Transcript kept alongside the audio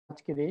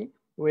আজকের এই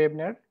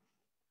webinar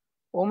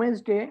women's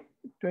day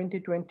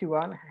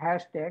 2021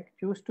 hashtag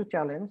choose to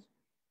challenge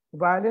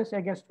violence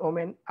against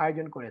women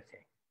আয়োজন করেছে।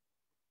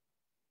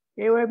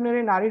 এই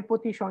ওয়েবিনারে নারীর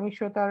প্রতি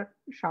সহিংসতার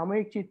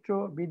সাময়িক চিত্র,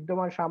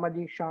 বিদ্যমান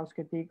সামাজিক,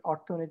 সাংস্কৃতিক,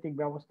 অর্থনৈতিক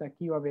ব্যবস্থা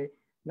কিভাবে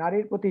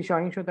নারীর প্রতি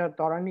সহিংসতা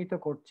ত্বরান্বিত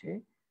করছে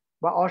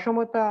বা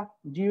অসমতা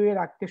জিইয়ে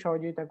রাখতে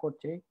সহযোগিতা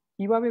করছে,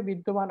 কিভাবে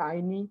বিদ্যমান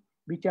আইনি,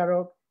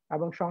 বিচারক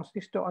এবং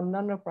সংশ্লিষ্ট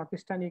অন্যান্য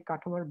প্রাতিষ্ঠানিক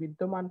কাঠামোর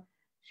বিদ্যমান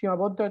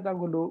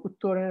সীমাবদ্ধতাগুলো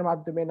উত্তরণের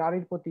মাধ্যমে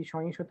নারীর প্রতি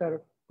সহিংসতার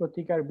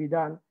প্রতিকার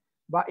বিধান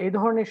বা এ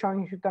ধরনের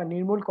সহিংসতা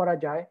নির্মূল করা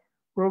যায়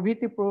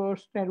প্রভৃতি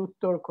প্রশ্নের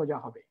উত্তর খোঁজা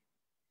হবে।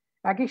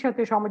 একই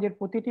সাথে সমাজের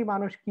প্রতিটি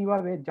মানুষ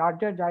কিভাবে যার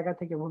যার জায়গা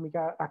থেকে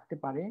ভূমিকা রাখতে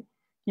পারে,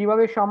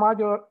 কিভাবে সমাজ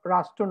ও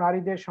রাষ্ট্র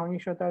নারীদের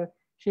সহিংসতার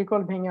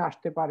শিকল ভেঙে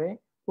আসতে পারে,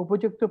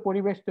 উপযুক্ত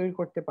পরিবেশ তৈরি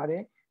করতে পারে,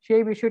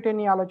 সেই বিষয়টা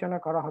নিয়ে আলোচনা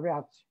করা হবে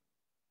আজ।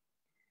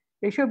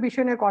 এইসব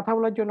বিষয় নিয়ে কথা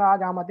বলার জন্য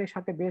আজ আমাদের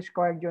সাথে বেশ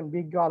কয়েকজন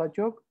বিজ্ঞ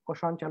আলোচক ও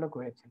সঞ্চালক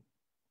রয়েছেন।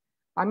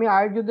 আমি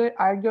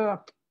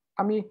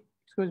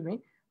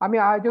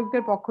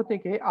আয়োজকদের পক্ষ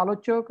থেকে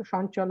আলোচক,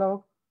 সঞ্চালক,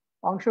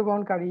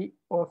 অংশগ্রহণকারী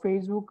ও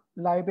ফেসবুক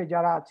লাইভে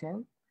যারা আছেন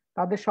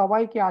তাদের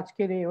সবাইকে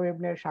আজকের এই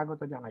ওয়েবিনারে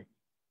স্বাগত জানাই।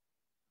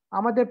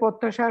 আমাদের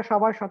প্রত্যাশা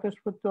সবার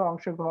স্বতঃস্ফূর্ত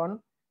অংশগ্রহণ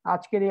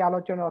আজকের এই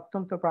আলোচনা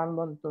অত্যন্ত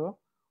প্রাণবন্ত,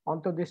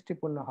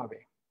 অন্তর্দৃষ্টিপূর্ণ হবে।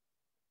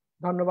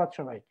 ধন্যবাদ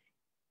সবাইকে।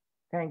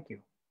 Thank you.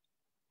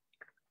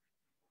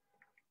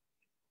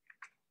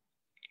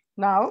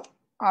 Now,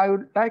 I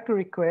would like to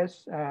request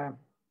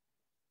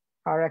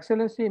Her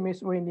Excellency Ms.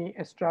 Winnie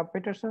Estrup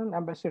Petersen,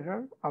 Ambassador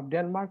of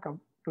Denmark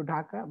to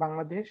Dhaka,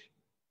 Bangladesh,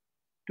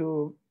 to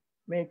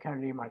make her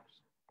remarks.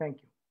 Thank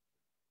you.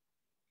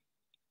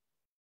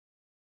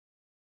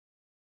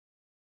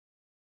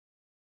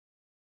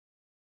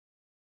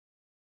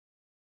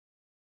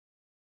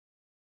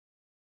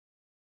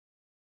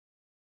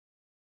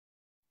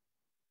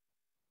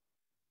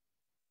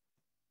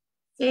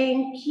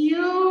 Thank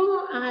you.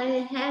 I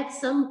had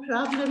some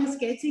problems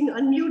getting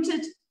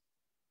unmuted.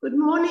 Good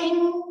morning.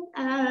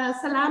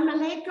 Assalamu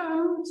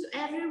alaikum to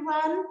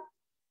everyone.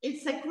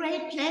 It's a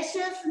great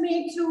pleasure for me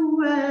to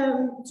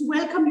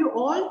welcome you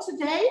all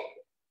today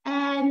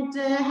and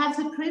have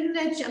the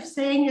privilege of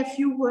saying a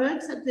few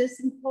words at this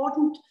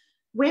important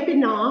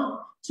webinar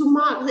to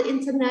mark the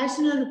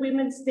International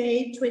Women's Day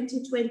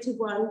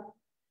 2021,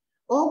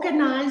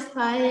 organized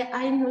by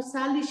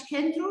Salish,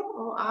 Kendra,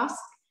 or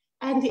Ask,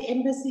 and the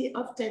Embassy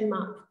of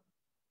Denmark.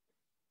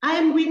 I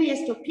am Winnie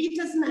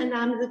Petersen, and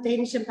I'm the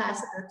Danish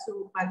ambassador to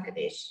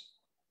Bangladesh.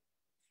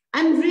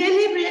 I'm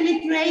really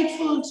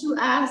grateful to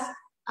ask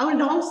our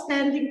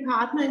long-standing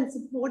partner in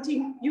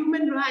supporting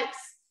human rights,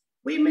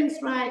 women's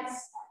rights,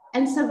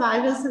 and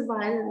survivors of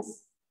violence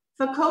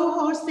for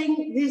co-hosting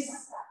this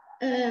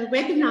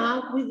webinar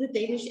with the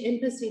Danish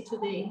Embassy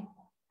today.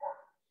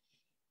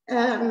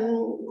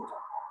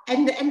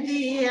 And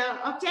the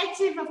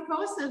objective, of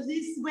course, of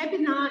this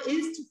webinar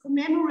is to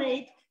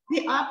commemorate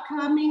the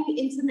upcoming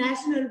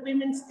International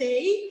Women's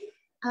Day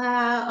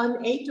on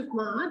 8th of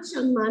March,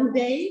 on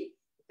Monday,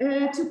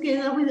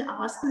 together with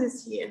Ask this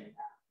year.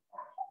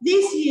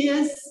 This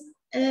year's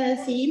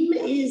theme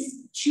is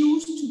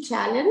Choose to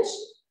Challenge,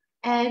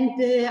 and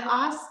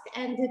Ask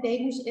and the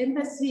Danish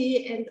Embassy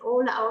and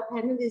all our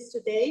panelists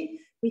today,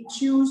 we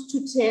choose to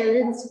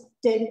challenge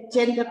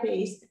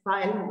gender-based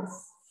violence.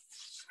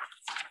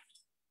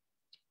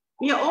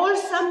 We are all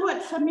somewhat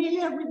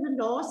familiar with the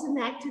laws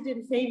enacted in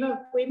favor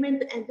of women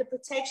and the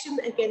protection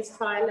against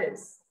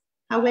violence.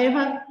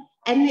 However,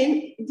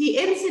 the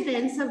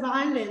incidence of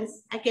violence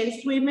against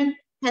women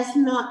has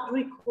not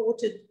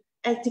recorded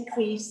a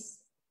decrease.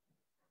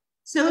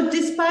 So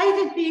despite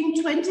it being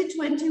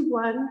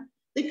 2021,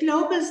 the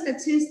global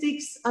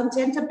statistics on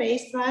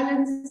gender-based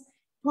violence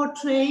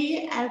portray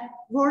a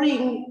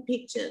worrying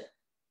picture.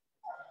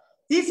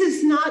 This is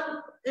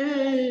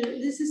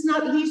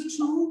not least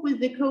true with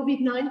the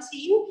COVID-19,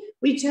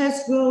 which has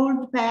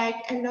rolled back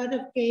a lot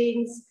of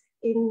gains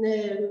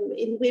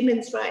in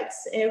women's rights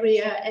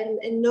area,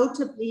 and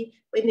notably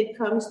when it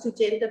comes to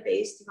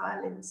gender-based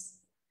violence.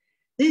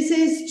 This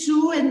is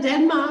true in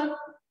Denmark,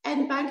 and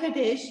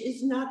Bangladesh is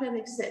not an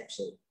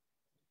exception.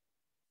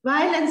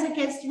 Violence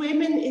against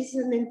women is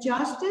an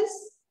injustice,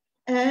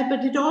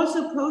 but it also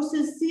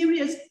poses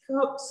serious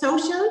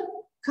social,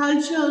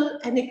 cultural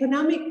and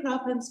economic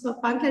problems for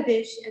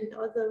Bangladesh and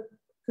other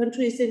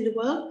countries in the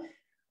world,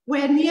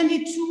 where nearly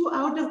 2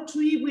 out of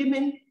 3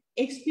 women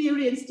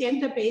experience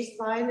gender-based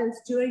violence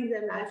during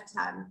their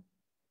lifetime.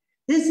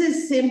 This is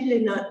simply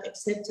not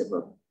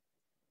acceptable.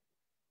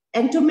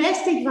 And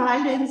domestic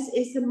violence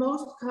is the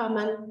most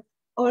common,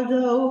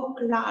 although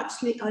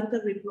largely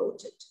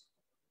underreported.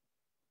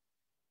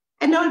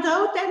 And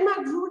although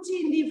Denmark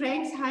routinely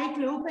ranks high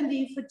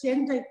globally for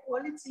gender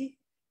equality,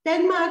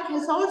 Denmark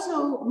has also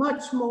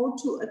much more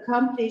to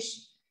accomplish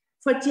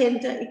for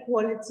gender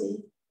equality,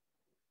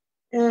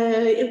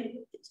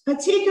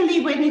 particularly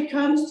when it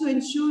comes to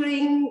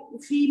ensuring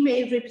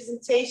female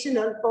representation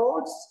on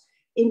boards,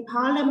 in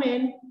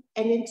parliament,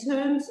 and in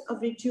terms of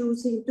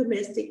reducing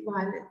domestic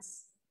violence.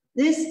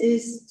 This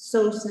is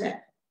so sad.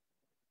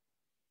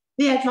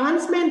 The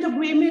advancement of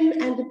women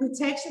and the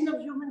protection of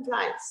human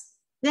rights,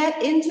 they're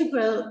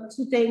integral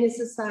to Danish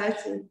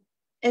society,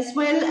 as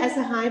well as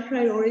a high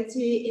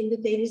priority in the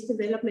Danish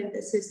development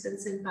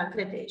assistance in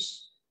Bangladesh.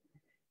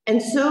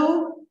 And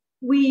so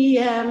we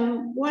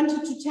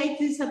wanted to take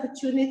this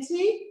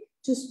opportunity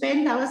to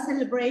spend our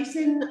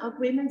celebration of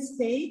Women's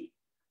Day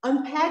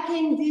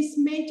unpacking this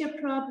major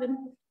problem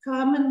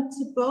common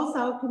to both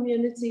our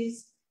communities,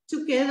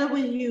 together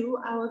with you,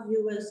 our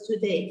viewers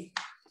today.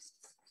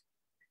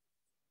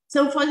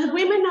 So for the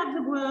women of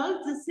the world,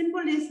 the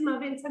symbolism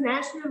of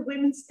International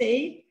Women's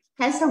Day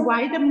has a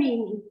wider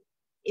meaning.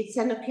 It's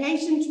an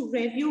occasion to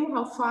review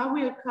how far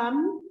we have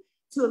come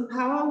to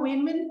empower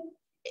women,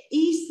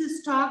 ease the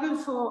struggle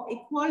for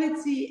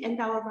equality and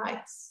our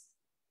rights.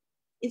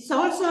 It's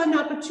also an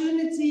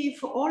opportunity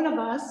for all of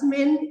us,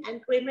 men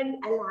and women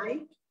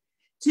alike,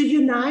 to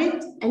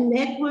unite and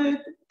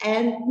network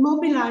and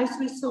mobilize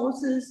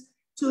resources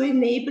to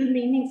enable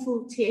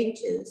meaningful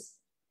changes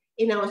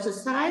in our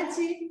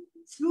society,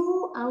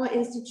 through our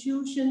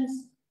institutions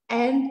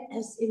and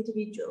as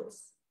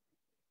individuals.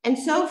 And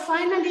so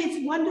finally,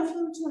 it's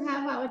wonderful to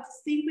have our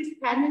distinguished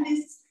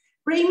panelists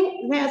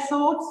bring their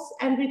thoughts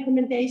and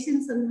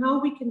recommendations on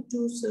how we can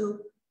do so.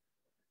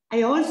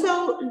 I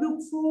also look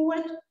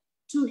forward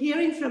to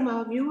hearing from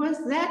our viewers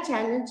their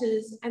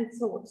challenges and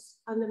thoughts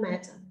on the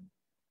matter.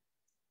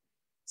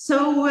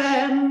 So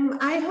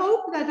I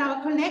hope that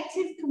our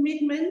collective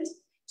commitment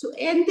to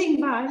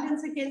ending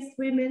violence against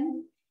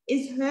women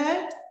is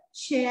heard,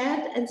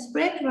 shared, and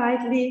spread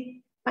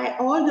widely by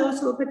all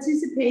those who are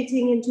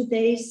participating in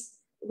today's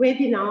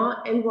webinar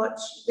and watch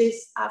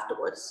this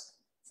afterwards.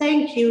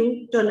 Thank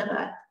you,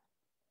 Dhanyavad.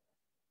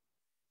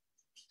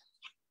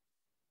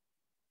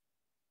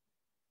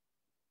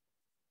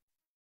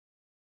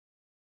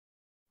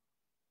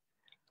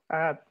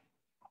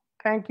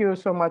 Thank you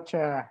so much,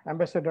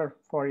 Ambassador,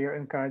 for your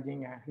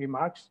encouraging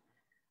remarks.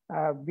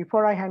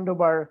 Before I hand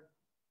over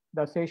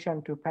the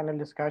session to panel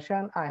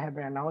discussion, I have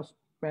an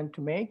announcement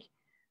to make.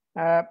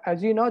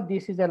 As you know,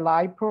 this is a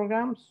live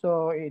program,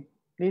 so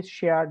please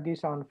share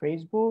this on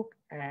Facebook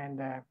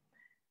and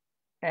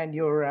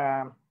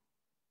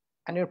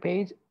your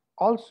page.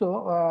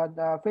 Also,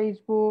 the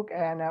Facebook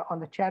and on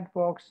the chat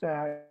box,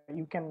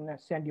 you can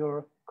send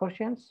your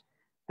questions.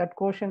 That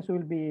questions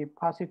will be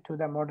passed to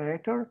the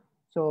moderator,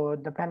 so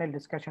the panel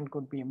discussion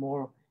could be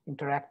more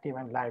interactive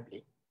and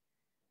lively.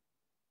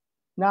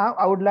 Now,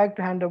 I would like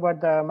to hand over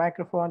the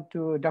microphone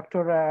to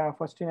Dr.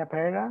 Faustina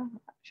Pereira.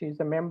 She's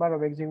the member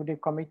of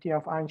Executive Committee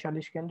of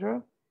Salish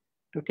Kendra,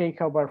 to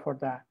take over for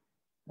the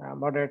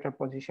moderator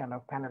position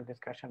of panel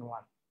discussion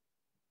 1.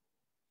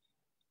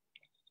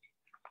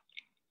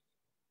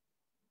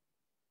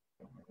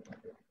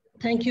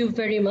 Thank you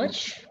very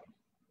much.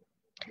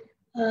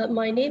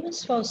 My name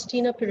is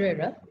Faustina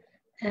Pereira,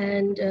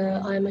 and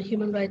I'm a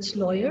human rights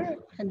lawyer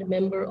and a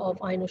member of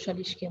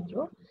Salish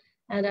Kendra.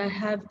 And I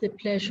have the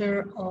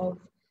pleasure of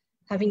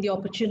having the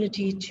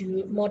opportunity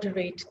to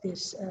moderate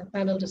this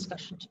panel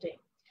discussion today.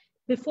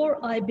 Before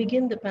I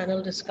begin the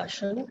panel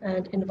discussion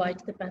and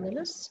invite the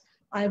panelists,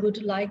 I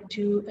would like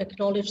to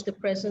acknowledge the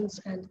presence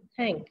and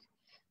thank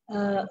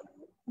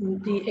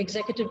the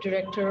Executive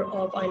Director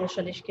of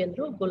Salish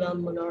Kendra,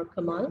 Ghulam Manar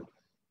Kamal,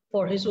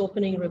 for his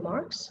opening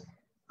remarks.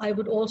 I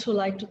would also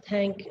like to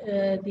thank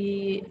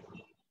the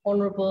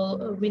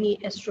Honorable Winnie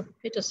Estrup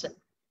Petersen,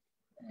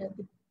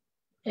 the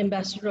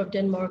Ambassador of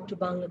Denmark to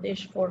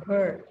Bangladesh, for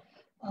her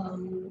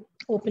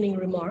opening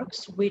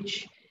remarks,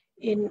 which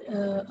in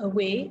a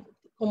way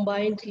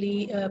combinedly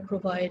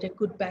provide a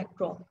good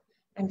backdrop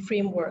and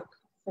framework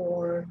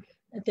for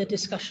the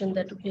discussion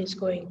that is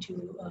going to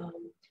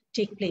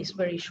take place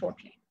very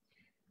shortly.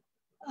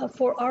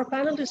 For our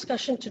panel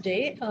discussion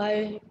today,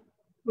 I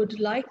would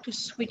like to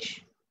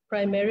switch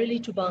primarily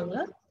to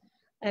Bangla,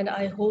 and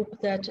I hope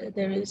that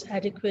there is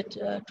adequate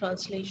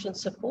translation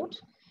support.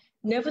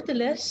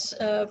 Nevertheless,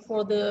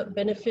 for the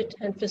benefit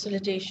and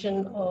facilitation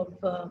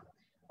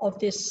of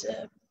this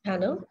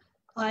panel,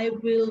 I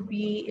will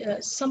be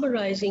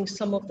summarizing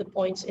some of the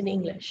points in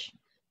English.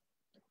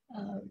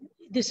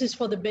 This is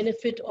for the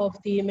benefit of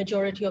the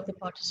majority of the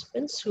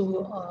participants who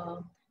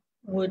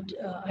would,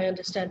 I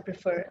understand,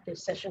 prefer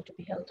this session to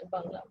be held in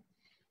Bangla.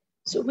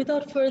 So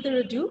without further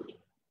ado,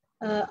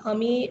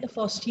 আমি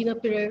ফস্টিনা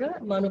পেরেরা,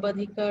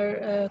 মানবাধিকার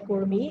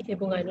কর্মী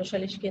এবং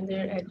Salish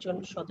কেন্দ্রের একজন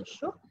সদস্য।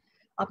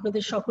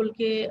 আপনাদের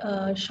সকলকে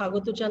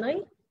স্বাগত জানাই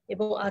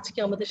এবং আজকে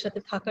আমাদের সাথে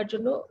থাকার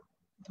জন্য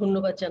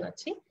ধন্যবাদ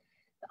জানাচ্ছি।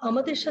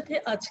 আমাদের সাথে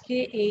আজকে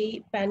এই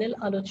প্যানেল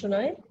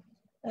আলোচনায়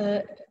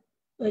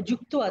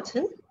যুক্ত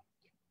আছেন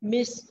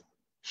মিস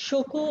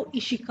শোকো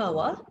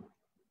ইশিকাওয়া,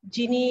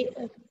 যিনি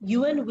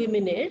UN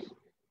Women-এর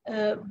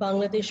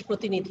বাংলাদেশ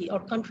প্রতিনিধি or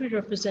country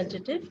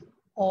representative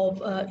of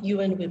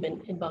UN Women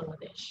in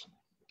Bangladesh.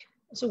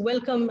 So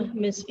welcome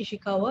Ms.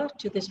 Ishikawa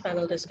to this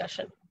panel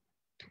discussion.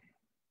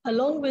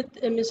 Along with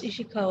Ms.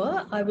 Ishikawa,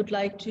 I would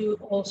like to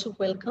also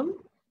welcome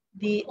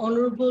the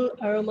Honorable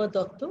Aroma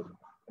Dutta,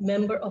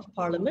 Member of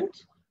Parliament,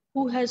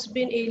 who has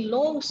been a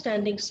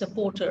long-standing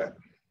supporter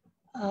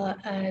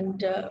and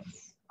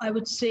I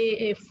would say,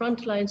 a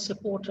frontline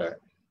supporter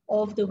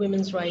of the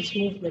women's rights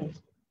movement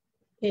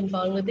in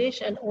Bangladesh,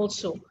 and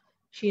also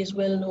she is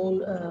well known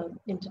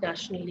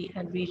internationally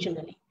and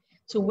regionally.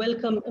 So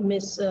welcome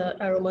Ms.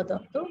 Aroma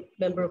Dutta,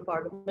 Member of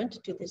Parliament,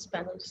 to this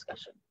panel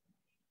discussion.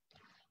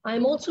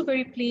 I'm also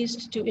very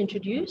pleased to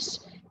introduce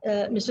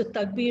Mr.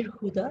 Taqbir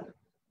Huda,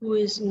 who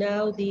is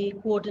now the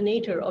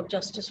coordinator of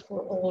Justice for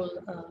All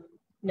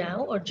now,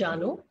 or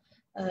JANO,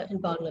 in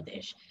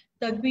Bangladesh.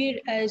 Taqbir,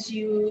 as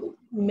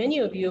many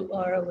of you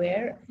are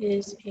aware,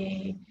 is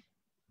a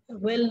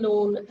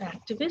well-known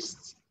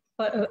activist,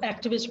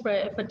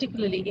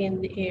 particularly in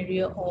the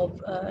area of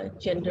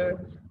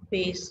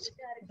gender-based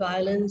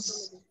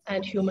violence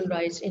and human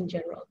rights in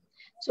general.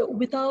 So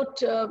without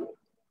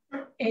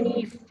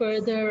any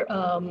further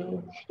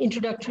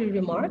introductory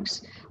remarks,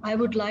 I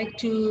would like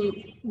to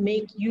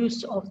make use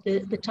of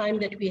the time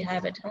that we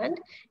have at hand.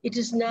 It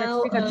is now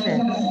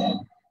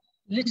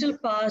little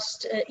past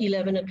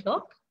 11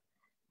 o'clock,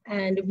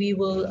 and we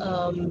will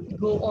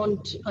go on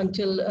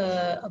until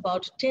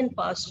about 10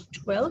 past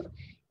 12,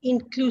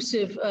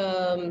 inclusive,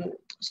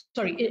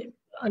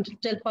 until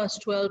 10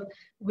 past 12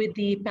 with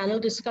the panel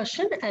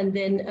discussion, and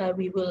then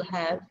we will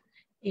have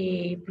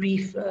a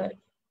brief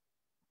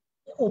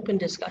open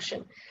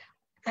discussion.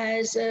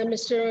 As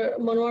Mr.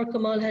 Manwar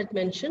Kamal had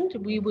mentioned,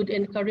 we would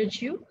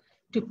encourage you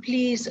to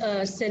please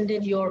send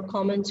in your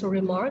comments or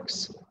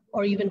remarks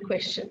or even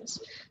questions.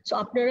 So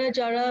আপনারা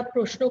যারা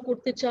প্রশ্ন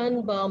করতে চান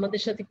বা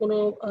আমাদের সাথে কোনো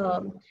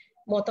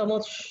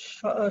মতামত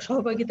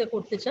সহযোগিতা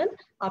করতে চান,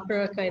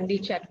 আপনারা কাইন্ডলি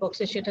চ্যাট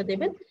বক্সে সেটা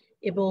দেবেন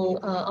এবং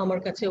আমার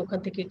কাছে ওখান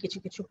থেকে কিছু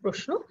কিছু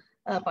প্রশ্ন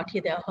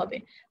পাঠিয়ে দেওয়া হবে।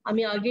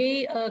 আমি আগেই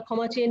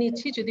ক্ষমা চেয়ে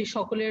নিচ্ছি যদি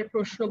সকলের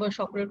প্রশ্ন বা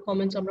সকলের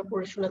কমেন্টস আমরা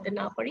পড়ে শোনাতে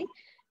না পারি,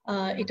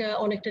 এটা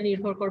অনেকটা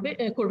নির্ভর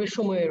করবে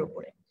সময়ের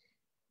উপরে।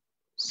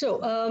 So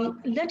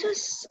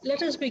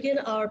let us begin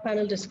our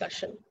panel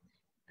discussion.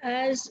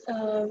 As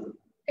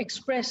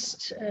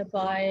expressed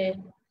by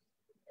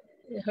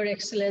Her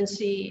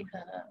Excellency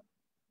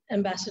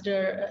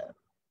Ambassador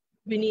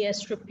Winnie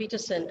Estrup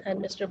Petersen and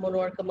Mr.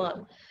 Manwar Kamal,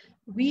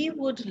 we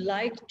would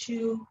like to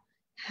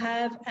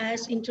have as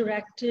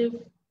interactive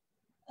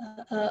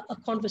a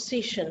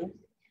conversation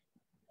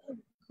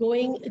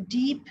going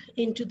deep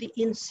into the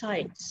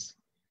insights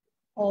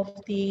of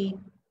the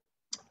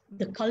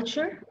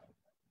culture,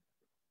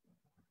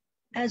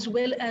 as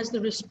well as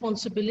the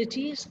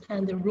responsibilities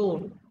and the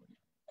role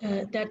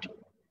that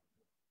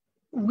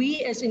we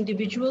as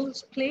individuals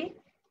play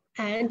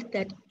and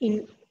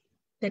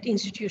that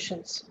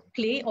institutions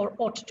play or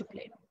ought to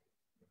play.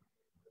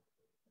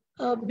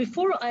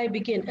 Before I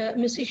begin,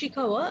 Ms.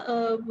 Ishikawa,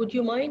 would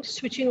you mind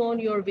switching on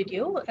your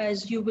video as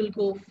you will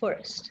go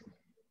first?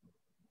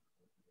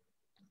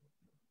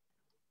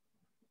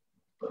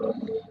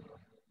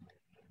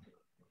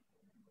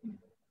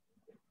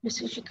 Ms.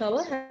 Ishikawa,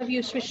 have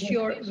you switched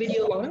your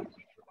video on?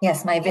 Yes,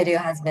 my video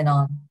has been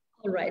on.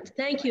 All right,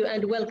 thank you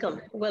and welcome.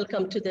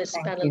 Welcome to this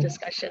panel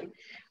discussion.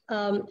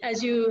 As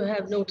you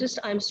have noticed,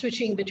 I'm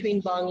switching between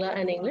Bangla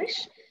and English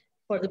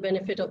for the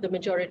benefit of the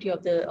majority of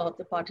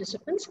the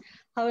participants.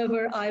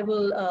 However, I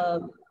will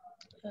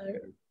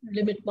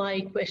limit my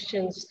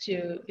questions to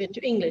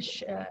English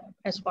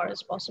as far as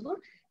possible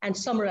and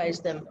summarize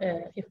them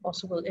if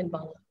possible in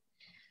Bangla.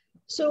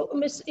 So,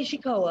 Ms.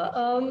 Ishikawa,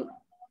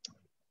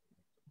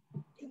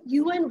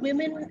 UN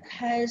Women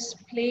has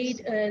played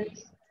a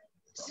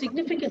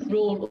significant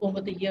role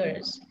over the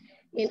years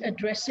in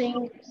addressing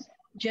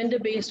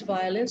gender-based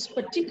violence,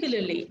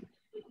 particularly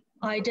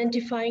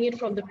identifying it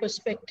from the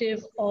perspective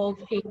of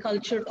a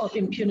culture of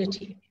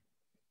impunity.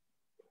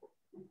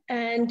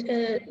 And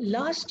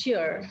last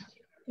year,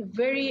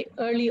 very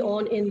early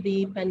on in the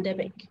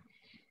pandemic,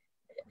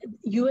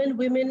 UN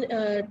Women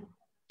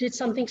did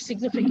something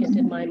significant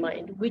in my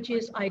mind, which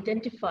is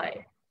identify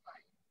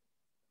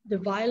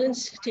the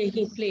violence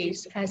taking place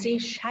as a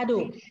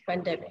shadow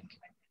pandemic.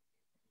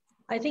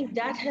 I think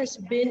that has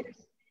been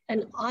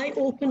an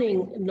eye-opening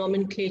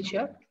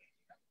nomenclature,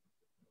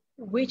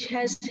 which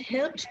has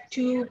helped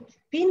to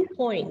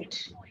pinpoint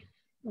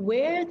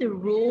where the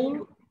role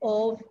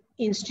of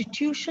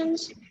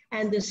institutions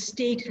and the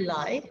state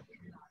lie,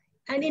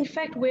 and in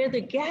fact, where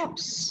the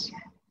gaps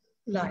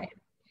lie.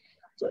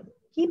 So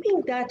keeping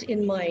that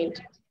in mind,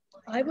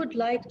 I would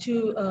like to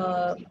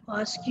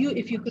ask you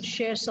if you could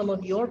share some of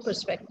your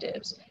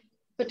perspectives,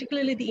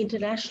 particularly the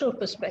international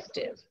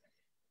perspective,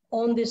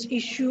 on this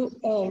issue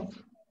of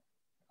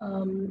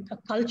a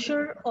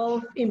culture of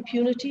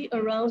impunity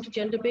around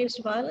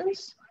gender-based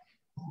violence,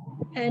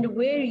 and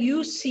where you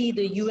see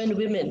the UN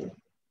Women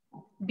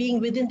being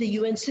within the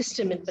UN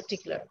system in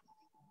particular,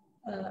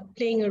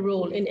 playing a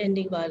role in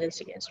ending violence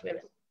against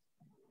women.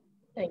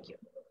 Thank you.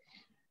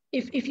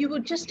 If you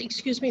would just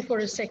excuse me for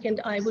a second,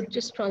 I would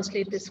just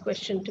translate this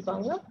question to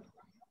Bangla.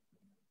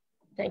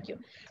 Thank you.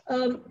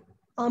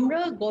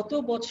 আমরা গত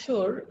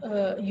বছর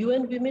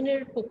UN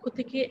Women-এর পক্ষ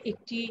থেকে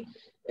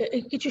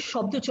কিছু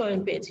শব্দ চয়ন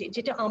পেয়েছি,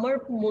 যেটা আমার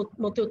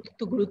মতে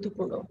অত্যন্ত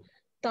গুরুত্বপূর্ণ।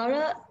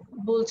 তারা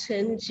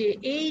বলছেন যে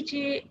এই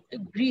যে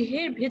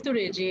গৃহের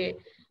ভেতরে যে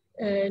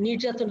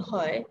নির্যাতন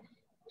হয়,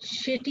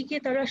 সেটিকে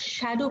তারা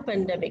শ্যাডো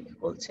প্যান্ডেমিক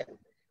বলছেন,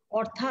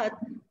 অর্থাৎ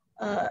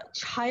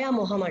ছায়া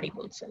মহামারী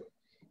বলছেন।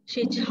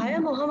 সেই ছায়া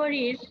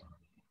মহামারীর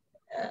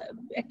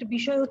একটা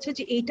বিষয় হচ্ছে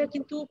যে এইটা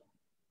কিন্তু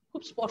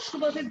খুব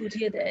স্পষ্টভাবে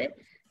বুঝিয়ে দেয়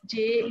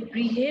যে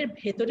গৃহের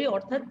ভেতরে,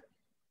 অর্থাৎ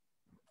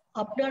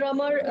আপনার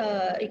আমার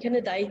এখানে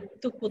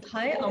দায়িত্ব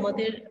কোথায়,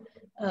 আমাদের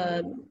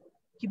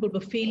কি বলবো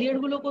ফেলিয়ার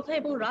গুলো কোথায়,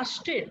 এবং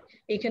রাষ্ট্রের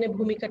এখানে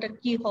ভূমিকাটা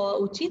কি হওয়া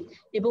উচিত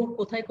এবং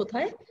কোথায়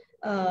কোথায়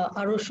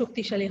আরো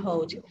শক্তিশালী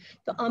হওয়া উচিত।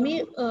 তো আমি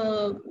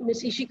মিস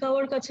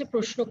ইশিকাওয়ার কাছে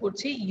প্রশ্ন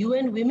করছি,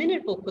 ইউএন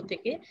উইমেনের পক্ষ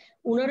থেকে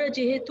ওনারা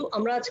যেহেতু,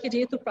 আমরা আজকে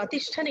যেহেতু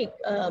প্রাতিষ্ঠানিক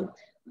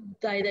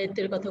দায়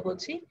দায়িত্বের কথা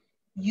বলছি,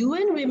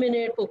 ইউএন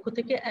উইমেনের পক্ষ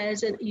থেকে অ্যাজ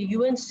এন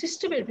ইউএন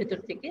সিস্টেমের ভেতর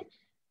থেকে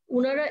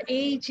ওনারা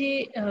এই যে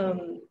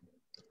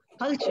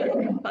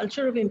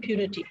কালচার অফ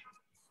ইম্পিউনিটি,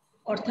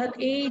 অর্থাৎ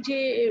এই যে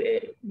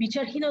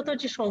বিচারহীনতার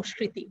যে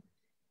সংস্কৃতি,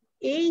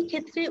 এই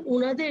ক্ষেত্রে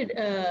ওনাদের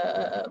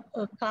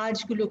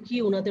কাজগুলো কি,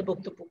 ওনাদের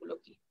বক্তব্যগুলো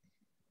কি,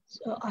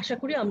 আশা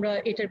করি আমরা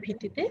এটার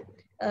ভিত্তিতে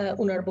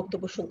ওনার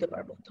বক্তব্য শুনতে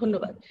পারবো।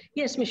 ধন্যবাদ।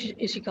 Yes, Ms.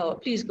 Ishikawa,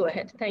 please go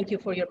ahead. Thank you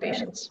for your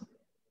patience.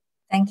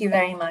 Thank you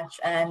very much.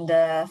 And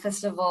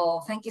first of all,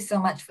 thank you so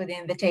much for the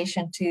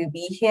invitation to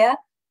be here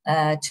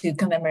to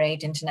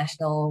commemorate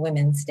International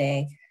Women's Day,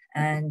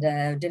 and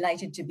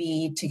delighted to be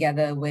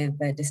together with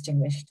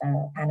distinguished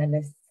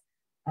panelists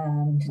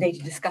today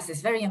to discuss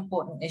this very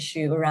important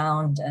issue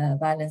around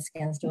violence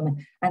against women.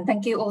 And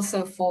thank you also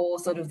for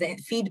sort of the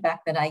feedback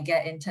that I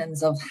get in terms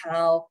of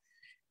how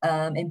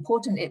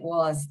important it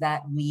was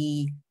that we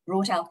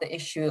brought out the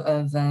issue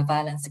of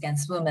violence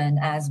against women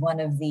as one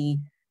of the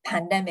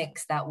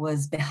pandemics that was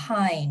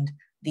behind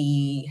the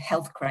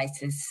health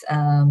crisis.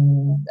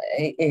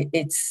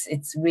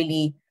 It's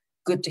really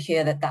good to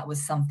hear that that was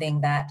something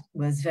that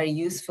was very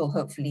useful,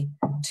 hopefully,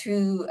 to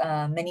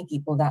many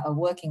people that are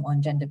working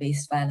on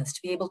gender-based violence,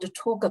 to be able to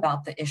talk about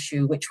the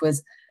issue, which was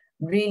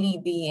really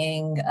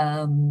being,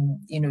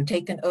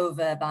 taken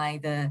over by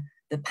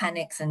the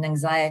panics and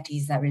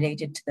anxieties that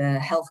related to the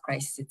health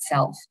crisis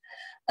itself.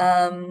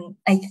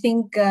 I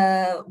think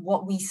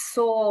what we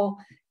saw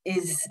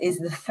is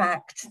the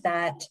fact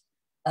that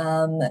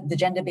the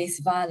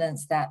gender-based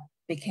violence that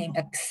became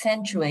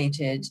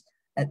accentuated,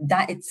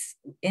 that it's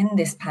in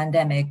this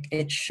pandemic,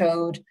 it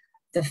showed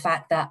the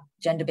fact that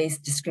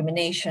gender-based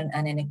discrimination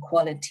and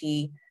inequality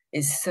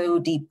is so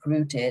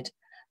deep-rooted.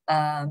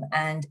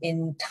 And in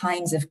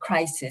times of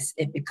crisis,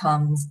 it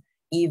becomes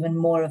even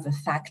more of a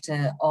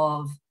factor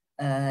of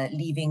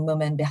leaving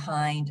women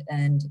behind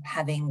and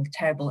having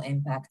terrible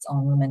impacts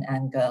on women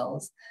and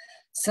girls.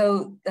 So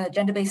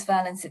gender-based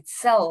violence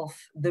itself,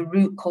 the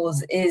root cause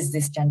is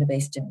this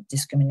gender-based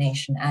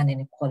discrimination and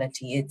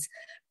inequality. It's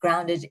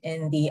grounded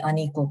in the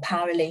unequal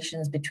power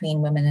relations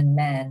between women and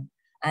men.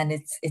 And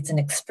it's an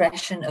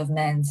expression of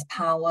men's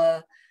power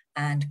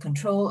and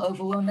control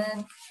over women.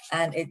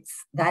 And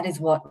that is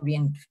what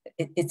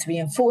it's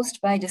reinforced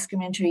by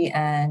discriminatory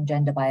and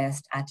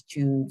gender-biased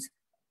attitudes,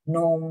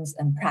 norms,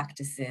 and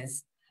practices.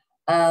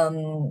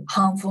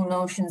 Harmful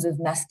notions of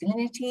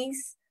masculinities.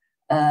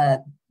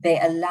 They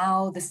allow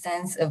the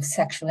sense of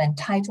sexual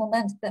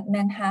entitlement that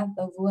men have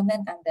over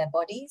women and their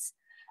bodies.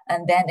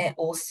 And then it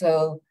also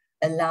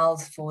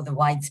allows for the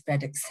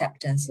widespread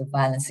acceptance of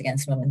violence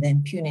against women, the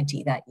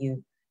impunity that you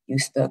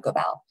spoke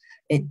about.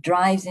 It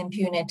drives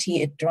impunity,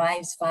 it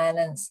drives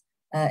violence,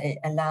 it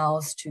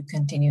allows to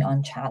continue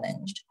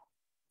unchallenged.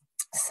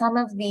 Some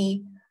of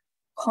the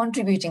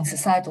contributing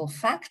societal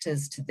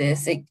factors to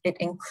this, it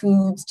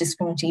includes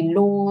discriminatory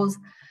laws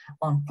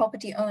on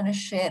property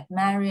ownership,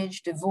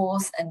 marriage,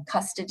 divorce, and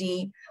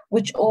custody,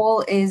 which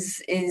all is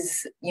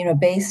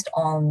based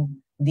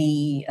on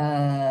the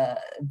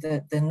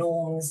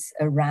norms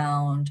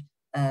around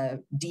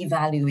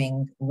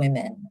devaluing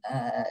women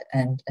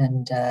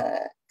and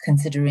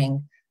considering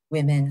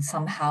women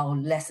somehow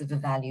less of a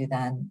value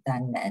than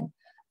men.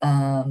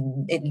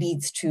 It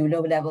leads to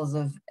low levels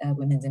of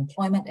women's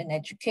employment and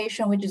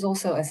education, which is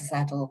also a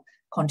societal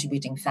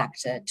contributing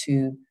factor to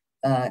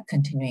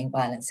continuing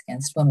violence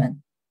against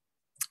women.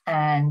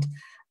 And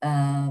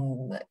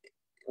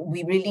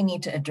we really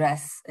need to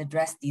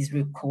address these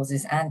root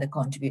causes and the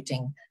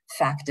contributing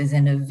factors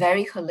in a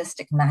very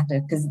holistic manner,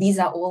 because these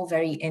are all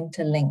very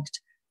interlinked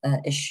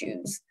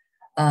issues.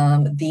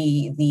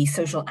 The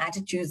social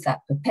attitudes that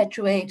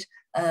perpetuate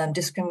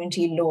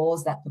discriminatory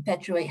laws, that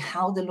perpetuate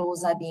how the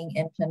laws are being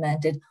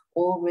implemented,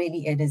 all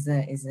really it's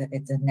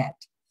a net.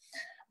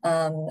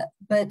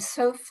 But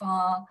so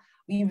far,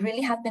 we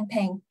really have been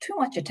paying too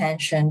much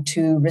attention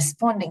to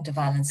responding to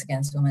violence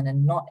against women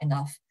and not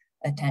enough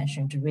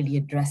attention to really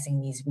addressing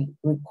these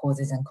root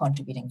causes and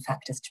contributing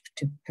factors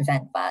to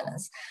prevent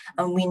violence.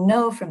 And we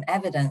know from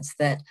evidence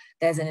that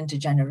there's an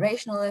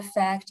intergenerational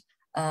effect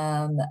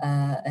and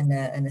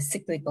a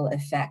cyclical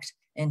effect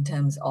in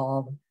terms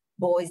of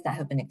boys that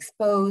have been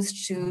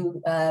exposed to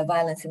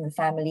violence in the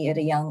family at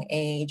a young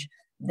age,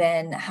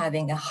 then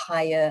having a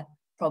higher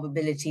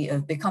probability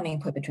of becoming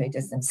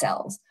perpetrators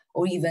themselves,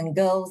 or even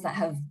girls that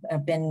have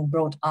been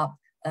brought up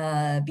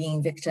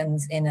being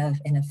victims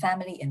in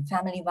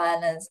family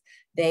violence,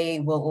 they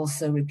will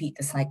also repeat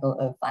the cycle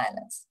of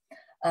violence.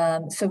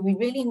 So we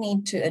really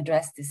need to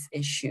address this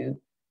issue,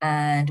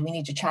 and we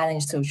need to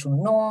challenge social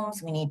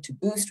norms. We need to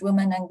boost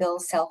women and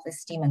girls'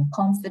 self-esteem and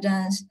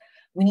confidence.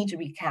 We need to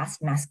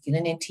recast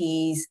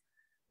masculinities.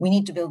 We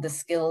need to build the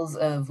skills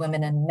of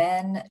women and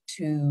men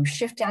to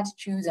shift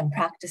attitudes and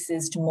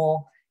practices to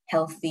more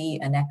healthy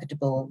and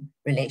equitable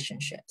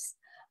relationships.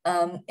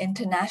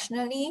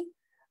 Internationally,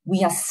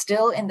 we are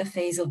still in the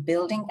phase of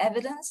building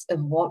evidence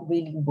of what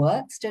really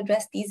works to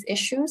address these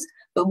issues,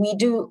 but we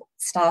do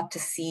start to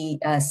see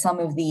some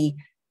of the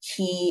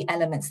key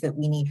elements that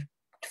we need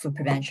for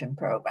prevention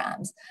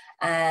programs.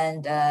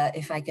 And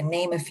if I can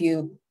name a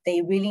few,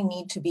 they really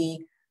need to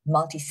be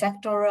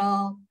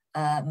multi-sectoral,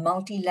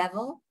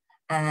 multi-level,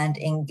 and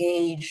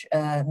engage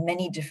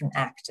many different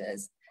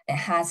actors. It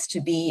has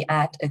to be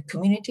at a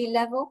community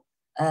level,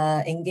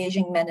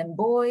 engaging men and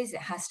boys.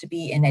 It has to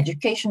be in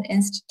education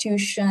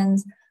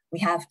institutions. We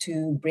have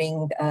to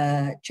bring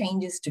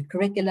changes to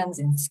curriculums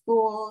in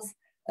schools.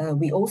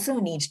 We also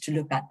need to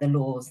look at the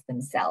laws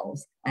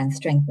themselves and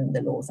strengthen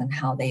the laws and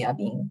how they are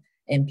being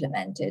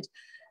implemented.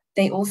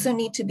 They also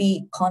need to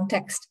be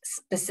context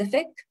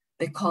specific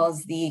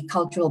because the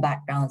cultural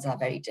backgrounds are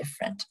very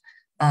different.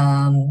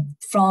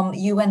 From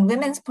UN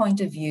Women's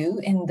point of view,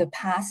 in the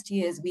past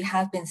years, we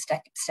have been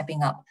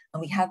stepping up,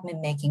 and we have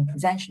been making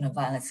prevention of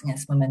violence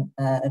against women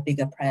a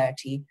bigger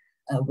priority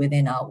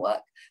within our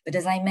work. But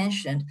as I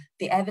mentioned,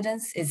 the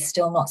evidence is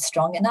still not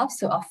strong enough.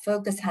 So our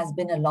focus has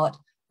been a lot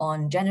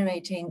on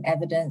generating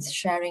evidence,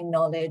 sharing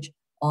knowledge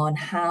on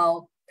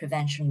how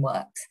prevention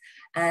works.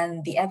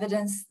 And the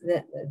evidence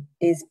that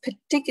is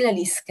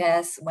particularly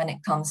scarce when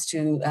it comes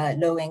to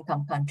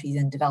low-income countries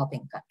and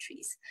developing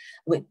countries,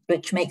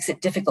 which makes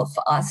it difficult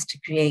for us to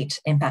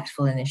create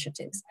impactful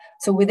initiatives.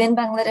 So within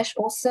Bangladesh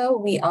also,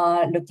 we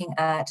are looking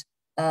at,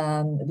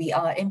 we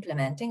are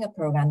implementing a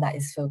program that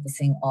is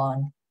focusing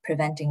on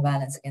preventing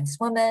violence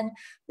against women.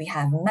 We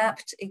have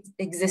mapped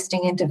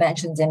existing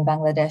interventions in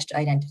Bangladesh to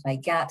identify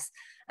gaps,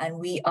 and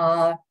we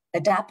are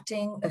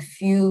adapting a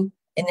few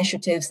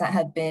initiatives that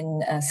have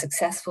been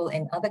successful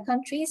in other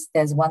countries.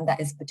 There's one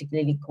that is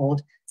particularly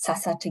called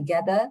Sasa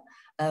Together,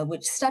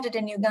 which started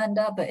in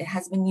Uganda, but it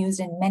has been used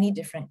in many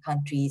different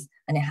countries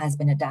and it has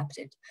been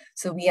adapted.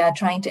 So we are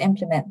trying to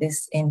implement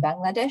this in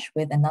Bangladesh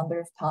with a number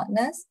of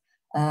partners.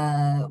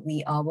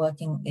 We are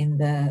working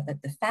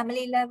at the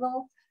family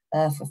level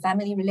for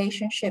family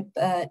relationship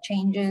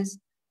changes,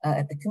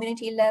 at the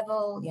community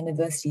level,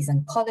 universities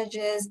and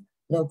colleges,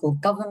 local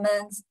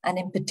governments, and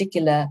in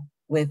particular,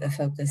 with a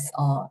focus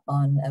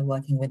on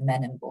working with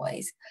men and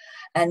boys.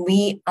 And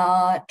we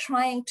are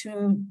trying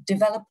to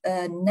develop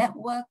a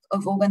network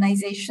of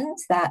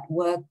organizations that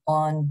work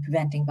on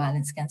preventing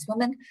violence against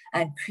women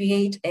and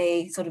create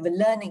a sort of a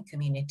learning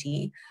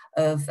community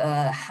of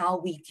how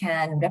we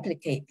can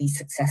replicate these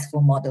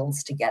successful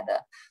models together.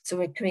 So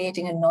we're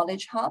creating a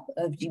knowledge hub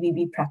of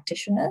GBV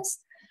practitioners,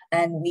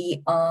 and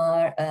we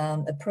are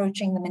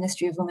approaching the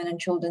Ministry of Women and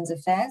Children's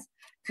Affairs,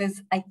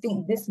 because I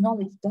think this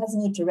knowledge does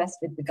need to rest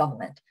with the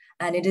government.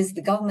 And it is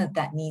the government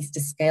that needs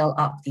to scale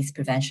up these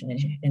prevention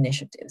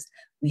initiatives.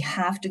 We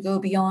have to go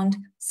beyond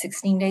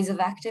 16 days of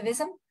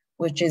activism,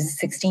 which is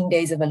 16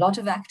 days of a lot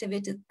of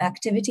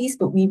activities,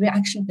 but we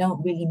actually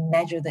don't really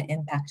measure the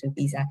impact of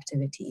these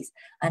activities.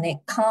 And it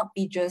can't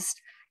be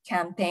just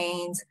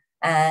campaigns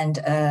and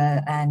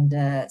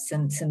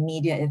some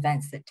media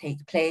events that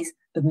take place,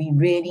 but we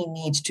really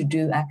need to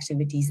do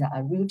activities that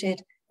are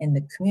rooted in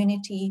the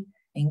community,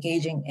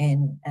 engaging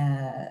in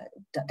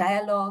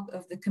dialogue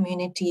of the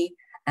community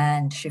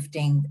and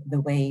shifting the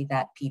way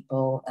that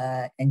people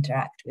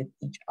interact with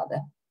each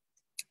other.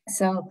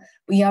 So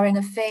we are in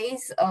a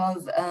phase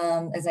of,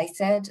 as I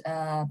said,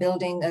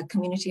 building a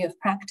community of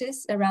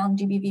practice around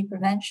GBV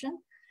prevention.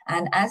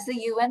 And as the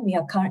UN, we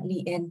are currently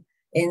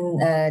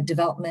in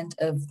development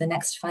of the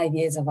next 5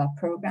 years of our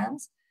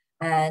programs.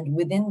 And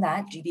within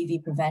that,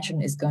 GBV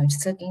prevention is going to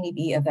certainly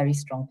be a very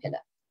strong pillar.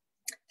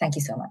 Thank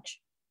you so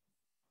much.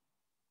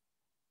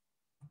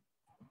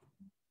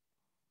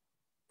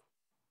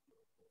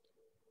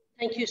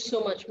 Thank you so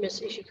much,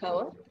 Ms.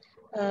 Ishikawa.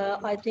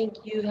 I think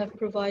you have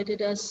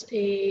provided us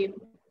a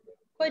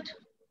quite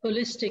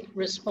holistic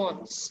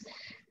response.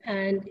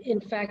 And in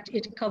fact,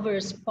 it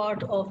covers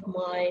part of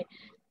my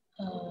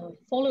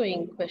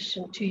following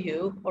question to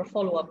you, or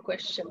follow-up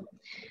question.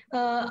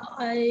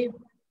 I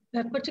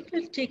have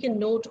particularly taken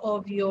note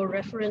of your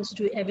reference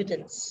to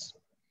evidence.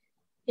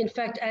 In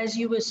fact, as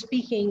you were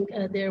speaking,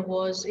 there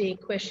was a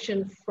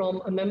question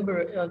from a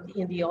member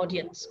in the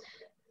audience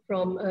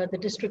from the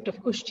district of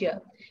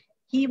Kushtia.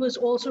 He was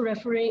also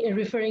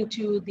referring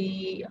to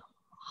the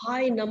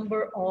high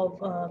number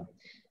of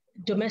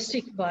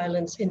domestic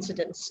violence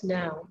incidents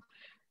now,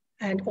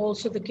 and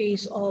also the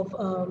case of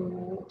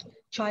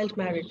child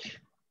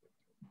marriage,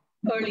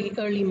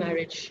 early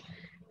marriage.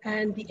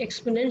 and the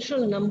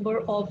exponential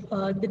number of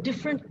the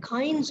different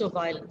kinds of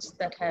violence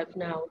that have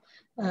now,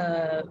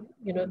 the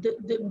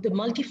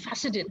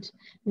multifaceted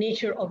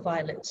nature of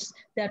violence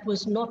that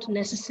was not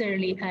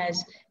necessarily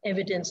as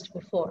evidenced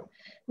before.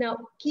 Now,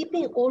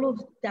 keeping all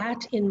of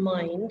that in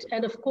mind,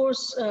 and of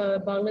course,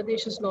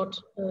 Bangladesh is not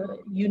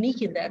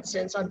unique in that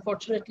sense.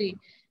 Unfortunately,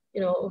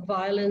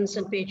 violence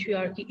and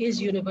patriarchy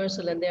is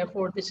universal, and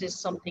therefore this is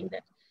something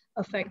that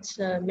affects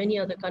many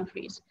other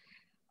countries.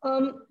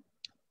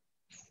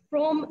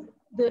 From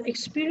the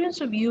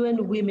experience of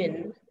UN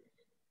Women,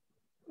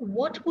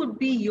 what would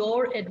be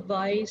your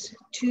advice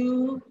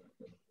to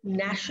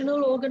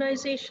national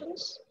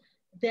organizations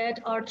that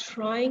are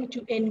trying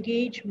to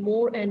engage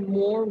more and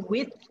more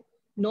with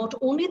not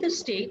only the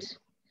state,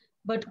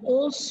 but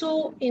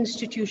also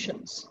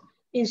institutions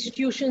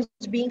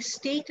being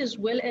state as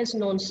well as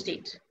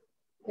non-state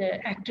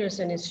actors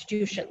and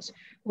institutions,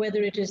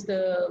 whether it is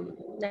the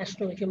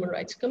National Human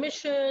Rights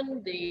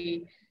Commission,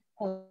 the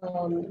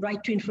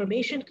Right to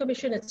Information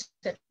Commission,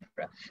 etc.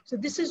 So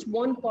this is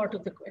one part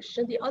of the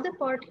question. The other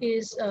part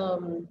is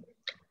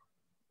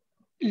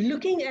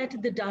looking at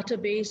the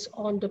database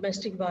on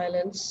domestic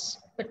violence,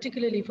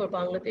 particularly for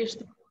Bangladesh,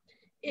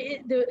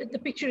 the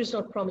picture is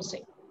not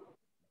promising.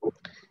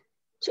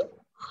 So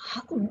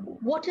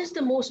what is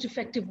the most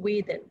effective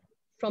way then,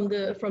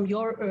 from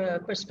your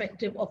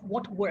perspective of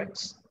what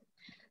works?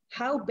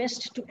 How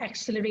best to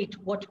accelerate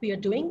what we are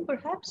doing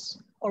perhaps,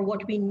 or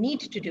what we need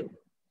to do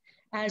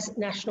as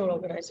national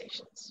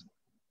organizations?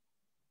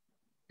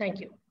 Thank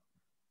you.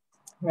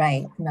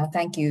 Right, no,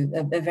 thank you.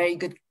 A very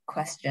good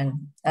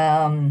question.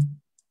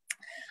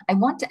 I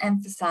want to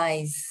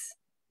emphasize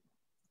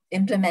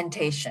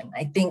implementation.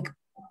 I think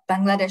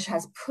Bangladesh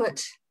has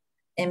put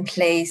in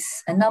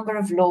place a number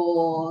of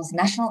laws,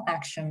 national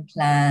action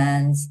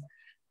plans.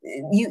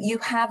 You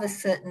have a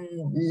certain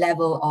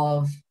level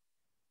of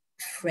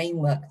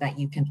framework that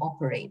you can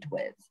operate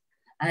with.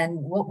 And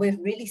what we're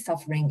really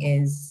suffering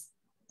is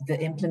the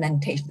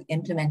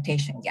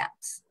implementation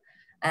gaps.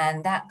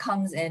 And that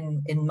comes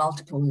in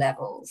multiple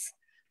levels.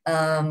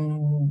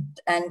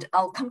 And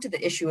I'll come to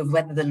the issue of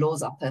whether the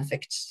laws are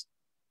perfect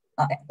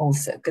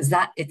also, because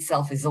that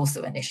itself is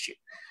also an issue.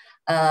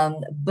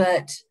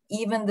 But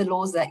even the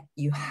laws that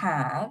you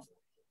have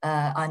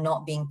are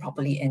not being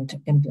properly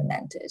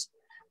implemented.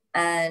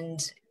 And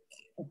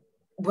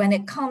when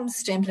it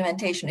comes to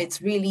implementation,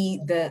 it's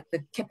really the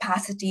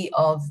capacity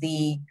of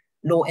the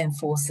law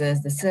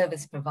enforcers, the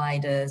service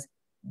providers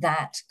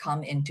that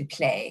come into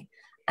play.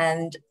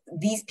 And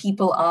these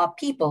people are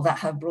people that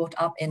have brought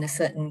up in a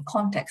certain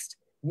context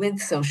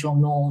with social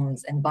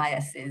norms and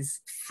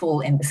biases full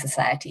in the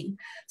society.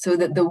 So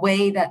that the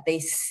way that they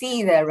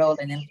see their role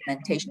in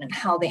implementation and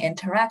how they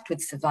interact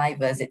with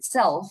survivors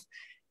itself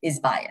is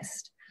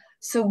biased.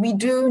 So we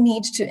do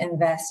need to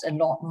invest a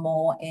lot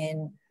more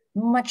in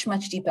much,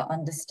 much deeper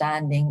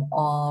understanding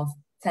of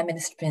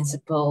feminist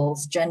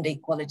principles, gender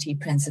equality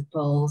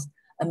principles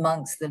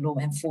amongst the law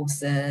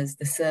enforcers,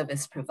 the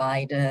service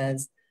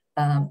providers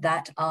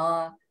that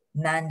are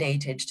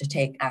mandated to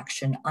take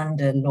action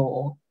under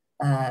law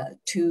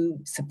to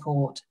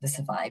support the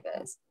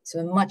survivors. So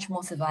a much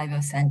more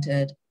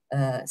survivor-centered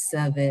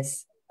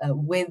service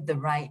with the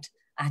right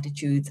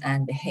attitudes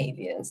and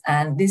behaviors.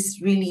 And this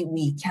really,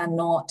 we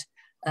cannot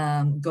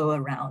go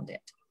around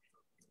it.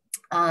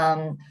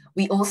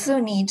 We also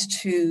need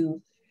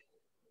to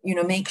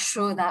make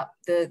sure that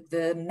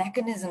the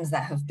mechanisms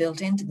that have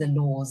built into the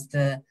laws,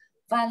 the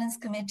violence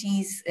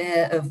committees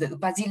of the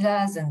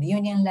upazilas and the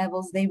union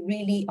levels, they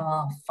really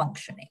are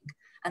functioning.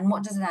 And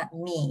what does that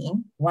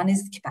mean? One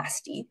is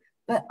capacity,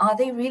 but are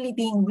they really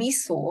being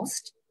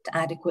resourced to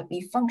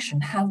adequately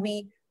function? Have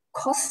we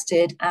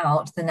costed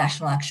out the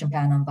National Action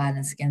Plan on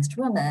Violence Against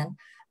Women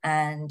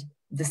and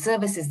the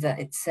services that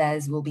it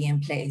says will be in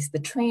place, the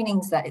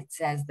trainings that it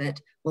says that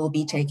will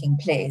be taking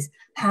place?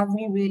 Have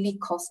we really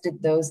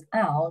costed those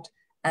out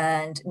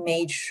and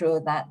made sure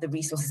that the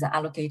resources are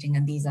allocating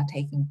and these are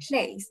taking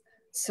place?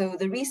 So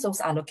the resource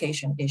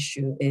allocation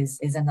issue is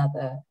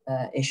another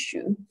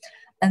issue.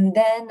 And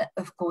then,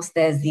 of course,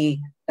 there's the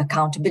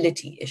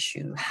accountability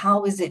issue.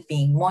 How is it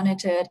being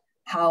monitored?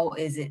 How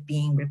is it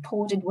being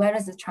reported? Where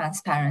is the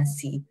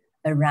transparency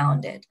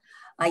around it?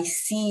 I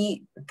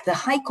see the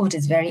High Court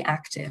is very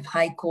active.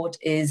 High Court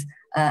is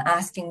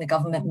asking the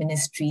government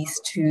ministries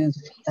to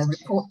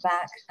report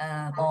back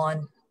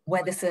on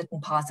whether certain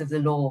parts of the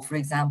law, for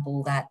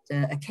example, that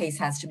a case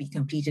has to be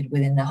completed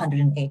within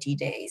 180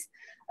 days,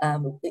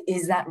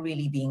 is that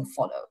really being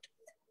followed?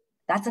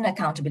 That's an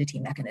accountability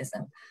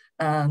mechanism.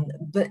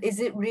 But is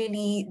it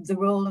really the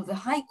role of the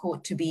High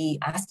Court to be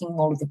asking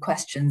all of the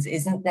questions?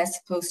 Isn't there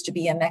supposed to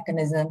be a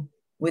mechanism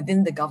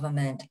within the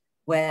government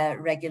where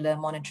regular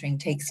monitoring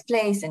takes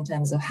place in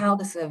terms of how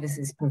the service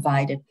is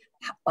provided?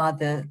 Are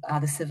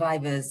the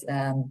survivors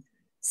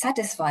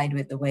satisfied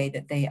with the way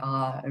that they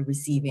are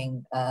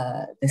receiving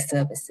the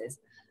services?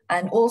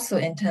 And also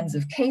in terms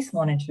of case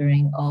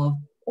monitoring of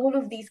all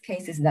of these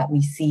cases that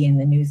we see in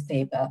the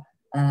newspaper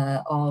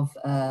of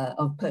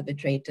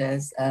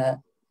perpetrators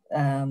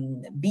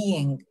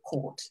being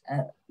caught?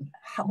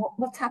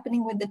 What's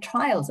happening with the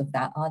trials of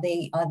that? Are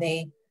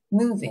they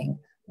moving?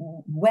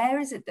 Where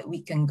is it that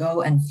we can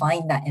go and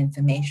find that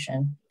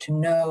information to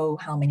know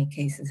how many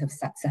cases have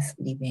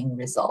successfully been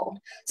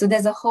resolved? So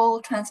there's a whole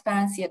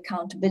transparency,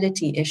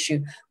 accountability issue,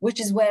 which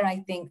is where I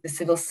think the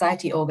civil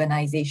society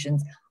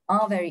organizations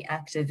are very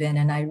active in,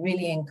 and I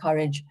really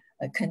encourage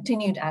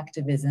continued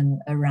activism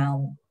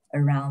around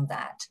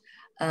that.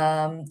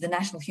 The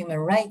National Human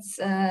Rights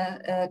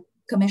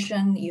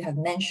Commission, you have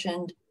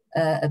mentioned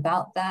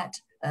about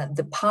that.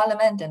 The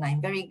Parliament, and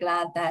I'm very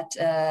glad that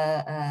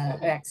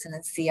Her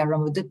Excellency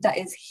Aroma Dutta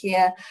is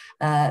here.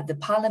 The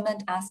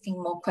Parliament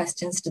asking more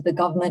questions to the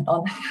government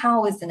on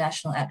how is the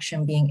national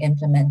action being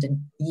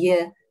implemented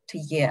year to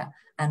year,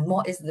 and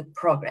what is the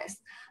progress.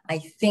 I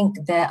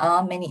think there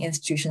are many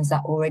institutions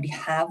that already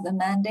have the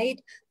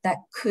mandate that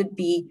could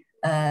be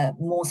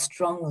more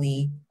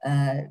strongly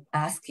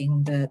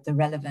asking the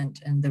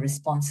relevant and the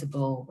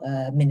responsible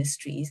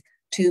ministries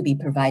to be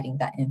providing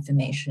that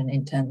information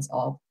in terms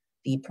of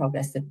the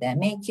progress that they're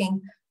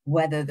making,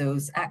 whether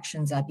those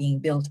actions are being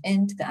built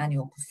into the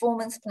annual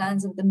performance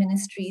plans of the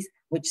ministries,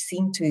 which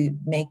seem to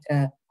make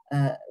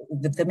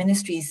the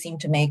ministries seem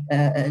to make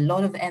a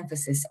lot of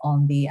emphasis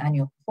on the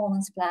annual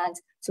performance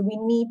plans. So we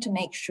need to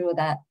make sure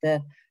that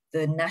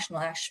the national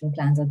action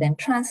plans are then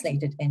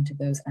translated into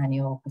those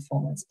annual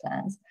performance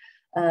plans.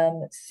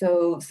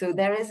 So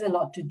there is a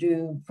lot to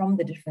do from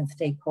the different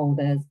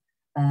stakeholders.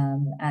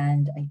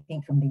 And I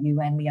think from the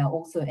UN, we are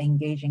also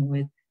engaging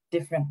with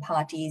different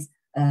parties,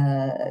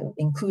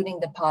 including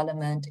the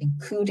Parliament,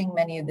 including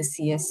many of the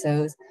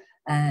CSOs.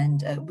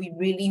 And we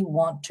really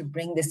want to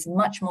bring this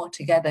much more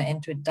together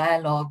into a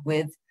dialogue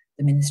with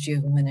the Ministry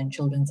of Women and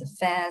Children's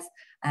Affairs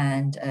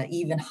and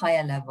even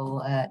higher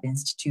level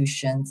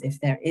institutions, if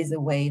there is a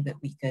way that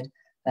we could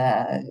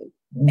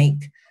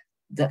make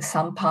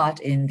some part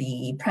in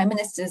the Prime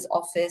Minister's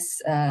office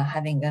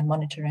having a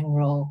monitoring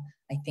role.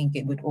 I think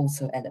it would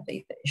also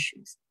elevate the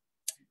issues.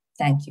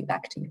 Thank you,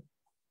 back to you.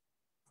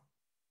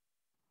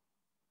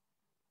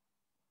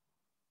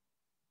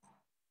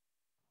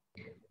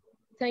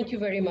 Thank you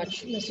very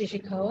much, Ms.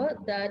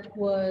 Ishikawa. That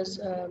was,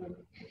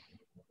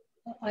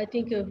 I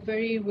think, a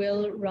very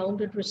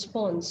well-rounded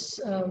response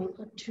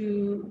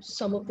to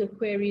some of the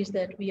queries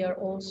that we are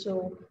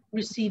also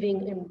receiving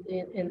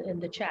in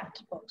the chat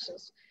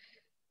boxes.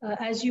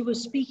 As you were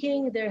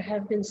speaking, there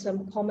have been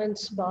some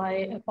comments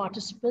by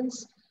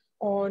participants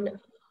on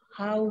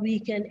how we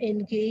can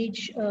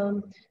engage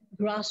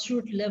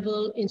grassroots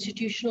level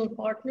institutional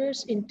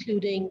partners,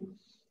 including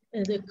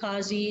the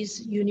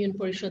Qazis, Union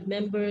Parishad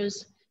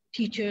members,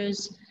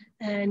 teachers,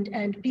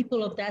 and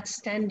people of that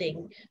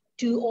standing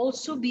to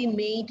also be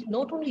made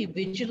not only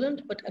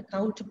vigilant, but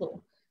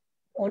accountable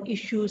on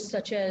issues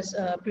such as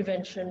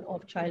prevention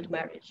of child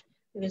marriage,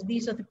 because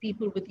these are the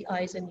people with the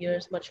eyes and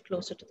ears much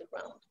closer to the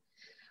ground.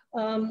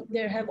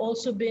 There have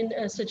also been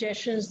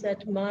suggestions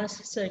that mass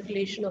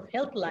circulation of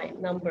helpline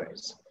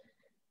numbers,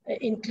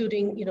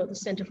 including the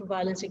Center for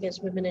Violence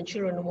Against Women and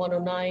Children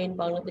 109,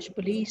 Bangladesh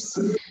Police,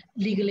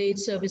 legal aid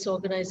service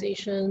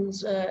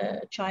organizations,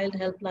 child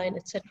helpline,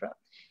 etc.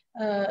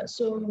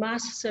 So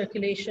mass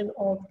circulation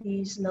of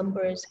these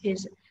numbers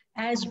is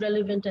as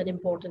relevant and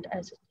important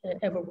as it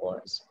ever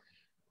was.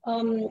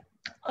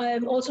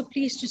 I'm also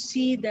pleased to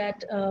see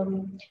that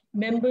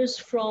members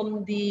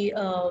from the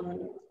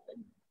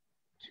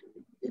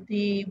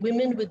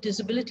Women with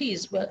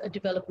Disabilities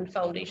Development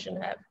Foundation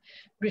have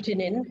written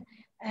in.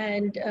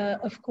 And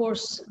of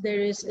course,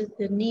 there is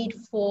the need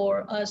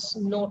for us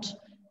not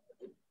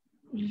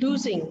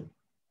losing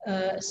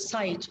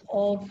sight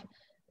of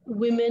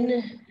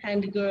women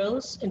and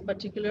girls in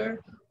particular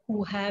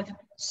who have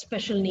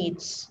special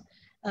needs,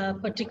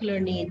 particular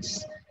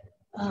needs.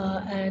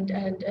 And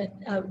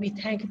we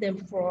thank them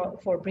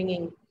for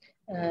bringing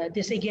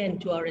this again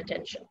to our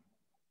attention.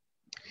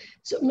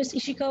 So Ms.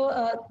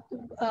 Ishikawa,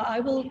 I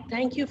will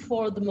thank you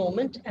for the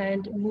moment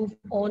and move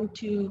on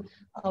to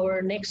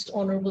our next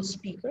honorable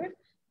speaker,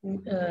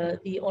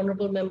 the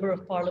Honorable Member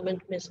of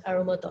Parliament, Ms.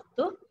 Aroma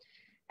Dutta.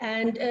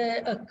 And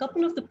a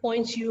couple of the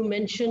points you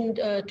mentioned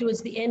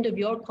towards the end of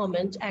your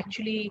comments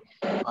actually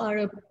are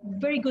a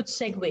very good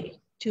segue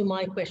to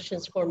my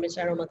questions for Ms.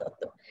 Aroma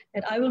Dutta.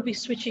 And I will be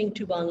switching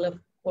to Bangla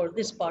for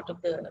this part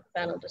of the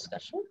panel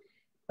discussion,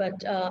 but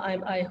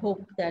I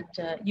hope that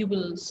you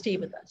will stay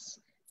with us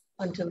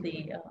until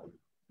the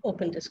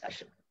open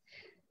discussion.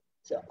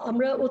 So,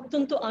 আমরা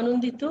অত্যন্ত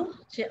আনন্দিত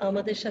যে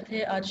আমাদের সাথে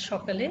আজ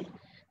সকালে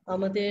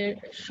আমাদের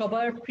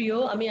সবার প্রিয়,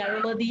 আমি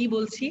আরোমা দিই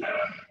বলছি,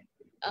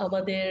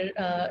 আমাদের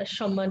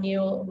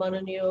সম্মানীয়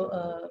মাননীয়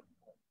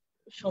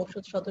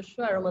সংসদ সদস্য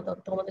আরোমা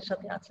দত্ত আমাদের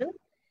সাথে আছেন।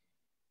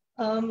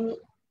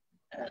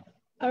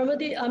 আরোমা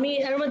দি, আমি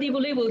আরোমা দি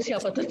বলেই বলছি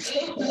আপাতত।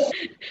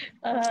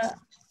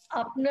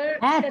 আপনার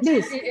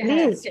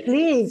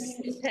please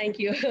thank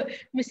you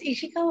miss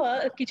Ishikawa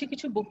কিছু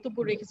কিছু বক্তব্য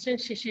রেখেছেন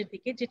শেষের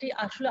দিকে, যেটি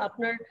আসলে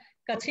আপনার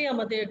কাছে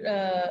আমাদের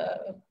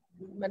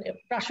মানে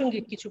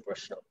প্রাসঙ্গিক কিছু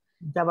প্রশ্ন।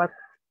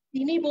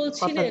 তিনি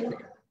বলছিলেন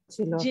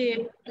যে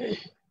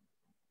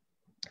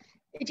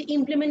এটি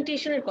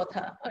ইমপ্লিমেন্টেশনের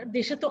কথা।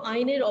 দেশে তো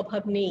আইনের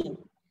অভাব নেই,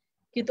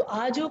 কিন্তু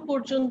আজও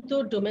পর্যন্ত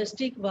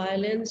ডোমেস্টিক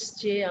ভায়োলেন্স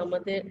যে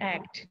আমাদের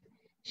অ্যাক্ট,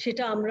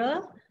 সেটা আমরা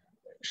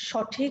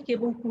সঠিক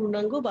এবং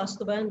পূর্ণাঙ্গ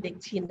বাস্তবায়ন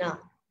দেখছি না।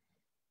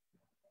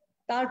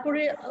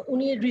 তারপরে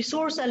উনি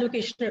রিসোর্স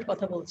অ্যালোকেশনের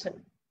কথা বলছেন,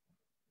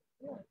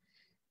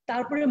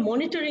 তারপরে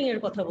মনিটরিং এর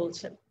কথা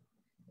বলছেন।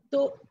 তো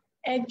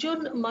একজন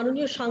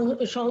মাননীয়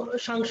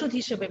সাংসদ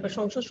হিসেবে বা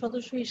সংসদ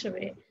সদস্য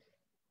হিসেবে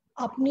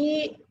আপনি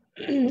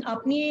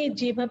আপনি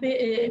যেভাবে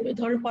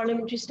ধরেন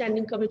পার্লামেন্টারি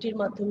স্ট্যান্ডিং কমিটির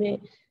মাধ্যমে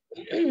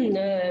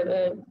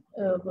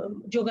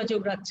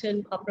যোগাযোগ রাখছেন,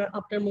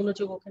 আপনার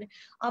মনোযোগ ওখানে,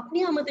 আপনি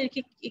আমাদেরকে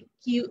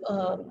কি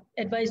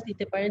অ্যাডভাইস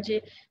দিতে পারেন যে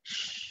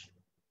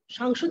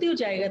সংসদীয়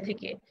জায়গা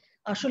থেকে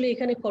আসলে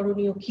এখানে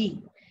করণীয় কি,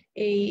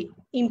 এই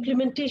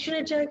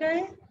ইমপ্লিমেন্টেশনের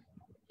জায়গায়,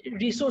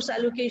 রিসোর্স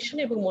অ্যালোকেশন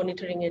এবং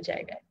মনিটরিং এর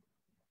জায়গায়?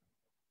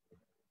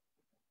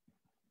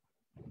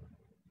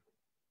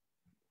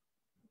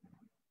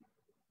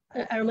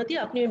 আরমাতি,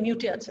 আপনি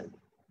মিউটে আছেন।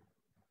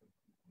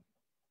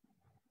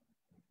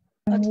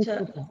 আচ্ছা,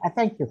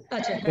 thank you.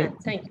 আচ্ছা, হ্যাঁ,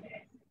 thank you.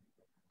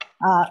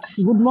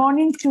 Good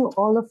morning to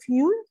all of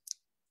you.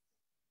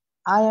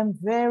 I am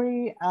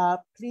very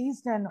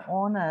pleased and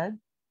honored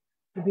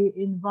to be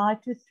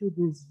invited to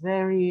this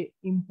very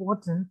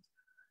important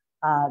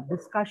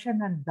discussion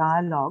and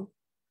dialogue,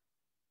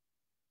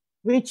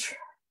 which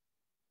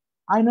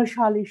JANO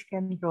Salish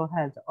Kendra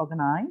has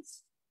organized,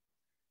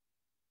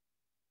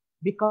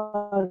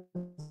 because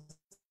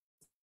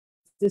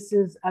this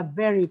is a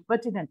very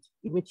pertinent,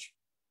 which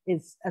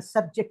is a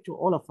subject to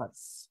all of us.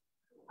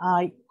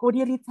 I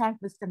cordially thank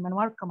Mr.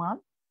 Manwar Kamal,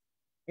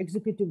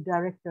 Executive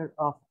Director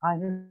of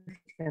JANO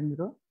Salish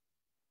Kendra.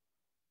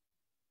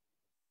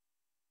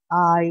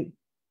 I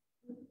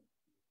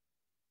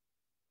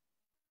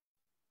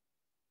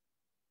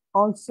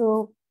also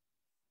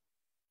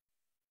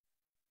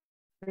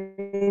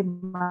pay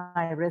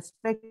my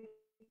respect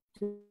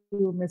to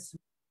Ms.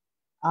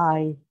 I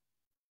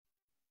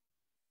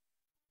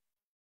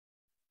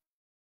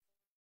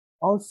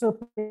also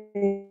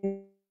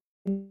pay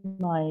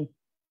my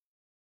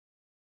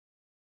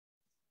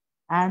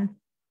and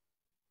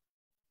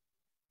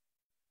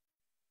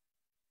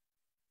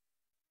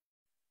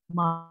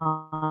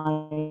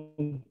my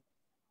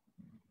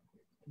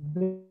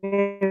very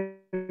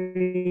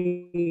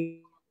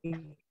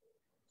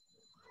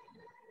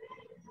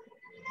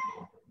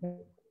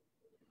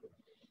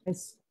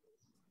Miss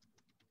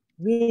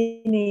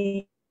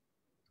Winnie,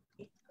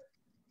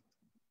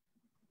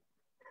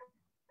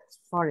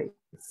 sorry,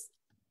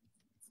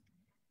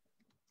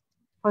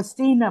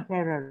 Faustina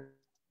Pereira,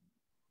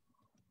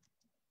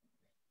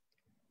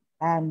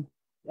 and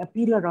a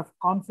pillar of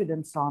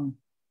confidence on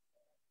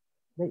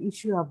the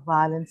issue of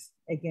violence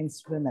against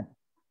women,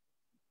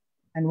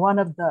 and one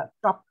of the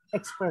top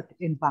experts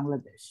in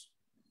Bangladesh.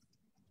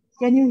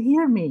 Can you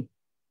hear me?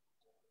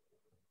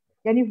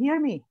 Can you hear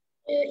me?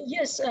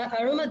 Yes,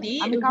 Aromadi,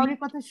 আমি কারোর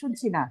কথা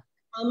শুনছি না।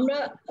 আমরা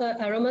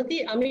আরোমাদি,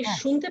 আমি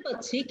শুনতে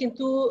পাচ্ছি,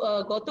 কিন্তু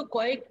গত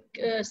কয়েক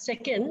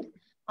সেকেন্ড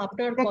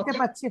আপনার কথা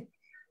পাচ্ছি,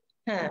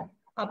 হ্যাঁ,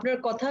 আপনার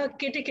কথা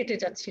কেটে কেটে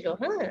যাচ্ছিল।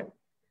 হ্যাঁ,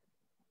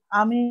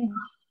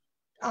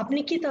 আপনি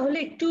কি তাহলে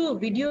একটু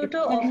ভিডিওটা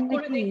অফ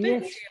করে দেখবেন?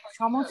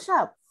 সমস্যা,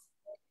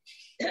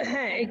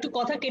 হ্যাঁ, একটু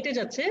কথা কেটে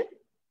যাচ্ছে।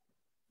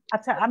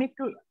 আচ্ছা, আমি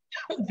একটু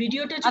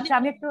ভিডিওটা, আচ্ছা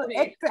আমি একটু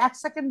এক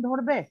সেকেন্ড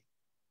ধরবে,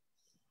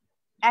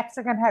 এক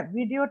সেকেন্ড। হ্যাঁ,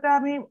 ভিডিওটা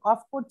আমি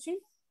অফ করছি।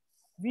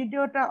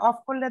 ভিডিওটা অফ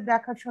করলে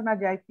দেখা শোনা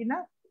যায় কিনা?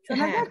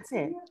 শোনা যাচ্ছে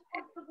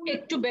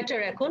একটু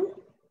বেটার এখন।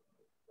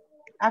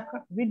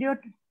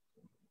 ভিডিওটা,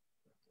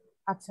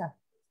 আচ্ছা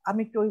আমি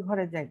একটু ওই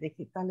ঘরে যাই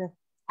দেখি, তাহলে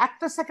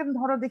একটা সেকেন্ড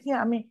ধরো দেখি।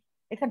 আমি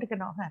এখান থেকে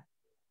নাও। হ্যাঁ,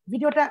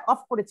 ভিডিওটা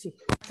অফ করেছি,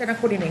 সেটা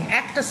করিনি।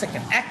 একটা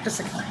সেকেন্ড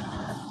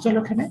চলো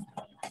ওখানে।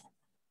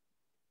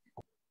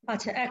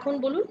 আচ্ছা, এখন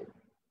বলুন।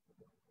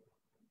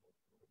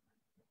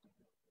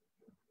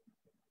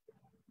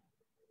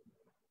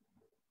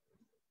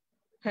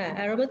 হ্যাঁ,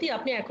 আরোমাদি,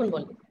 আপনি এখন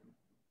বলেন।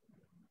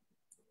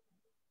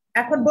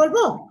 এখন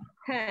বলবো?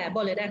 হ্যাঁ,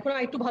 বলেন, এখন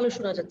একটু ভালো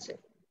শোনা যাচ্ছে।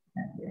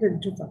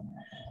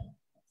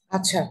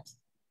 আচ্ছা,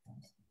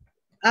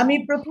 আমি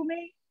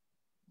প্রথমেই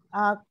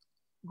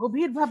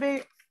গভীরভাবে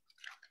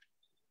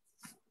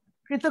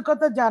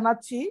কৃতজ্ঞতা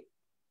জানাচ্ছি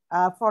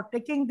for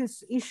taking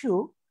this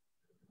issue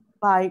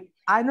by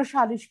JANO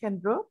Salish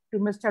Kendra to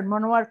Mr.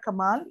 Manwar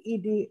Kamal,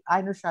 ED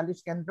JANO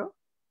Salish Kendra.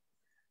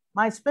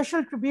 My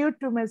special tribute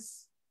to Ms.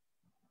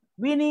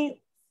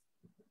 Winnie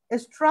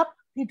Estrup,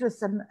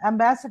 Petersen,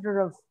 Ambassador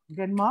of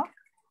Denmark.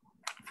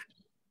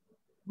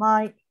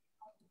 My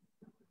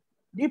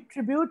deep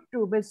tribute to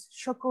Ms.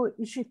 Shoko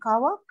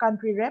Ishikawa,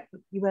 Country Rep,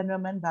 UN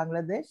Women,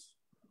 Bangladesh.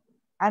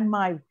 And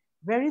my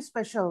very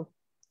special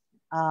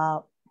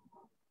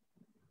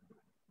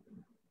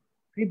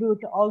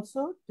tribute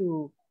also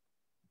to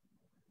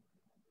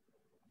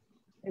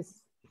Ms.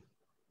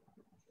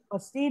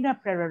 Faustina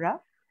Pereira,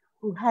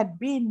 who had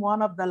been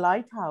one of the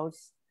lighthouse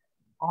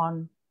on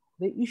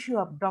the issue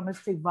of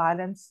domestic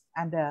violence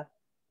and a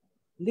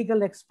legal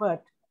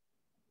expert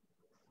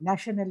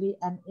nationally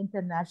and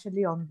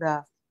internationally on the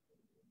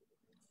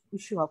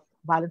issue of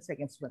violence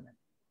against women.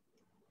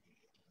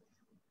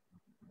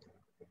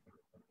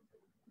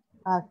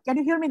 Can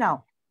you hear me now?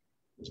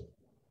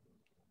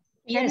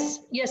 Yes,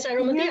 yes,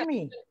 Aroma. Hear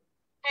me?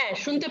 হ্যাঁ,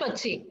 শুনতে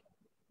পাচ্ছি।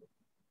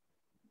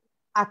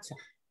 আচ্ছা।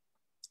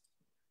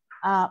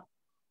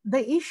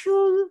 The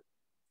issue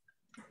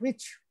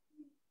which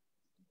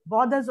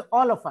bothers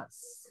all of us,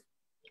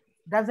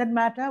 doesn't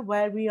matter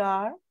where we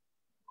are,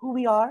 who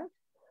we are,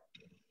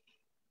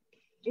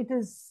 it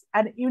is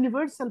an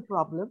universal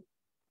problem,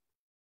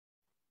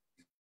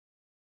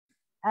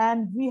 and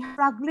we are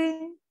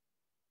struggling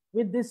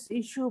with this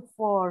issue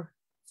for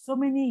so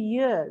many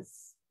years,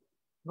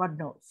 God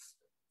knows.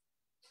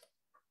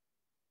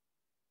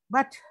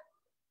 But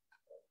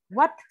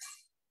what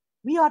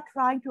we are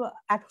trying to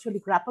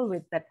actually grapple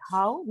with, that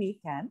how we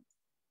can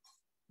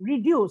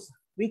reduce,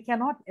 we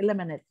cannot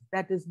eliminate,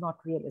 that is not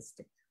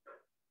realistic.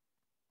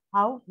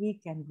 How we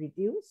can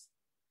reduce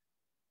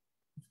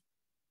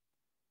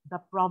the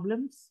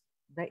problems,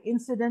 the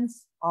incidents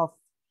of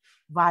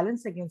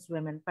violence against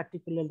women,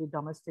 particularly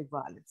domestic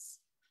violence.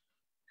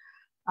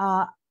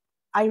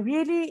 I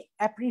really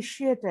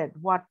appreciated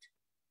what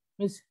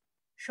Ms.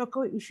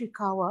 Shoko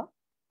Ishikawa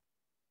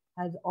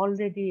has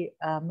already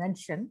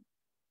mentioned,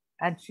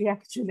 and she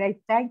actually, I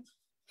thank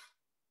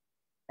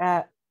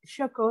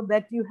Shoko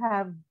that you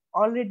have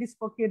already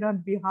spoken on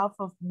behalf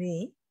of me,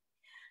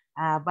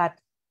 but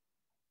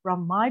from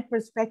my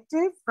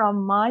perspective, from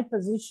my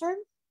position,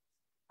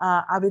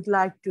 I would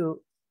like to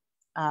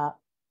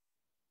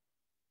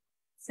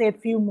say a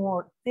few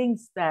more things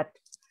that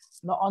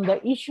on the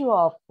issue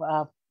of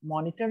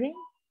monitoring,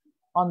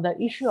 on the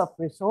issue of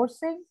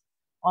resourcing,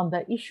 on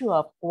the issue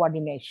of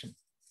coordination.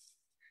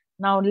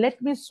 Now, let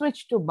me switch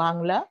to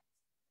Bangla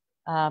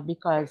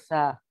because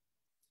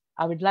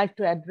I would like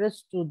to address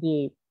to the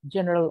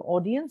general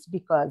audience,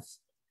 because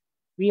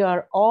we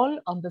are all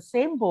on the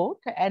same boat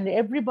and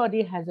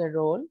everybody has a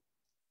role,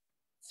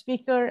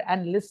 speaker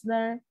and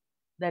listener,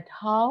 that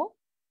how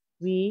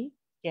we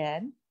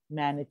can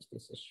manage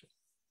this issue.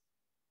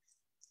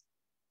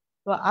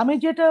 তো আমি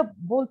যেটা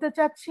বলতে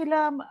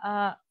চাচ্ছিলাম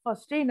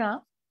ফাস্টিনা,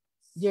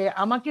 যে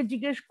আমাকে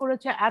জিজ্ঞেস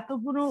করেছে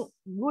এতগুলো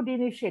good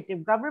initiative.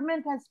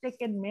 Government has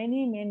taken many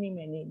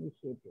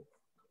initiatives,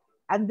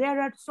 and there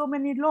are so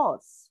many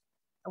laws.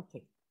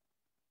 Okay.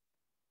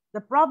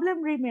 The problem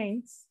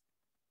remains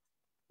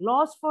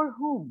laws for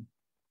whom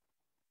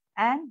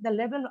and the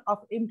level of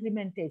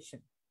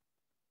implementation.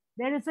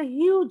 There is a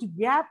huge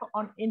gap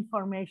on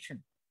information.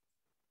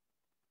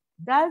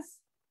 Does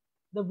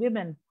the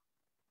women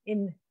in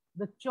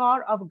the Chor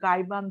of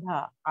Gaibandha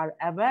are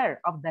aware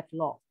of that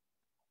law?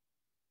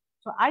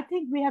 So I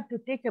think we have to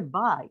take a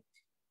bite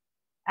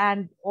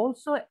and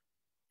also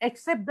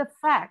accept the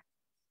fact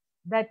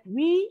that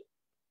we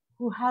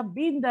who have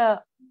been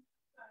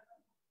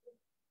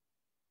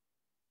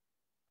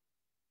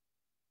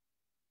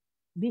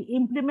the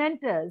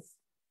implementers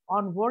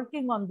on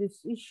working on this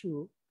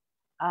issue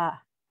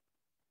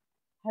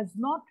has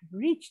not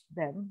reached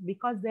them,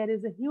 because there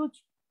is a huge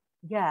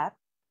gap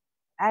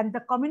and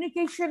the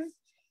communication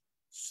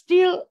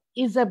still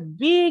is a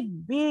big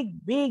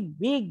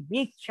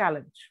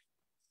challenge.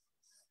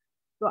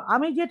 তো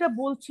আমি যেটা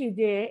বলছি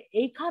যে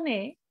এইখানে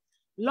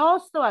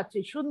loss তো আছে,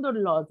 সুন্দর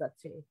loss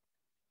আছে,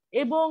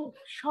 এবং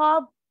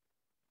সব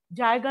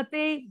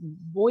জায়গাতেই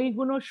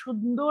বইগুলো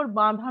সুন্দর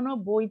বাঁধানো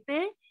বইতে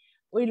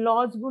ওই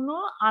লসগুলো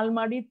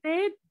আলমারিতে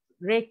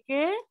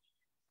রেখে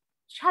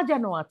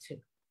সাজানো আছে,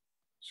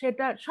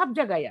 সেটা সব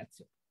জায়গায়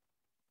আছে।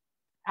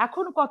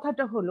 এখন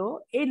কথাটা হলো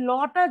এই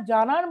লটা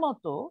জানার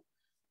মতো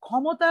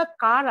ক্ষমতা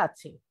কার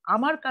আছে?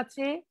 আমার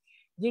কাছে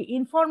যে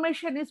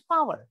information is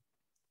power.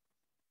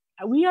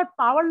 We are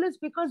powerless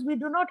because we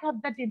do not have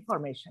that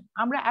information.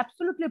 আমরা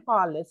absolutely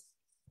powerless.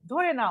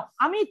 ধরে নাও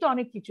আমি তো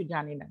অনেক কিছু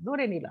জানি না,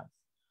 ধরে নিলাম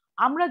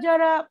আমরা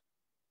যারা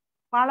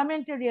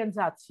পার্লামেন্টারিয়ানস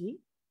আছি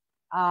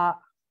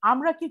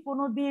আমরা কি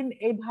কোনোদিন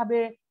এইভাবে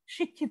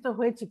শিক্ষিত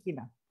হয়েছি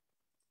কিনা?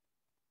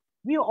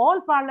 We all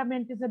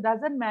parliamentarians, it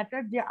doesn't matter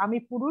যে আমি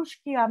পুরুষ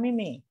কি আমি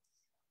মেয়ে,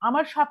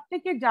 আমার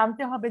সবথেকে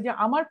জানতে হবে যে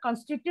আমার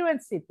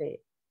কনস্টিটিউয়েন্সিতে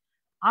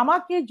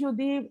আমাকে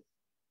যদি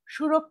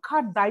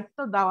সুরক্ষার দায়িত্ব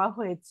দেওয়া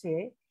হয়েছে,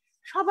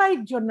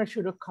 সবাইর জন্য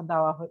সুরক্ষা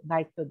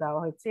দায়িত্ব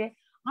দেওয়া হয়েছে,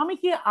 আমি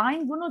কি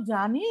আইনগুলো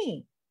জানি?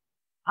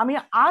 আমি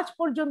আজ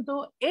পর্যন্ত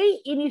এই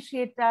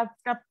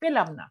ইনিশিয়েটিভটা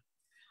পেলাম না।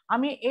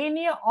 আমি এই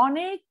নিয়ে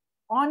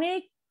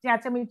অনেক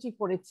চেঁচামেচি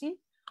করেছি,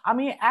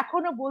 আমি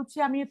এখনো বলছি,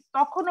 আমি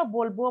তখনও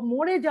বলবো,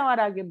 মরে যাওয়ার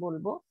আগে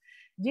বলবো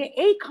যে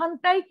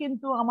এইখানটাই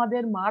কিন্তু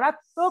আমাদের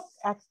মারাত্মক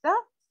একটা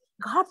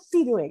ঘাটতি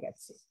রয়ে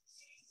গেছে।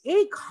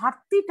 এই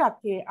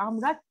ঘাটতিটাকে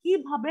আমরা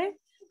কিভাবে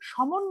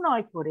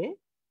সমন্বয় করে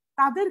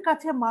তাদের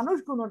কাছে,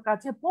 মানুষগুলোর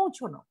কাছে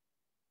পৌঁছানো।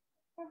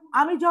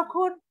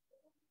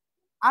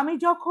 আমি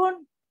যখন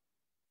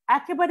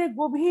একেবারে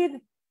গভীর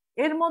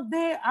এর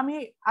মধ্যে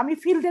আমি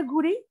ফিল্ডে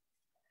ঘুরি,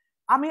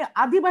 আমি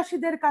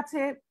আদিবাসীদের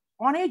কাছে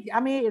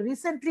আমি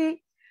রিসেন্টলি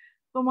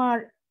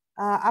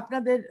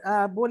আপনাদের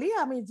বলি,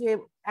 আমি যে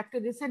একটা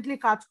রিসেন্টলি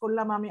কাজ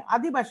করলাম আমি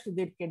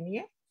আদিবাসীদেরকে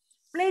নিয়ে,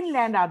 প্লেন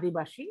ল্যান্ড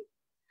আদিবাসী।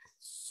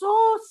 So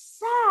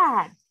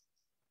sad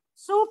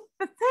so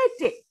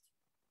pathetic,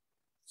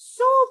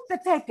 so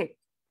pathetic.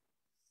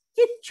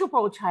 কিচ্ছু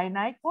পৌঁছায়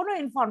নাই, কোনো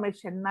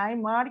ইনফরমেশন নাই,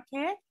 মার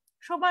খেয়ে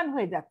সমান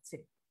হয়ে যাচ্ছে।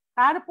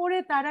 তারপরে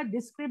তারা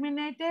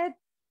ডিসক্রিমিনেটেড,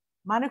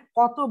 মানে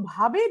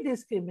কতভাবে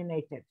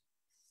ডিসক্রিমিনেটেড।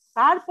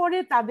 তারপরে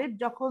তাদের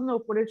যখন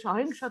উপরে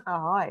সহিংসতা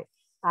হয়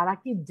তারা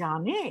কি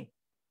জানে?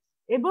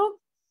 এবং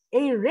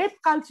এই রেপ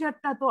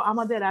কালচারটা তো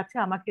আমাদের আছে।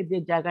 আমাকে যে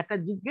জায়গাটা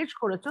জিজ্ঞেস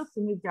করেছো,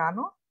 তুমি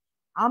জানো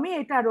আমি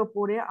এটার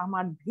ওপরে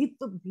আমার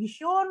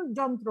ভীষণ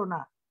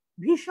যন্ত্রণা,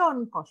 ভীষণ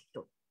কষ্ট।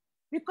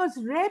 Because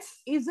rape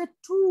is a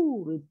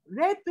tool,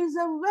 rape is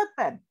a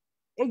weapon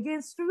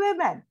against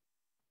women.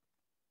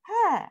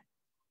 হ্যাঁ,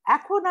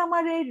 এখন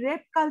আমার এই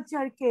রেপ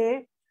কালচারকে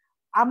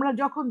আমরা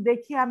যখন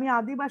দেখি, আমি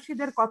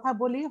আদিবাসীদের কথা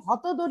বলি,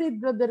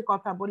 হতদরিদ্রদের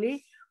কথা বলি,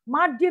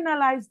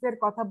 মার্জিনালাইজদের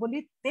কথা বলি,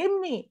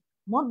 তেমনি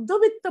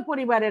মধ্যবিত্ত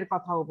পরিবারের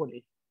কথাও বলি।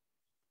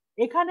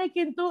 এখানে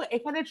কিন্তু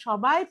এখানে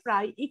সবাই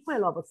প্রায়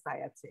ইকুয়াল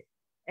অবস্থায় আছে,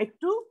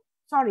 একটু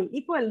সরি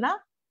ইকুয়াল না,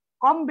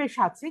 কম বেশ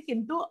আছে,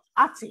 কিন্তু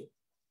আছে।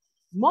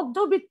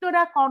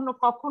 মধ্যবিত্তরা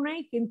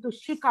কখনোই কিন্তু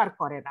স্বীকার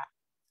করে না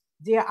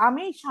যে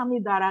আমি স্বামী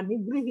দ্বারা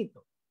নিগৃহীত।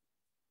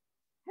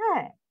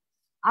 হ্যাঁ,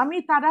 আমি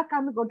তারা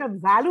ওটা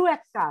ভ্যালু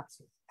একটা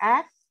আছে,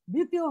 এক।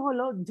 দ্বিতীয়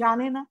হলো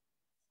জানে না।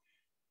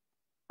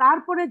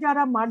 তারপরে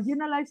যারা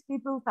মার্জিনালাইজ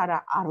পিপল তারা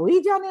আরোই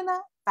জানে না,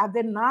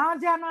 তাদের না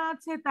জানা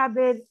আছে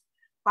তাদের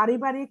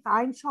পারিবারিক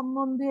আইন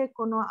সম্বন্ধে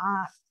কোনো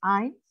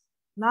আইন,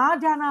 না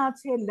জানা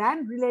আছে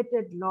ল্যান্ড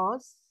রিলেটেড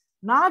লস,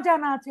 না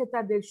জানা আছে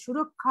তাদের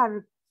সুরক্ষার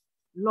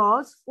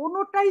লস,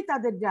 কোনোটাই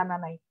তাদের জানা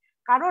নাই।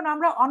 কারণ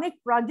আমরা অনেক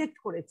প্রজেক্ট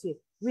করেছি,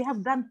 we have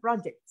done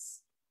projects,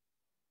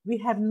 we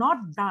have not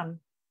done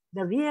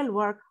the real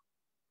work,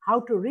 how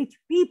to reach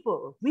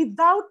people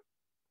without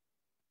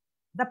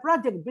the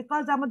project,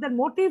 because আমাদের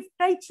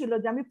মোটিভটাই ছিল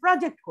যে আমি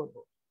প্রজেক্ট করব।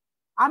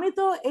 আমি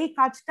তো এই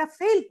কাজটা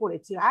ফেল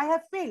করেছি, I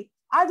have failed,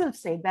 I will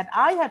say that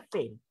I have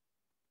failed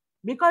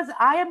because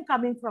I am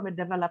coming from a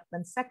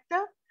development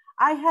sector.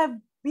 I have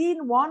been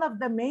one of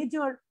the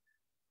major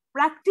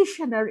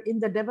practitioner in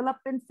the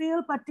development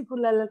field,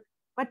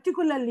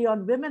 particularly on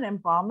women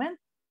empowerment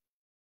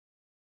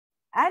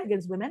and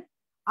against women.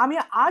 আমি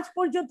আজ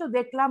পর্যন্ত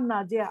দেখলাম না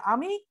যে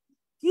আমি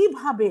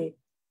কিভাবে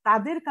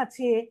তাদের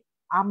কাছে,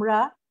 আমরা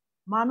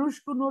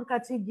মানুষগুলোর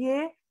কাছে গিয়ে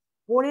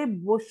পড়ে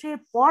বসে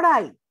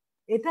পড়াই।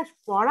 এটা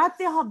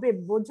পড়াতে হবে,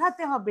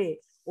 বোঝাতে হবে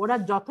ওরা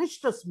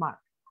যথেষ্ট স্মার্ট।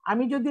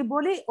 আমি যদি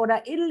বলি ওরা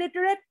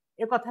ইলিটারেট,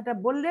 এ কথাটা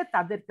বললে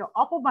তাদেরকে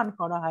অপমান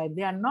করা হয়।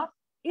 দে আর নট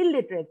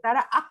illiterate,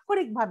 তারা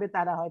আক্ষরিক ভাবে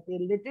তারা হয়তো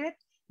illiterate,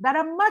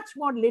 তারা much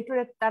more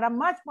literate, তারা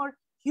much more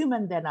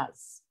human than us।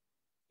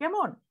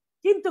 কেমন?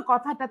 কিন্তু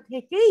কথাটা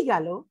থেকেই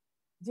গেল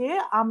যে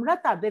আমরা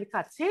তাদের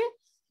কাছে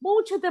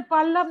পৌঁছতে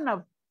পারলাম না।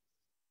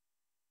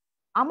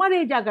 আমার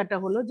এই জায়গাটা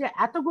হলো যে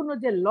এতগুলো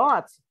যে ল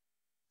আছে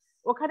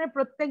ওখানে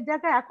প্রত্যেক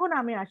জায়গায়, এখন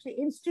আমি আসি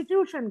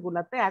ইনস্টিটিউশন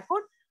গুলাতে,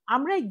 এখন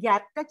আমরা এই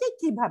গ্যাপটাকে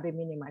কিভাবে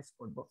মিনিমাইজ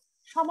করব।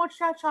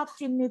 সমস্যা সব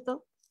চিহ্নিত।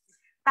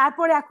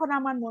 তারপরে এখন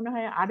আমার মনে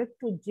হয়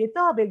আরেকটু যেতে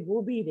হবে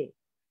গভীরে।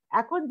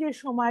 এখন যে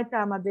সময়টা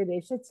আমাদের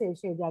এসেছে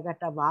সেই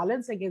জায়গাটা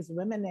ভায়োলেন্স এগেইনস্ট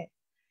উইমেনের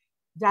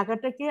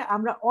জায়গাটাকে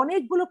আমরা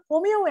অনেকগুলো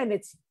কমেও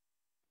এনেছি।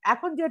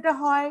 এখন যেটা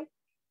হয়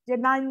যে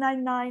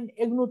 999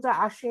 এগুলোতে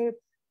আসে,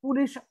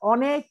 পুলিশ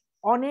অনেক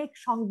অনেক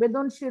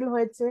সংবেদনশীল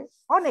হয়েছে,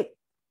 অনেক,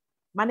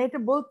 মানে এটা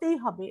বলতেই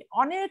হবে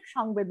অনেক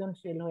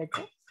সংবেদনশীল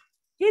হয়েছে।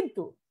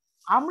 কিন্তু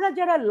আমরা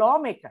যারা ল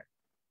মেকার,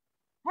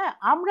 হ্যাঁ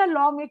আমরা ল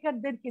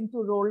মেকারদের কিন্তু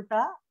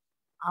রোলটা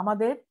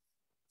আমাদের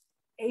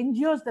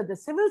এনজিওস,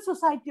 সিভিল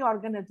সোসাইটি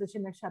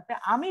অর্গানাইজেশনের সাথে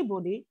আমি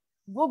বলি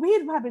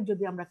গভীরভাবে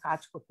যদি আমরা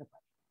কাজ করতে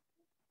পারি।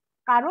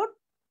 কারণ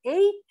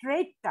এই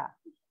ট্রেডটা,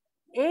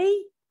 এই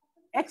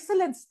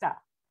এক্সেলেন্সটা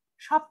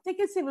সব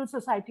থেকে সিভিল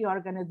সোসাইটি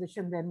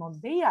অর্গানাইজেশনদের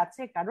মধ্যেই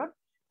আছে। কারণ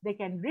they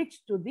can reach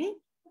to the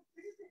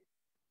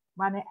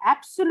মানে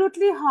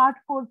absolutely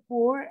hardcore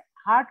poor,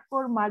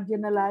 hardcore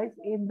marginalised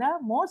in the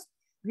most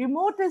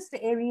রিমোটেস্ট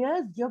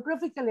areas,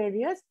 geographical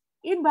areas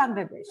in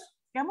Bangladesh.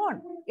 কেমন?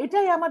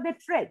 এটাই আমাদের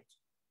ট্রেড,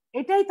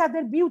 এটাই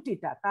তাদের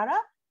বিউটিটা, তারা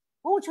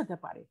পৌঁছতে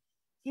পারে।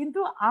 কিন্তু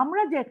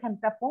আমরা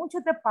যেখানটা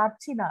পৌঁছতে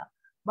পারছি না,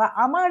 বা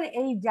আমার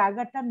এই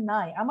জায়গাটা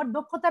নাই, আমার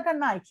দক্ষতাটা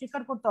নাই,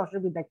 স্বীকার করতে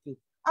অসুবিধা কি?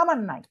 আমার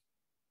নাই।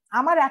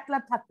 আমার একলা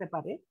থাকতে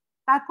পারে,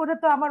 তারপরে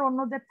তো আমার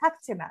অন্যদের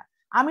থাকছে না,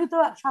 আমি তো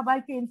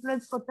সবাইকে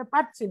ইনফ্লুয়েন্স করতে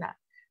পারছি না।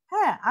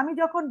 হ্যাঁ, আমি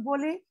যখন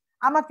বলি,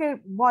 আমাকে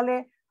বলে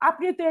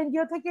আপনি তো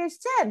এনজিও থেকে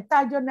এসেছেন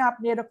তাই জন্য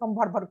আপনি এরকম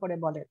ভরভর করে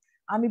বলেন।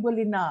 আমি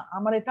বলি না,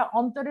 আমার এটা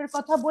অন্তরের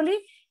কথা বলি,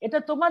 এটা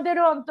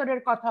তোমাদেরও অন্তরের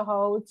কথা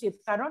হওয়া উচিত।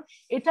 কারণ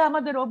এটা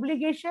আমাদের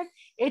অব্লিগেশন,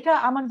 এটা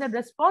আমাদের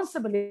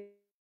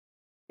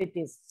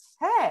রেসপন্সিবিলিটিস।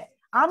 হ্যাঁ,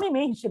 আমি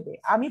মেয়ে হিসেবে,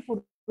 আমি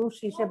পুরুষ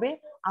হিসেবে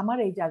আমার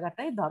এই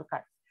জায়গাটাই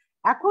দরকার।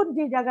 এখন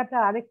যে জায়গাটা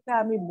আরেকটা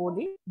আমি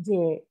বলি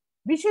যে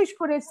বিশেষ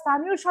করে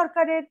স্থানীয়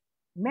সরকারের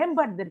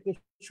মেম্বারদেরকে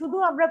শুধু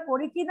আমরা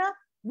করি কিনা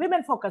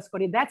women focus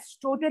kori, that's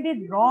totally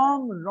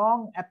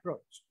wrong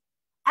approach.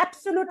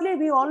 Absolutely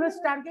we always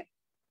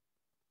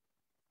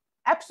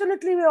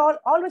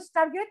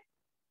target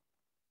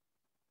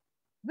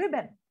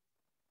women.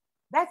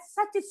 That's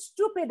such a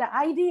stupid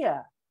idea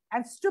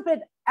and stupid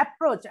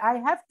approach. I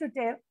have to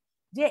tell,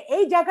 যে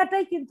এই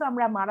জায়গাটাই কিন্তু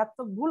আমরা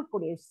মারাত্মক ভুল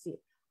করে এসেছি।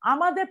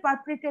 আমাদের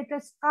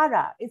পারপিট্রেটরস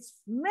কারা? It's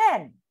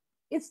main,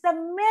 it's the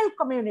mail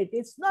community,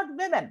 it's not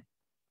women.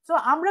 So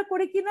আমরা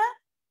করি কিনা,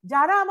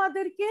 যারা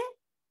আমাদেরকে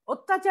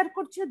অত্যাচার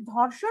করছে,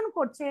 ধর্ষণ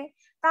করছে,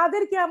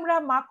 তাদেরকে আমরা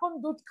মাখন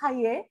দুধ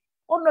খাইয়ে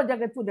অন্য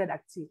জায়গায় তুলে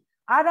রাখছি।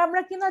 আর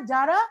আমরা কিনা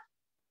যারা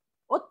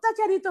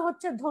অত্যাচারিত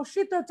হচ্ছে,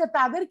 ধর্ষিত হচ্ছে,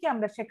 তাদেরকে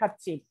আমরা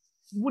শেখাচ্ছি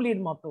বুলির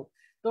মতো।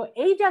 তো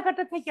এই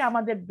জায়গাটা থেকে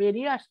আমাদের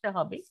বেরিয়ে আসতে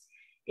হবে।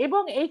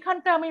 এবং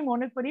এইখানটা আমি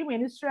মনে করি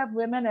মিনিস্ট্রি অফ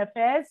উইমেন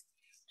অ্যাফেয়ার্স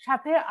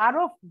সাথে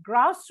আরো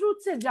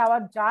গ্রাসরুটসে যাওয়া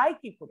যায়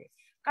কি করে,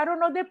 কারণ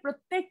ওদের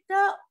প্রত্যেকটা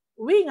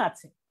উইং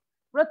আছে,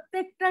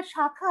 প্রত্যেকটা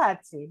শাখা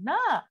আছে না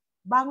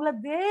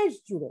বাংলাদেশ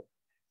জুড়ে।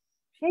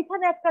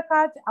 সেইখানে একটা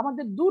কাজ,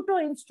 আমাদের দুটো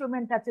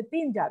ইনস্ট্রুমেন্ট আছে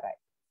 3 জায়গায়।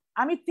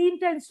 আমি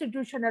 3টা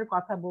ইনস্টিটিউশনের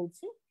কথা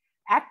বলছি।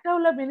 একটা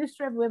হলো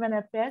মিনিস্ট্রি অফ উইমেন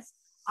অ্যাফেয়ার্স,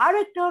 আর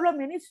একটা হলো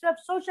মিনিস্ট্রি অফ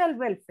সোশ্যাল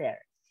ওয়েলফেয়ার,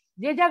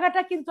 যে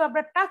জায়গাটা কিন্তু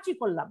আমরা টাচই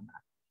করলাম না।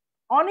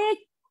 অনেক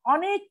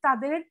অনেক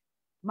তাদের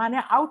মানে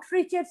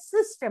আউটরিচের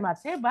সিস্টেম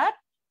আছে, বাট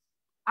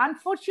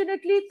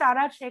আনফরচুনেটলি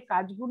তারা সে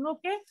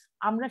কাজগুলোকে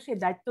আমরা সে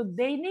দায়িত্ব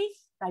দেইনি,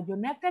 তাই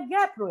জন্য একটা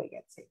গ্যাপ রয়ে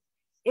গেছে।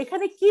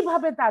 এখানে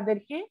কিভাবে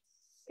তাদেরকে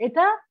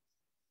এটা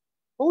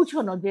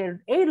পৌঁছানো, যে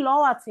এই ল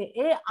আছে,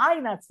 এই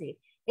আইন আছে,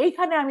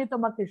 এইখানে আমি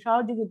তোমাকে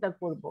সহযোগিতা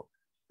করব,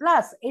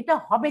 প্লাস এটা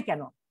হবে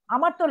কেন,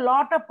 আমার তো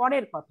লটা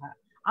পরের কথা,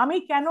 আমি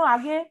কেন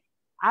আগে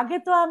আগে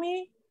তো আমি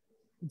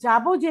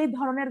যাব যে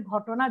ধরনের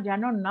ঘটনা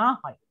যেন না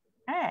হয়।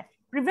 হ্যাঁ,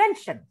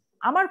 প্রিভেনশন।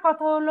 আমার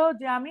কথা হলো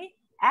যে আমি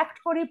অ্যাক্ট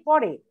করি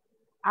পরে,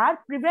 আর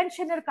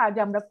প্রিভেনশনের কাজ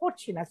আমরা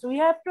করছি না। So we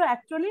have to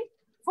actually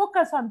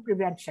focus on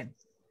prevention.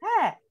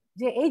 হ্যাঁ,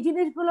 যে এই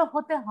জিনিসগুলো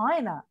হতে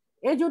হয় না,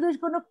 এই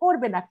জিনিসগুলো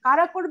করবে না,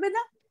 কারা করবে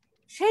না,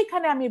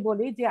 সেইখানে আমি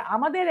বলি যে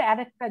আমাদের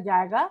আরেকটা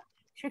জায়গা,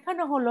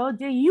 সেখানে হলো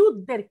যে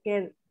ইউথদেরকে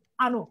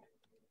আনো,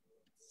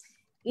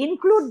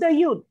 include the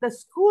youth, the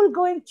school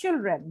going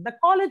children, the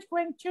college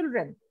going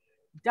children,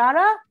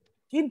 যারা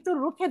কিন্তু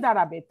রুখে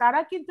দাঁড়াবে। তারা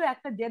কিন্তু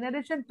একটা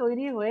জেনারেশন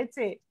তৈরি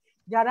হয়েছে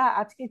যারা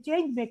আজকে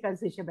চেঞ্জ মেকার্স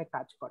হিসেবে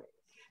কাজ করে।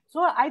 সো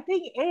আই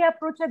থিঙ্ক এই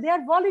অ্যাপ্রোচে দে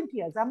আর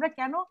ভলেন্টিয়ার্স। আমরা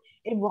কেন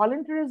এই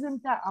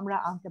ভলেন্টিয়ারিজমটা আমরা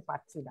আনতে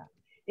পারছি না?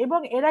 এবং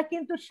এরা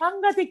কিন্তু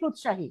সাংঘাতিক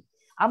উৎসাহী।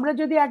 আমরা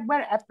যদি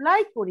একবার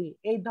অ্যাপ্লাই করি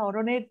এই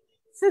ধরনের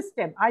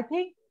system, I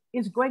think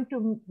is going to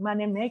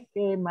মানে মেক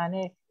এ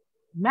মানে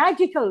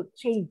magical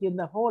change in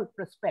the whole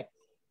prospect.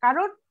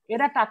 কারণ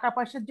এরা টাকা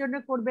পয়সার জন্য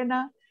করবে না,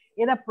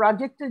 এরা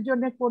প্রজেক্টের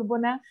জন্য করবো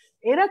না,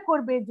 এরা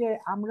করবে যে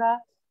আমরা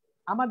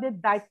আমাদের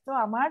দায়িত্ব,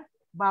 আমার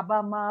বাবা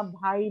মা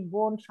ভাই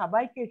বোন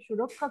সবাইকে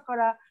সুরক্ষা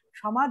করা,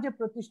 সমাজে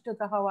প্রতিষ্ঠিত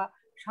হওয়া,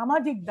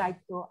 সামাজিক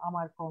দায়িত্ব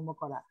আমার কর্ম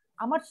করা,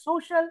 আমার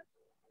সোশ্যাল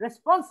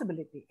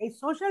রেসপন্সিবিলিটি। এই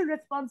সোশ্যাল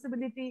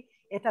রেসপন্সিবিলিটি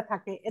এটা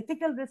থাকে,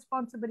 এথিক্যাল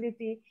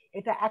রেসপন্সিবিলিটি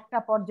এটা একটা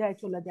পর্যায়ে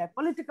চলে যায়,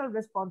 political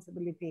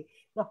responsibility,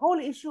 the whole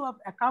issue of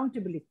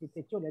অ্যাকাউন্টেবিলিটিতে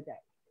চলে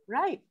যায়,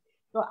 রাইট?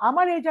 তো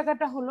আমার এই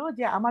জায়গাটা হলো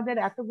যে আমাদের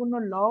এতগুলো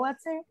ল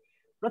আছে,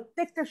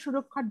 প্রত্যেকটা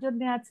সুরক্ষার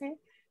জন্য আছে।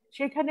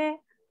 সেখানে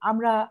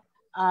আমরা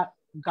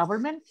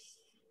গভর্নমেন্ট,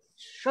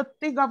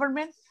 সত্যি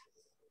গভর্নমেন্ট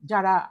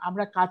যারা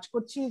আমরা কাজ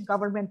করছি,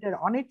 গভর্নমেন্টের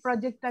অনেক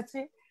প্রজেক্ট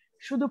আছে।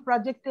 শুধু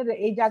প্রজেক্টের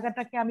এই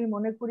জায়গাটাকে আমি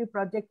মনে করি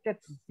প্রজেক্টের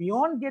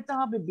বিয়ন্ড যেতে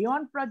হবে,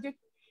 বিয়ন্ড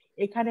প্রজেক্ট।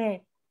 এখানে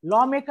ল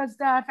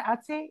মেকার্সরা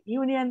আছে,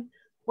 ইউনিয়ন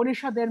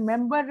পরিষদের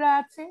মেম্বাররা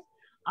আছে,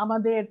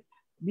 আমাদের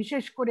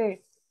বিশেষ করে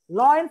ল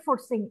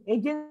এনফোর্সিং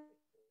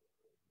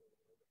এজেন্সিজ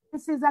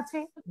আছে,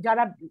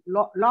 যারা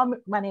ল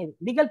মানে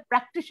লিগ্যাল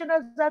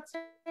প্র্যাকটিশনার্স আছে,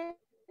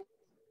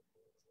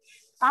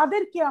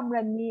 তাদেরকে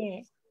আমরা নিয়ে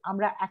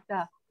আমরা একটা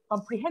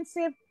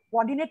কম্প্রিহেন্সিভ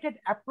কোঅর্ডিনেটেড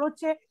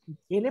অ্যাপ্রোচে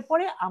গেলে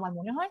পরে আমার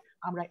মনে হয়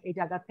আমরা এই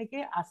জায়গা থেকে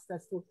আস্তে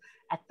আস্তে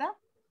একটা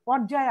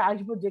পর্যায়ে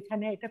আসবো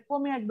যেখানে এটা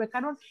কমে আসবে।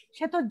 কারণ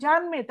সে তো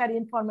জানবে তার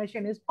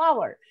ইনফরমেশন ইজ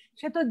পাওয়ার,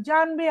 সে তো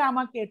জানবে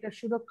আমাকে এটা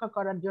সুরক্ষা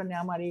করার জন্য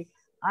আমার এই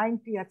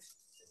আইনটি আছে,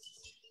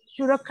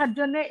 সুরক্ষার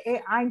জন্য এই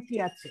আইনটি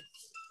আছে।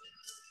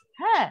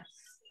 হ্যাঁ,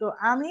 তো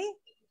আমি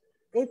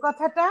এই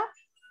কথাটা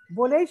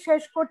বলেই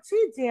শেষ করছি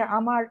যে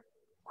আমার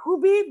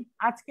খুবই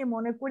আজকে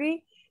মনে করি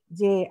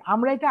যে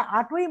আমরা এটা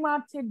 8ই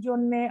মার্চের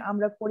জন্য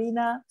আমরা করি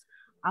না।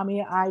 আমি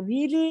I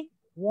really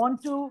want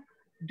to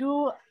do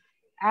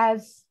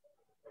as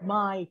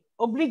my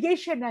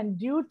obligation and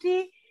duty,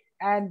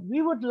 and we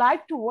would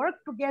like to work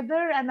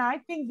together, and I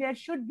think there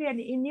should be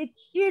an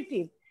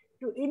initiative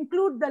to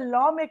include the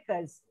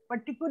lawmakers,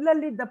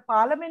 particularly the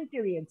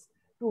parliamentarians,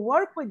 to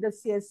work with the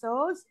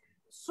CSOs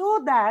so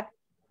that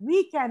we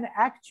can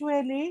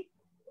actually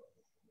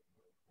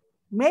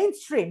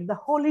mainstream the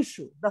whole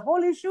issue. The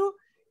whole issue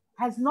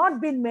has not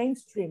been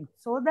mainstreamed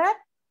so that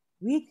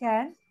we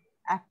can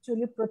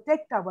actually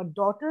protect our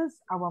daughters,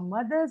 our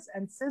mothers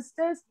and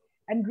sisters,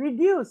 and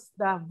reduce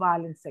the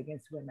violence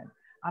against women.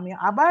 আমি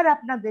আবার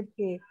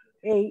আপনাদেরকে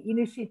এই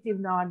initiative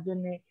নেওয়ার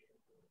জন্য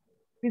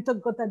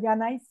কৃতজ্ঞতা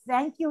জানাই।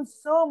 Thank you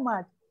so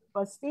much,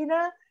 Faustina.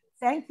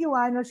 Thank you,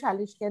 Aino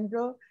Shalish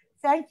Kendra.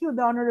 Thank you,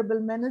 the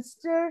Honorable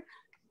Minister,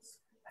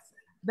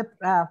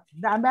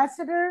 the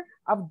Ambassador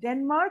of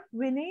Denmark,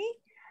 Winnie,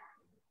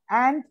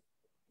 and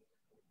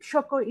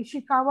Shoko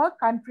Ishikawa,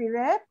 country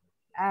rep,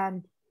 and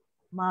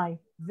my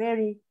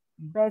very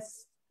best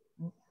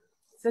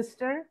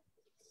sister,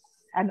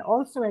 and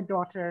also a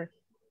daughter,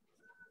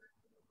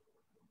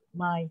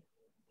 my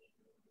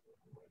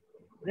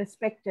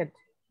respected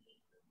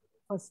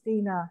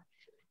Faustina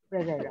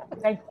Pereira.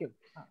 Thank you.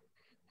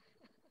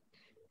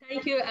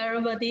 Thank you,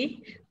 Aroma.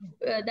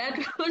 That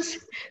was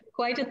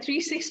quite a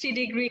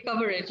 360-degree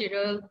coverage, you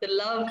know, the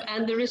love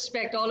and the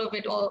respect, all of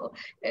it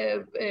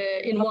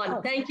in one.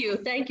 Thank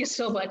you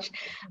so much.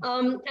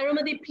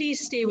 Aroma, please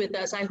stay with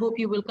us. I hope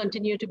you will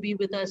continue to be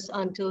with us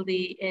until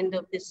the end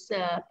of this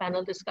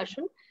panel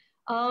discussion.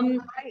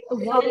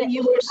 While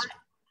you were...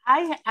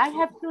 I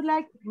have to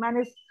like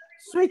manage,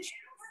 switch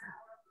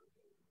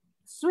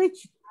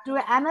to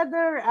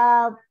another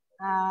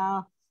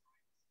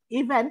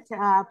event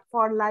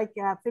for like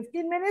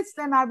 15 minutes,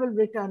 then I will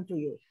return to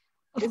you.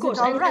 Of course,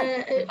 and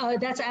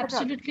that's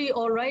absolutely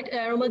all right,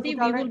 Aroma. We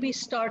will be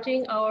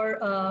starting our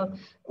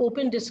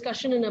open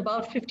discussion in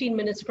about 15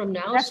 minutes from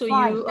now. That's so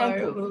fine. You Thank are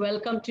you.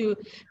 welcome to,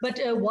 but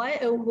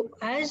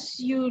as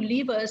you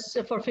leave us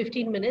for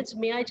 15 minutes,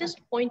 may I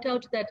just point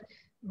out that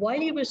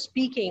while you were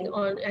speaking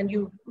on, and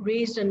you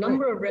raised a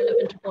number of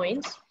relevant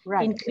points,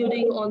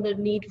 including on the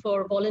need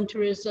for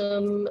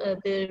voluntarism,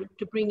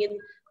 to bring in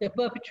the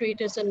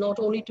perpetrators and not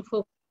only to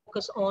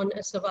focus on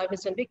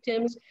survivors and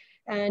victims,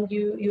 and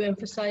you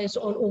emphasized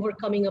on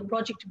overcoming a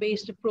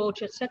project-based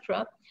approach,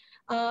 etc.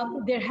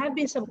 There have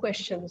been some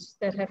questions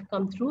that have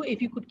come through.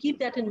 If you could keep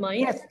that in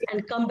mind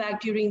and come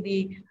back during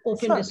the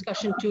open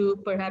discussion to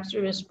perhaps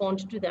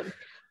respond to them.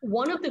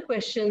 One of the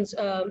questions,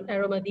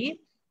 Aroma,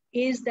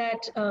 is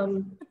that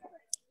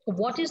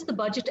what is the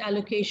budget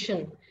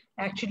allocation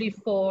actually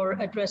for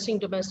addressing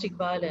domestic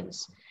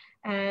violence?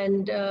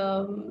 And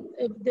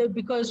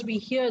because we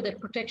hear that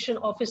protection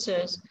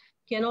officers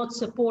cannot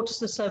support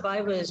the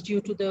survivors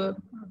due to the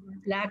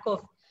lack of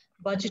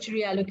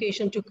budgetary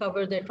allocation to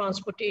cover their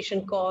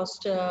transportation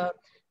cost,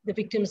 the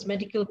victims'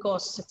 medical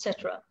costs,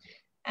 etc.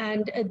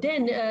 And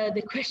then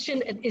the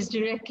question is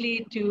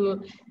directly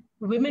to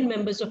women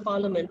members of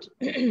parliament.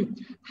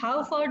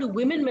 How far do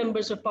women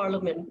members of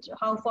parliament,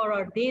 how far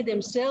are they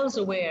themselves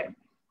aware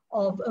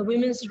of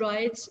women's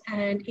rights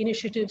and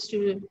initiatives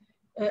to,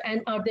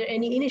 and are there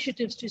any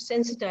initiatives to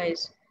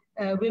sensitize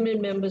women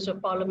members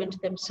of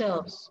parliament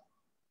themselves?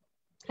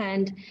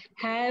 And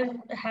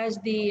has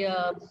the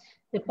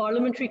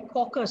Parliamentary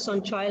Caucus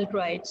on Child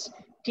Rights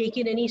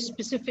taken any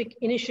specific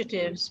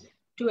initiatives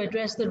to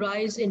address the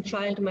rise in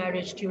child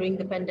marriage during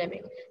the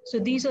pandemic? So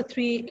these are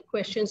three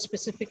questions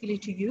specifically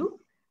to you.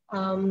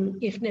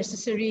 If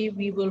necessary,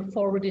 we will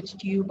forward it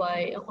to you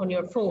on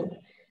your phone.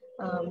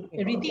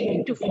 Riti,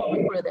 একটু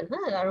forward করে দেন,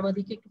 হ্যাঁ,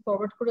 আরোমাদিকে একটু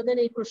forward করে দেন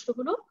এই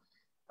প্রশ্নগুলো.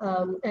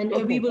 And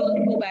we will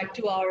go back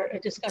to our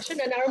discussion.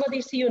 And Aromadi,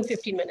 see you in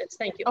 15 minutes.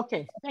 Thank you.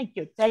 Okay, thank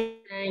you.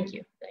 Thank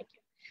you. Thank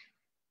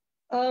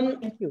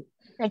you.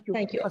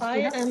 Thank you.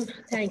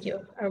 Thank you,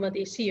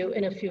 Aromadi. See you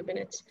in a few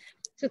minutes.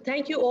 So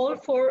thank you all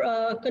for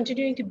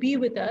continuing to be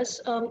with us.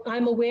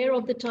 I'm aware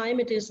of the time.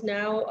 It is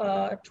now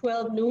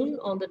 12 noon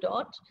on the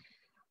dot.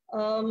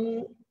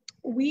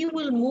 We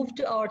will move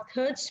to our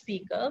third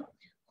speaker,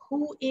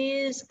 who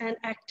is an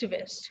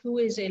activist, who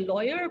is a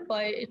lawyer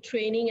by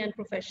training and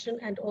profession,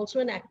 and also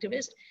an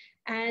activist.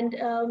 And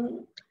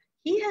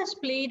he has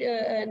played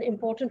an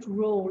important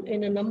role in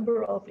a number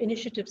of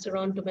initiatives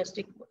around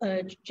domestic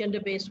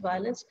gender-based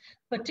violence,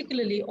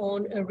 particularly on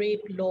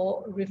rape law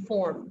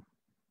reform.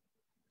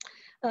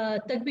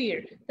 Taqbir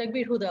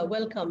Huda,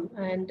 welcome,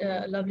 and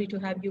lovely to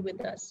have you with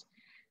us.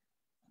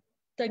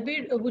 Taqbir,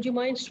 would you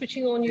mind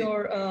switching on your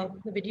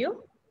video?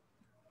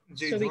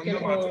 So we can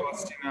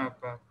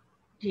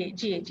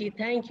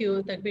thank you,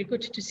 Taqbir.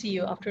 Good to see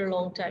you after a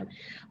long time.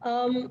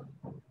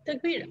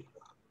 Taqbir,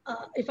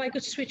 if I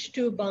could switch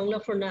to Bangla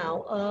for now.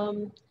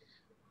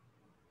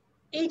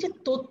 এই যে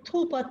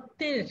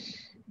তথ্যপাত্রের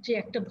যে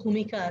একটা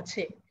ভূমিকা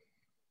আছে,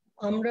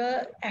 আমরা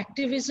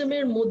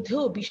অ্যাক্টিভিজমের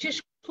মধ্যেও বিশেষ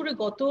করে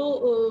গত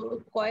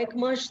কয়েক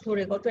মাস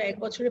ধরে, গত এক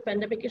বছরের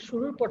প্যান্ডেমিকের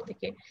শুরুর পর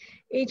থেকে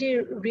এই যে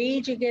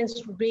রেজ এগেইনস্ট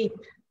রেপ,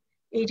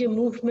 এই যে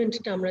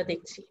মুভমেন্টটা আমরা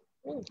দেখছি,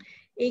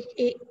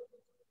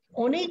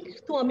 অনেক,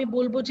 তো আমি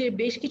বলবো যে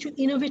বেশ কিছু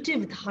ইনোভেটিভ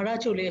ধারা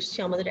চলে এসছে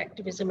আমাদের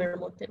অ্যাক্টিভিজমের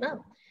মধ্যে, না?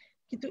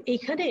 কিন্তু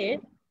এখানে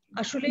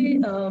আসলে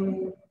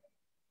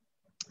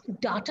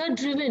ডাটা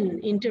ড্রিভেন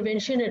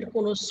ইন্টারভেনশনের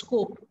কোনো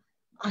স্কোপ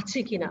আছে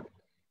কিনা,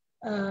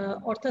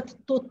 অর্থাৎ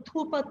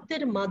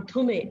তথ্যপাত্রের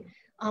মাধ্যমে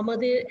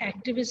আমাদের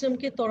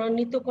অ্যাক্টিভিজমকে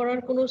ত্বরান্বিত করার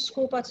কোনো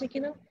স্কোপ আছে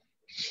কিনা।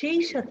 সেই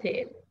সাথে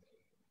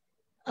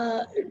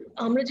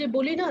আমরা যে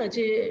বলি না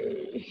যে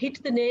hit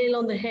the nail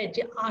on the head,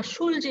 যে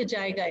আসল যে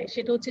জায়গায়,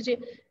 সেটা হচ্ছে যে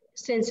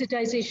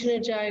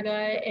সেন্সিটাইজেশনের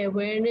জায়গায়,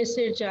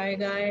 অ্যাওয়ারনেসের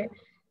জায়গায়,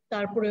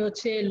 তারপরে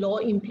হচ্ছে ল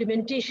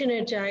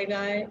ইমপ্লিমেন্টেশনের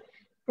জায়গায়,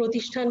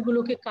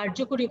 প্রতিষ্ঠানগুলোকে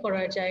কার্যকরী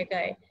করার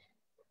জায়গায়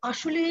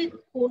আসলে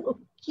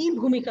কি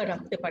ভূমিকা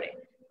রাখতে পারে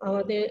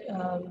আমাদের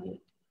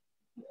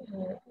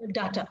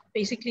data?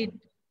 Basically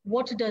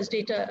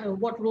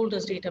what role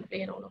does data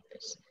play in all of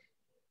this?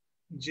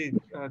 জি,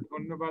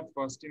 ধন্যবাদ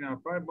ফাস্টিনা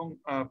আপা। এবং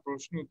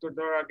প্রশ্ন উত্তর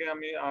দেওয়ার আগে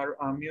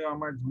আমিও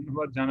আমার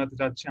ধন্যবাদ জানাতে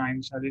চাচ্ছি আইন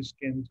সালিশ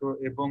কেন্দ্র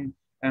এবং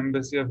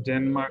এমবাসি অফ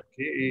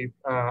ডেনমার্ককে এই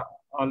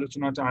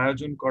আলোচনাটা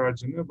আয়োজন করার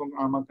জন্য এবং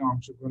আমাকে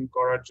অংশগ্রহণ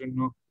করার জন্য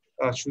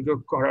সুযোগ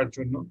করার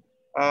জন্য।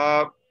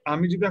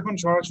 আমি যদি এখন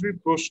সরাসরি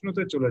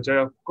প্রশ্নতে চলে যাই,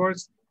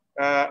 অফকোর্স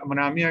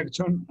মানে আমি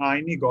একজন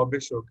আইনি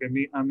গবেষক,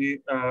 আমি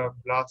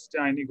ব্লাস্টে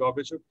আইনি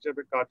গবেষক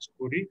হিসেবে কাজ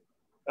করি।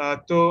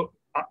 তো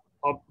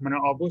মানে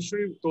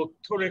অবশ্যই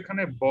তথ্যর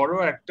এখানে বড়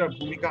একটা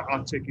ভূমিকা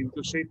আছে, কিন্তু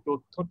সেই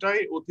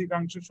তথ্যটাই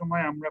অধিকাংশ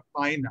সময় আমরা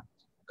পাই না।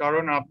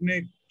 কারণ আপনি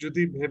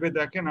যদি ভেবে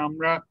দেখেন,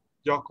 আমরা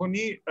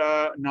যখনই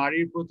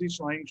নারীর প্রতি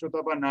সহিংসতা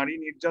বা নারী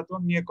নির্যাতন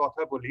নিয়ে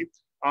কথা বলি,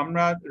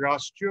 আমরা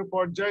রাষ্ট্রীয়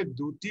পর্যায়ে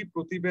দুটি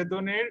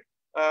প্রতিবেদনের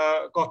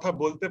কথা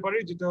বলতে পারি,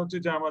 যেটা হচ্ছে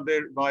যে আমাদের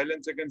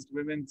ভায়োলেন্স এগেইনস্ট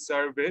উইমেন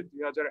সার্ভে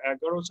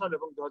 2011 সাল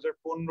এবং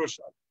 2015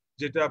 সাল,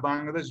 যেটা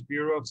বাংলাদেশ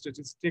ব্যুরো অফ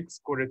স্ট্যাটিস্টিক্স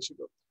করেছিল।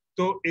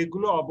 তো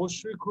এগুলো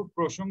অবশ্যই খুব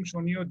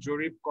প্রশংসনীয়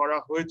জরিপ করা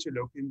হয়েছিল,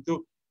 কিন্তু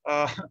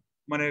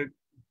মানে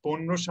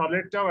 15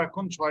 সালেরটাও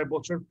এখন 6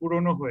 বছর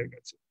পুরনো হয়ে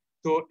গেছে।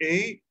 তো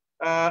এই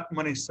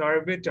মানে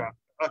সার্ভেটা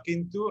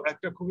কিন্তু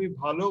একটা খুবই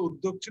ভালো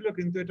উদ্যোগ ছিল,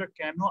 কিন্তু এটা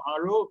কেন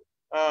আরো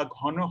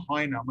ঘন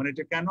হয় না, মানে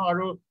এটা কেন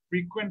আরো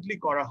ফ্রিকুয়েন্টলি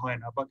করা হয়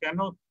না, বা কেন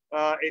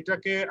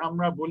এটাকে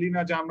আমরা বলি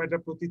না যে আমরা এটা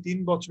প্রতি 3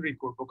 বছরই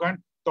করবো? কারণ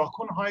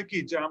তখন হয় কি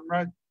যে আমরা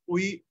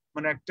ওই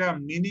মানে একটা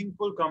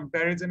মিনিংফুল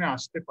কম্প্যারিজনে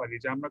আসতে পারি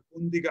যে আমরা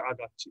কোন দিকে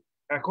আগাচ্ছি।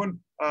 এখন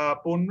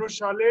 15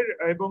 সালের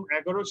এবং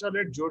 11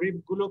 সালের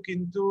জরিপগুলো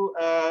কিন্তু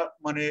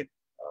মানে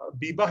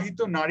বিবাহিত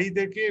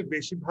নারীদেরকে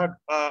বেশিরভাগ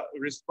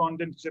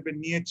রেসপন্ডেন্ট হিসেবে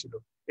নিয়েছিল।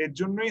 এর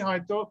জন্যই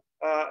হয়তো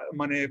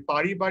মানে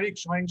পারিবারিক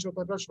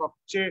সহিংসতাটা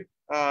সবচেয়ে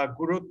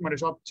গুরুত্ব মানে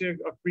সবচেয়ে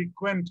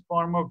frequent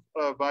form of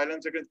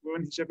violence against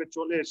women হিসেবে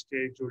চলে এসছে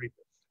এই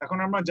জরিপে। এখন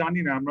আমরা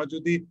জানি না, আমরা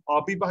যদি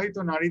অবিবাহিত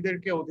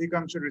নারীদেরকে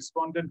অধিকাংশ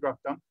রেসপন্ডেন্ট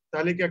রাখতাম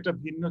তাহলে কি একটা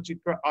ভিন্ন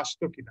চিত্র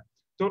আসতো কিনা।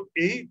 তো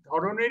এই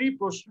ধরনেরই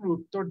প্রশ্নের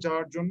উত্তর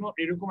যাওয়ার জন্য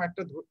এরকম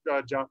একটা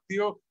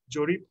জাতীয়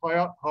জরিপ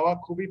হওয়া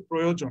খুবই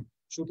প্রয়োজন।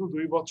 শুধু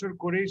 2 বছর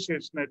করেই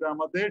শেষ না, এটা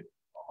আমাদের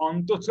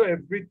অন্তত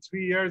এভরি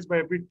 3 ইয়ার্স বা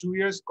এভরি 2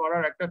 ইয়ার্স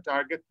করার একটা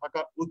টার্গেট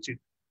থাকা উচিত।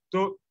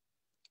 তো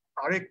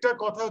আরেকটা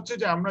কথা হচ্ছে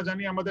যে আমরা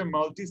জানি আমাদের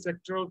multi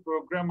sectoral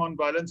programme on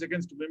violence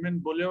against women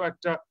বলেও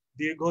একটা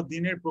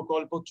দীর্ঘদিনের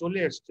প্রকল্প চলে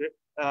এসছে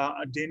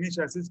ডেনিশ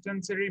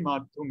অ্যাসিস্ট্যান্সেরই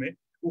মাধ্যমে।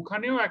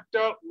 ওখানেও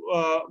একটা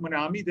মানে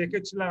আমি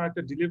দেখেছিলাম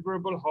একটা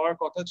ডিলিভারেবল হওয়ার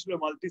কথা ছিল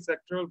মাল্টি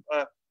সেক্টরাল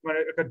মানে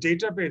একটা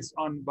database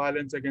on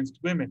violence against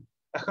women.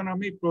 এখন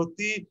আমি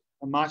প্রতি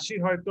মাসই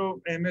হয়তো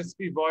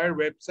এমএসপি ভয়ের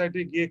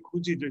ওয়েবসাইটে গিয়ে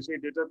খুঁজি যে সেই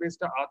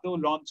ডেটাবেসটা আদৌ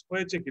লঞ্চ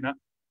হয়েছে কিনা।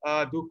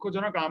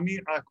 দুঃখজনক আমি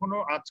এখনো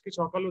আজকে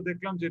সকালেও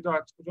দেখলাম যেটা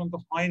আজ পর্যন্ত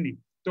হয়নি।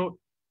 তো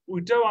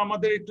ওইটাও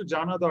আমাদের একটু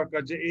জানা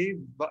দরকার যে এই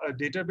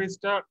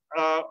ডেটাবেসটা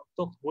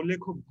তো হলে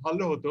খুব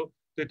ভালো হতো,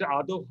 তো এটা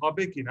আদৌ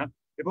হবে কিনা,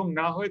 এবং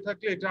না হয়ে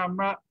থাকলে এটা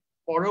আমরা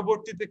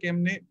পরবর্তীতে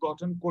কেমনে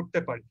গঠন করতে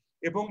পারি।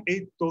 এবং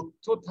এই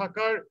তথ্য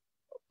থাকার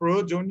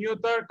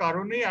প্রয়োজনীয়তার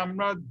কারণেই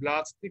আমরা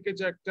ব্লাস্ট থেকে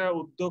যে একটা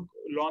উদ্যোগ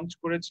লঞ্চ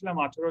করেছিলাম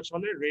 18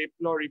 সালে, রেপ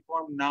ল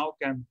রিফর্ম নাও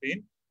ক্যাম্পেইন,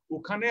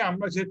 ওখানে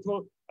আমরা যেহেতু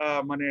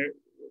মানে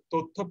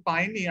তথ্য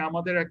পাইনি,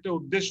 আমাদের একটা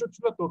উদ্দেশ্য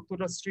ছিল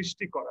তথ্যটা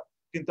সৃষ্টি করা।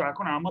 কিন্তু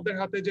এখন আমাদের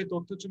হাতে যে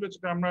তথ্য ছিল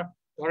সেটা আমরা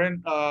ধরেন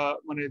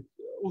মানে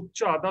উচ্চ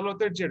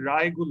আদালতের যে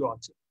রায়গুলো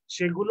আছে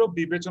সেগুলো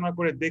বিবেচনা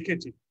করে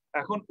দেখেছি।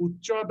 এখন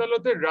উচ্চ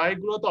আদালতের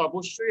রায়গুলো তো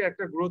অবশ্যই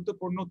একটা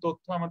গুরুত্বপূর্ণ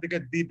তথ্য আমাদেরকে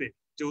দিবে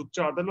যে উচ্চ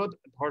আদালত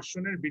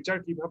ধর্ষণের বিচার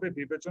কিভাবে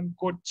বিবেচনা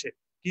করছে।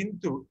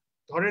 কিন্তু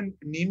ধরেন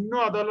নিম্ন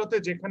আদালতে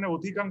যেখানে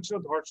অধিকাংশ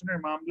ধর্ষণের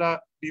মামলা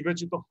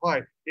বিবেচিত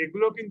হয়,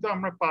 এগুলো কিন্তু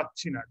আমরা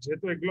পাচ্ছি না,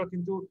 যেহেতু এগুলো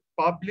কিন্তু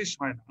পাবলিশ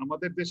হয় না।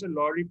 আমাদের দেশে ল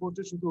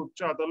রিপোর্টে শুধু উচ্চ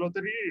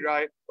আদালতেরই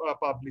রায়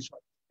পাবলিশ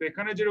হয়। তো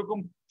এখানে যেরকম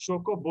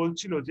শোকো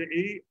বলছিল যে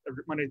এই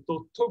মানে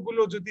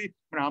তথ্যগুলো যদি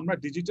মানে আমরা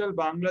ডিজিটাল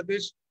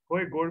বাংলাদেশ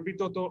হয়ে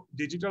গর্বিত, তো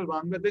ডিজিটাল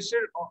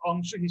বাংলাদেশের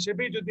অংশ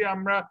হিসেবেই যদি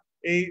আমরা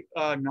এই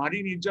নারী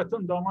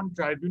নির্যাতন দমন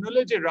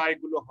ট্রাইব্যুনালে যে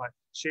রায়গুলো হয়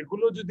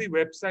সেগুলো যদি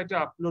ওয়েবসাইটে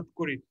আপলোড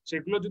করি,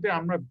 সেগুলো যদি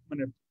আমরা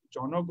মানে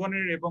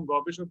জনগণের এবং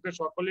গবেষকদের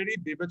সকলেরই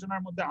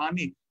বিবেচনার মধ্যে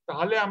আনি,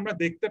 তাহলে আমরা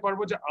দেখতে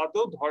পারবো যে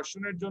আদৌ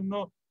ধর্ষণের জন্য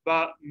বা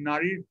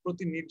নারীর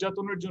প্রতি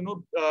নির্যাতনের জন্য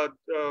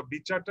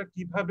বিচারটা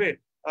কিভাবে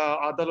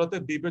আদালতে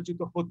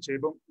বিবেচিত হচ্ছে,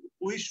 এবং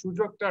ওই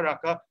সুযোগটা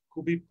রাখা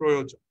খুবই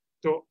প্রয়োজন।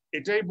 তো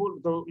এটাই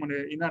বলতো মানে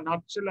ইন আ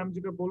নাটশেল আমি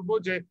যেটা বলবো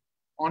যে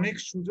অনেক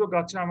সুযোগ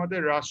আছে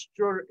আমাদের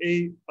রাষ্ট্রের এই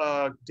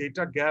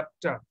ডেটা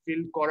গ্যাপটা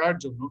ফিল করার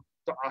জন্য।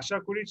 তো আশা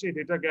করি সেই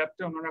ডেটা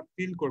গ্যাপটা ওনারা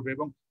ফিল করবে,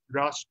 এবং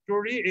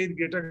রাষ্ট্রই এই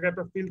ডেটা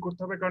গ্যাপটা ফিল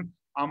করতে হবে, কারণ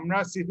আমরা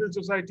সিভিল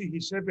সোসাইটি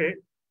হিসেবে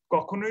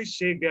কখনোই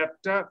সেই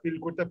গ্যাপটা ফিল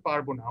করতে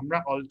পারবো না। আমরা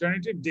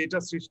অল্টারনেটিভ ডেটা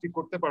সৃষ্টি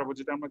করতে পারবো,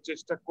 যেটা আমরা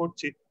চেষ্টা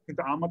করছি,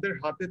 কিন্তু আমাদের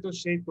হাতে তো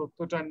সেই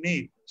তথ্যটা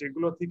নেই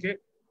যেগুলো থেকে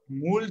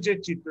মূল যে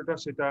চিত্রটা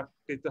সেটা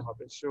পেতে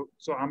হবে।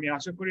 সো আমি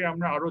আশা করি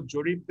আমরা আরো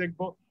জরিপ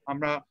দেখবো,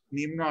 আমরা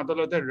নিম্ন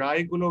আদালতের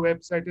রায়গুলো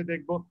ওয়েবসাইটে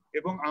দেখবো,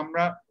 এবং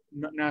আমরা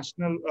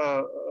ন্যাশনাল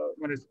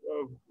মানে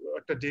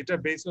একটা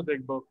ডেটাবেসও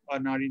দেখবো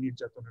নারী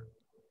নির্যাতনের।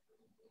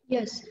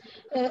 Yes,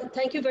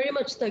 thank you very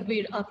much,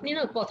 Taqbir. আপনি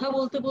না কথা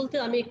বলতে বলতে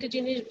আমি একটা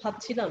জিনিস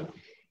ভাবছিলাম,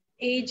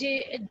 এই যে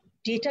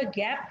ডেটা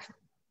গ্যাপ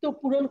তো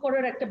পূরণ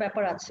করার একটা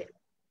ব্যাপার আছে,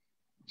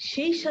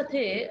 সেই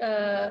সাথে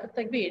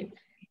তাকবীর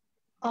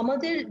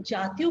আমাদের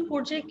জাতীয়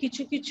পর্যায়ে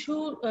কিছু কিছু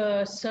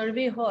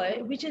সার্ভে হয়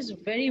which is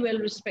very well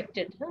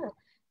respected, হ্যাঁ,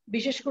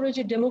 বিশেষ করে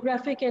যে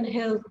ডেমোগ্রাফিক অ্যান্ড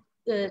হেলথ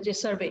যে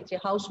সার্ভে, যে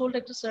হাউস হোল্ড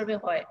একটা সার্ভে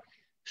হয়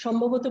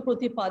সম্ভবত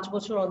প্রতি 5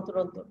 বছর অন্তর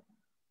অন্তর,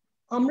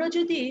 আমরা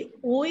যদি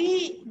ওই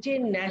যে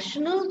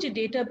ন্যাশনাল যে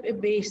ডেটা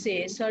বেসে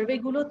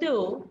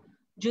সার্ভেগুলোতেও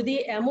যদি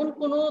এমন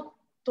কোনো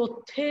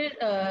তথ্যের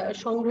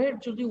সংগ্রহের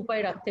যদি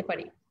উপায় রাখতে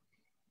পারি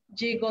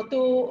যে গত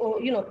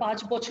 5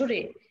 বছরে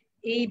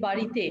এই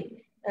বাড়িতে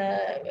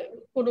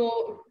কোনো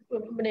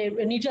মানে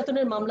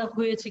নির্যাতনের মামলা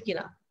হয়েছে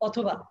কিনা,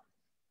 অথবা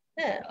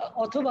হ্যাঁ,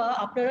 অথবা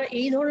আপনারা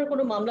এই ধরনের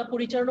কোনো মামলা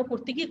পরিচালনা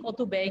করতে গিয়ে কত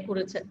ব্যয়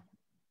করেছেন,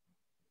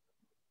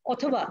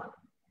 অথবা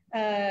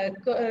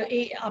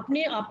এই আপনি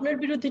আপনার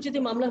বিরুদ্ধে যদি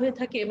মামলা হয়ে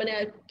থাকে মানে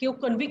কেউ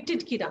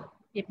কনভিক্টেড কিনা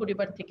এই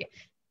পরিবার থেকে।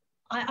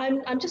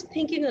 I'm just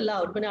thinking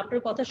aloud, মানে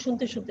আপনার কথা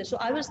শুনতে শুনতে, so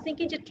I was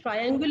thinking যে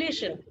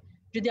ট্রায়াঙ্গুলেশন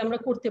যদি আমরা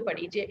করতে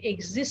পারি, যে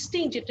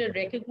এক্সিস্টিং যেটা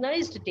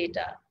রেকগনাইজড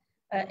ডেটা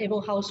এবং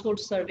হাউসহোল্ড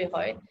সার্ভে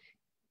হয়,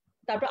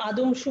 তারপর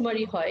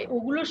আদমশুমারি হয়,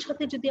 ওগুলোর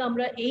সাথে যদি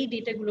আমরা এই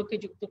ডেটাগুলোকে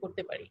যুক্ত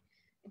করতে পারি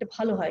এটা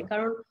ভালো হয়।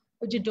 কারণ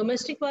ওই যে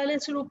ডোমেস্টিক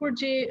ভায়োলেন্সের উপর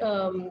যে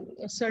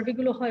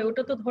সার্ভেগুলো হয়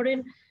ওটা তো ধরেন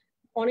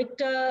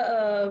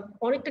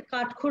অনেকটা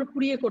কাঠখড়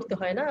পুড়িয়ে করতে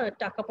হয় না,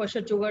 টাকা পয়সা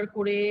জোগাড়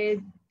করে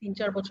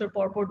 3-4 বছর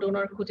পর পর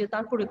ডোনার খুঁজে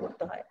তারপরে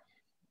করতে হয়।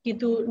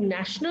 কিন্তু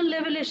ন্যাশনাল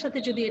লেভেলের সাথে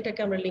যদি এটাকে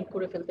আমরা লিঙ্ক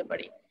করে ফেলতে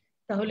পারি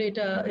তাহলে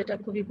এটা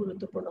খুবই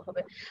গুরুত্বপূর্ণ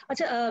হবে।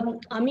 আচ্ছা,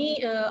 আমি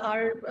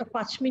আর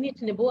 5 মিনিট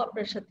নেব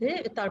আপনার সাথে,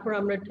 তারপর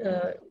আমরা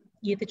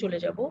ইয়েতে চলে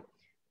যাব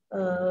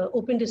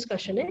ওপেন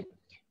ডিসকাশনে।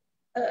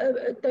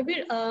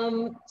 তাকবীর,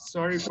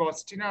 সরি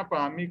ফাউস্টিনা আপা,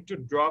 আমি একটু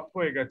ড্রপ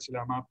হয়ে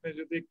গেছিলাম, আপনি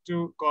যদি একটু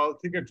কল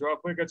থেকে ড্রপ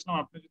হয়ে গেছিলাম,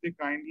 আপনি যদি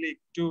কাইন্ডলি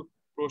একটু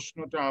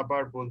প্রশ্নটা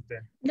আবার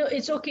বলতেন। No,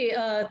 it's okay.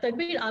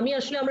 তাকবীর, আমি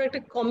আসলে আমরা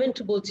একটা কমেন্ট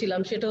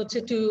বলছিলাম, সেটা হচ্ছে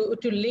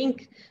to link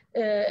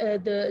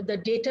the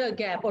data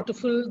gap, or to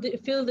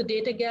fill the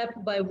data gap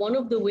by one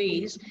of the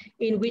ways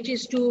in which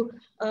is to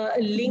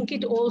link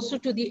it also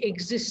to the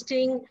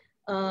existing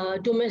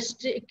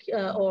domestic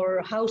or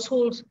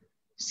household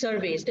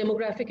surveys,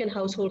 demographic and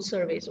household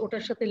surveys.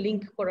 ওটার সাথে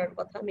link করার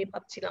কথা আমি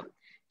ভাবছিলাম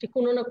যে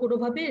কোনো না কোনো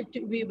ভাবে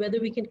whether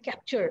we can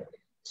capture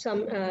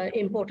some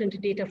important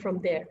data from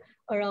there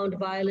around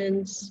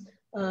violence,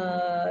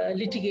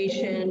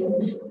 litigation,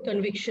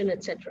 conviction,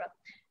 etc.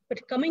 But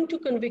coming to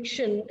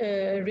conviction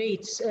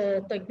rates,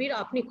 তাকবীর,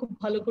 আপনি খুব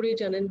ভালো করে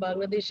জানেন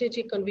বাংলাদেশে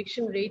যে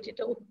conviction rate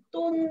এটা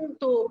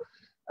অত্যন্ত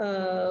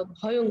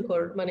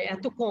ভয়ঙ্কর, মানে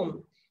এত কম,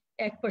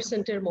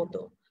 1% এর মতো।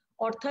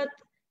 অর্থাৎ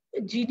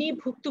যিনি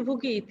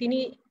ভুক্তভোগী তিনি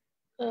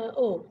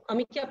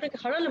আমি কি আপনাকে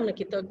হারালাম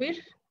নাকি তাকবীর?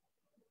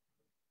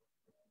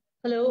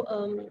 হ্যালো,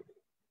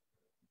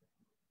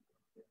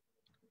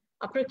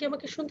 আপনারা কি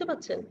আমাকে শুনতে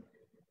পাচ্ছেন?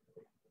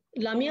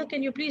 Lamia,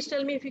 can you please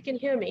tell me if you can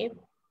hear me?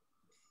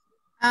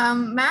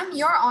 Ma'am,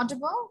 you're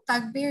audible.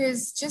 Taqbir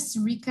is just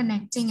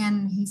reconnecting and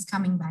he's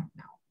coming back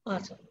now.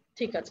 Awesome.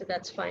 ঠিক আছে,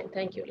 that's fine.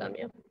 Thank you,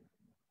 Lamia.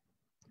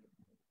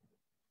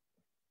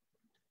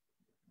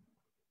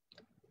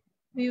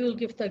 We will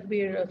give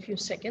Taqbir a few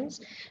seconds.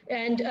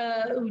 And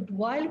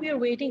while we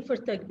are waiting for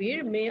Taqbir,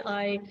 may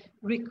I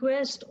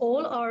request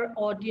all our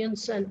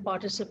audience and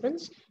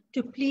participants to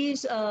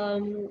please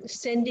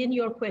send in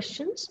your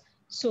questions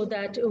so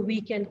that we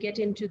can get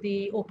into the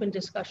open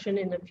discussion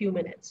in a few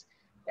minutes,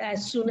 as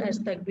soon as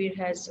Taqbir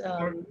has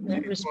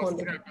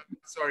responded.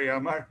 Sorry,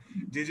 আমার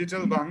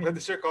digital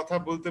বাংলাদেশের কথা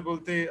বলতে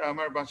বলতে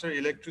আমার বাসায়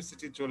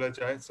electricity চলে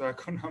যায়, so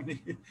এখন আমি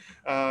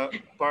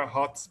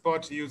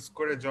হটস্পট ইউজ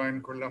করে জয়েন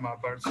করলাম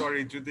আবার।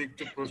 সরি, যদি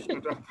একটু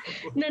প্রশ্নটা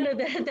না,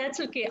 দ্যাটস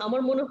ওকে।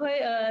 আমার মনে হয়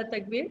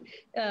তাকবীর,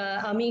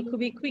 আমি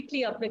খুবই কুইকলি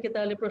আপনাকে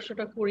তাহলে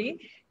প্রশ্নটা করি।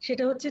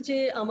 সেটা হচ্ছে যে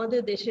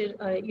আমাদের দেশের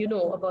you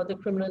know about the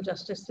criminal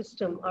justice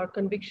system, our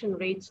conviction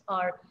rates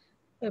are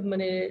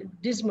মানে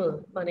dismal,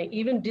 মানে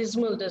even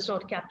dismal does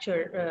not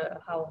capture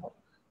how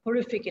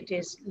horrific it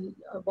is,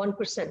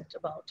 1%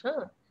 about,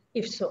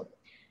 if so.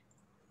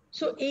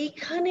 So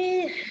এইখানে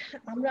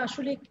আমরা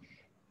আসলে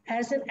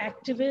as an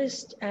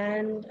activist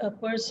and a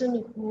person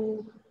who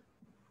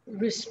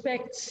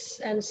respects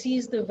and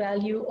sees the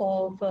value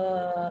of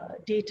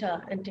data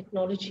and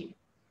technology,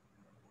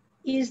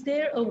 is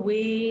there a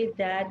way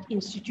that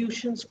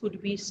institutions could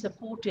be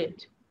supported,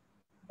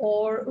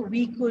 or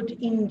we could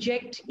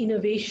inject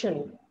innovation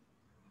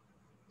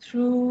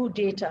through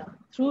data,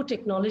 through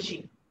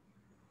technology,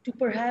 to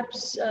perhaps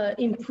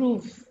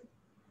improve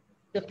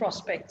the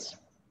prospects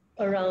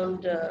around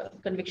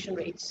conviction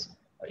rates,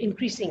 or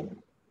increasing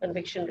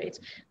conviction rates?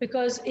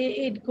 Because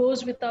it goes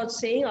without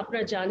saying,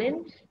 আপনারা জানেন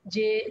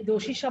যে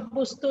দোষী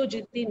সাব্যস্ত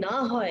যদি না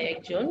হয়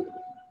একজন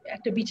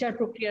একটা বিচার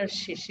প্রক্রিয়ার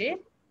শেষে,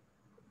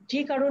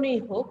 যে কারণেই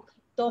হোক,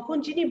 তখন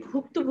যিনি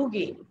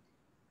ভুক্তভোগী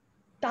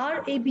তার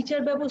এই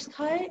বিচার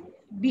ব্যবস্থায়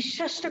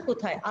বিশ্বাসটা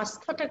কোথায়,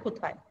 আস্থাটা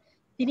কোথায়,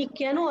 তিনি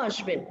কেন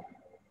আসবেন,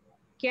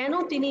 কেন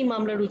তিনি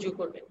মামলা রুজু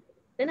করবেন,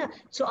 তাই না?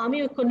 সো আমি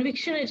ওই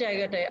কনভিকশনের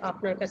জায়গাটায়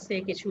আপনার কাছ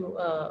থেকে কিছু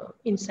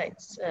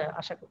ইনসাইটস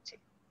আশা করছি।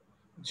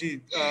 জি,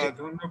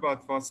 ধন্যবাদ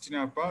ফাউস্টিনা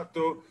আপা।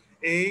 তো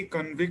এই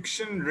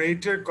কনভিকশন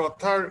রেটের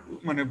কথার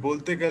মানে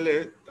বলতে গেলে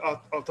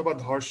অথবা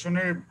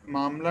ধর্ষণের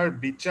মামলার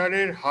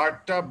বিচারের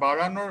হারটা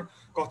বাড়ানোর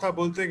কথা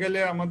বলতে গেলে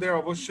আমাদের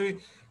অবশ্যই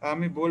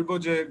আমি বলবো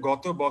যে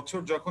গত বছর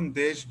যখন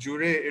দেশ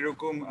জুড়ে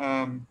এরকম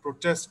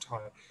প্রোটেস্ট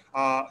হয়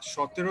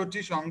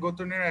 17টি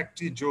সংগঠনের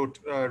একটি জোট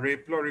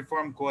রেপ ল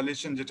রিফর্ম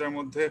কোয়ালিশন, যেটার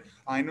মধ্যে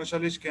আইন ও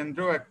সালিশ কেন্দ্র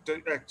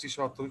একটি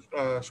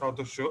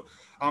সদস্য,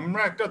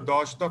 আমরা একটা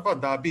 10 দফা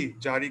দাবি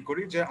জারি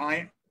করি যে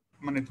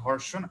মানে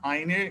ধর্ষণ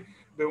আইনের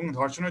এবং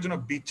ধর্ষণের জন্য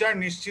বিচার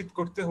নিশ্চিত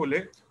করতে হলে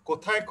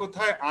কোথায়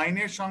কোথায়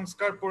আইনের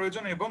সংস্কার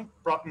প্রয়োজন এবং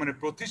মানে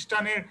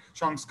প্রতিষ্ঠানের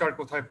সংস্কার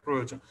কোথায়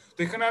প্রয়োজন। তো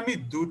এখানে আমি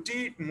দুটি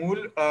মূল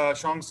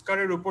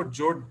সংস্কারের উপর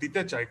জোর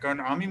দিতে চাই, কারণ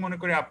আমি মনে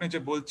করি আপনি যে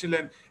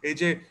বলছিলেন এই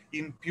যে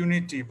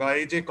ইম্পিউনিটি বা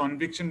এই যে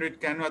কনভিকশন রেট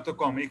কেন এত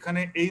কম,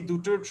 এখানে এই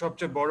দুটোর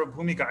সবচেয়ে বড়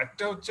ভূমিকা।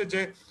 একটা হচ্ছে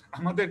যে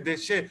আমাদের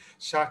দেশে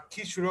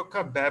সাক্ষী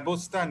সুরক্ষা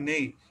ব্যবস্থা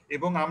নেই,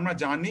 এবং আমরা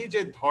জানি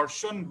যে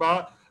ধর্ষণ বা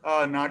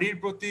নারীর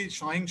প্রতি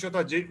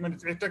সহিংসতা যে মানে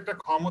এটা একটা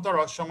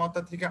ক্ষমতার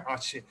অসমতা থেকে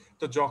আসে।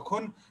 তো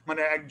যখন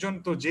মানে একজন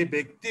তো যে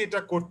ব্যক্তি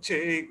এটা করছে,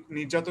 এই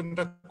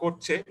নির্যাতনটা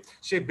করছে,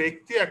 সে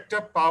ব্যক্তি একটা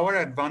পাওয়ার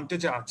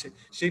অ্যাডভান্টেজে আছে,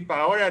 সেই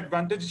পাওয়ার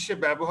অ্যাডভান্টেজ সে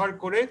ব্যবহার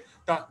করে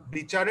তা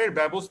বিচারের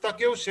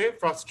ব্যবস্থাকেও সে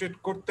ফ্রাস্ট্রেট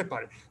করতে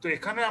পারে। তো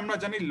এখানে আমরা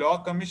জানি ল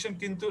কমিশন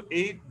কিন্তু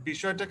এই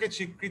বিষয়টাকে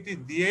স্বীকৃতি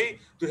দিয়েই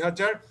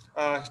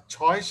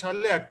 2006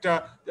 সালে একটা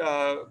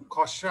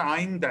খসড়া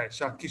আইন দেয়,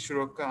 সাক্ষী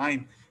সুরক্ষা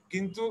আইন।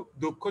 কিন্তু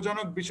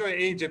দুঃখজনক বিষয়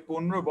এই যে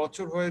 15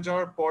 বছর হয়ে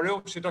যাওয়ার পরেও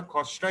সেটা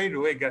খসড়াই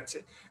রয়ে গেছে।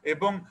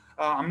 এবং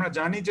আমরা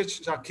জানি যে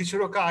সাক্ষী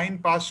সুরক্ষা আইন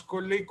পাস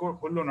করলেই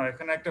হলো না,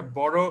 এখানে একটা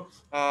বড়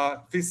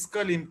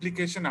ফিসকাল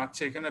ইমপ্লিকেশন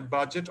আছে। এখানে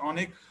বাজেট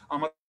অনেক,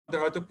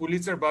 আমাদের হয়তো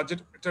পুলিশের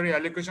বাজেটারি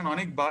অ্যালোকেশন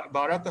অনেক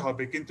বাড়াতে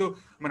হবে, কিন্তু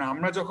মানে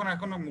আমরা যখন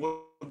এখনো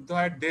মধ্য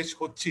আয়ের দেশ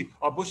হচ্ছি,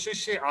 অবশ্যই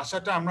সেই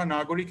আশাটা আমরা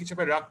নাগরিক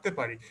হিসেবে রাখতে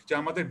পারি যে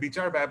আমাদের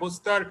বিচার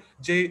ব্যবস্থার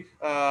যে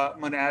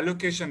মানে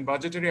অ্যালোকেশন,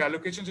 বাজেটারি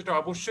অ্যালোকেশন, সেটা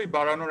অবশ্যই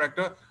বাড়ানোর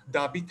একটা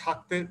দাবি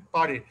থাকতে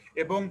পারে।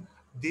 এবং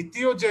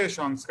দ্বিতীয় যে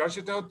সংস্কার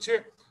সেটা হচ্ছে,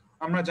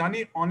 আমরা জানি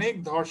অনেক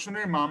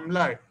ধর্ষণের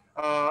মামলায়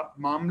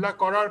মামলা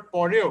করার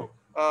পরেও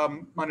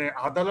মানে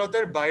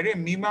আদালতের বাইরে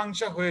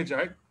মীমাংসা হয়ে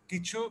যায়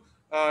কিছু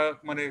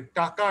মানে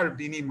টাকার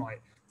বিনিময়,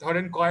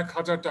 ধরেন কয়েক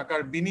হাজার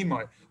টাকার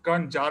বিনিময়।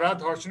 কারণ যারা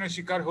ধর্ষণের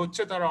শিকার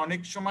হচ্ছে তারা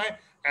অনেক সময়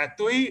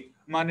এতই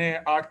মানে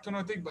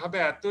অর্থনৈতিকভাবে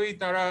এতই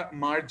তারা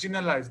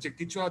মার্জিনালাইজ যে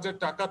কিছু হাজার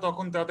টাকা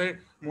তখন তাদের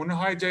মনে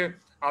হয় যে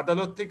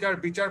আদালত থেকে আর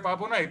বিচার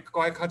পাবো না,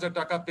 কয়েক হাজার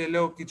টাকা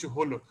পেলেও কিছু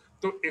হলো।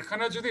 তো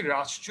এখানে যদি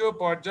রাষ্ট্রীয়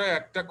পর্যায়ে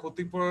একটা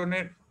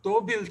ক্ষতিপূরণের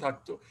তহবিল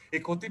থাকতো,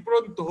 এই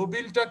ক্ষতিপূরণ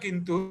তহবিলটা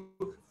কিন্তু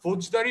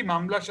ফৌজদারি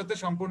মামলার সাথে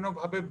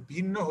সম্পূর্ণভাবে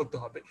ভিন্ন হতে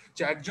হবে,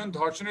 যে একজন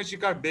ধর্ষণের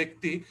শিকার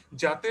ব্যক্তি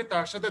যাতে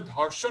তার সাথে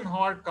ধর্ষণ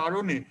হওয়ার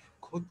কারণে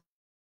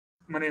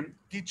মানে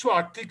কিছু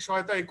আর্থিক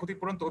সহায়তা এই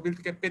ক্ষতিপূরণ তহবিল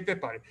থেকে পেতে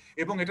পারে।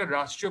 এবং এটা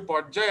রাষ্ট্রীয়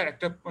পর্যায়ে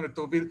একটা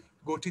তহবিল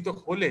গঠিত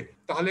হলে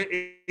তাহলে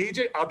এই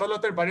যে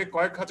আদালতের বাইরে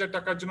কয়েক হাজার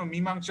টাকার জন্য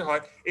মীমাংসা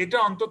হয়, এটা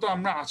অন্তত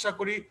আমরা আশা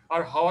করি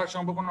আর হওয়ার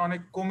সম্ভাবনা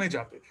অনেক কমে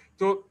যাবে।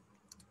 তো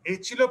এই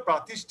ছিল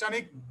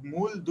প্রাতিষ্ঠানিক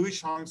মূল দুই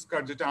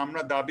সংস্কার যেটা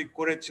আমরা দাবি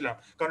করেছিলাম,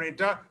 কারণ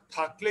এটা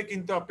থাকলে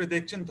কিন্তু আপনি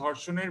দেখছেন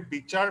ধর্ষণের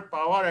বিচার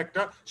পাওয়ার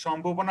একটা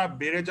সম্ভাবনা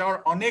বেড়ে যাওয়ার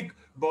অনেক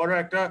বড়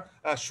একটা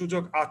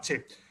সুযোগ আছে।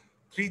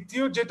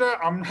 তৃতীয় যেটা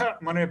আমরা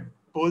মানে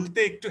বলতে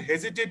একটু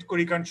হেজিটেট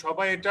করি, কারণ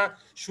সবাই এটা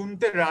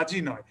শুনতে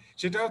রাজি নয়,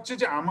 সেটা হচ্ছে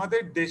যে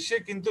আমাদের দেশে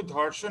কিন্তু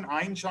ধর্ষণ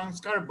আইন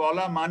সংস্কার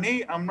বলা মানেই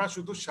আমরা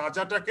শুধু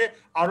সাজাটাকে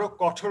আরো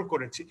কঠোর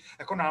করেছি।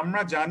 এখন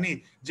আমরা জানি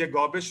যে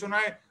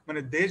গবেষণায়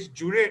মানে দেশ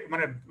জুড়ে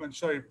মানে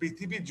সরি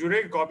পৃথিবী জুড়ে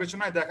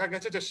গবেষণায় দেখা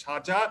গেছে যে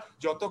সাজা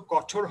যত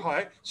কঠোর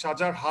হয়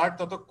সাজার হার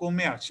তত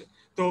কমে আসে।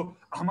 তো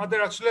আমাদের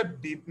আসলে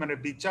মানে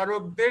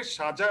বিচারকদের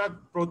সাজা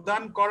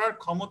প্রদান করার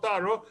ক্ষমতা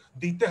আরো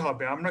দিতে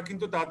হবে। আমরা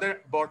কিন্তু তাদের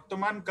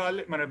বর্তমান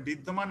কালে মানে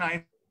বিদ্যমান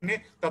আইনে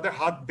তাদের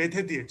হাত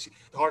বেঁধে দিয়েছি।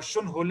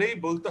 ধর্ষণ হলেই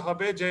বলতে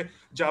হবে যে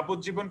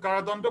যাবজ্জীবন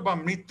কারাদণ্ড বা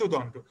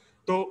মৃত্যুদণ্ড।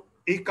 তো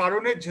এই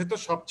কারণে যেহেতু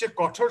সবচেয়ে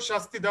কঠোর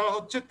শাস্তি দেওয়া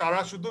হচ্ছে, তারা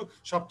শুধু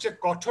সবচেয়ে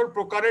কঠোর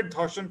প্রকারের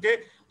ধর্ষণকে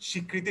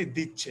স্বীকৃতি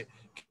দিচ্ছে।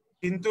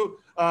 কিন্তু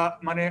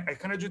মানে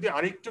এখানে যদি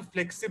আরেকটু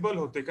ফ্লেক্সিবল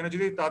হতো, এখানে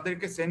যদি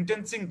তাদেরকে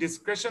সেন্টেন্সিং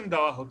ডিসক্রিশন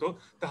দেওয়া হতো,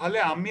 তাহলে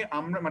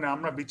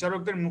আমরা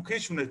বিচারকদের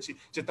মুখেই শুনেছি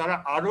যে তারা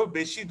আরো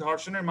বেশি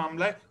ধর্ষণের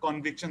মামলায়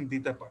কনভিকশন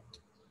দিতে পারত।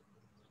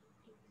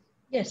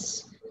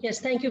 Yes,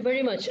 thank you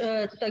very much.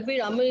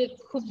 তাকবীর, আমি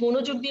খুব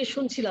মনোযোগ দিয়ে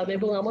শুনছিলাম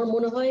এবং আমার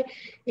মনে হয়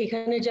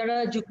এখানে যারা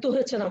যুক্ত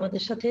হয়েছেন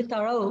আমাদের সাথে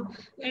তারাও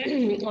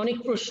অনেক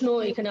প্রশ্ন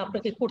এখানে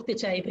আপনাকে করতে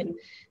চাইবেন,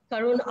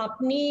 কারণ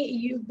আপনি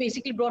you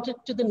basically brought it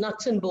to the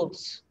nuts and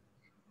bolts,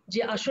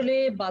 যে আসলে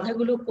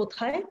বাধাগুলো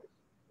কোথায়,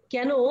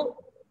 কেন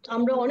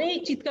আমরা অনেক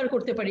চিৎকার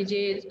করতে পারি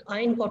যে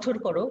আইন কঠোর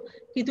করো,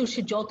 কিন্তু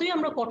যতই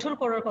আমরা কঠোর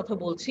করার কথা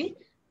বলছি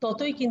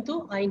ততই কিন্তু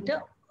আইনটা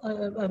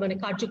মানে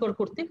কার্যকর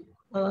করতে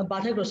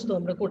বাধাগ্রস্ত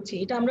আমরা করছি।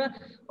 এটা আমরা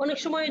অনেক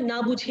সময় না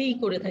বুঝেই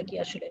করে থাকি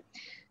আসলে।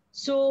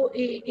 সো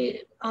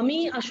আমি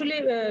আসলে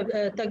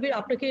তাকবীর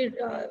আপনাকে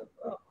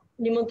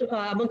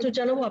আমন্ত্রণ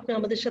জানাবো আপনি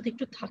আমাদের সাথে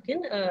একটু থাকেন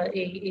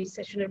এই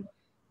সেশনের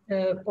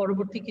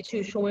পরবর্তী কিছু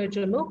সময়ের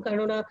জন্য,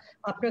 কেননা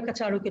আপনার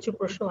কাছে আরো কিছু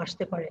প্রশ্ন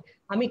আসতে পারে।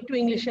 আমি একটু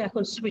ইংলিশে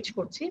এখন সুইচ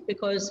করছি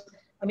বিকজ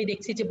আমি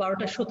দেখছি যে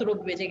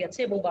 12:17 বেজে গেছে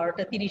এবং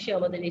 12:30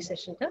 আমাদের এই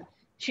সেশনটা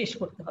শেষ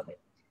করতে হবে।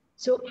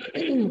 So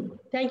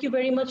thank you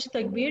very much,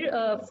 Taqbir,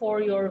 for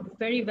your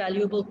very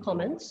valuable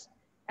comments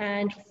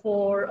and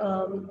for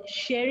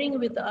sharing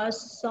with us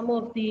some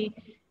of the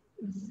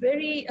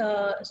very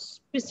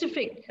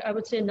specific, I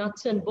would say,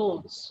 nuts and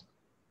bolts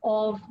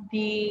of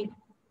the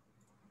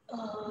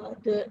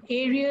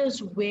areas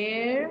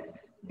where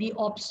the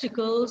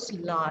obstacles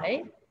lie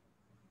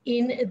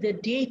in the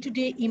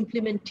day-to-day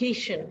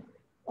implementation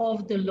of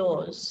the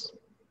laws,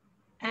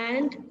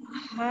 and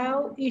how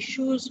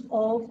issues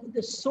of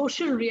the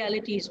social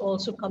realities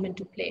also come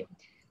into play.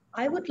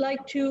 I would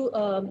like to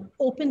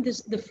open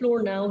the floor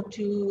now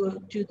to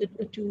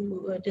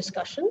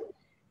discussion,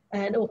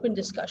 an open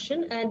discussion,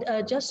 and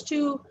just to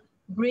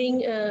bring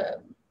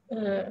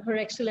Her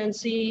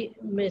Excellency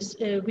Ms.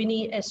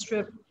 Winnie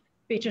Estrup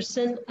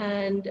Petersen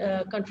and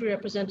country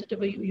representative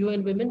of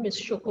UN Women, Ms.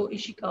 Shoko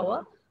Ishikawa,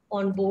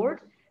 on board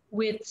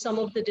with some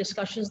of the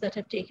discussions that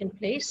have taken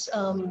place.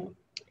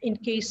 In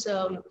case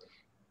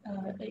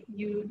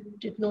you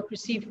did not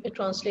receive a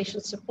translation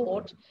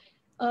support.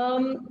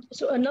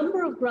 So a number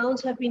of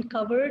grounds have been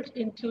covered,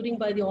 including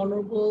by the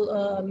Honorable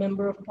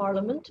Member of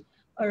Parliament,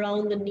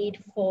 around the need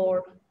for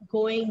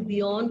going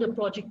beyond a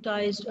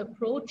projectized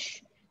approach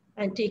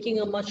and taking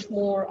a much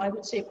more, I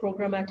would say,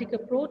 programmatic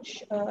approach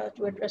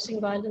to addressing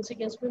violence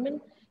against women,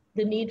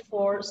 the need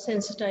for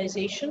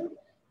sensitization,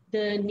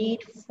 the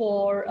need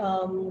for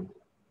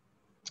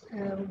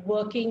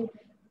working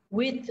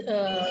with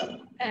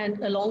and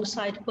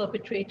alongside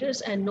perpetrators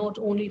and not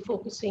only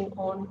focusing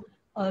on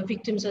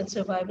victims and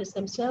survivors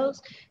themselves.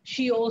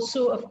 She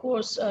also, of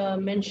course,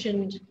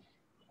 mentioned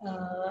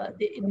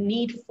the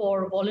need for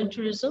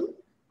voluntarism.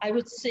 I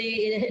would say,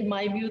 in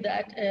my view,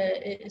 that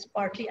is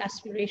partly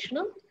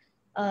aspirational.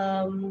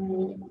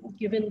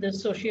 Given the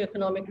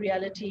socioeconomic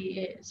reality,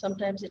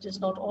 sometimes it is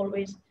not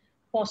always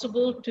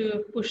possible to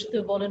push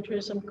the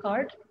voluntarism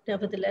card.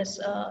 Nevertheless,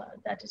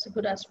 that is a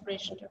good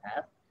aspiration to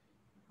have.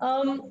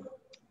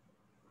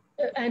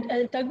 And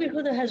Taqbir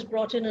Huda has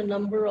brought in a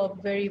number of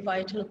very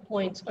vital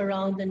points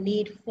around the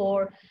need for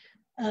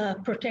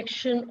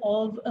protection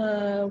of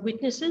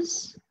witnesses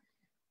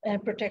and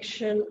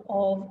protection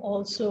of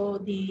also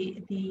the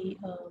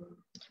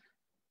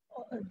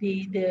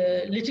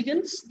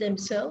litigants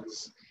themselves.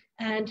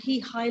 And he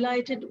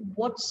highlighted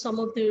what some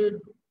of the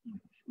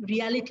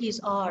realities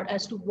are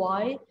as to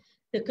why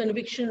the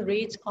conviction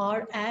rates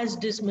are as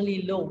dismally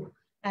low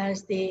as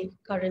they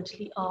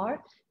currently are,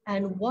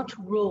 and what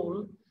role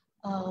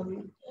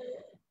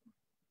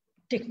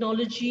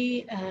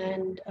technology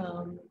and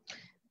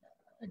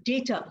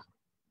data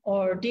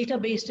or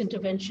data-based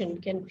intervention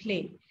can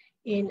play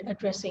in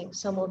addressing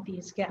some of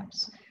these gaps.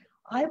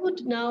 I would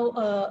now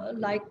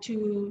like to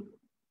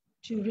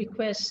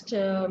request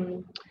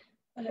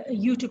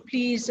you to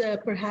please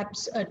perhaps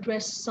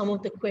address some of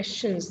the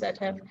questions that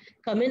have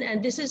come in, and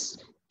this is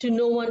to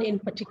no one in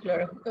particular.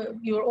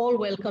 You're all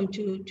welcome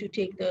to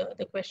take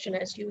the question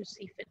as you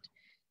see fit.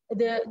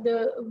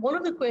 One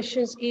of the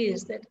questions is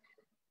that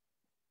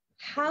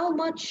how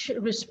much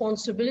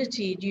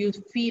responsibility do you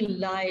feel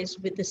lies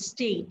with the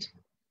state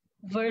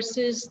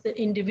versus the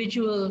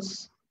individuals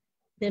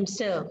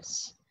themselves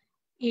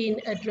in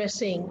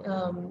addressing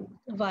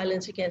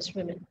violence against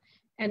women?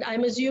 And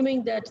I'm assuming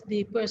that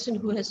the person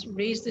who has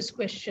raised this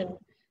question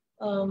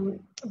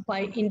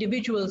by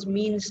individuals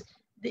means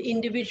the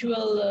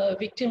individual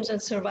victims and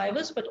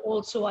survivors, but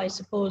also, I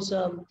suppose,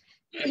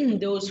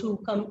 those who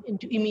come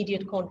into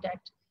immediate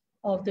contact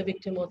of the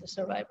victim or the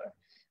survivor.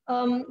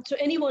 So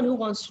anyone who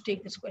wants to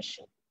take this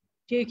question,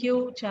 কেউ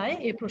চায়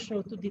এই প্রশ্নের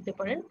উত্তর দিতে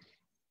পারেন।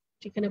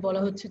 যেখানে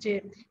বলা হচ্ছে যে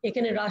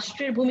এখানে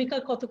রাষ্ট্রের ভূমিকা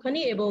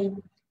কতখানি এবং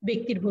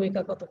ব্যক্তির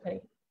ভূমিকা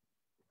কতখানি।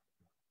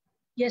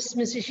 Yes,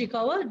 Ms.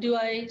 Ishikawa, do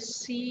I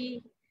see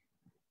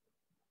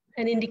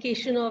an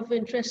indication of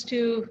interest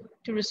to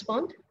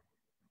respond?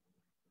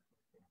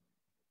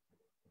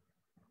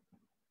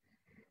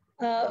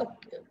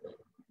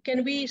 Can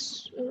we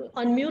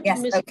unmute? Yes,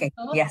 Ms. okay,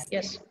 Ishikawa? yes.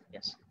 Yes,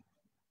 yes.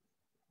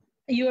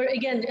 You are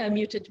again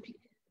muted,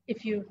 if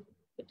you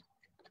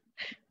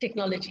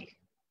technology.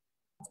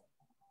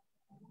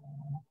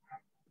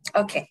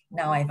 Okay,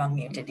 now I've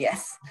unmuted,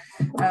 yes.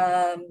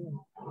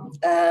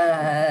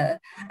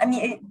 I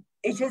mean,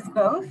 it is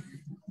both,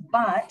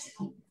 but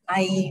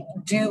I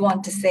do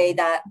want to say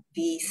that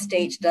the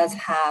state does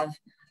have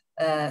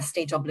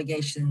state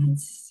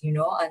obligations, you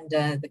know,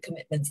 under the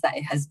commitments that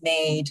it has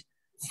made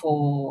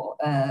for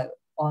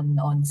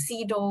on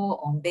CEDAW,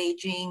 on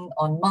Beijing,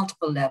 on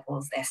multiple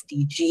levels,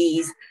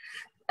 SDGs,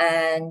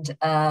 and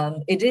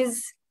it is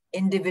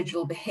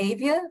individual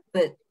behavior,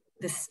 but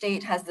the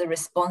state has the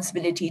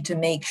responsibility to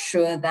make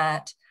sure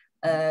that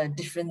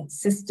different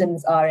systems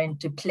are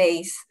into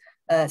place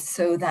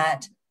so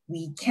that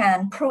we can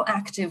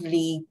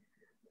proactively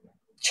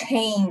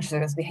change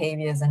those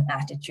behaviors and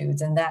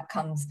attitudes. And that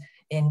comes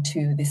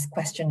into this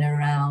question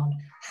around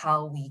how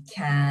we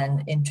can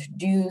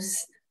introduce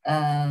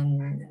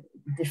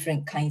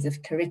different kinds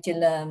of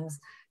curriculums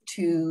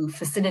to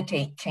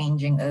facilitate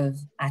changing of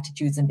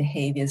attitudes and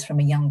behaviors from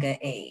a younger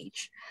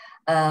age.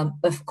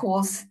 Of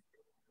course,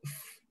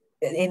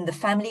 in the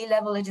family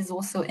level, it is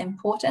also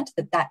important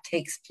that that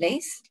takes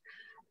place.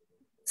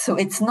 So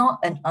it's not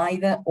an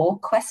either or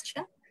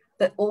question,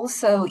 but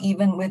also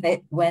even with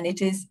it, when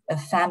it is a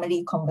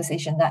family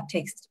conversation that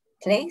takes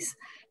place,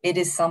 it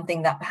is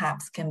something that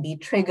perhaps can be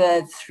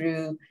triggered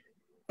through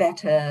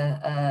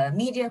better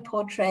media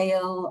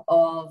portrayal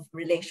of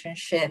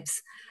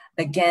relationships.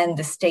 Again,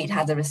 the state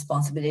has a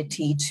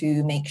responsibility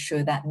to make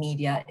sure that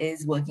media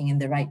is working in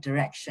the right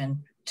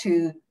direction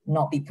to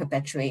not be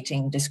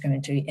perpetuating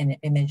discriminatory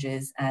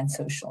images and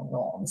social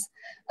norms.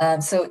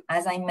 So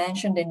as I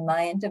mentioned in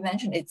my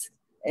intervention, it's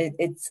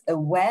a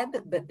web,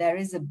 but there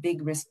is a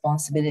big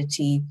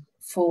responsibility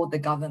for the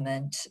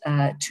government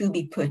to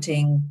be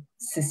putting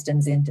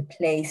systems into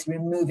place,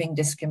 removing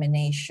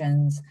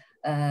discriminations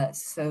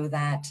so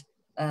that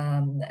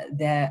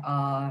there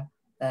are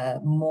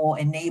more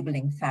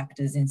enabling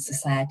factors in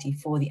society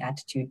for the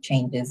attitude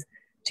changes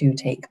to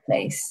take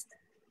place.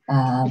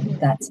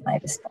 That's my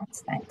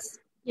response. Thanks.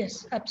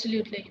 Yes,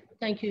 absolutely.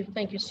 Thank you.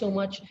 Thank you so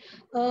much.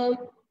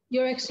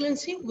 Your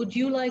Excellency, would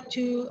you like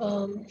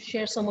to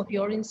share some of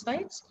your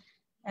insights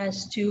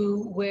as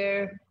to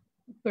where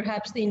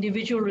perhaps the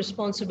individual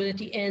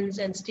responsibility ends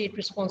and state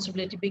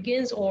responsibility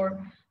begins,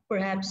 or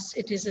perhaps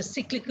it is a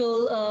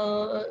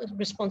cyclical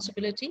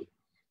responsibility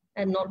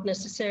and not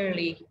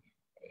necessarily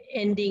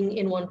ending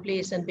in one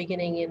place and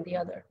beginning in the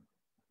other?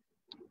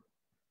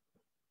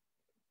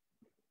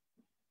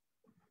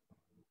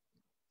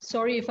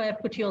 Sorry if I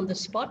put you on the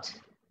spot.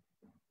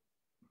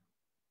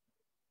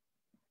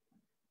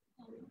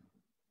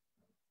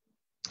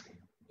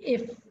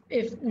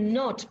 If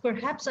not,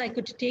 perhaps I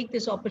could take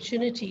this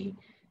opportunity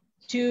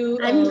to...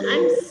 I'm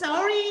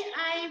sorry,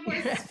 I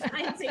was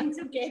fighting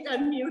to get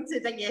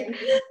unmuted again.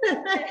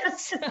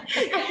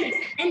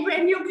 And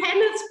when you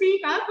cannot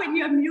speak up, when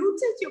you're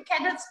muted, you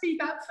cannot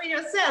speak up for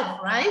yourself,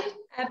 right?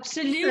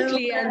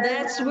 Absolutely, so, and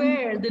that's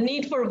where the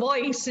need for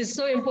voice is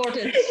so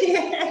important.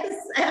 Yes,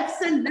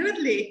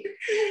 absolutely.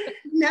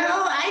 No,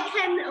 I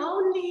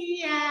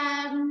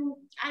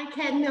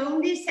can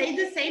only say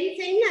the same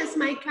thing as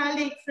my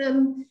colleague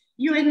from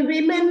UN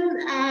Women.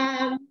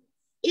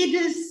 It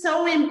is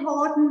so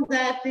important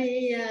that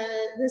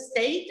the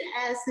state,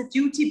 as a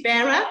duty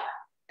bearer,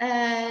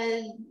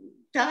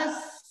 does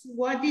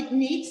what it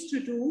needs to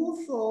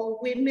do for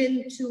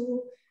women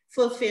to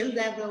fulfill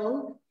their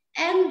role.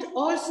 And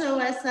also,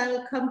 as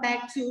I'll come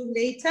back to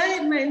later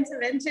in my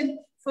intervention,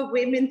 for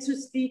women to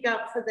speak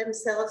up for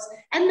themselves.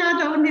 And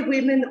not only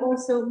women,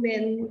 also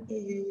men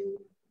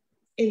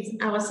in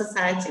our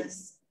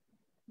societies.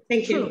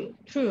 Thank you.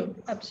 True,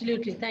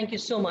 absolutely. Thank you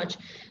so much.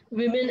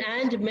 Women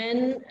and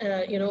men,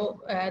 you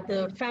know, at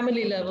the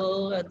family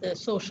level, at the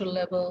social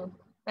level,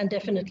 and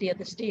definitely at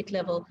the state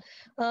level.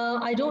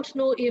 I don't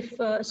know if,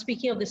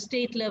 speaking of the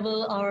state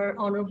level, our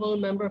Honorable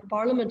Member of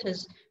Parliament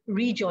has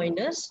rejoined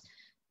us.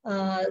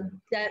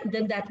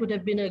 Then that would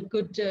have been a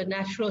good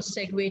natural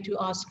segue to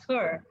ask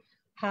her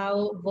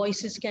how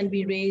voices can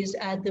be raised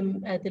at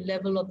the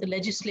level of the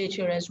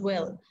legislature as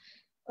well.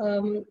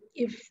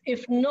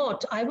 If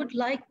not, I would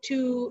like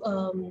to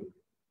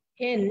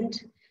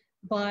end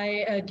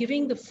by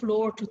giving the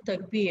floor to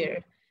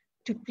Taqbir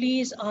to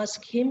please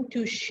ask him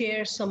to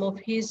share some of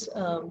his,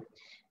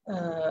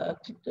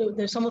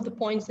 there's some of the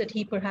points that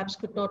he perhaps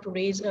could not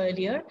raise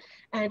earlier.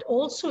 And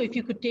also if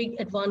you could take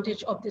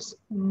advantage of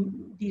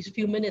these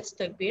few minutes,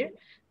 Taqbir,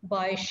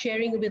 by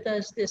sharing with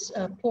us this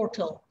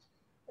portal,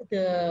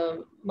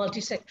 the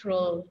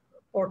multi-sectoral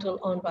portal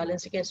on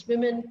violence against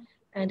women,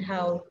 and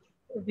how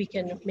we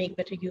can make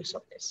better use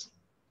of this.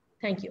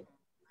 Thank you.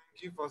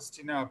 Thank you,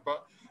 Faustina.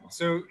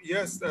 So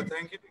yes,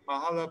 thank you to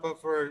Mahalapa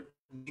for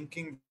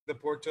linking the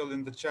portal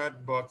in the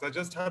chat box. I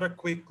just had a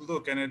quick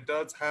look, and it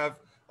does have,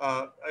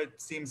 it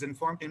seems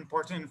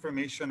important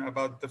information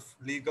about the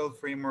legal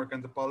framework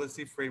and the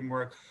policy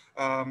framework.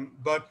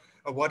 But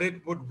what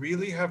it would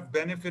really have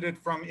benefited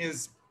from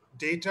is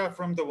data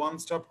from the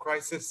one-stop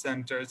crisis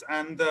centers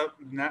and the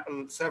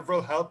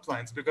several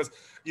helplines, because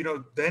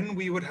then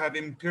we would have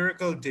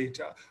empirical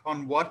data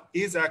on what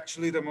is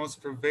actually the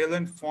most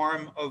prevalent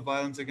form of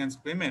violence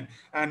against women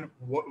and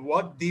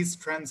what these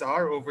trends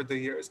are over the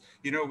years.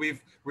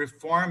 We've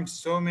reformed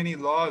so many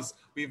laws.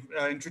 We've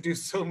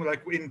introduced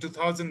like in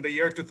 2000, the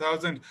year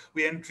 2000,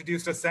 we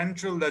introduced a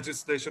central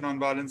legislation on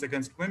violence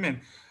against women.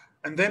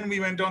 And then we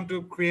went on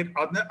to create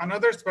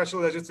another special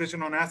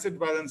legislation on acid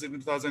violence in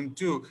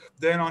 2002,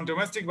 then on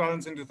domestic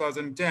violence in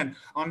 2010,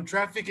 on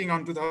trafficking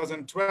on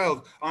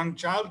 2012, on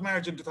child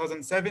marriage in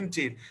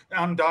 2017,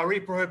 on dowry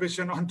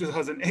prohibition on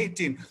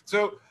 2018.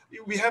 So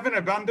we have an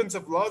abundance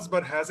of laws,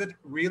 but has it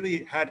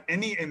really had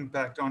any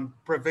impact on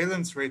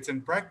prevalence rates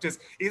in practice?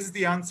 Is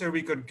the answer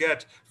we could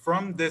get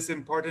from this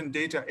important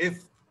data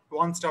if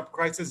one-stop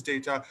crisis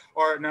data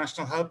or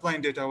national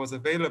helpline data was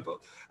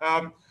available.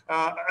 And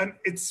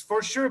it's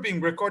for sure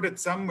being recorded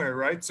somewhere,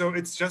 right? So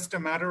it's just a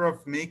matter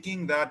of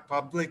making that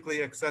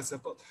publicly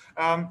accessible.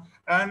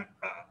 And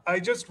I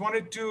just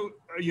wanted to,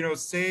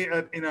 say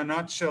in a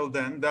nutshell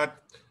then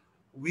that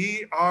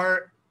we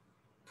are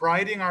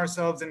priding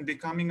ourselves in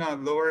becoming a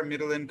lower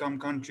middle income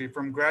country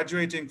from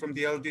graduating from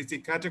the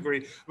LDC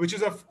category, which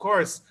is of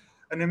course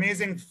an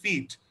amazing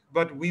feat.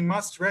 But we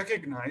must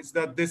recognize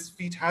that this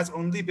feat has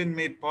only been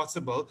made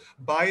possible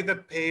by the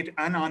paid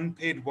and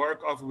unpaid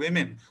work of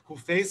women who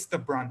face the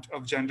brunt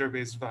of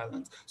gender-based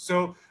violence.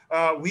 So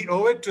we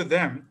owe it to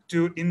them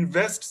to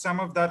invest some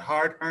of that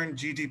hard-earned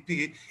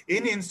GDP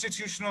in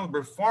institutional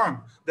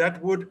reform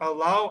that would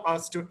allow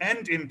us to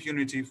end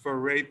impunity for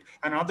rape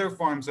and other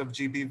forms of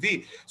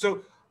GBV.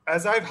 So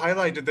as I've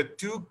highlighted, the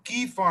two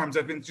key forms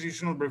of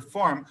institutional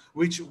reform,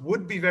 which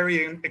would be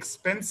very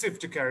expensive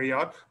to carry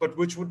out, but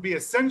which would be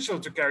essential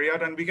to carry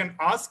out. And we can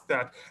ask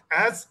that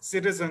as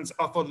citizens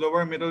of a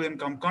lower middle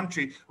income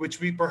country,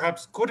 which we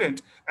perhaps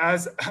couldn't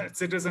as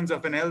citizens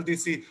of an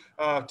LDC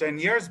 10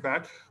 years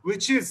back,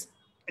 which is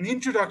an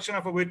introduction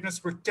of a witness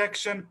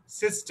protection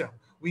system.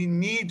 We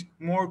need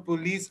more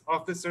police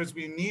officers.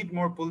 We need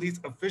more police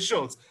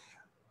officials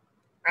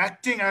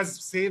acting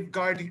as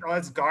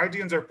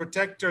guardians or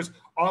protectors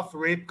of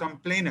rape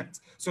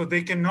complainants. So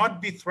they cannot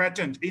be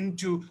threatened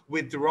into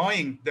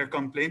withdrawing their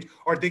complaint,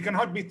 or they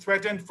cannot be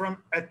threatened from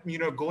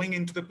going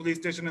into the police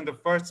station in the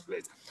first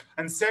place.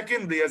 And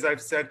secondly, as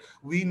I've said,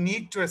 we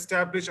need to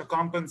establish a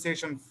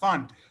compensation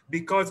fund,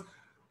 because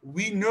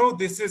we know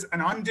this is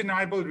an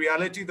undeniable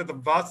reality that the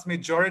vast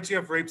majority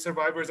of rape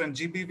survivors and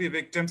GBV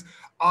victims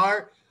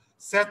are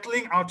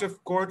settling out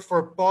of court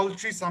for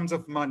paltry sums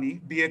of money,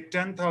 be it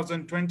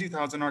 10,000,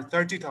 20,000, or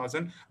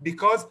 30,000,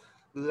 because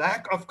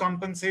lack of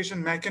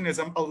compensation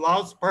mechanism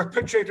allows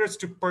perpetrators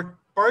to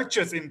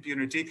purchase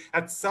impunity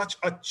at such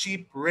a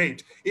cheap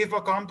rate. If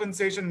a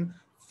compensation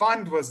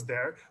fund was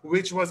there,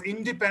 which was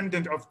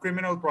independent of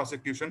criminal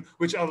prosecution,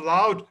 which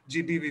allowed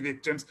GBV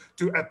victims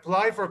to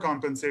apply for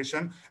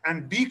compensation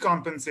and be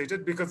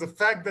compensated, because the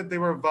fact that they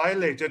were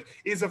violated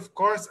is of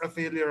course a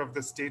failure of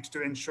the state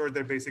to ensure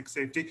their basic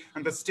safety,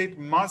 and the state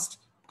must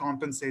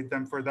compensate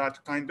them for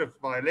that kind of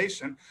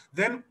violation.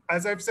 Then,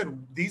 as I've said,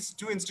 these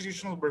two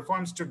institutional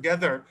reforms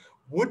together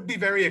would be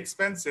very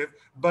expensive,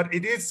 but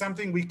it is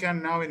something we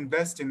can now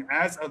invest in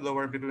as a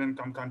lower middle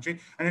income country,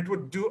 and it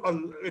would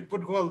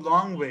go a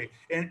long way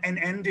in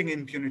ending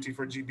impunity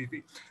for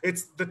GBV.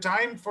 It's the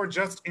time for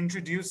just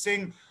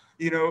introducing,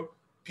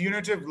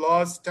 punitive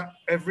laws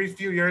every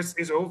few years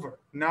is over.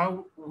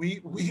 Now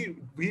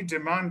we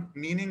demand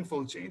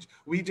meaningful change.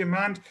 We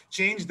demand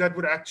change that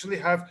would actually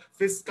have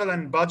fiscal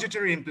and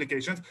budgetary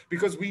implications,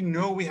 because we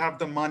know we have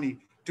the money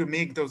to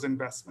make those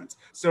investments.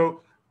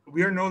 So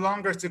we are no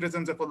longer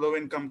citizens of a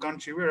low-income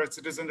country. We are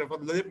citizens of a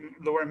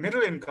lower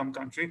middle-income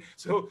country.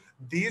 So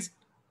these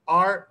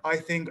are, I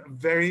think,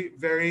 very,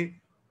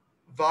 very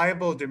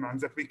viable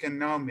demands that we can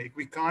now make.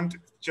 We can't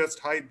just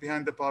hide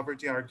behind the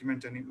poverty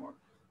argument anymore.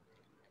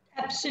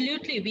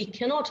 Absolutely, we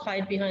cannot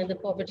hide behind the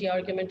poverty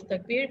argument,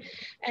 Taqbir.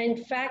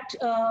 In fact,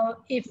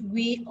 if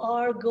we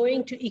are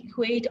going to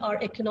equate our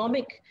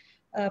economic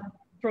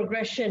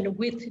progression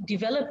with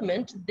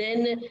development,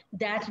 then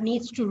that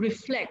needs to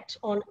reflect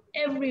on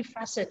every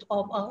facet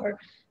of our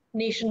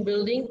nation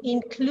building,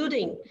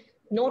 including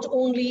not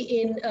only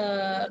in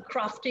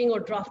crafting or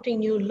drafting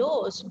new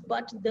laws,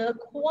 but the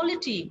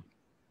quality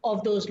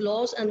of those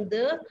laws and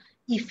the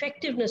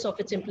effectiveness of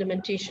its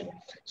implementation.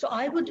 So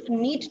I would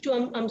need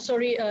to, I'm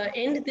sorry,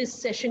 end this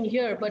session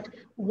here, but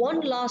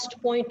one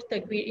last point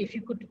that if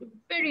you could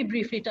very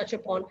briefly touch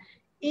upon,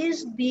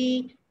 is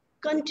the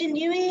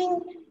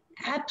continuing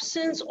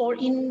absence or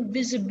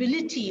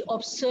invisibility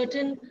of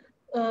certain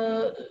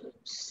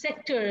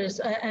sectors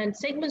and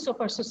segments of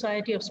our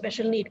society of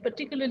special need,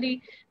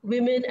 particularly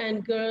women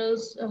and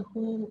girls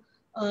who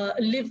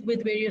live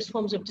with various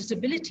forms of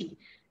disability.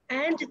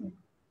 And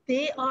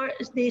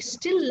they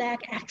still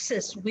lack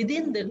access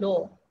within the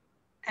law,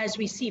 as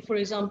we see, for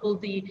example,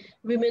 the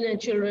Women and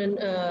Children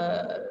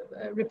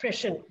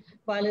Repression,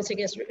 Violence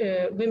Against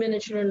Women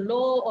and Children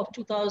Law of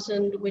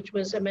 2000, which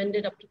was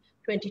amended up to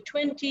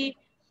 2020.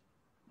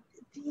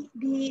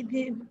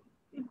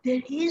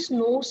 There is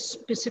no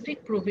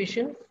specific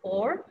provision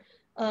for,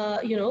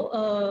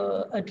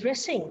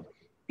 addressing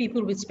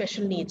people with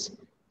special needs.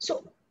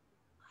 So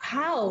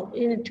how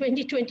in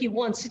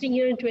 2021, sitting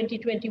here in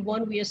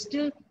 2021, we are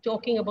still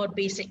talking about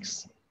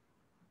basics?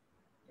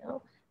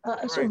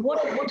 So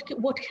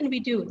what can we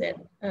do then,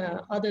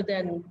 other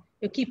than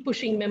keep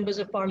pushing members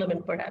of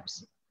parliament,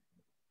 perhaps?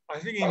 I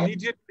think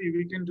immediately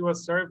we can do a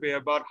survey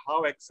about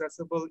how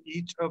accessible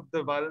each of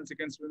the violence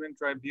against women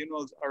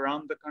tribunals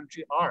around the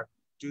country are.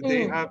 Do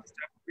they have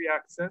step-free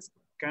access?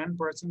 can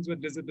persons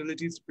with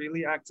disabilities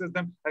freely access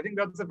them? I think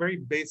that's a very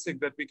basic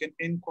that we can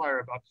inquire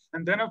about.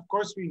 And then, of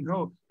course, we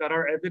know that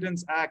our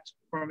Evidence Act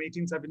from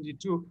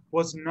 1872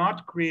 was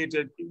not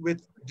created with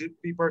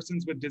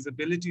persons with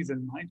disabilities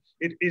in mind.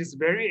 It is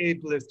very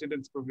ableist in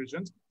its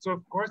provisions. So,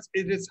 of course,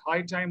 it is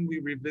high time we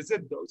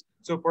revisit those.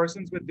 So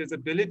persons with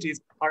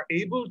disabilities are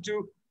able to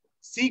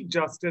seek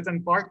justice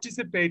and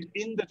participate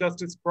in the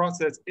justice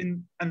process in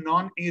a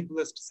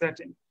non-ableist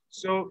setting.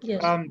 So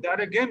Yes. That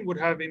again would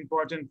have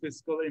important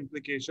fiscal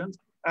implications.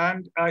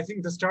 And I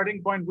think the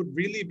starting point would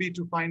really be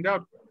to find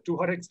out to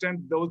what extent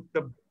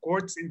the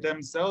courts in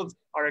themselves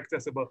are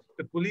accessible,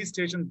 the police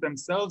stations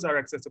themselves are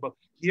accessible.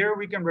 Here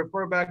we can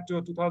refer back to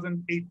a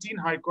 2018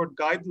 High Court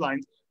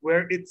guidelines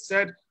where it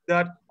said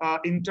that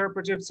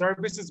interpretive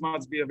services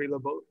must be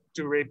available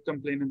to rape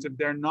complainants if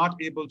they're not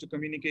able to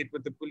communicate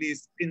with the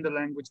police in the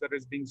language that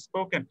is being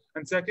spoken.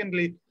 And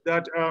secondly,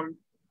 that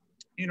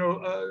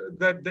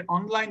that the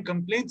online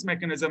complaints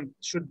mechanism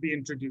should be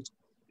introduced.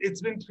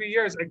 It's been 3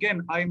 years. Again,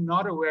 I'm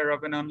not aware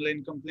of an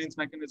online complaints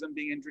mechanism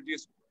being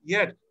introduced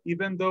yet,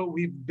 even though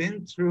we've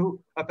been through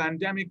a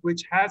pandemic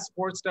which has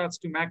forced us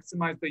to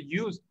maximize the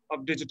use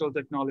of digital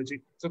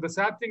technology. So the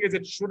sad thing is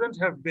it shouldn't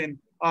have been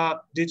a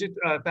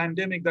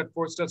pandemic that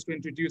forced us to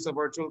introduce a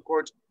virtual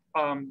court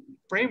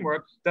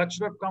framework. That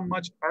should have come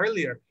much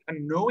earlier.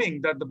 And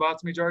knowing that the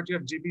vast majority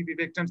of GBV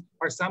victims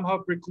are somehow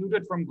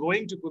precluded from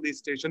going to police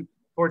station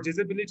for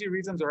disability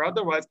reasons or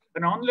otherwise,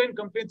 an online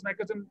complaints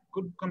mechanism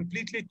could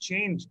completely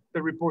change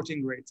the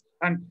reporting rates.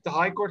 And the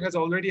High Court has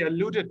already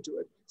alluded to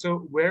it. So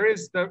where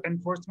is the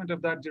enforcement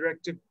of that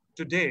directive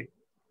today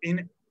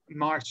in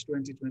March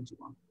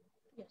 2021?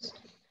 Yes,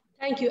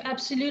 thank you,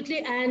 absolutely.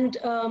 And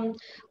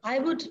I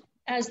would,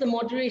 as the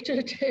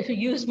moderator,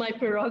 use my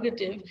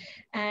prerogative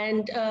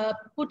and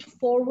put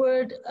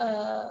forward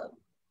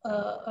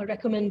a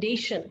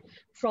recommendation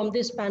from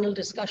this panel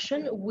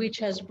discussion, which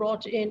has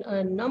brought in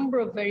a number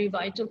of very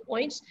vital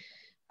points,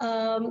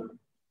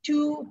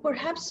 to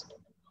perhaps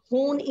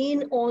hone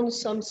in on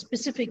some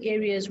specific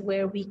areas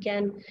where we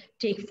can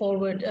take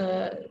forward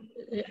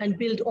and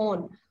build on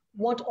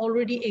what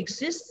already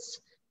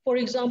exists. For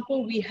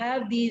example, we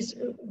have these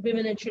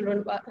women and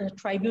children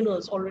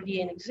tribunals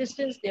already in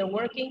existence, they're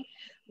working.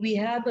 We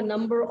have a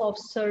number of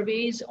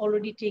surveys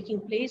already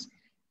taking place.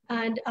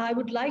 And I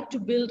would like to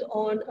build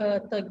on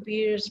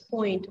Taqbir's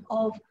point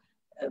of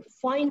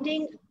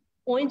finding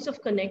points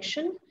of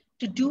connection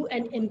to do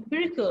an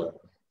empirical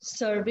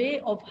survey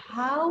of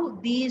how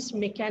these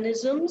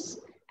mechanisms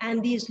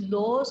and these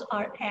laws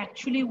are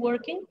actually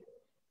working,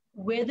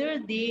 whether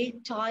they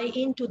tie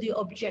into the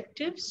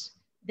objectives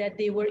that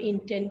they were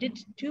intended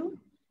to,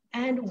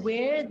 and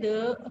where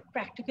the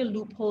practical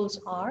loopholes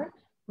are,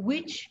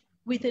 which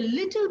with a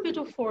little bit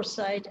of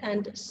foresight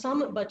and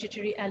some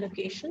budgetary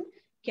allocation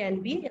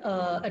can be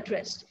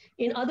addressed.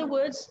 In other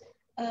words,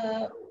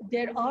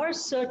 there are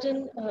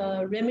certain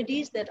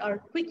remedies that are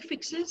quick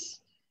fixes,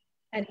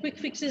 and quick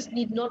fixes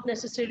need not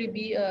necessarily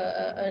be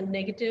a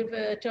negative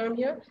term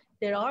here.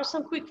 There are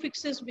some quick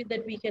fixes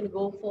that we can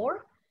go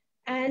for,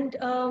 and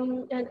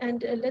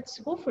let's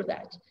go for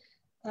that.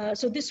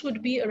 So this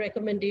would be a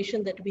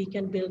recommendation that we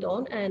can build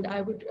on, and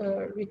I would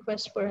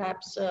request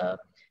perhaps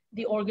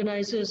the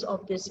organizers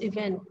of this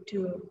event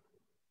to,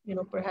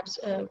 perhaps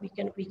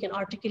we can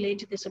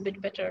articulate this a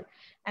bit better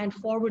and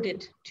forward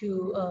it to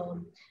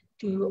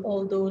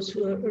all those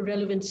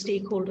relevant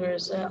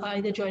stakeholders,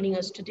 either joining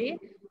us today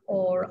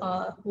or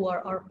who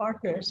are our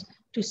partners,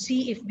 to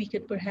see if we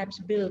could perhaps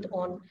build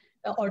on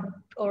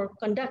or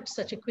conduct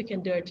such a quick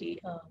and dirty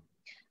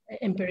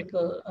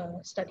empirical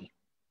study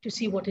to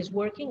see what is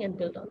working and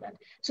build on that.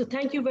 So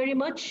thank you very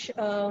much.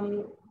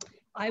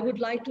 I would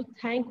like to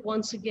thank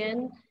once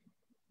again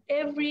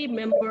every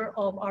member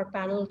of our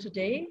panel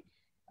today,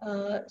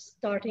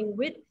 starting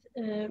with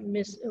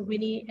Ms.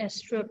 Winnie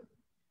Estrup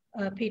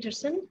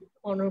Petersen,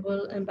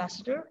 Honorable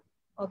Ambassador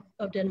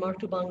of Denmark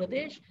to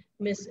Bangladesh,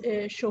 Ms.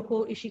 Shoko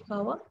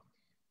Ishikawa,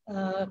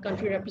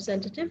 Country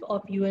Representative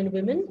of UN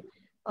Women,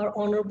 our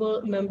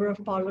Honorable Member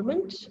of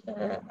Parliament,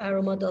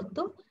 Aroma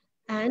Dutta,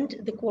 and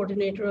the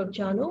Coordinator of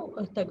JANO,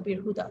 Taqbir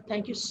Huda.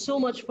 Thank you so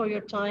much for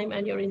your time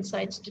and your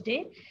insights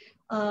today.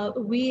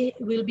 We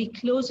will be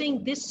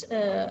closing this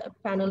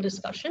panel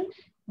discussion.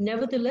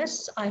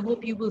 Nevertheless, I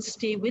hope you will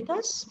stay with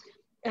us,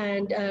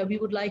 and we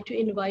would like to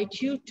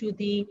invite you to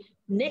the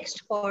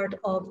next part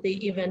of the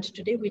event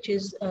today, which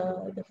is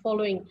the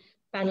following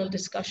panel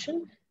discussion,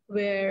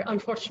 where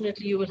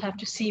unfortunately you will have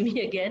to see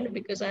me again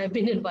because I have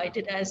been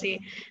invited as a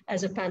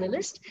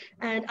panelist.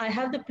 And I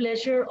have the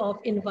pleasure of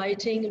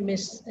inviting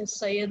Ms.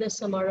 Syeda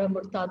Samara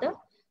Mortada,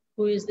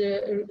 who is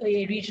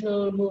a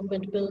regional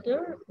movement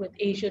builder with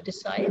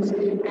SheDecides,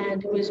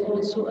 and who is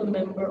also a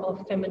member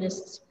of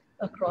Feminists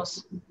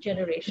across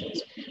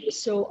generations.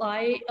 So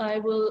I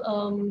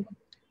will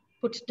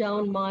put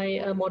down my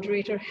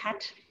moderator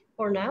hat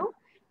for now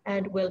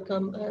and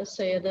welcome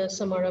Syeda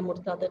Samara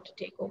Mortada to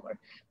take over.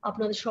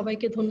 আপনাদের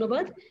সবাইকে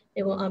ধন্যবাদ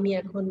এবং আমি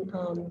এখন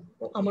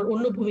আমার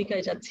অন্য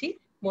ভূমিকায় যাচ্ছি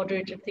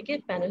মডারেটর থেকে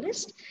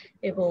প্যানেলিস্ট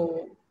এবং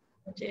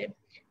যে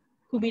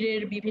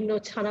কুমিরের বিভিন্ন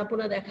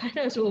ছানাপোনা দেখায়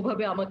না,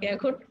 ওভাবে আমাকে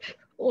এখন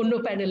অন্য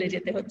প্যানেলে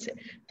যেতে হচ্ছে।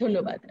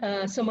 ধন্যবাদ।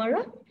 সামারা,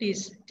 please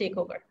take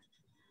over.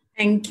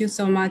 Thank you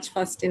so much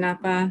ফাস্টিনা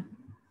আপা।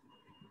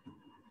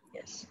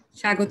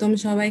 স্বাগতম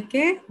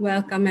সবাইকে,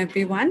 ওয়েলকাম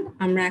এভরিওয়ান।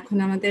 আমরা এখন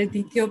আমাদের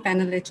দ্বিতীয়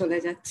প্যানেলে চলে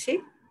যাচ্ছি।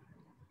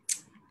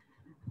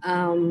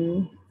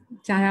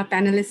 যারা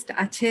প্যানেলিস্ট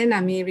আছেন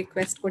আমি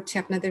রিকোয়েস্ট করছি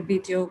আপনাদের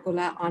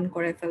ভিডিওগুলো অন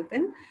করে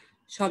ফেলবেন।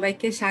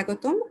 সবাইকে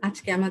স্বাগতম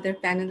আজকে আমাদের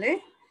প্যানেলে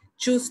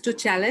choose to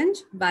challenge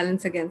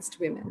violence against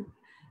women.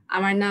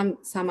 আমার নাম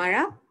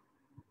সামারা।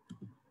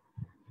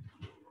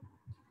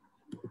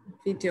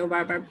 ভিডিও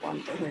বারবার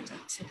বন্ধ হয়ে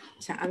যাচ্ছে।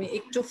 আচ্ছা, আমি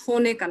একটু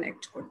ফোনে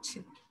কানেক্ট করছি।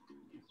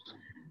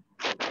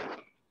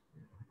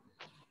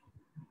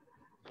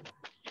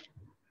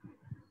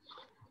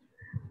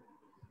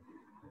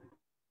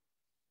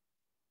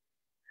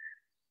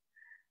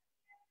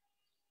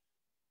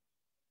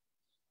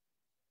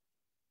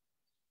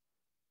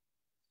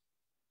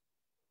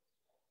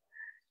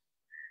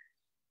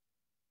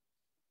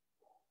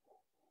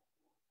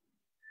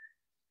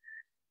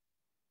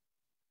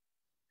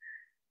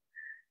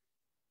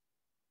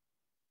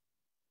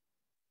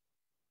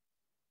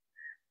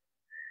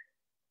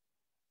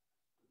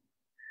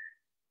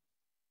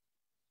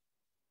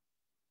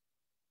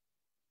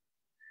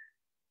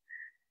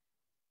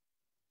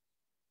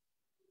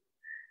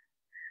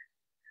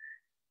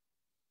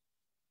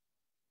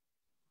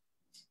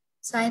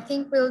 So I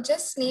think we'll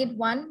just need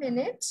 1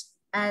 minute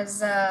as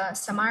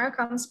Samara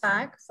comes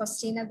back.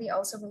 Faustina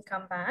also will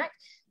come back.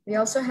 We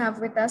also have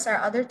with us our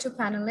other two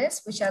panelists,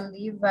 which I'll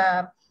leave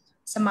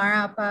Samara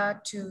Appa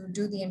to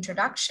do the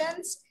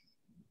introductions.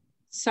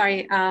 Sorry,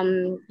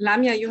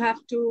 Lamia, you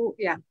have to,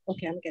 yeah,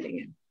 okay, I'm getting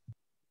it.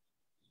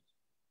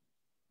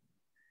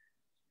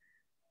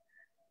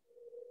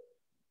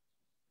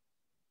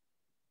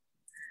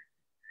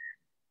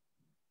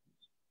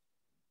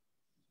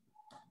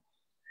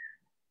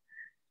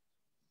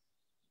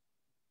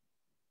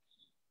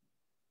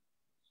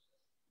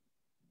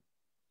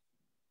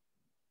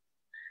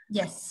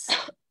 Yes.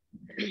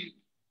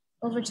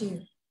 Over to you.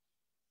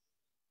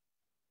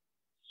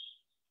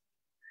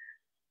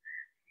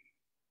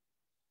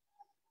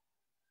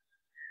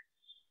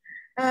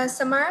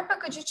 Samara,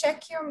 could you check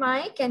your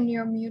mic and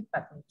your mute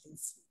button,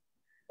 please?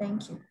 Thank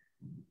you.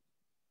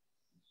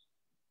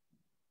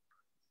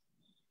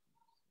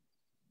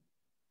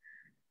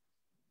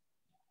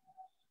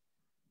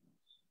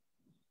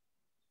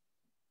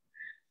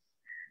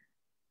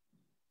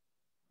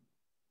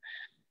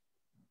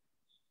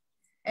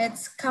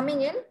 It's coming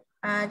in.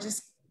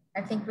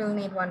 I think we'll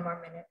need 1 more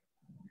minute.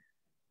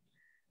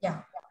 Yeah,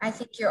 I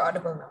think you're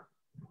audible now.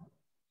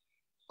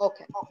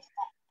 Okay.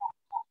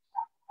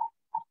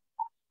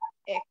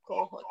 Echo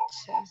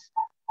হচ্ছে।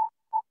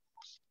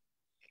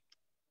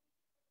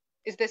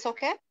 Is this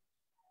okay?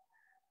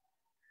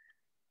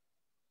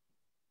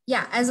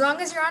 Yeah, as long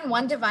as you're on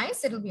one device,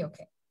 it'll be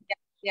okay.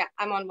 Yeah,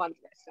 I'm on one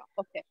device now.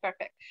 Okay,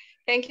 perfect.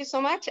 Thank you so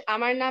much.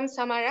 আমার নাম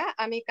সামারা।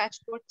 আমি কাজ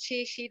করছি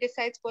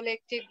SheDecides বলে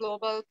একটি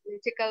global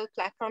political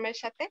প্ল্যাটফর্মের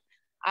সাথে।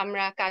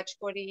 আমরা কাজ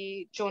করি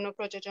যৌন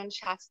প্রজনন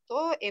স্বাস্থ্য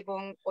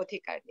এবং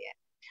অধিকার নিয়ে।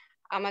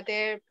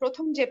 আমাদের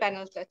প্রথম যে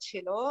প্যানেলটা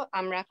ছিল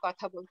আমরা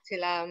কথা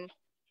বলছিলাম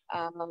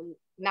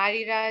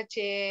নারীরা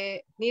যে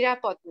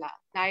নিরাপদ না,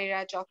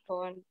 নারীরা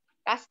যখন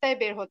রাস্তায়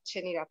বের হচ্ছে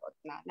নিরাপদ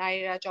না,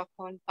 নারীরা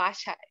যখন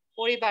বাসায়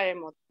পরিবারের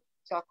মধ্যে,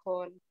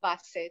 যখন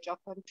বাসে,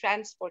 যখন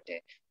ট্রান্সপোর্টে,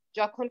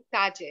 যখন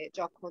কাজে,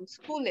 যখন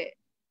স্কুলে,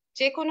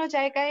 যে কোনো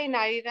জায়গায়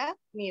নারীরা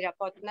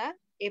নিরাপদ না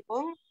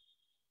এবং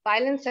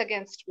ভায়োলেন্স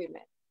এগেইনস্ট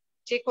উইমেন,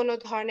 যে কোনো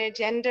ধরনের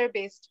জেন্ডার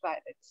বেসড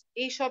ভায়োলেন্স,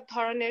 এইসব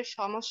ধরনের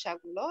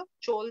সমস্যাগুলো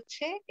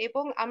চলছে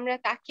এবং আমরা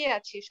তাকিয়ে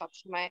আছি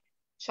সবসময়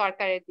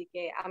সরকারের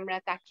দিকে, আমরা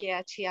তাকিয়ে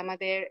আছি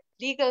আমাদের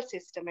লিগ্যাল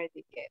সিস্টেমের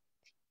দিকে।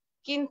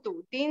 কিন্তু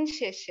দিন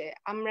শেষে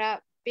আমরা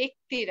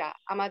ব্যক্তিরা,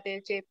 আমাদের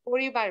যে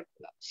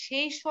পরিবারগুলো,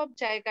 সেই সব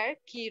জায়গার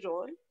কি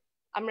রোল,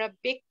 আমরা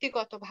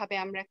ব্যক্তিগতভাবে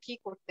আমরা কি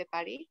করতে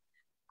পারি,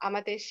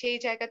 আমাদের সেই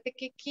জায়গা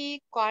থেকে কি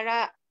করা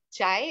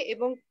যায়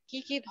এবং কি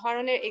কি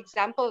ধরনের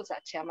এক্সাম্পলস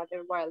আছে আমাদের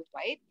ওয়ার্ল্ড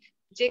ওয়াইড,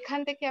 যেখান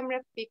থেকে আমরা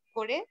পিক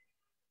করে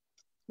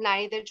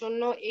নারীদের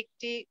জন্য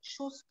একটি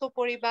সুস্থ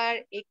পরিবার,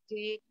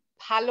 একটি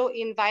ভালো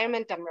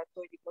এনভায়রনমেন্ট আমরা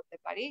তৈরি করতে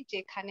পারি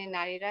যেখানে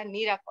নারীরা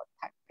নিরাপদ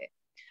থাকবে।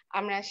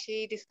 আমরা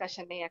সেই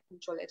ডিসকাশনে এখন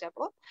চলে যাব।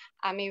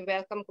 আমি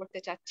ওয়েলকাম করতে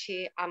চাচ্ছি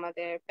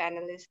আমাদের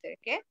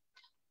প্যানেলিস্টদেরকে।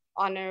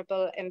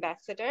 Honourable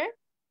ambassador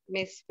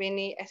miss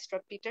Winnie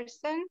Estrup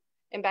Petersen,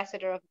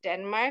 Ambassador of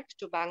Denmark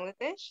to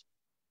Bangladesh.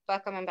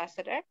 Welcome,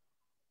 Ambassador.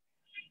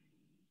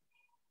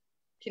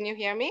 Can you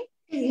hear me?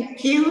 Thank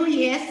you.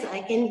 Yes, I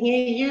can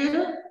hear you.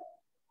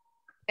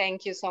 Thank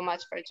you so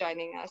much for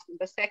joining us in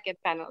the second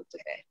panel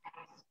today.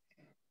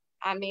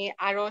 আমি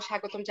আরো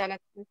স্বাগতম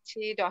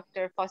জানাচ্ছি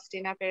doctor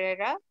ফস্টিনা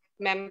Perera,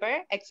 member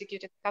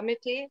executive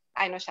committee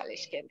আইনো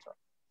সালিশ কেন্দ্র।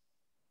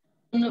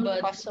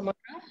 ধন্যবাদ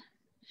সামারা,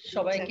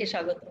 সবাইকে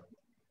স্বাগত।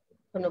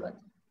 ধন্যবাদ।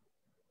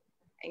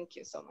 Thank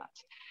you so much.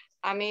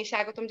 আমি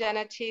স্বাগতম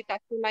জানাচ্ছি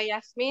Taslima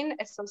Yasmin,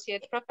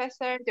 associate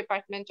professor,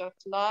 department of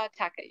law,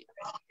 Dhaka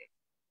university.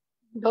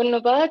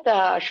 ধন্যবাদ,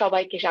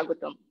 সবাইকে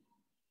স্বাগতম।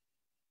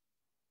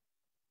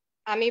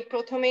 আমি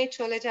প্রথমেই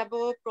চলে যাব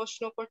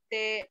প্রশ্ন করতে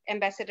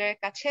অ্যাম্বাসেডারের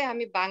কাছে।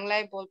 আমি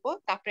বাংলায় বলবো,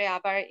 তারপরে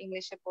আবার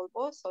ইংলিশে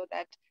বলবো, সো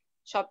দ্যাট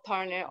সব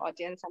ধরনের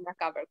অডিয়েন্স আমরা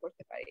কভার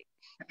করতে পারি।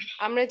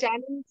 আমরা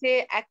জানি যে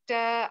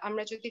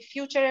আমরা যদি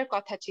ফিউচারের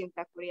কথা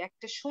চিন্তা করি,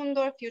 একটা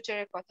সুন্দর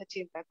ফিউচারের কথা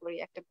চিন্তা করি,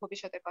 একটা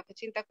ভবিষ্যতের কথা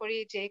চিন্তা করি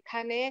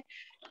যেখানে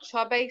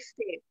সবাই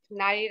সেফ,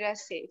 নারীরা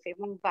সেফ,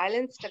 এবং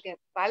ভায়োলেন্স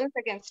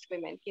এগেনস্ট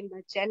উইমেন কিংবা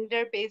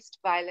জেন্ডার বেসড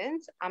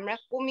ভায়োলেন্স আমরা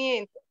কমিয়ে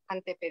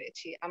আনতে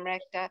পেরেছি, আমরা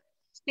একটা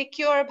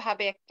সিকিউর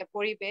ভাবে একটা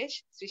পরিবেশ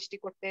সৃষ্টি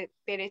করতে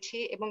পেরেছি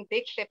এবং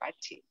দেখতে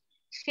পাচ্ছি,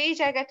 সেই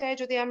জায়গাটায়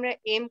যদি আমরা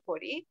এম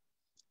করি,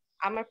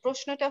 আমার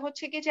প্রশ্নটা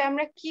হচ্ছে কি যে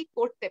আমরা কি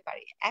করতে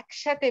পারি,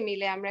 একসাথে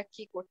মিলে আমরা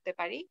কি করতে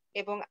পারি।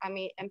 এবং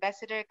আমি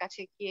অ্যাম্বাসেডারের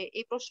কাছে গিয়ে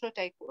এই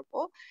প্রশ্নটাই করব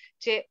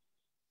যে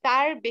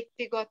তার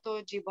ব্যক্তিগত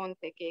জীবন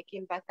থেকে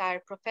কিংবা তার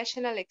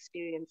প্রফেশনাল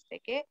এক্সপিরিয়েন্স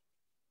থেকে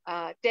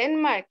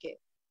ডেনমার্কে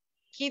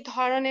কি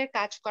ধরনের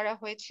কাজ করা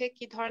হয়েছে,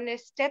 কি ধরনের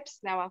স্টেপস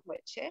নেওয়া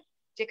হয়েছে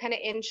যেখানে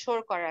এনশোর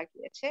করা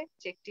গিয়েছে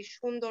যে একটি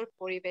সুন্দর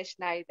পরিবেশ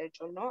নারীদের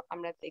জন্য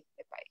আমরা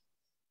দেখতে পাই।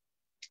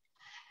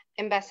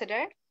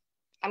 Ambassador,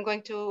 I'm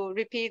going to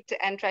repeat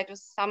and try to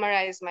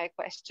summarize my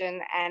question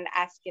and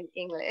ask in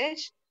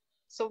English.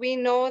 So we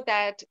know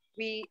that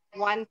we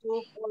want to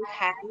hold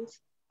hands,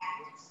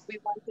 we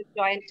want to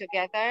join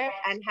together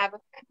and have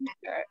a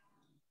future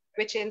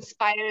which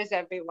inspires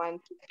everyone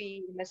to be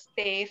in a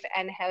safe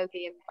and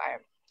healthy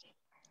environment.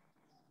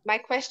 My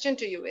question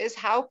to you is,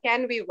 how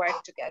can we work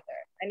together?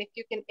 And if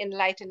you can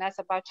enlighten us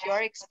about your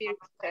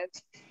experiences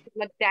from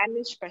a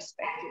Danish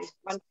perspective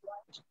on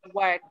what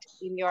worked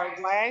in your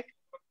work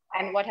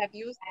and what have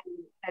you seen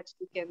that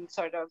you can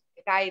sort of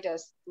guide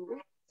us through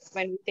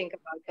when we think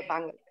about the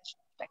Bangladesh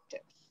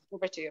perspective.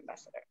 Over to you,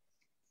 Ambassador.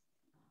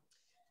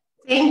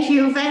 Thank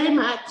you very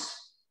much.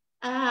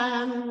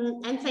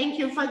 And thank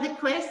you for the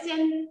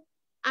question.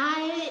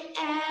 I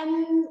am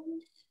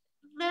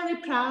very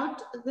proud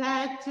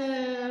that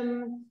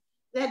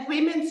that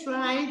women's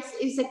rights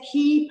is a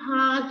key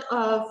part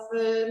of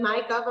my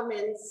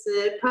government's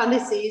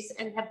policies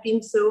and have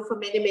been so for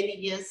many, many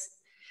years.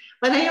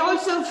 But I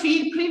also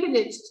feel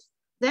privileged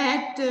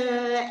that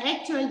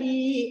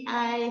actually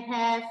I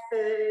have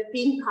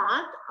been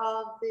part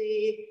of the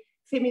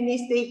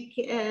feministic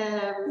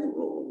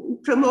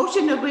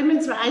promotion of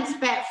women's rights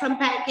from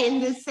back in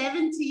the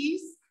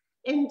 70s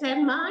in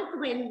Denmark,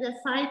 when the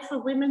fight for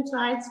women's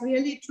rights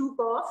really took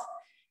off,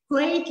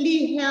 greatly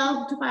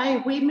helped by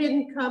women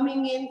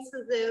coming into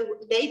the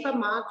labor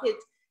market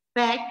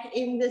back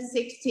in the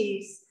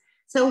 60s.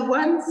 So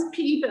once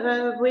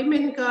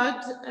women got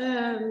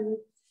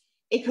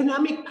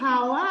economic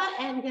power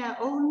and their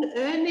own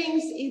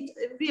earnings, it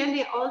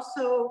really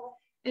also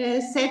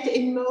set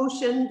in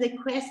motion the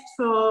quest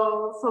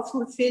for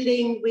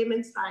fulfilling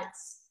women's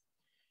rights.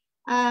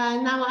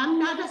 Now, I'm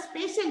not a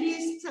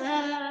specialist,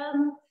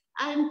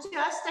 I'm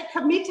just a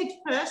committed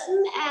person,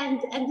 and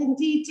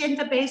indeed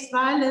gender-based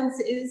violence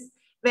is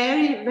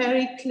very,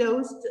 very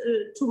close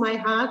to my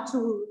heart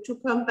to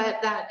combat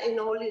that in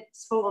all its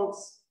forms.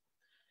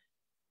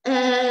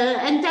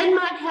 And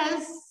Denmark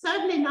has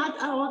certainly not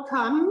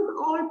overcome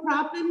all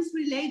problems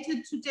related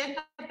to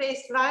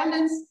gender-based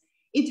violence.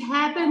 It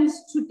happens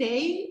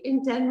today in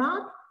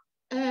Denmark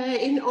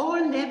in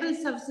all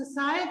levels of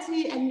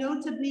society, and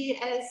notably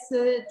as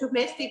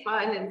domestic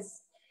violence.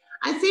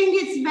 I think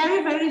it's very,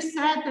 very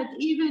sad that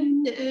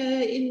even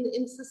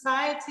in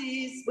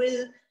societies with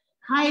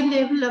high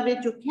level of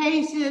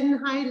education,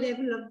 high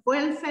level of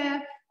welfare,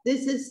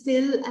 this is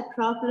still a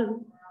problem.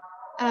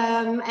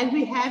 And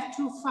we have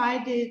to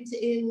fight it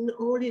in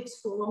all its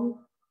form.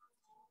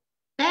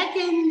 Back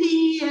in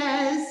the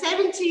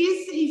 70s,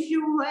 if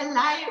you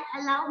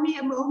allow me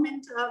a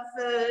moment of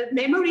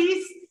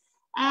memories,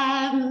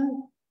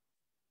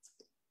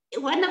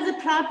 one of the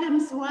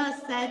problems was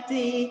that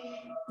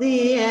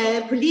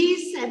the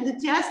police and the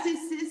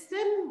justice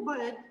system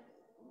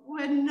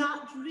were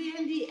not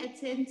really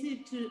attentive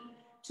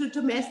to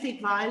domestic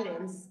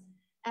violence.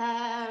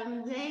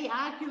 They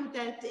argued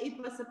that it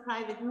was a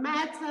private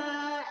matter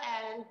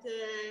and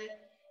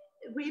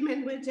women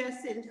were just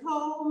sent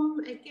home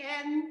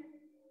again,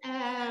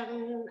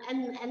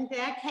 and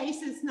their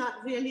cases not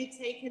really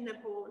taken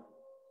aboard.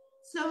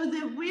 So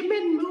the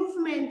women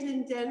movement in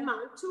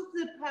Denmark took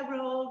the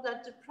parole that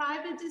the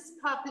private is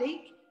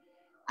public,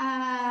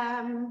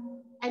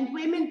 and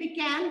women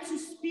began to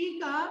speak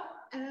up.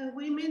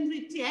 Women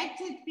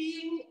rejected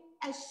being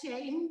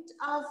ashamed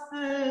of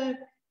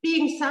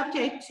being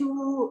subject to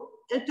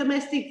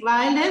domestic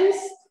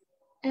violence.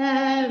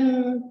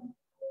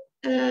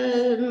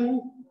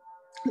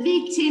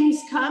 Victims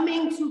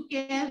coming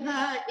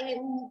together in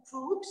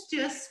groups,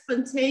 just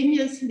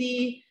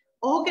spontaneously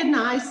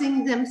organizing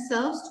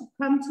themselves to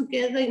come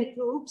together in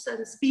groups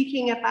and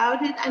speaking about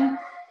it,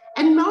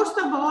 and most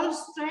of all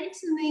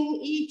strengthening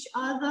each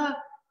other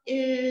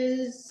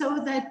so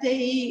that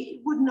they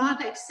would not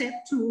accept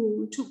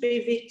to be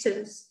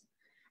victims.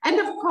 And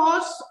of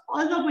course,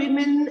 other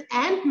women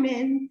and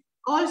men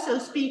also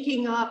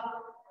speaking up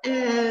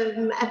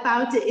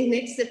about the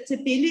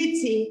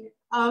unacceptability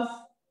of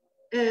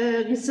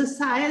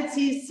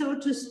society, so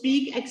to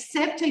speak,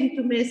 accepting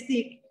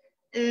domestic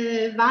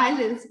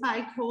violence by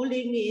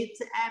calling it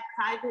a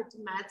private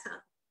matter.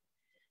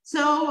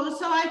 So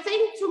I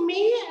think, to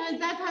me,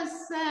 that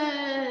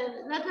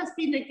has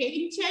been a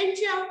game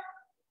changer.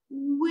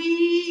 We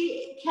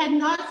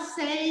cannot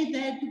say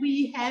that we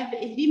have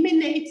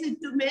eliminated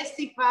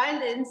domestic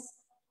violence,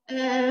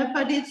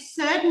 but it's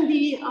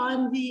certainly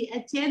on the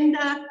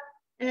agenda.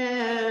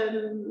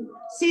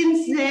 Since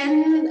then,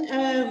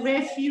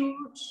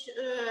 refuge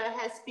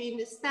has been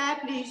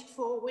established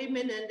for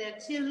women and their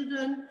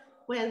children,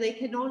 where they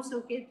can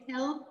also get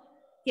help,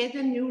 get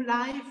a new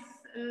life.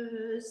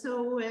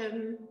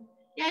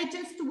 Yeah, I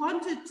just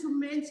wanted to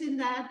mention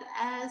that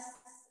as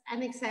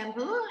an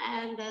example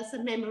and as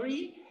a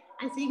memory.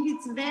 I think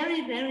it's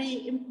very,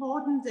 very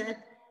important that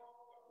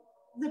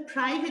the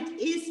private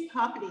is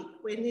public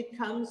when it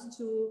comes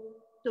to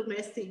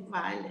domestic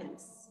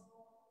violence.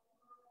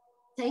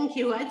 Thank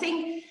you. I think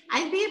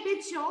I'll be a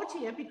bit short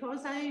here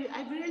because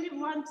I really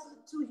want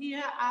to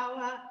hear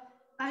our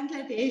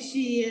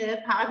Bangladeshi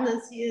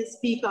partners here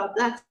speak up.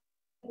 That's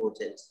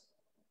important.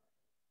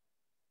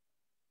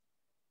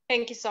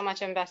 Thank you so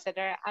much,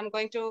 Ambassador. I'm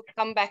going to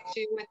come back to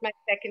you with my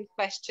second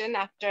question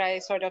after I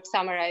sort of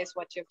summarize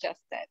what you've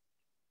just said.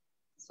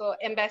 So,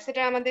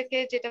 Ambassador, আমাদেরকে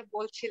যেটা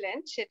বলছিলেন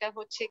সেটা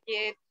হচ্ছে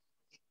গিয়ে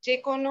যে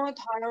কোনো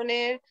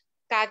ধরনের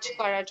কাজ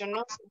করার জন্য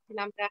যখন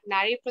আমরা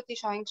নারীর প্রতি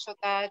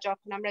সহিংসতা,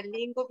 যখন আমরা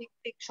লিঙ্গ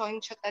ভিত্তিক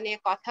সহিংসতা নিয়ে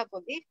কথা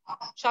বলি,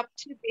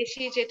 সবচেয়ে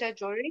বেশি যেটা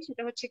জরুরি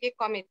সেটা হচ্ছে গিয়ে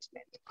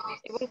কমিটমেন্ট।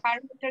 এবং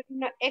কারণ এটার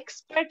জন্য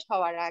এক্সপার্ট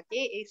হওয়ার আগে,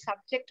 এই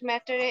সাবজেক্ট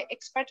ম্যাটারে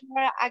এক্সপার্ট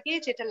হওয়ার আগে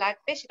যেটা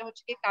লাগবে সেটা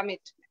হচ্ছে গিয়ে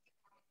কমিটমেন্ট।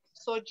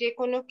 সো যে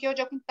কোনো কেউ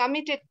যখন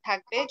কমিটেড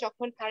থাকবে,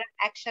 যখন তারা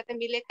একসাথে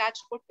মিলে কাজ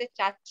করতে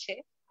চাচ্ছে,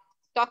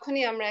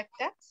 তখনই আমরা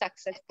একটা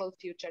সাকসেসফুল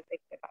ফিউচার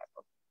দেখতে পারবো।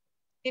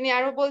 তিনি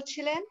আরো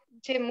বলছিলেন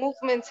যে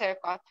মুভমেন্টস এর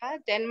কথা,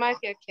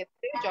 ডেনমার্কের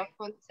ক্ষেত্রে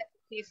যখন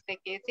 70s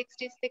থেকে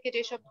 60s থেকে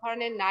যেসব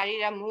ধরনের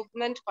নারীরা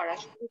মুভমেন্ট করা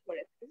শুরু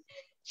করেছে,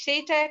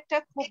 সেইটা একটা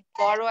খুব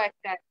বড়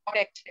একটা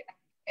এফেক্ট।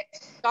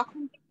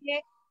 তখন থেকে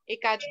এই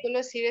কাজগুলো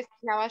সিরিয়াস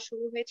নেওয়া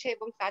শুরু হয়েছে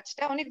এবং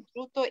কাজটা অনেক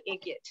দ্রুত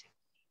এগিয়েছে।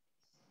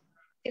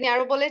 তিনি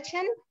আরো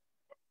বলেছেন,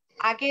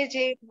 আগে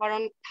যে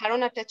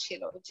ধারণাটা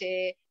ছিল যে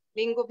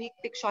লিঙ্গ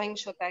ভিত্তিক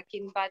সহিংসতা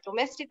কিংবা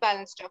ডোমেস্টিক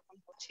ভায়োলেন্স যখন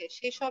হচ্ছে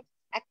সেসব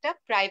একটা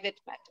প্রাইভেট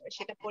ম্যাটার,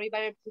 সেটা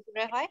পরিবারের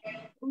ভিতরে হয়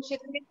এবং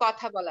সেটা নিয়ে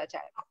কথা বলা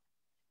যায়।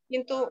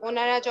 কিন্তু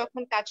ওনারা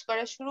যখন কাজ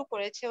করা শুরু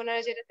করেছে,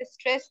 ওনারা যেটাতে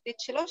স্ট্রেস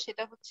দিচ্ছিল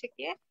সেটা হচ্ছে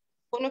গিয়ে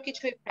কোনো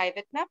কিছুই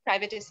প্রাইভেট না,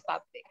 private is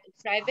public,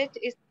 private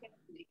is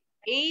public.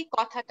 এই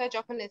কথাটা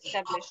যখন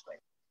এস্টাবলিশ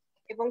হয়েছে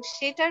এবং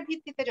সেটার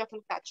ভিত্তিতে যখন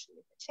কাজ শুরু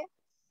হয়েছে,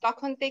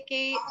 তখন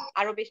থেকেই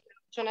আরো বেশি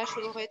আলোচনা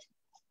শুরু হয়েছে,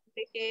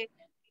 থেকে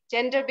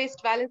জেন্ডার বেসড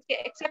ভায়োলেন্স কে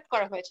অ্যাকসেপ্ট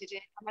করা হয়েছে যে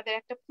আমাদের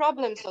একটা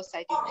প্রবলেম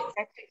সোসাইটিতে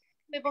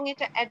এবং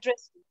এটা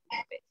অ্যাড্রেস করতে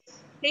হবে।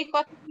 এই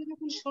কথাগুলো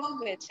যখন শুরু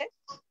হয়েছে,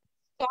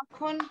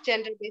 তখন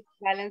জেন্ডার বেসড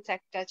ভায়োলেন্স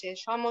একটা যে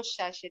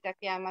সমস্যা,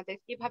 সেটাকে আমাদের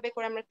কিভাবে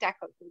করে আমরা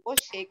ট্যাকল করব,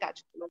 সেই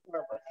কাজগুলো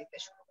পরবর্তীতে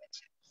শুরু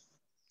হয়েছে।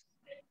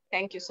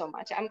 Thank you so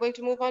much. I'm going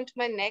to move on to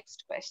my next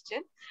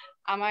question.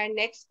 আমার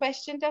নেক্সট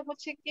কোয়েশ্চেনটা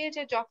হচ্ছে কি,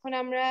 যে যখন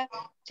আমরা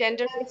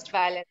জেন্ডার বেসড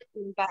ভায়োলেন্স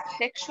বা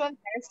সেক্সুয়াল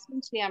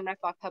হ্যারাসমেন্ট নিয়ে আমরা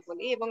কথা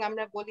বলি এবং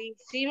আমরা বলি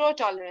জিরো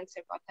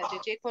টলারেন্সের কথা,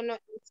 যে কোনো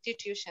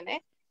ইনস্টিটিউশনে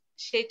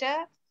সেটা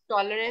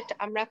টলারেট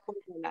আমরা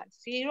করব না,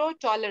 জিরো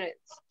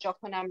টলারেন্স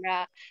যখন আমরা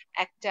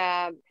একটা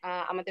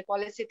আমাদের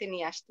পলিসিতে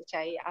নিয়ে আসতে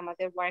চাই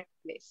আমাদের ওয়ার্ক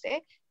প্লেসে,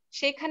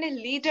 সেখানে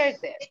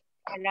লিডারদের,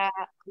 যারা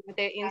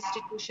আমাদের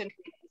ইনস্টিটিউশন,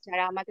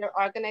 যারা আমাদের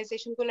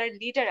অর্গানাইজেশন গুলোর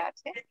লিডার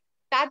আছে,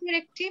 তাদের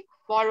একটি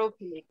বড়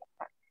ভূমিকা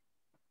থাকে।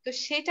 তো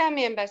সেটা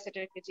আমি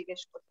অ্যাম্বাসেডরকে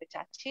জিজ্ঞেস করতে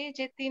চাচ্ছি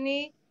যে তিনি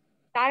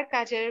তার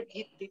কাজের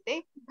ভিত্তিতে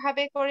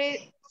কিভাবে করে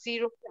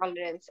জিরো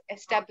টলারেন্স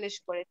এস্টাবলিশ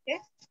করেছে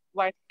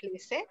ওয়ার্ক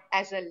প্লেসে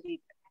as a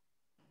leader.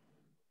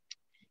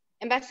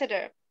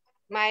 Ambassador,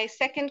 my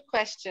second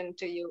question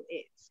to you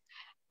is,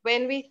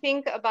 when we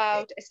think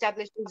about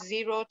establishing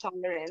zero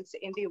tolerance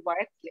in the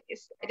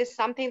workplace, it is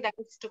something that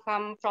needs to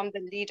come from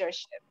the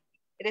leadership.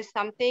 It is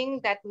something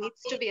that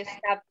needs to be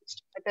established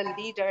by the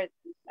leaders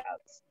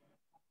themselves.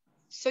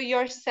 So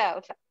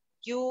yourself,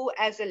 you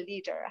as a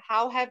leader,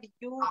 how have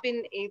you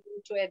been able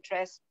to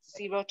address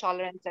zero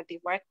tolerance at the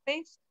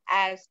workplace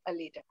as a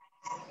leader?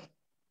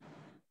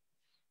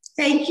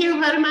 Thank you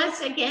very much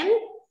again.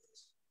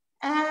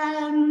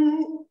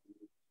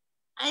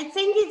 I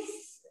think it's,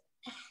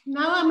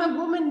 now I'm a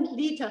woman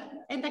leader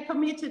and a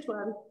committed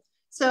one.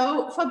 So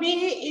for me,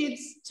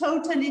 it's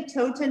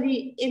totally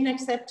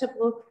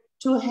unacceptable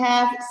to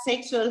have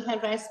sexual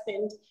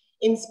harassment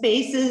in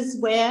spaces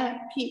where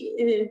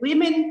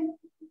women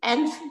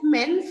and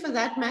men, for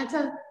that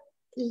matter,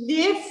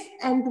 live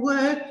and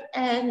work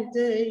and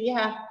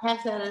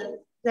have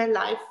their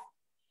life.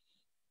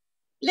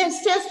 Let's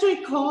just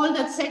recall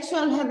that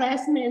sexual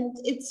harassment,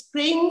 it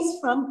springs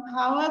from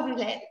power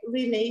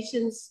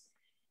relations,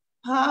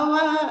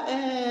 power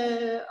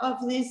of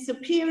the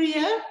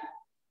superior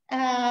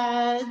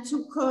to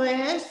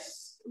coerce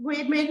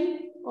women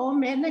or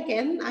men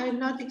again. I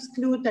will not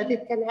exclude that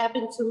it can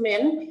happen to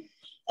men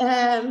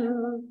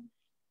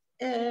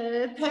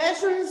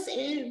persons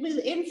with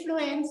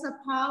influence or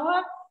power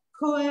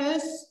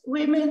coerce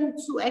women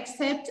to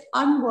accept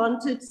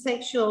unwanted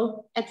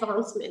sexual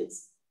advancements.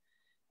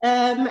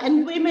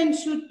 And women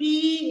should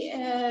be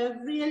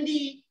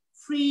really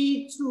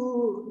free to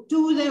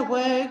do their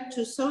work,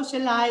 to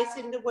socialize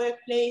in the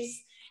workplace,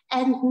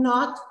 and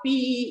not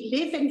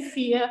live in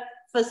fear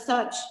for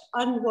such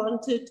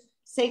unwanted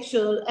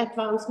sexual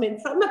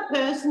advancement from a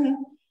person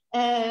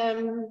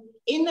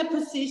in a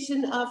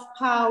position of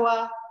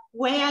power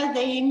where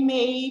they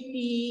may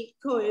be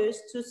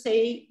coerced to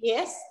say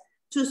yes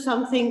to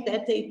something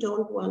that they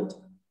don't want.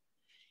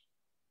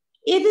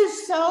 It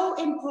is so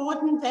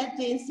important that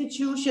the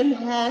institution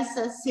has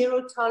a zero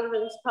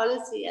tolerance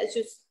policy, as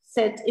you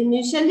said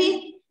initially,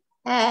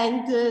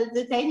 and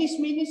the Danish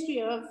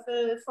Ministry of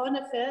Foreign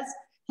Affairs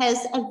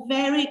has a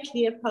very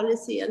clear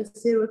policy on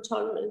zero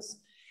tolerance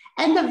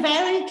and a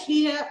very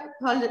clear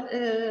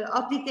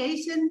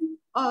obligation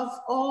of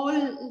all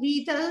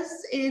leaders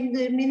in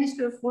the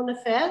Ministry of Foreign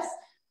Affairs.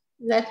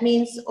 That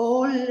means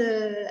all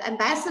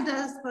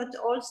ambassadors, but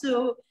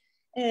also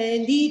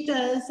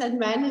leaders and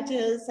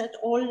managers at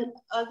all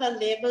other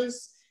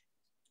levels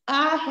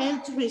are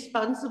held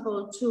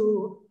responsible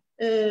to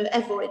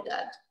avoid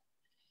that.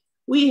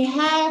 We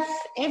have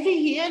every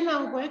year in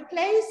our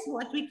workplace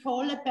what we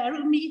call a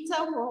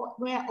barometer,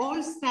 where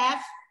all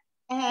staff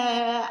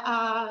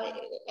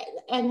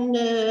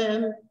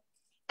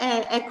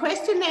a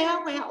questionnaire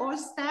where all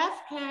staff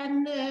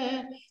can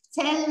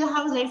tell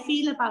how they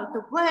feel about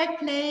the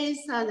workplace,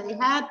 are they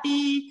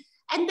happy?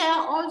 And there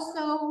are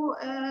also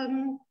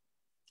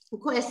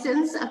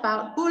questions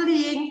about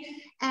bullying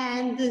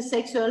and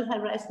sexual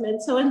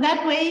harassment. So in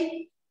that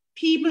way,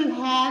 people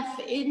have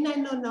in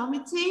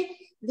anonymity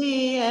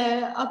the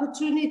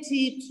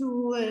opportunity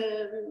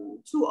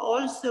to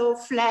also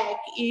flag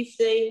if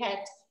they had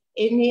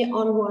any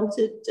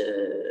unwanted,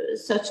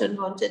 such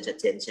unwanted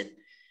attention.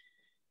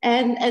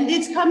 And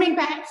it's coming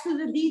back to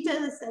the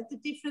leaders at the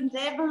different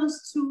levels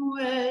to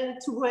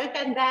work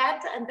on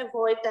that and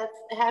avoid that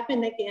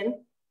happen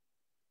again.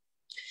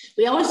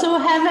 We also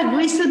have a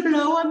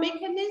whistleblower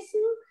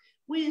mechanism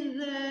with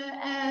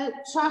a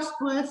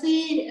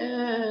trustworthy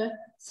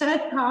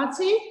third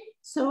party.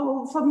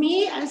 So for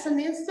me, as an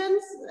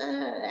instance,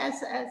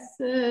 as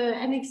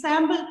an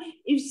example,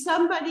 if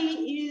somebody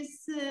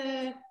is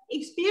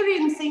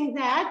experiencing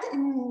that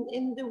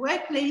in the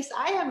workplace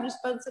I have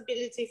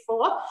responsibility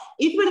for,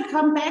 it will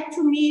come back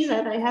to me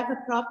that I have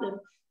a problem.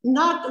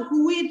 Not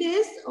who it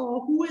is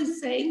or who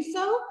is saying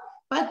so,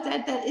 but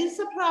that there is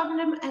a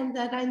problem and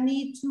that I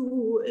need to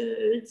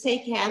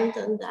take hand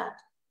on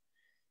that.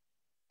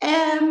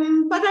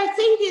 But I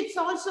think it's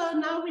also,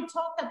 now we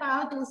talk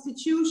about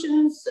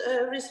institutions,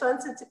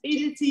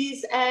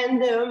 responsibilities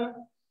and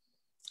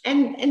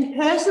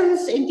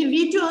persons,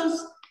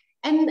 individuals.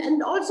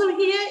 And also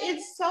here,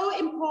 it's so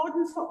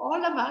important for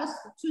all of us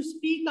to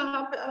speak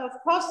up, of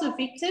course, the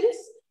victims.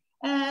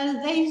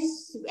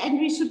 And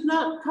we should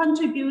not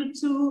contribute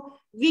to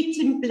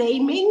victim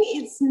blaming.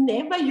 It's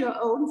never your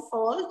own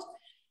fault.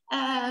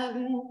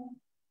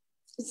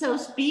 So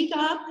speak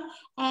up,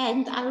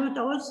 and I would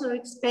also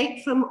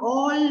expect from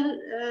all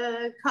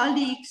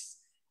colleagues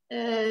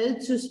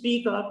to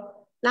speak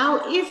up.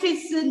 Now, if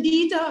it's the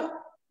leader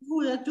who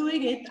are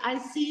doing it, I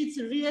see it's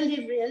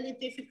really, really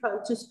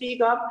difficult to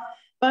speak up.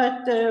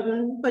 But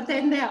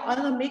then there are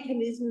other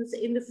mechanisms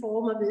in the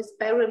form of this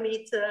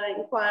barometer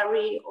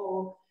inquiry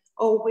or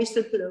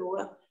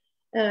whistleblower.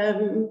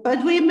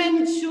 But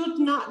women should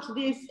not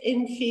live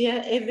in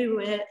fear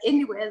everywhere,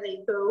 anywhere they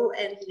go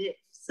and live.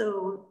 So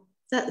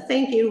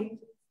thank you.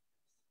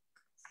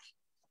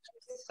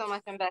 Thank you so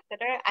much,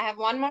 Ambassador. I have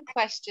one more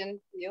question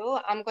for you.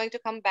 I'm going to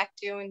come back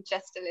to you in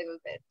just a little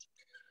bit.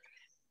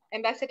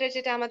 Ambassador,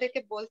 যেটা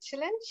আমাদেরকে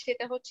বলছিলেন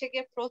সেটা হচ্ছে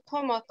গিয়ে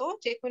প্রথমত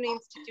যে কোনো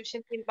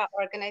institution কিংবা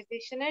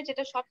অর্গানাইজেশনের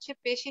যেটা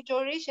সবচেয়ে বেশি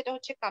জরুরি সেটা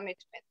হচ্ছে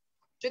কমিটমেন্ট।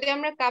 যদি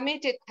আমরা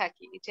কমিটেড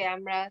থাকি যে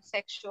আমরা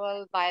সেক্সুয়াল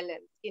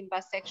ভায়োলেন্স কিংবা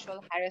সেক্সুয়াল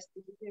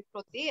হ্যারাসমেন্টের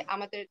প্রতি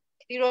আমাদের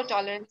জিরো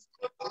টলারেন্স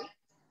থাকি,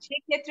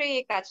 সেক্ষেত্রে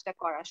এই কাজটা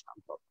করা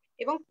সম্ভব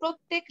এবং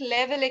প্রত্যেক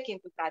লেভেলে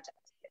কিন্তু কাজ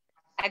আছে।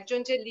 একজন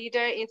যে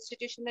লিডার,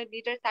 ইনস্টিটিউশনের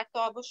লিডার, তার তো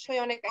অবশ্যই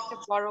অনেক একটা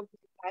বড়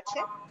ভূমিকা আছে।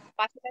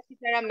 পাশাপাশি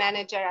যারা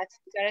ম্যানেজার আছে,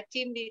 যারা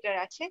টিম লিডার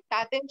আছে,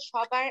 তাদের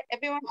সবার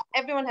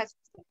everyone has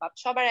to step up,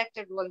 সবার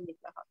একটা রোল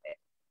নিতে হবে।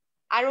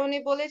 আর উনি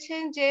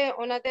বলেছেন যে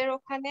ওনাদের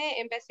ওখানে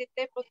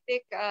এমবাসিতে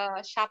প্রত্যেক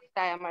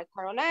সপ্তাহে আমার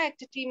ধারণা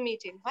একটা টিম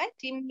মিটিং হয়।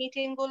 টিম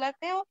মিটিং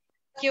গুলাতেও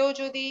কেউ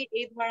যদি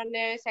এই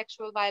ধরনের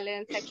sexual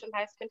violence, sexual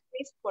harassment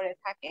face করে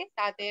থাকে,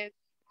 তাদের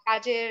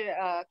কাজের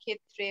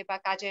ক্ষেত্রে বা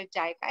কাজের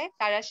জায়গায়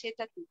তারা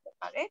সেটা তুলতে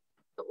পারে।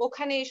 তো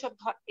ওখানে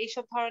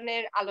এইসব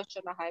ধরনের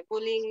আলোচনা হয়,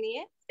 বুলিং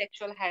নিয়ে,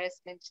 সেক্সুয়াল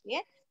হ্যারাসমেন্ট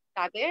নিয়ে,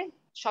 তাদের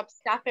সব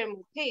স্টাফের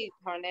মধ্যে এই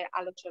ধরনের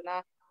আলোচনা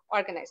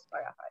অর্গানাইজ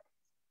করা হয়।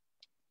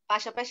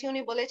 পাশাপাশি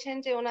উনি বলেছেন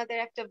যে ওনাদের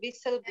একটা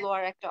হুইসেল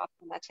ব্লোয়ার একটা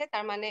অপশন আছে,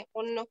 তার মানে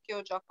অন্য কেউ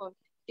যখন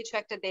কিছু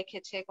একটা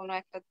দেখেছে, কোনো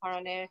একটা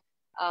ধরনের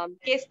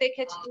কেস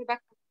দেখেছে বা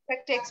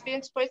একটা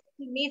এক্সপিরিয়েন্স করেছে,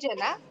 নিজে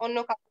না অন্য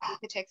কাউকে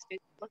দেখেছে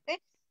এক্সপিরিয়েন্স করতে,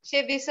 সে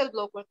ভিসেল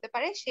ব্লো করতে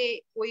পারে, সে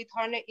ওই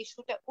ধরনের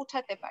ইস্যুটা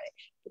উঠাতে পারে,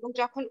 এবং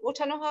যখন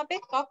ওঠানো হবে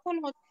তখন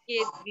হচ্ছে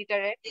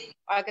লিডারের,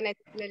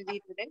 অর্গানাইজেশনের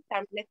লিডারের,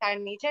 তার মানে তার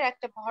নিজের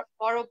একটা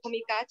বড়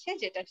ভূমিকা আছে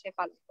যেটা সে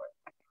পালন করে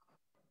থাকে।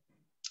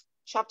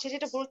 সবচেয়ে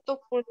যেটা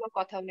গুরুত্বপূর্ণ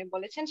কথা উনি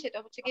বলেছেন সেটা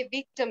হচ্ছে কি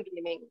ভিকটিম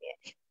ব্লেমিং নিয়ে।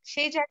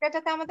 সেই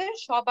জায়গাটাতে আমাদের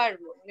সবার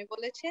রোল, উনি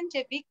বলেছেন যে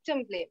ভিকটিম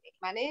ব্লেমিং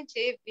মানে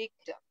যে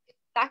ভিকটিম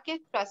তাকে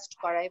ট্রাস্ট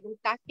করা এবং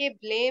তাকে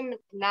ব্লেম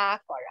না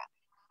করা,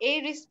 এই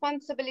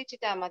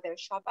রেসপন্সিবিলিটিটা আমাদের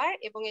সবার,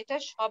 এবং এটা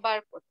সবার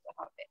করতে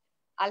হবে।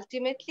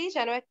 আলটিমেটলি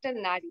যেন একটা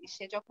নারী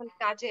সে যখন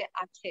কাজে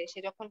আছে, সে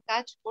যখন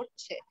কাজ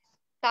করছে,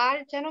 তার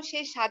যেন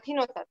সেই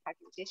স্বাধীনতা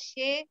থাকে যে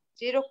সে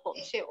যেরকম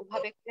সে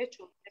ওভাবে করে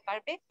চলতে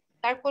পারবে,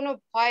 তার কোনো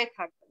ভয়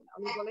থাকবে না।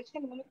 উনি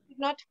বলেছেন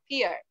নট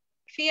ফিয়ার,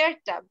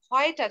 ফিয়ারটা,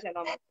 ভয়টা যেন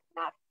আমাদের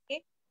না থাকে,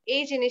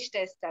 এই জিনিসটা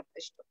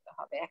এস্টাবলিশ করতে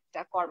হবে একটা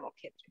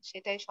কর্মক্ষেত্রে।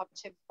 সেটাই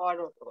সবচেয়ে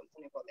বড় রোল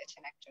উনি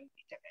বলেছেন একজন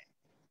লিডারের।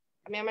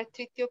 আমি আমার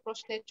তৃতীয়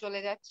প্রশ্নে চলে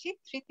যাচ্ছি।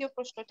 তৃতীয়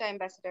প্রশ্নটা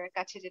অ্যাম্বাসেডারের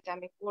কাছে যেটা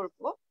আমি করব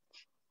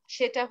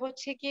সেটা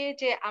হচ্ছে গিয়ে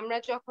যে আমরা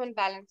যখন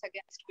ব্যালেন্স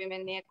এগেইনস্ট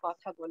উইমেন নিয়ে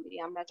কথা বলি,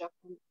 আমরা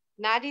যখন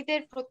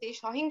নারীদের প্রতি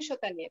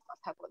সহিংসতা নিয়ে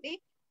কথা বলি,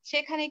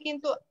 সেখানে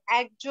কিন্তু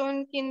একজন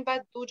কিংবা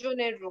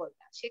দুজনের রোল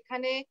না,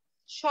 সেখানে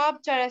সব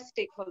যারা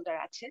স্টেক হোল্ডার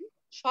আছেন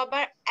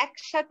সবার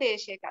একসাথে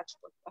এসে কাজ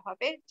করতে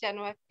হবে, যেন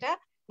একটা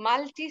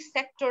মাল্টি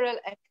সেক্টরাল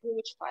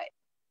অ্যাপ্রোচ হয়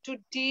to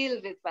deal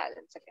with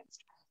balance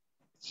against.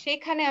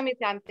 সেখানে আমি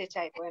জানতে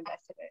চাইবো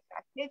অ্যাম্বাসেডারের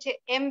কাছে যে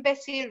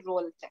এমবাসির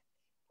রোলটা,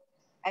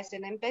 অ্যাজ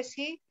এন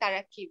এমবাসি তারা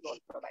কি রোল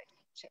প্রোভাইড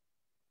করছে।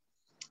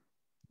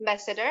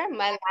 Ambassador,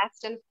 my last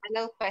and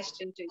final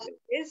question to you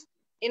is,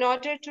 in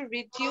order to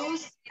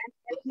reduce and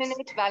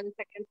eliminate violence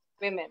against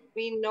women,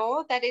 we know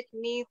that it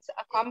needs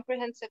a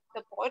comprehensive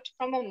support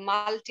from a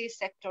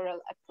multi-sectoral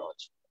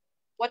approach.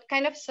 What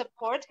kind of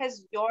support has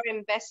your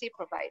embassy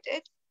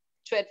provided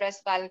to address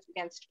violence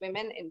against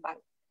women in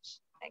Bangladesh?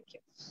 Thank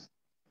you.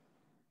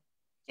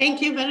 Thank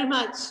you very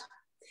much.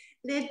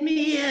 Let me,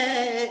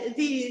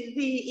 the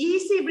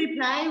easy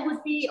reply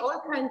would be all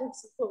kinds of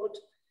support.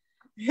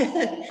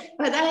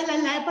 But I'll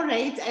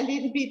elaborate a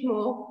little bit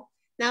more.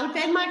 Now,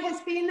 Denmark has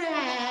been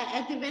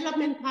a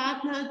development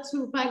partner to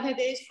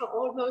Bangladesh for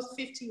almost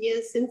 50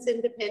 years since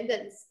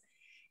independence.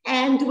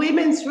 And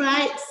women's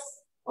rights,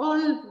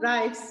 all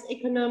rights,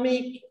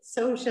 economic,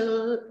 social,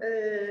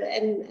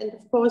 and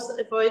of course,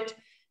 avoid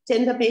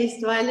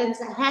gender-based violence,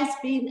 has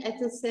been at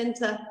the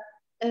center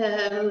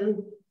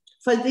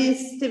for this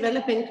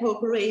development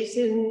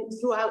cooperation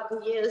throughout the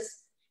years,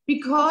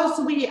 because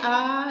we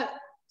are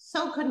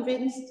so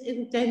convinced in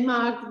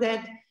Denmark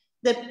that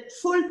the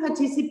full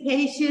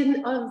participation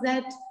of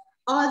that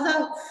other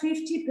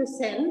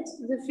 50%,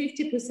 the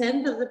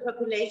 50% of the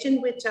population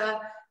which are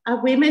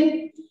women,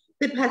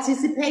 the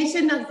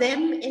participation of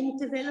them in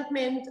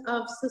development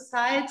of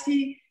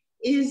society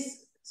is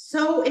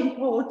so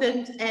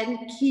important and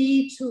key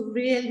to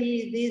really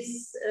this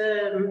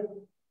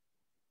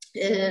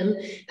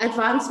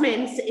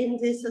advancements in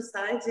this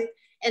society.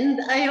 And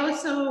I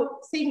also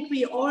think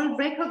we all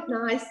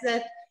recognize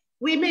that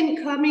women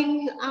coming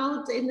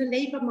out in the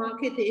labor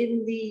market in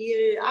the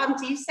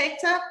R&D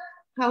sector,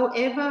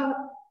 however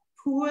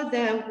poor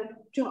their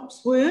jobs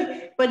were,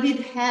 but it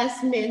has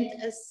meant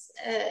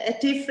a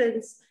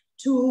difference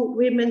to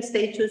women's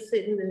status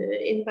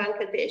in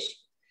Bangladesh.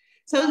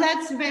 So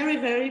that's very,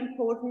 very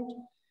important.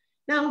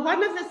 Now,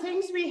 one of the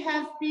things we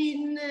have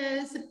been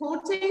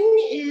supporting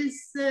is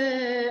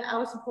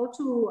our support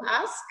to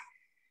ask.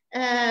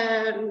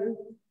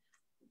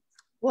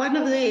 One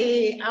of the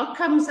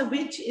outcomes of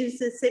which is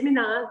a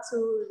seminar to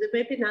the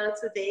webinar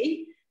today.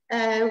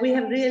 We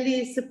have really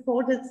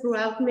supported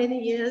throughout many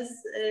years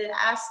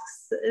ASK's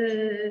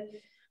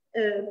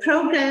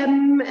program,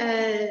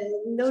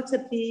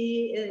 notably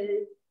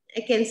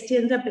against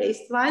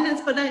gender-based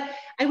violence. But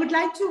I would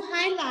like to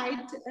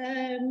highlight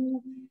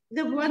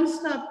the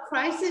One-Stop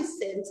Crisis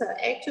Center,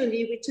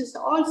 actually, which is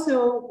also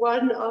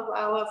one of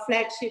our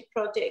flagship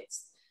projects.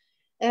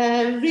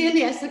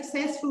 Really a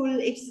successful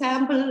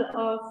example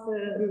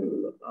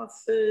of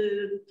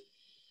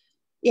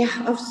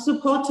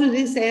support to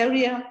this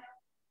area.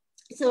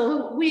 So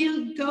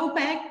we'll go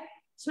back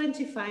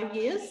 25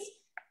 years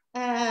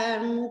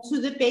to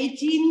the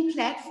Beijing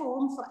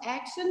Platform for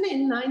Action in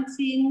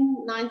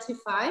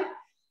 1995,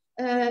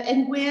 and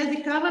where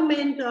the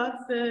government of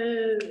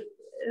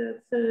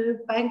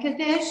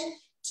Bangladesh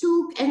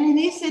took an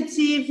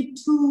initiative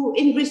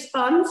in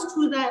response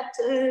to that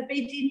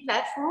Beijing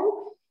Platform,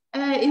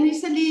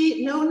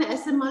 initially known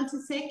as a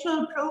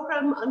multi-sectoral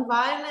program on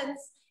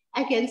violence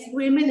against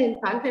women in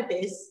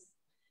Bangladesh.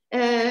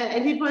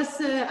 And it was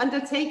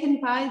undertaken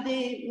by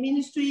the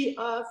Ministry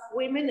of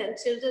Women and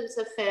Children's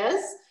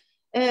Affairs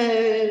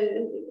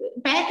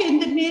back in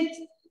the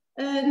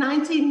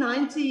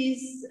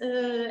mid-1990s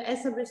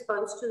as a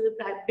response to the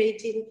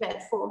Beijing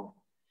Platform.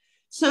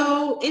 So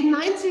in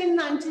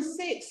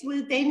 1996,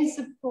 with Danish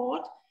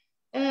support,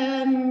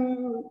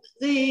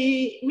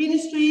 the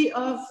Ministry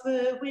of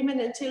Women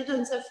and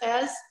Children's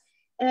Affairs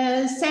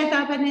set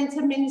up an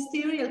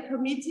interministerial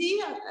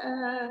committee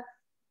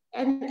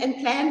and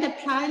planned a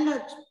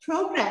pilot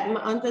program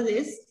under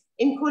this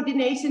in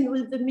coordination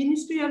with the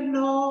Ministry of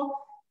Law,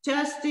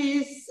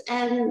 Justice,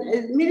 and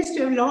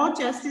Ministry of Law,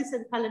 Justice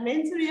and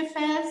Parliamentary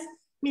Affairs,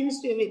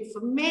 Ministry of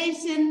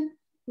Information,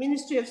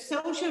 Ministry of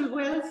Social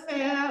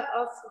Welfare,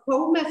 of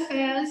Home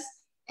Affairs,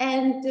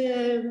 and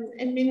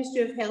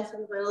Ministry of Health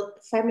and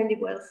Family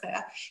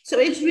Welfare. So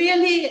it's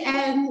really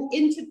an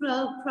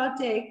integral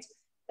project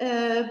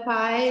and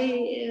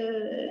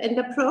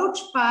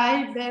approached by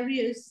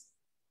various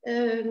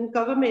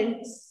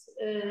government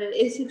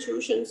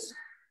institutions.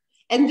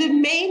 And the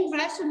main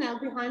rationale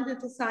behind the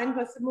design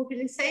was the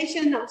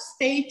mobilization of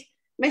state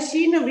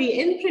machinery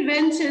in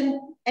prevention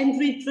and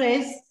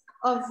redress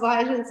of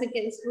violence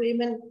against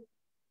women.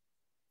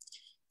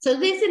 So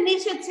this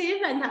initiative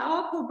and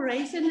our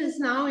cooperation is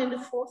now in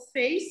the 4th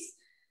phase.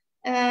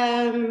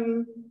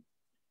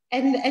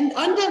 And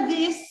under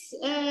this,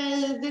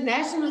 the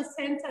National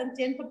Center on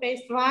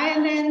Gender-Based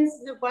Violence,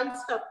 the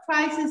one-stop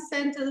crisis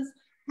centers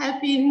have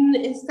been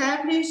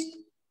established.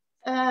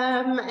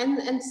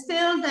 And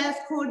still there's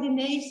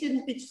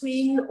coordination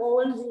between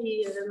all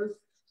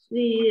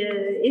the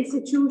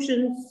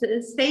institutions,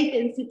 state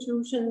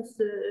institutions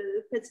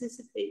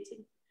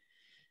participating.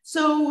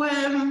 So,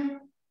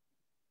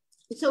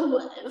 so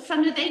from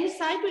the Danish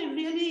side, we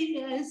really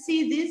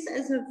see this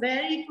as a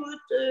very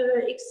good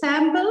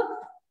example.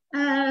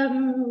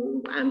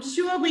 I'm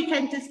sure we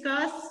can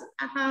discuss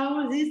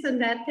how this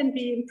and that can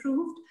be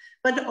improved,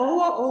 but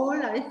overall,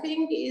 I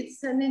think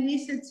it's an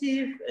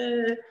initiative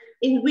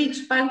in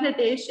which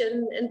Bangladesh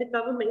and the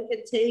government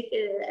can take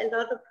a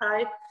lot of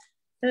pride.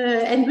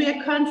 And we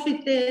are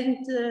confident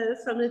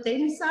from the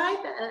Danish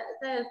side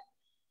that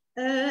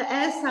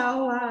as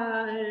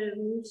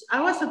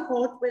our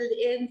support will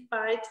end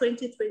by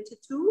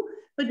 2022,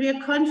 but we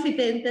are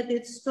confident that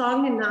it's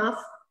strong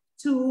enough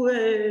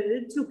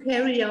to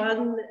carry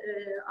on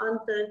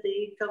under the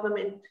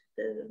government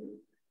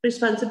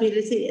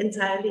responsibility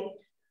entirely.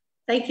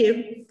 Thank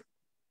you.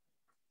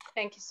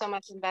 Thank you so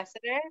much,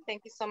 Ambassador.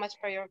 Thank you so much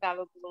for your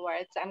valuable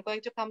words. I'm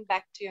going to come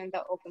back to you in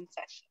the open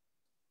session.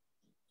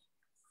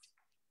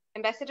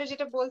 Ambassador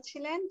যেটা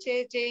বলছিলেন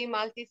যে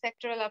multi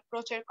sectoral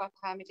অ্যাপ্রোচের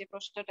কথা আমি যে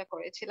প্রশ্নটা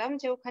করেছিলাম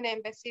যে ওখানে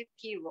এমবাসির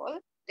কি রোল,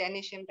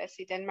 ড্যানিশ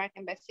এমবাসি, ডেনমার্ক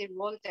এমবাসির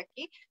রোলটা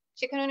কি,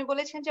 সেখানে উনি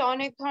বলেছেন যে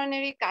অনেক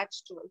ধরনেরই কাজ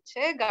চলছে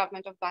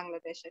গভর্নমেন্ট অফ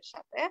বাংলাদেশের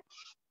সাথে।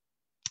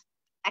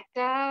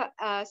 একটা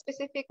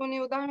স্পেসিফিক উনি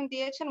উদাহরণ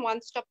দিয়েছেন ওয়ান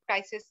স্টপ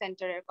ক্রাইসিস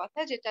সেন্টারের কথা,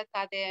 যেটা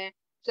তাদের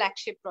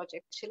ফ্ল্যাগশিপ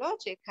প্রজেক্ট ছিল,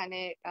 যেখানে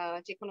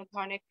যে কোনো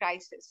ধরনের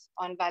crisis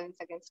on violence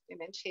against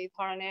women সেই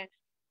ধরনের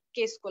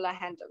কেসগুলা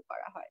হ্যান্ডেল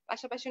করা হয়।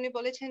 পাশাপাশি উনি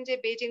বলেছেন যে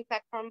বেজিং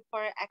প্ল্যাটফর্ম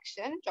ফর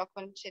অ্যাকশন,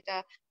 যখন সেটা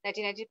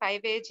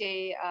 1995-এ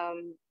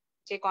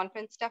যে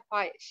কনফারেন্সটা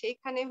হয়,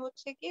 সেইখানে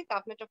হচ্ছে কি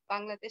গভর্নমেন্ট অফ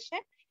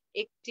বাংলাদেশের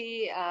একটি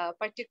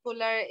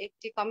পার্টিকুলার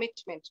একটি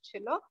কমিটমেন্ট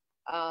ছিল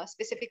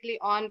specifically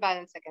on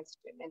violence against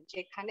women,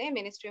 যেখানে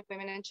ministry of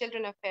women and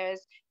children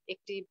affairs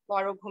একটি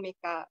বড়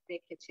ভূমিকা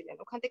রেখেছিলেন।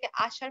 ওখান থেকে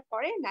আসার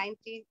পরে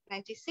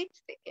 1996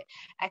 থেকে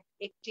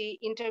একটি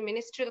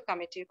ইন্টারমিনিস্ট্রিয়াল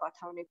কমিটির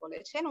কথা উনি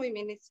বলেছেন। ওই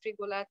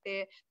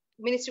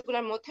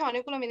মিনিস্ট্রিগুলোর মধ্যে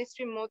অনেকগুলো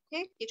মিনিস্ট্রির মধ্যে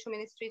কিছু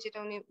মিনিস্ট্রি যেটা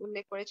উনি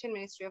উল্লেখ করেছেন,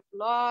 ministry of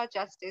law,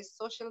 justice,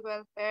 social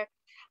welfare,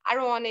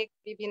 আরো অনেক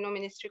বিভিন্ন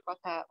মিনিস্ট্রির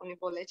কথা উনি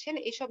বলেছেন।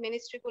 এইসব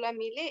মিনিস্ট্রিগুলো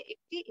মিলে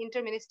একটি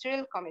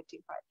ইন্টারমিনিস্ট্রিয়াল কমিটি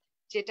হয়,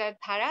 যেটার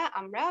দ্বারা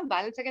আমরা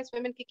ভায়োলেন্স এগেইনস্ট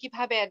উইমেনকে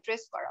কিভাবে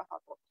অ্যাড্রেস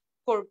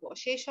করব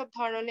সেই সব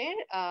ধরনের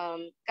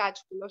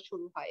কাজগুলো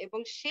শুরু হয়। এবং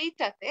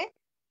সেইটাতে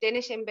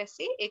ডেনিশ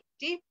এমবাসি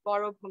একটি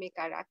বড়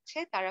ভূমিকা রাখছে,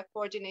 তারা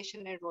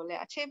কোঅর্ডিনেশনের রোলে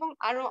আছে। এবং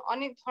আরো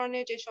অনেক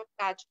ধরনের যেসব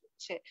কাজ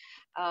হচ্ছে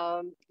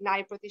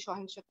নারী প্রতি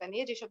সহিংসতা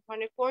নিয়ে, যেসব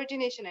ধরনের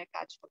কোঅর্ডিনেশনের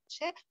কাজ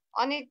হচ্ছে,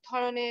 অনেক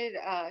ধরনের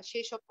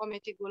সেই সব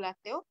কমিটি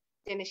গুলাতেও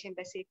ডেনিশ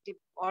এমবাসি একটি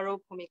বড়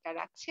ভূমিকা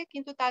রাখছে।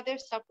 কিন্তু তাদের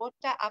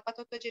সাপোর্টটা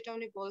আপাতত যেটা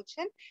উনি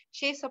বলছেন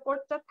সেই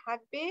সাপোর্টটা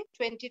থাকবে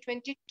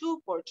 2022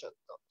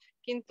 পর্যন্ত।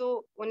 কিন্তু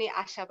উনি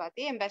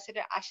আশাবাদী,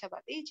 অ্যাম্বাসেডর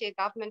আশাবাদী যে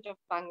গভর্নমেন্ট অফ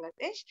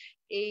বাংলাদেশ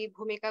এই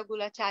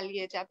ভূমিকাগুলা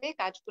চালিয়ে যাবে,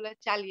 কাজগুলা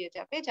চালিয়ে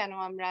যাবে, যেন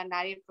আমরা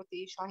নারীর প্রতি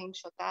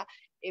সহিংসতা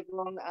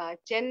এবং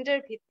জেন্ডার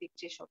ভিত্তিক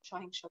যেসব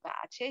সহিংসতা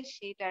আছে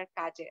সেইটার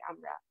কাজে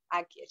আমরা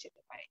এগিয়ে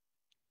যেতে পারি।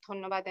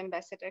 ধন্যবাদ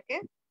অ্যাম্বাসেডরকে।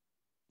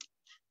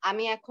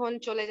 আমি এখন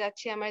চলে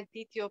যাচ্ছি আমার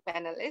দ্বিতীয়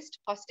প্যানেলিস্ট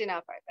ফস্টিনা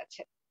আপার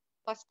কাছে।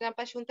 ফস্টিনা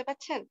আপা শুনতে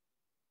পাচ্ছেন?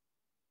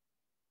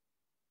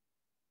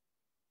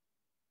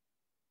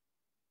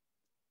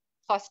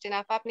 ফস্টিনা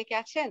আপা আপনি কি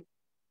আছেন?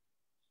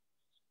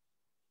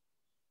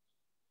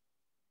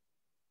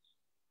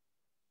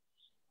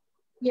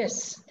 Yes,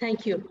 thank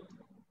you.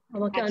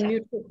 আমাকে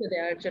আনমিউট করতে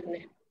দেওয়ার জন্য।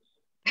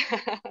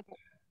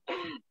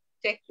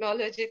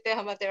 টেকনোলজিতে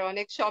আমাদের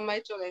অনেক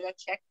সময় চলে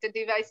যাচ্ছে, একটা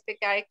ডিভাইস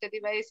থেকে আরেকটা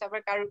ডিভাইস আবার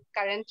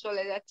কারেন্ট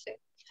চলে যাচ্ছে।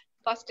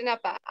 ফস্টিনা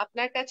আপা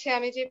আপনার কাছে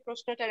আমি যে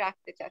প্রশ্নটা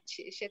রাখতে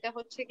চাচ্ছি সেটা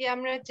হচ্ছে কি,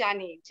 আমরা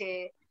জানি যে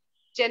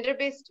জেন্ডার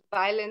বেসড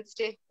ভায়োলেন্স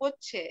যে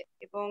হচ্ছে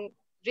এবং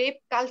রেপ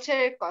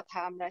কালচারের কথা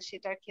আমরা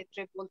সেটার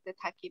ক্ষেত্রে বলতে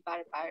থাকি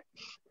বারবার,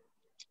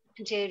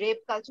 যে rape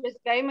culture is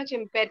very much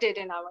embedded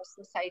in our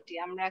society.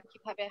 আমরা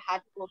কিভাবে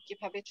হাঁটবো,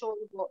 কিভাবে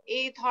চলবো,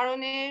 এই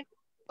ধরনের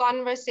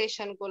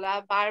কনভারসেশন গুলা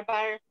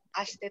বারবার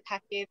আসতে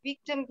থাকে,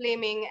 victim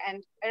blaming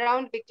and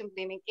around victim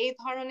blaming, এই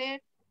ধরনের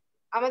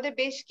আমাদের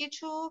বেশ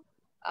কিছু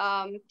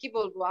কি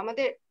বলবো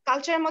আমাদের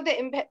কালচারের মধ্যে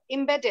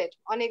এমবেডেড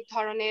অনেক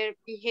ধরনের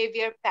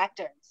বিহেভিয়ার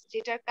প্যাটার্নস,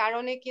 যেটার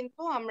কারণে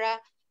কিন্তু আমরা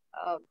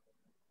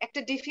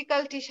একটা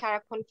ডিফিকাল্টি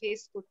সারাক্ষণ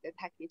ফেস করতে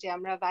থাকি, যে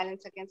আমরা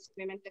ভায়োলেন্স এগেইনস্ট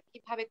উইমেনটা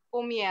কিভাবে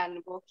কমিয়ে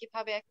আনবো,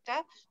 কিভাবে একটা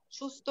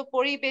সুস্থ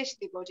পরিবেশ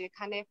দিব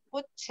যেখানে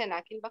হচ্ছে না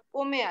কিংবা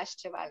কমে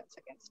আসছে ভায়োলেন্স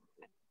এগেইনস্ট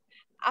উইমেন।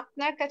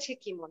 আপনার কাছে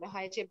কি মনে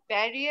হয় যে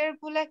ব্যারিয়ার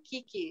গুলা কি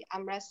কি?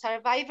 আমরা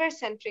সার্ভাইভার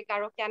সেন্ট্রিক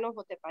আরো কেন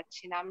হতে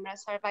পারছি না? আমরা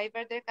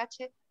সার্ভাইভারদের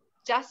কাছে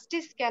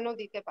জাস্টিস কেন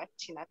দিতে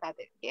পারছি না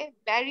তাদেরকে?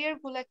 ব্যারিয়ার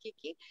গুলা কি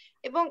কি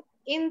এবং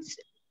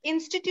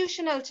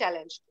ইনস্টিটিউশনাল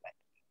চ্যালেঞ্জ গুলা?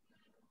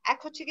 এক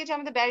হচ্ছে কি যে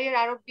আমাদের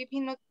ব্যারিয়ার আরো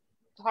বিভিন্ন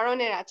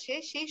ধরনের আছে,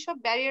 সেই সব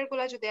ব্যারিয়ার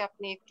গুলা যদি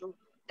আপনি একটু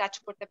টাচ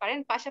করতে পারেন।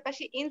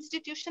 পাশাপাশি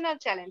ইনস্টিটিউশনাল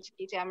চ্যালেঞ্জ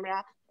কি, যে আমরা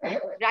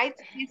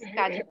রাইটস বেস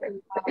কাজ করি,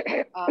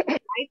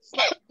 রাইটস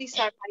অফ দি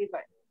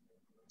সার্ভাইভার,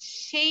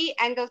 সেই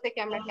অ্যাঙ্গেল থেকে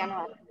আমরা কেন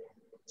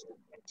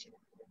পারছি না?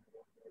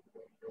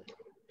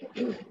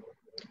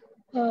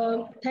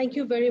 থ্যাংক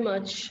ইউ ভেরি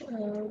মাচ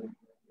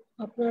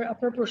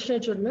আপনার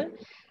প্রশ্নের জন্য।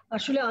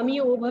 আসলে আমি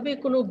ওভাবে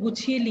কোনো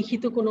গুছিয়ে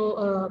লিখিত কোনো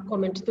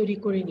কমেন্ট তৈরি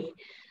করিনি।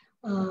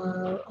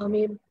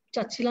 আমি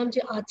চাচ্ছিলাম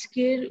যে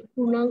আজকের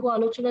পূর্ণাঙ্গ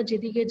আলোচনা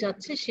যেদিকে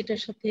যাচ্ছে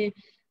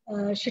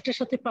সেটার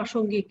সাথে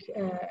প্রাসঙ্গিক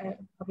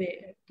ভাবে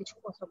কিছু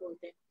কথা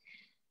বলতে।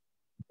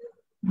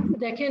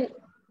 দেখেন,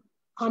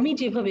 আমি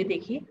যেভাবে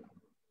দেখি,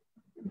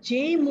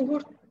 যেই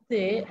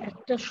মুহূর্তে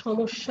একটা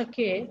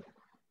সমস্যাকে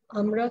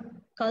আমরা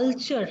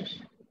কালচার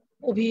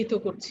অভিহিত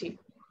করছি,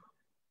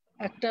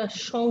 একটা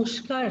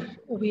সংস্কার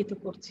অভিহিত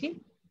করছি,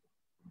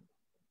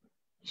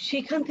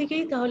 সেখান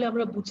থেকেই তাহলে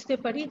আমরা বুঝতে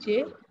পারি যে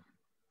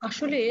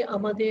আসলে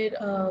আমাদের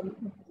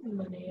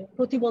মানে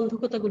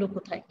প্রতিবন্ধকতাগুলো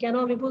কোথায়। কেন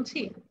আমি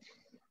বলছি?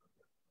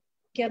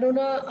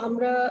 কেননা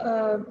আমরা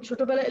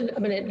ছোটবেলায়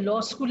মানে ল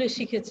স্কুলে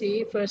শিখেছি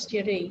ফার্স্ট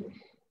ইয়ারেই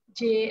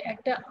যে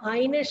একটা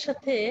আইনের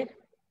সাথে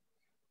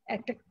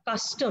একটা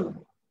কাস্টম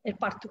এর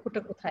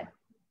পার্থক্যটা কোথায়,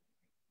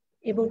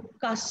 এবং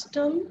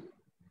কাস্টম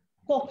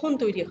কখন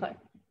তৈরি হয়,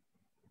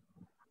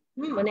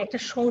 মানে একটা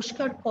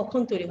সংস্কার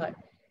কখন তৈরি হয়।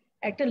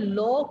 একটা ল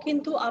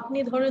কিন্তু আপনি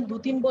ধরেন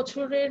 2-3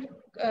 বছরের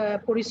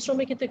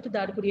পরিশ্রমে কিন্তু একটু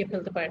দাঁড় করিয়ে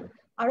ফেলতে পারেন,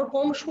 আরো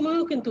কম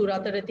সময়েও কিন্তু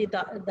রাতারাতি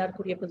দাঁড়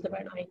করিয়ে ফেলতে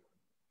পারেন আইন।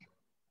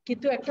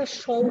 কিন্তু একটা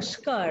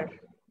সংস্কার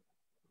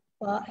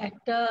বা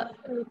একটা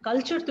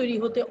কালচার তৈরি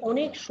হতে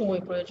অনেক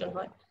সময় প্রয়োজন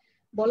হয়।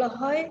 বলা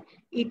হয়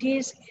it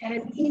is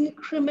an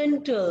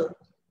incremental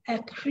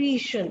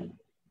accretion,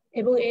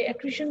 এবং এই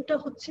অ্যাক্রিশনটা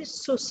হচ্ছে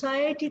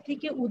সোসাইটি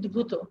থেকে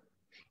উদ্ভূত।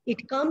 It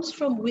comes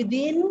from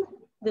within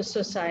the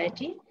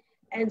society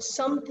and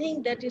something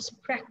that is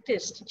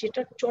practiced,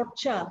 যেটা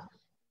চর্চা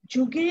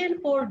যুগের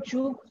পর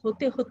যুগ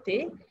হতে হতে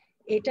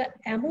এটা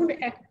এমন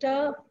একটা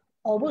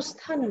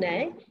অবস্থান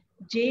নেয়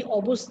যে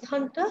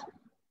অবস্থানটা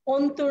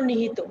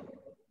অন্তর্নিহিত।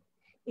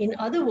 In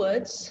other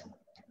words,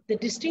 the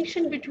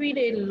distinction between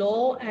a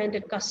law and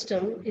a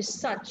custom is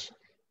such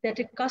that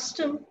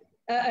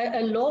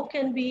a law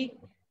can be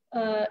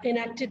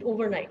enacted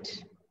overnight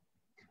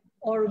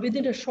or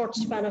within a short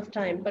span of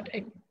time, but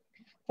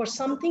for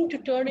something to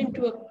turn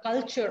into a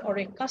culture or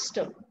a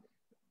custom,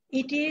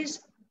 it is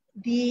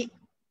the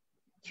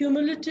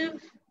cumulative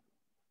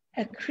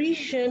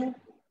accretion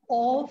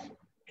of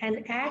an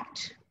act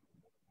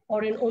or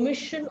an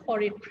omission or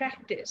a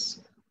practice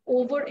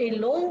over a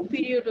long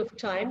period of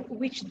time,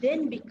 which then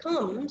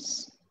becomes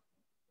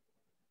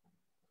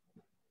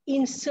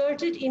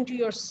inserted into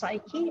your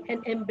psyche and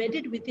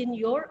embedded within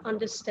your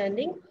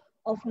understanding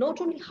of not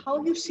only how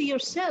you see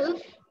yourself,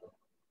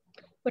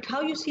 but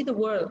how you see the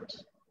world.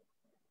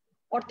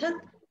 অর্থাৎ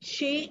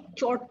সেই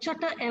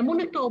চর্চাটা এমন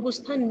একটা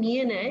অবস্থান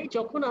নিয়ে নেয়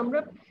যখন আমরা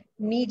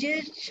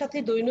নিজের সাথে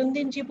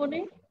দৈনন্দিন জীবনে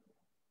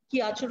কি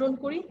আচরণ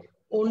করি,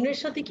 অন্যের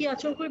সাথে কি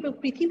আচরণ করি এবং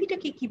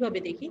পৃথিবীটাকে কিভাবে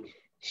দেখি,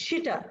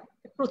 সেটা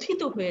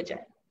প্রথিত হয়ে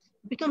যায়,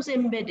 becomes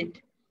embedded.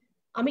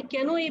 আমি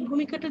কেন এই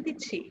ভূমিকাটা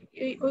দিচ্ছি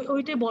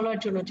ওইটাই বলার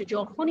জন্য যে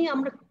যখনই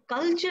আমরা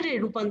কালচারে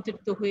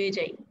রূপান্তরিত হয়ে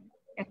যাই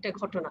একটা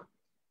ঘটনা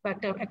বা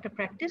একটা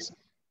প্র্যাকটিস,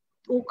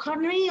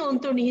 ওখানেই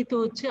অন্তর্নিহিত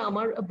হচ্ছে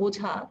আমার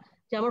বোঝা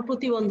যে আমার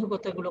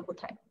প্রতিবন্ধকতাগুলো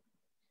কোথায়।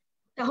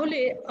 তাহলে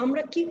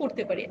আমরা কি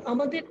করতে পারি?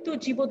 আমাদের তো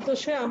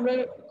জীবদ্দশায় আমরা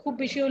খুব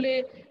বেশি হলে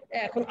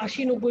এখন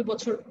 80-90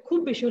 বছর খুব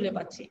বেশি হলে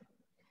পাচ্ছি।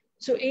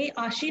 সো এই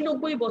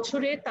 80-90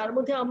 বছরে তার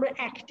মধ্যে আমরা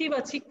অ্যাক্টিভ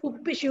আছি খুব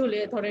বেশি হলে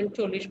ধরেন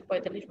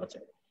 40-45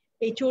 বছর।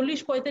 এই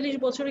 40-45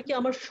 বছরে কি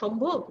আমার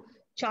সম্ভব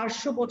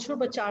 400 বছর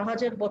বা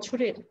 4000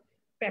 বছরের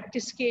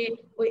প্র্যাকটিসকে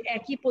ওই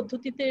একই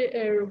পদ্ধতিতে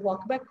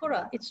ওয়াক ব্যাক করা?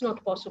 It's not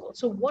possible.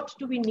 So what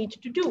do we need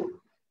to do?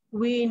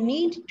 We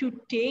need to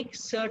take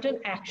certain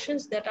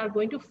actions that are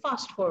going to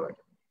fast forward.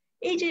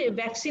 এই যে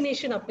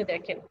ভ্যাকসিনেশন আপনি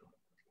দেখেন,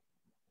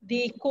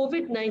 the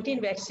COVID-19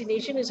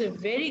 vaccination is a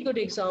very good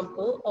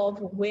example of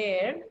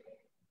where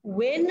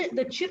when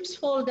the chips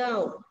fall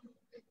down,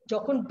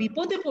 যখন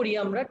বিপদে পড়ি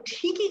আমরা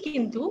ঠিকই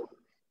কিন্তু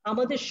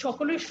আমাদের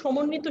সকলের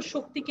সমন্বিত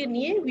শক্তিকে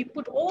নিয়ে we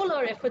put all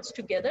our efforts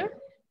together,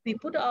 we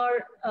put our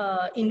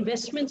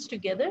investments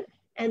together,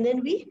 and then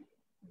we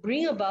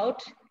bring about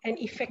an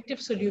effective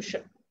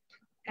solution.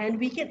 and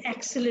we can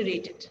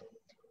accelerate it.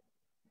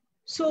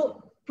 So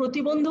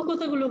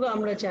প্রতিবন্ধকতাগুলো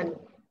আমরা জানি,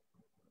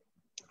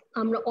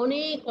 আমরা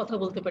অনেক কথা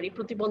বলতে পারি।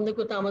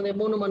 প্রতিবন্ধকতা আমাদের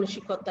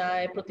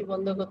মনোমানসিকতায়,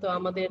 প্রতিবন্ধকতা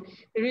আমাদের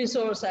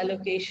রিসোর্স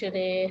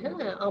অ্যালোকেশনে,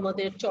 হ্যাঁ,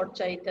 আমাদের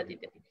চর্চা ইত্যাদি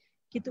ইত্যাদি।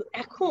 কিন্তু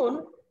এখন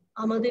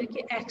আমাদেরকে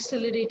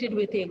অ্যাক্সেলারেটেড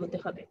ওয়েতে এগোতে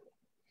হবে।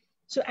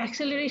 সো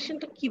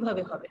অ্যাক্সেলারেশনটা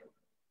কিভাবে হবে?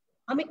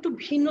 আমি একটু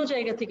ভিন্ন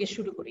জায়গা থেকে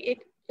শুরু করি।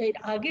 এর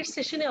আগের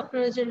সেশনে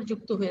আপনারা যারা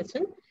যুক্ত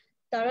হয়েছেন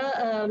তারা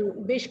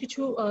বেশ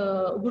কিছু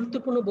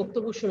গুরুত্বপূর্ণ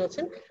বক্তব্য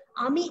শুনেছেন।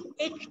 আমি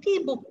একটি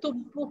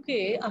বক্তব্যকে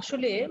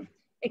আসলে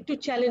একটু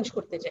চ্যালেঞ্জ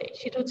করতে চাই,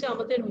 সেটা হচ্ছে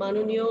আমাদের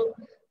মাননীয়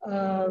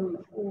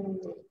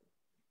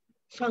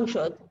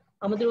সাংসদ,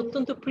 আমাদের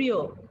অত্যন্ত প্রিয়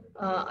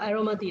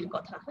অ্যারোমাদির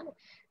কথা। হ্যাঁ,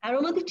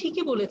 অ্যারোমাদি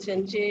ঠিকই বলেছেন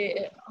যে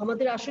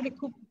আমাদের আসলে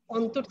খুব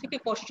অন্তর থেকে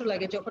কষ্ট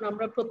লাগে যখন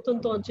আমরা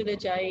প্রত্যন্ত অঞ্চলে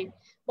যাই,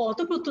 বা অত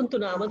প্রত্যন্ত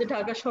না, আমাদের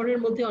ঢাকা শহরের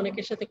মধ্যে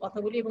অনেকের সাথে কথা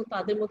বলি এবং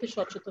তাদের মধ্যে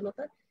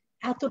সচেতনতা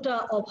এতটা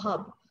অভাব,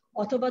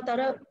 অথবা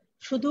তারা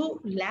শুধু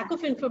ল্যাক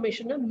অফ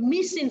ইনফরমেশন না,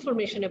 মিস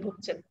ইনফরমেশনে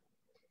ভুগছেন,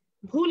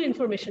 ভুল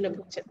ইনফরমেশনে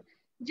ভুগছেন।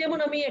 যেমন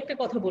আমি একটা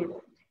কথা বলবো,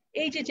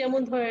 এই যে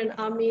যেমন ধরেন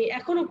আমি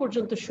এখনো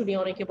পর্যন্ত শুনি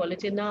অনেকে বলে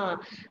যে না,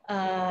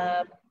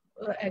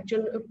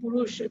 একজন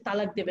পুরুষ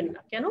তালাক দেবেন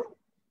না। কেন?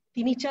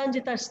 তিনি চান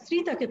যে তার স্ত্রী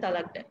তাকে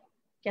তালাক দেয়।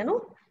 কেন?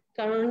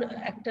 কারণ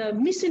একটা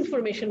মিস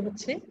ইনফরমেশন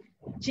হচ্ছে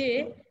যে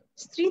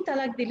স্ত্রী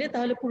তালাক দিলে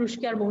তাহলে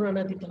পুরুষকে আর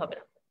মোহরানা দিতে হবে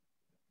না।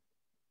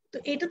 তো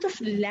এটা তো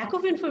ল্যাক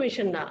অফ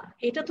ইনফরমেশন না,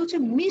 এটা তো হচ্ছে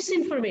মিস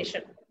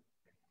ইনফরমেশন।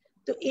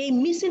 তো এই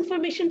মিস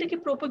ইনফরমেশনটাকে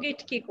প্রোপাগেট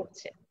কে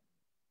করছে?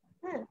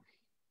 হ্যাঁ,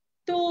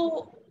 তো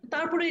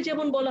তারপরে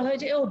যেমন বলা হয়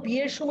যে ও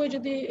বিয়ের সময়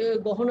যদি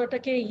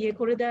গহনাটাকে ইয়ে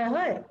করে দেওয়া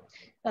হয়,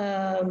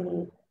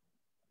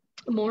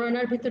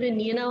 মোহরানার ভিতরে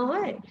নিয়ে নেওয়া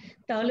হয়,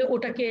 তাহলে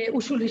ওটাকে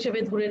উসুল হিসেবে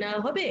ধরে নেওয়া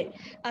হবে,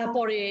 আর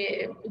পরে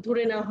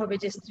ধরে নেওয়া হবে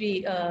যে স্ত্রী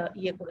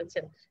ইয়ে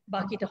করেছেন,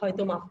 বাকিটা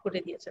হয়তো মাফ করে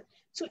দিয়েছেন।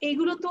 সো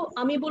এইগুলো তো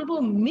আমি বলবো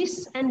মিস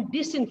অ্যান্ড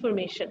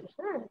ডিসইনফরমেশন।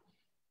 হ্যাঁ,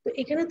 তো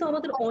এখানে তো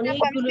আমাদের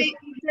অনেকগুলো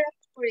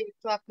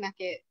তো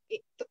আপনাকে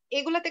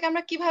এগুলা থেকে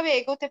আমরা কিভাবে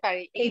এগোতে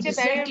পারি? এই যে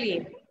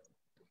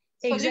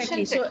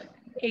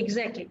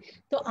এক্স্যাক্টলি।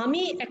 তো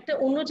আমি একটা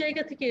অন্য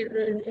জায়গা থেকে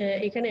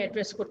এখানে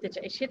অ্যাড্রেস করতে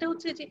চাই, সেটা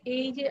হচ্ছে যে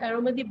এই যে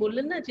অ্যারোমাদি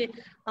বললেন না যে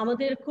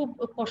আমাদের খুব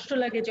কষ্ট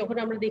লাগে যখন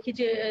আমরা দেখি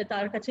যে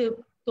তার কাছে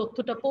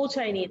তথ্যটা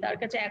পৌঁছায়নি, তার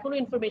কাছে এখনো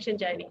ইনফরমেশন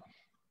যায়নি।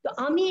 তো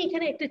আমি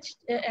এখানে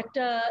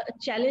একটা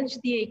চ্যালেঞ্জ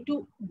দিয়ে একটু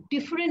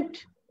ডিফারেন্ট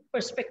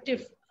পার্সপেক্টিভ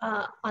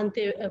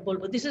আনতে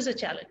বলবো। This is a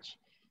challenge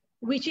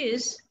which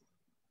is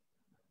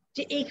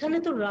যে এইখানে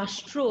তো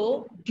রাষ্ট্র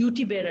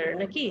ডিউটি বেরার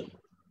নাকি?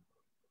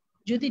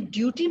 যদি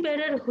ডিউটি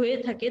বেরার হয়ে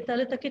থাকে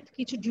তাহলে তাকে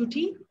কিছু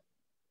ডিউটি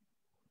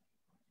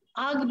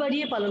আগ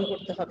বাড়িয়ে পালন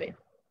করতে হবে।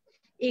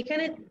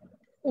 এখানে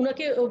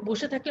উনাকে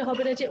বসে থাকলে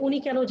হবে না যে উনি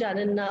কেন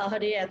জানেন না,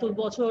 আরে এত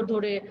বছর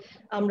ধরে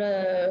আমরা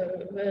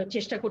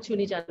চেষ্টা করছি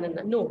উনি জানেন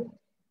না। No,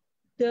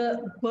 the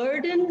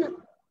burden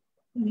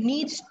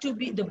needs to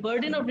be, the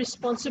burden of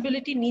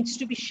responsibility needs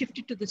to be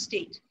shifted to the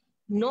state,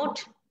 not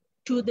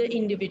to the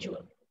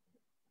individual.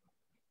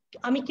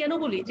 আমি কেন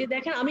বলি যে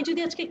দেখেন, আমি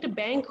যদি আজকে একটা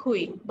ব্যাংক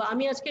হই বা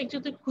আমি আজকে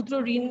একজন ক্ষুদ্র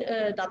ঋণ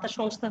দাতা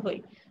সংস্থা হই,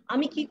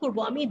 আমি কি করব?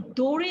 আমি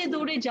দৌড়ে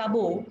দৌড়ে যাব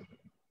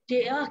যে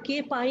কে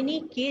পায়নি,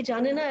 কে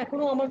জানে না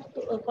এখনো আমার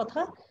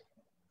কথা।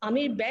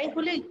 আমি ব্যাংক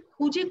হলে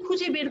খুঁজে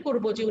খুঁজে বের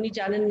করব যে উনি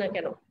জানেন না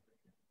কেন।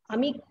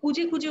 আমি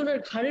খুঁজে খুঁজে ওনার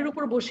ঘাড়ের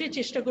উপর বসে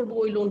চেষ্টা করব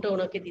ওই লোনটা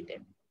ওনাকে দিতে।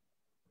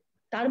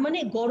 তার মানে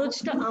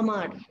গরজটা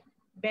আমার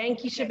ব্যাংক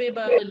হিসেবে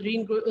বা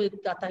ঋণ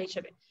দাতা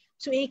হিসেবে।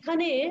 সো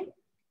এইখানে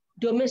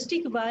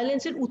ডোমেস্টিক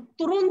ভায়োলেন্সের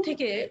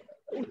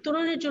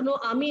উত্তরণের জন্য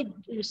আমি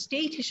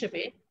স্টেট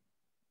হিসেবে,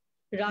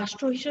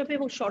 রাষ্ট্র হিসেবে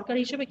এবং সরকার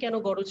হিসেবে কেন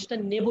গরজটা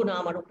নেব না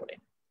আমার উপরে?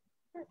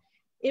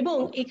 এবং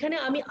এখানে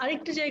আমি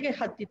আরেকটা জায়গায়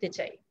হাত দিতে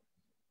চাই,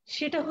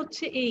 সেটা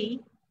হচ্ছে এই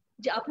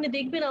যে আপনি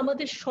দেখবেন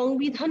আমাদের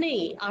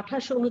সংবিধানেই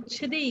 28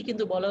 অনুচ্ছেদেই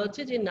কিন্তু বলা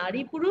হচ্ছে যে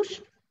নারী পুরুষ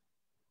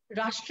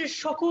রাষ্ট্রের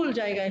সকল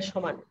জায়গায়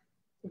সমান,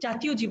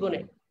 জাতীয় জীবনে।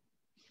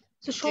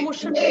 তো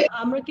সমস্যাটা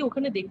আমরা কি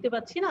ওখানে দেখতে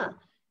পাচ্ছি না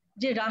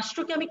যে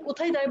রাষ্ট্রকে আমি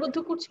কোথায় দায়বদ্ধ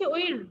করছি?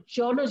 ওই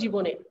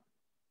জনজীবনে,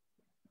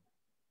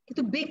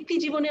 কিন্তু ব্যক্তি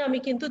জীবনে আমি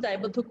কিন্তু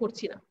দায়বদ্ধ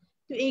করছি না।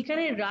 তো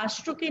এইখানে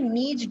রাষ্ট্রকে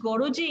নিজ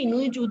গরজেই,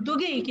 নিজ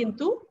উদ্যোগেই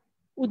কিন্তু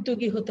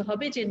উদ্যোগী হতে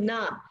হবে যে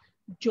না,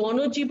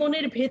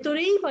 জনজীবনের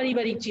ভেতরেই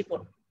পারিবারিক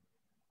জীবন,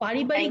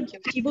 পারিবারিক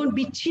জীবন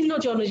বিচ্ছিন্ন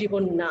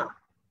জনজীবন না।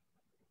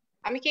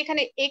 আমি কি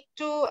এখানে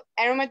একটু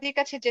অ্যারোমাদির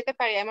কাছে যেতে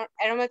পারি?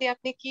 অ্যারোমাদি,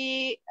 আপনি কি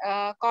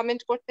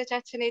কমেন্ট করতে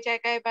চাচ্ছেন এই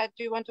জায়গায়, বা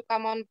do you want to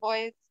come on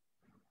voice?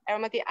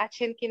 অ্যারোমাদি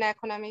আছেন কিনা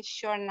এখন আমি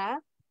শিওর না।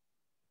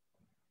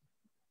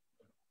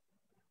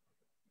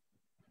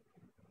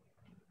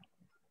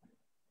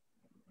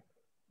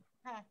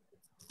 হ্যাঁ,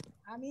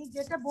 আমি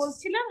যেটা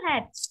বলছিলাম,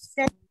 হ্যাঁ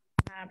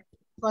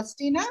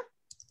ফাস্টিনা,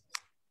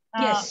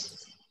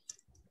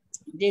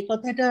 যে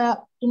কথাটা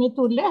তুমি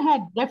তুললে, হ্যাঁ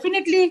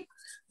ডেফিনেটলি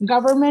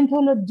গভর্নমেন্ট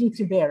হলো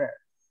ডিউটি বেয়ারার,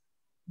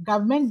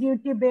 গভর্নমেন্ট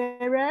ডিউটি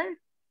বেয়ারার,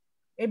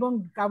 এবং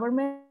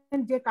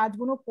গভর্নমেন্ট যে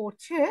কাজগুলো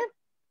করছে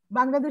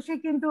বাংলাদেশে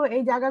কিন্তু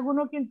এই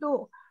জায়গাগুলো কিন্তু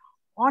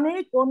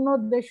অনেক অন্য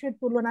দেশের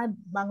তুলনায়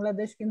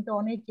বাংলাদেশ কিন্তু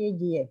অনেক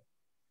এগিয়ে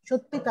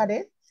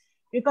সত্যিকারের।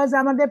 বিকজ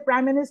আমাদের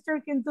প্রাইম মিনিস্টার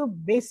কিন্তু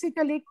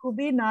বেসিক্যালি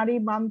খুবই নারী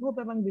বান্ধব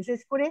এবং বিশেষ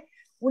করে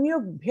উনিও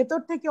ভেতর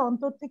থেকে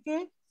অন্তর থেকে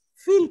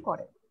ফিল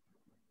করে,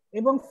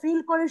 এবং ফিল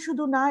করে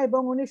শুধু না,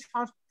 এবং উনি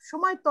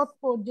সময়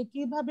তৎপর যে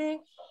কিভাবে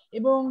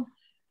এবং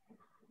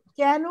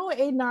কেন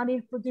এই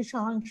নারীর প্রতি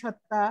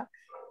সহিংসতা,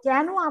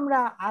 কেন আমরা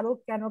আরো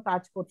কেন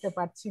কাজ করতে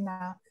পারছি না,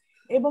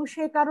 এবং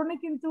সে কারণে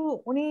কিন্তু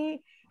উনি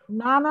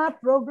নানা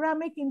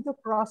প্রোগ্রামে কিন্তু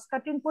ক্রস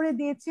কাটিং করে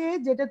দিয়েছে,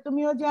 যেটা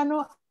তুমিও জানো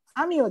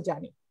আমিও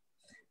জানি।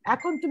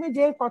 এখন তুমি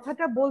যে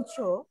কথাটা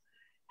বলছো,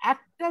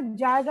 একটা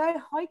জায়গায়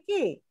হয়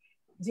কি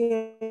যে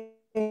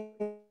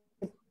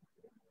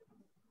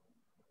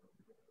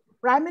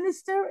Prime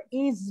Minister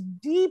is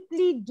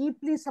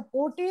deeply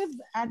supportive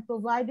and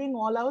providing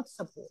all out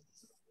support.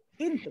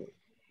 কিন্তু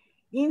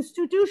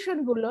ইনস্টিটিউশন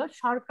গুলো,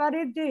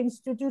 সরকারের যে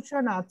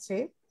ইনস্টিটিউশন আছে,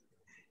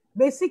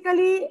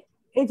 বেসিক্যালি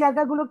এই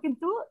জায়গাগুলো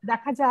কিন্তু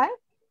দেখা যায়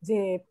যে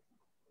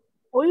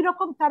ওই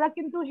রকম তারা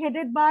কিন্তু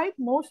headed by,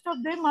 most of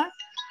them are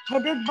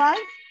headed by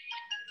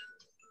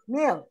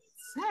mail.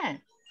 হ্যাঁ,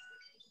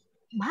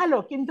 ভালো,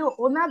 কিন্তু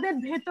ওনাদের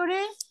ভেতরে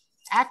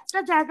একটা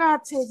জায়গা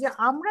আছে যে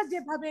আমরা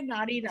যেভাবে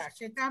নারীরা,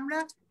 সেটা আমরা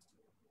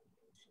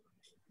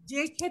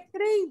যে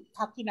ক্ষেত্রেই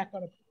থাকি না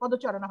কেন,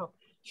 পদচারণা হোক,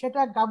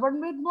 সেটা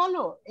গভর্নমেন্ট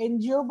বলো,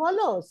 এনজিও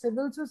বলো,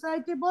 সিভিল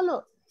সোসাইটি বলো,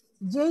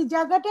 যেই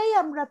জায়গাটাই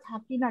আমরা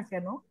থাকি না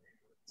কেন,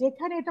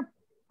 যেখানে এটা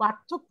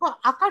পার্থক্য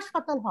আকাশ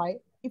পাতাল হয়,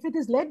 if it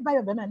is led by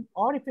a women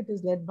or if it is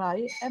led by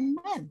a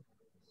man.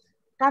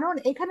 কারণ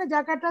এখানে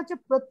জায়গাটা হচ্ছে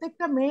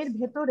প্রত্যেকটা মেয়ের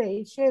ভেতরে,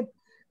 সে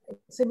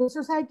সিভিল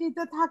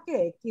সোসাইটিতে থাকে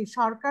কি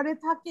সরকারে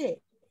থাকে,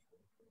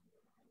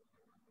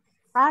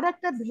 তার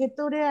একটা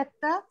ভেতরে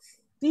একটা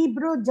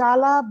তীব্র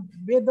জ্বালা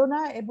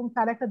বেদনা এবং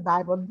তার একটা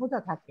দায়বদ্ধতা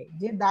থাকে,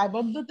 যে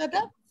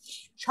দায়বদ্ধতাটা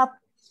সব,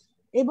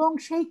 এবং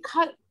সেই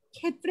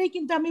ক্ষেত্রেই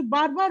কিন্তু আমি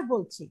বারবার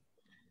বলছি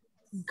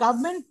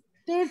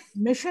গভর্নমেন্টের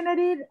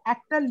মিশনারির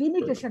একটা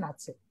লিমিটেশন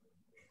আছে,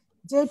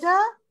 যেটা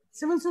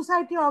civil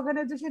society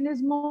organisation is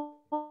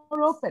more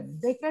open,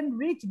 they can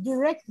reach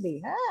directly.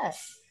 হ্যাঁ,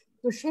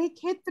 তো সেই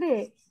ক্ষেত্রে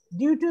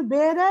ডিউটি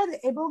বেয়ারার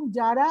এবং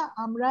যারা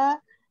আমরা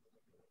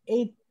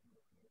এই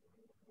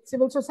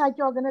সিভিল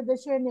সোসাইটি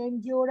অর্গানাইজেশন,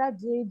 এনজিওরা,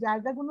 যে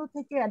জায়গাগুলো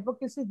থেকে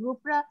অ্যাডভোকেসি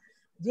গ্রুপরা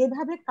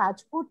যেভাবে কাজ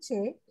করছে,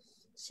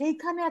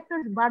 সেইখানে একটা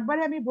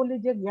বারবারে আমি বলি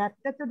যে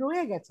গ্যাপটা তো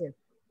রয়ে গেছে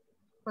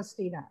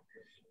ফাস্টিনা।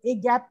 এই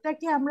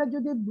গ্যাপটাকে আমরা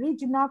যদি ব্রিজ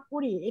না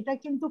করি, এটা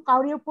কিন্তু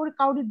কাউরির উপর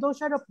কাউরির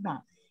দোষারোপ না,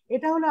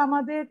 এটা হলো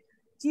আমাদের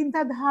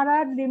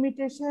চিন্তাধারার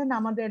লিমিটেশন,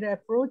 আমাদের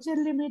অ্যাপ্রোচের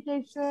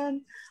লিমিটেশন,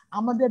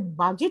 আমাদের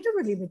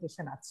বাজেটেরও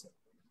লিমিটেশন আছে,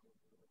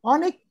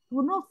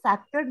 অনেকগুলো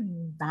ফ্যাক্টর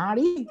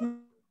দাঁড়িয়ে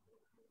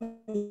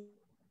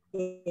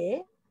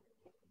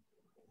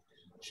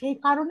সেই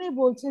কারণে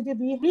বলছে যে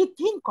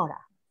রিথিঙ্ক করা,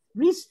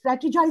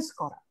 রিস্ট্র্যাটেজাইজ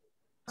করা,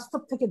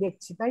 বাস্তব থেকে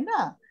দেখছি, তাই না?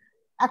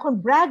 এখন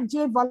ব্র্যাক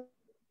যে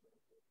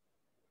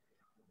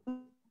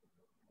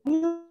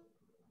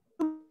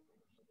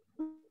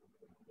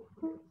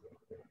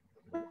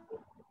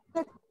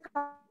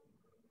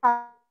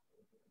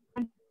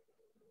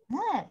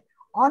হ্যাঁ,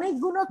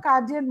 অনেকগুলো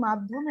কাজের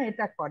মাধ্যমে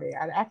এটা করে।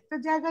 আর একটা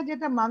জায়গা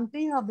যেটা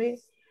মানতেই হবে,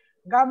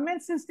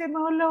 গভর্নমেন্ট সিস্টেমে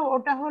হলো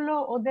ওটা হলো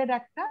ওদের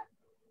একটা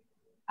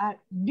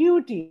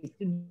ডিউটি,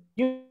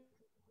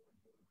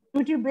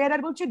 ডিউটি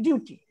বেয়ারার বলছে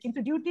ডিউটি, কিন্তু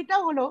ডিউটিটা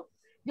হলো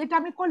যেটা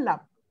আমি করলাম,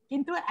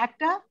 কিন্তু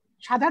একটা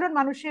সাধারণ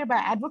মানুষের বা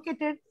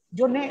অ্যাডভোকেটের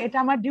জন্য এটা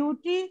আমার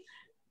ডিউটি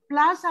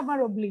প্লাস আমার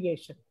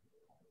অব্লিগেশন।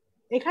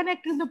 এখানে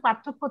কিন্তু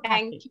পার্থক্য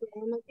থাকে,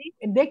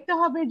 দেখতে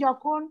হবে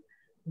যখন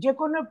যে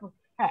কোনো,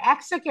 হ্যাঁ এক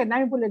সেকেন্ড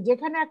আমি বলে,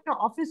 যেখানে একটা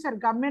অফিসার,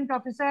 গভর্নমেন্ট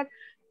অফিসার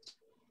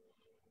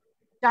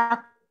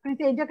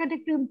চাকরিতে, এই জায়গাটা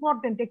একটু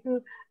ইম্পর্টেন্ট, একটু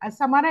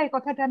সামারা এই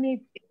কথাটা আমি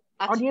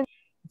অডিয়েন্স,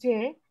 যে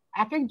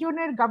এক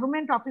একজনের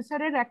গভর্নমেন্ট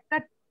অফিসারের একটা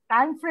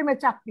টাইম ফ্রেমে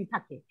চাকরি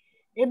থাকে,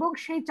 এবং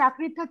সেই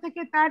চাকরিটা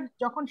থেকে তার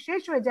যখন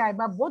শেষ হয়ে যায়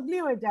বা বদলি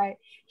হয়ে যায়,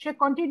 সে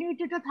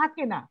কন্টিনিউটিটা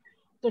থাকে না।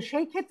 তো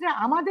সেই ক্ষেত্রে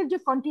আমাদের যে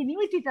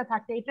কন্টিনিউটিটা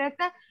থাকে, এটা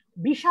একটা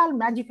বিশাল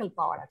ম্যাজিক্যাল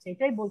পাওয়ার আছে।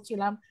 এটাই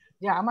বলছিলাম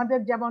যে আমাদের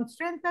যেমন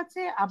স্ট্রেংথ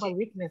আছে, আবার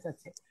উইকনেস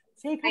আছে,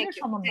 সেইখানে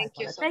সমন্বয়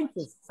করা। Thank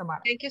you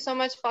সামারা। Thank you so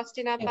much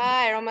ফাস্টিনা বা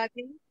Aroma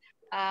দি।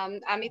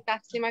 আমি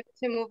তাসলিমার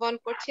কাছে মুভ অন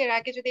করছি। এর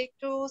আগে যদি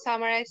একটু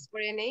সামারাইজ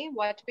করে নেই,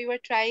 what we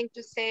were trying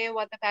to say,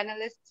 what the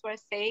panelists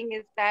were saying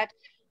is that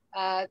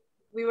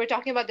we were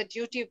talking about the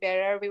duty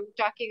bearer, we were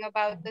talking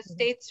about the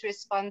state's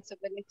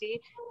responsibility,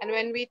 and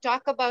when we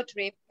talk about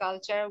rape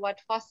culture, what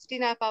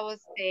Faustina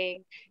was saying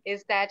is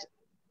that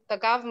the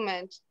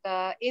government, the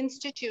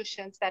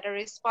institutions that are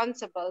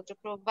responsible to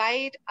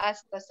provide us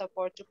the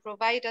support, to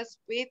provide us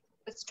with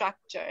the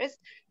structures,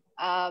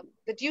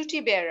 the duty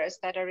bearers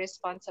that are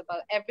responsible.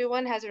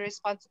 Everyone has a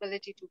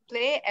responsibility to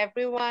play.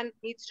 Everyone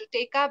needs to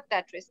take up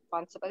that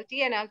responsibility,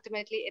 and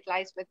ultimately it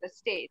lies with the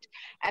state.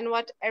 And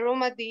what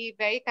Aroma di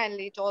very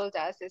kindly told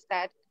us is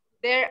that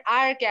there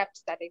are gaps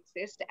that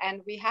exist, and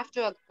we have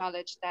to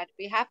acknowledge that,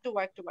 we have to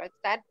work towards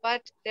that,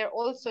 but there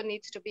also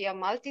needs to be a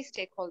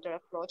multi-stakeholder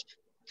approach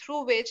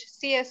through which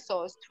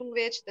CSOs, through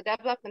which the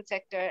development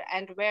sector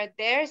and where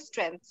their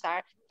strengths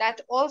are, that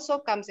also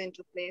comes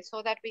into play so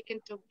that we can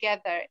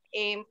together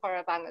aim for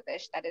a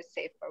Bangladesh that is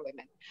safe for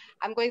women.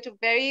 I'm going to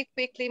very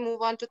quickly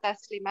move on to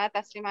Taslima.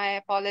 Taslima, I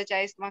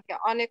apologize, তোমাকে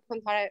অনেকক্ষণ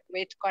ধরে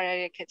wait করে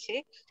রেখেছি।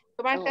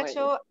 তোমার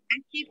কাছেও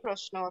একই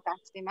প্রশ্ন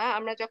তাসলিমা,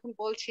 আমরা যখন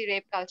বলছি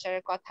রেপ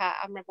কালচারের কথা,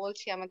 আমরা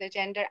বলছি আমাদের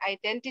জেন্ডার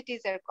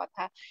আইডেন্টিটিস এর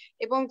কথা,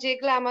 এবং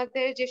যেগুলো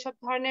আমাদের যেসব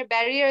ধরনের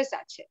ব্যারিয়ার্স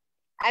আছে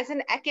অ্যাজ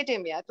এন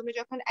একাডেমিয়া, তুমি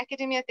যখন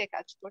একাডেমিয়াতে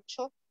কাজ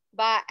করছো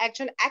বা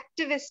একজন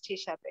অ্যাক্টিভিস্ট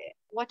হিসাবে,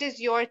 what is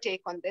your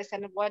take on this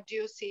and what do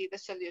you see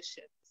the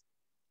solutions?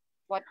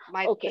 What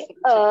might the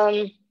solutions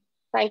be?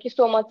 Thank you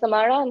so much,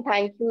 Samara, and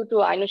thank you to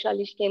Aino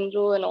Salish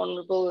Kendra and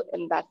Honorable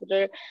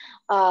Ambassador,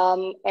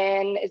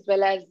 and as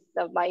well as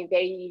my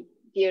very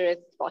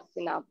dearest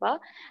Faustina.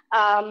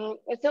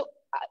 So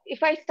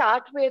if I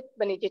start with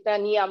jeta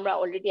niye amra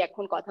already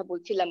ekhon kotha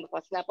bolchilam,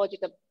 Faustina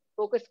jeta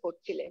focus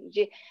korchilen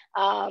je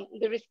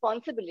the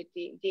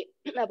responsibility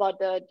about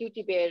the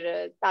duty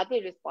bearers,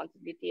 tader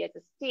responsibility as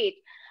a state,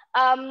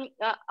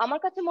 amar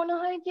kache mone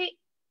hoy je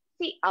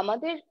see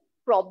amader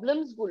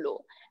problems gulo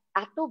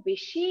এত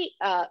বেশি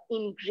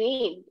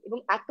ইনগ্রেইনড এবং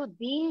এত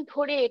দিন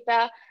ধরে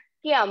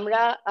এটাকে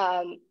আমরা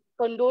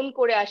কন্ডোন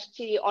করে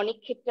আসছি, অনেক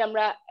ক্ষেত্রে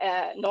আমরা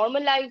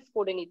নর্মালাইজ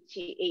করে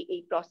নিচ্ছি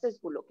এই প্রসেস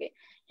গুলোকে,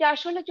 যে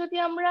আসলে যদি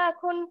আমরা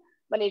এখন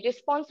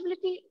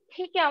রেসপন্সিবিলিটি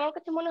থেকে আমার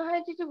কাছে মনে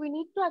হয় যে we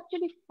need to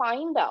actually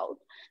find out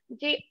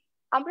যে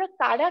আমরা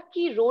কারা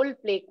কি রোল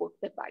প্লে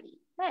করতে পারি।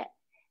 হ্যাঁ,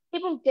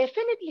 এবং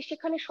ডেফিনেটলি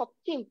সেখানে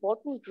সবচেয়ে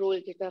ইম্পর্টেন্ট রোল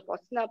যেটা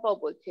ফাসিনা আপাও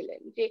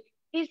বলছিলেন যে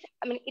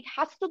it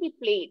has to be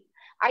played.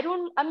 I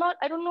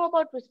don't know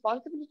about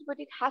responsibility, but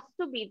it has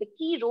to be, the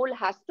key role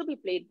has to be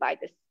played by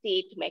the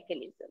state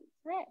mechanism.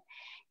 হ্যাঁ,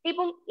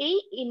 এবং এই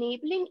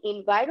enabling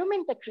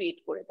environment ক্রিয়েট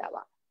করে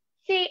দেওয়া।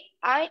 Say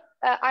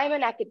I'm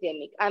an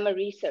academic, I'm a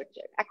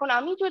researcher. এখন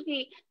আমি যদি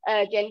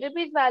gender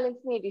based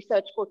violence নিয়ে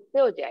research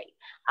করতেও যাই,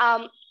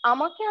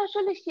 আমাকে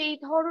আসলে সেই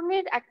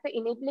ধরনের একটা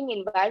enabling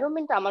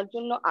environment আমার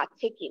জন্য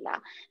আছে কিনা,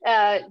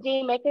 যে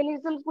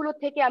মেকানিজমস গুলো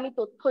থেকে আমি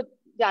তথ্য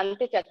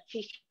জানতে চাচ্ছি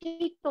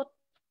সেই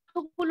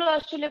তথ্যগুলো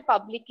আসলে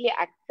পাবলিকলি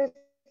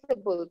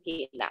অ্যাক্সেসেবল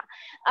কিনা,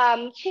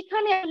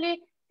 সেখানে আসলে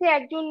সে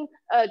একজন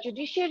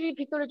জুডিশিয়ারির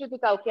ভিতরে যদি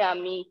কাউকে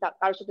আমি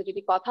কারোর সাথে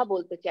যদি কথা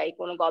বলতে চাই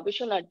কোনো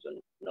গবেষণার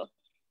জন্য,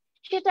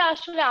 সেটা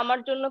আসলে আমার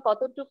জন্য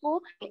কতটুকু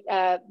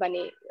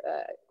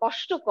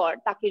কষ্টকর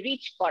তাকে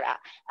রিচ করা,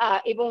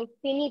 এবং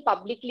তিনি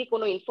পাবলিকলি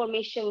কোনো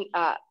ইনফরমেশন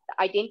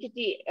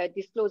আইডেন্টিটি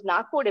ডিসক্লোজ না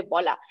করে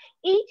বলা,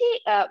 এই যে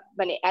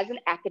অ্যাজ এন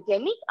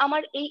একাডেমিক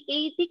আমার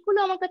এই দিকগুলো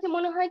আমার কাছে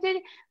মনে হয় যে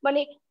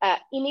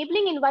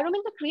ইনেবলিং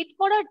এনভায়রনমেন্টটা ক্রিয়েট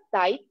করার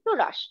দায়িত্ব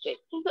রাষ্ট্রের,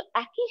 কিন্তু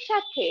একই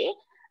সাথে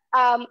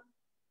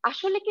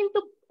আসলে কিন্তু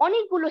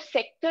অনেকগুলো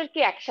সেক্টরকে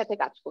একসাথে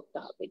কাজ করতে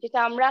হবে, যেটা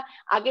আমরা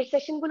আগের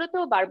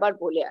সেশনগুলোতেও বারবার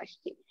বলে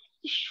আসছি।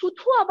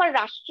 শুধু আবার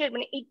রাষ্ট্রের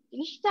এই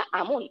জিনিসটা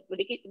এমন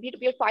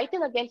we are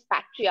fighting against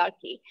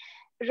patriarchy,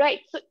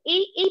 right? So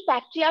এই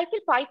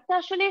প্যাট্রিয়ার্কির ফাইটটা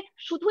আসলে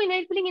শুধু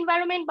এনেবলিং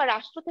এনভায়রনমেন্ট বা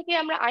রাষ্ট্র থেকে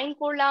আমরা আইন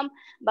করলাম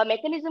বা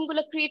মেকানিজম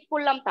গুলো ক্রিয়েট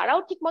করলাম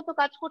তারাও ঠিক মতো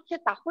কাজ করছে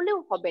তাহলেও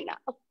হবে না।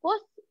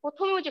 অফকোর্স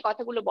প্রথমেও যে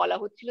কথাগুলো বলা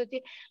হচ্ছিল যে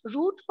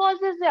রুট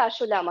কজেসে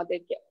আসলে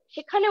আমাদেরকে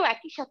সেখানেও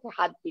একই সাথে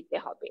হাত দিতে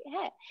হবে।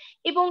 হ্যাঁ,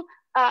 এবং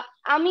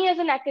আমি অ্যাজ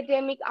এন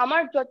একাডেমিক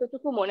আমার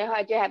যতটুকু মনে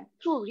হয় যে হ্যাঁ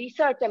থ্রু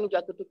রিসার্চ আমি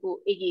যতটুকু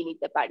এগিয়ে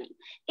নিতে পারি,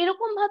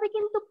 এরকম ভাবে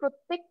কিন্তু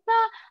প্রত্যেকটা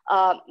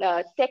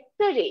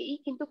সেক্টরেই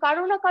কিন্তু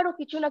কারো না কারো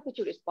কিছু না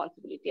কিছু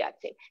রেসপন্সিবিলিটি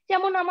আছে।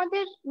 যেমন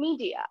আমাদের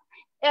মিডিয়া,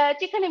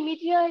 যেখানে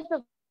media is a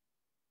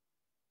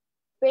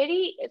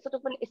very sort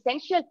of an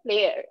essential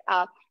player,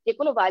 যে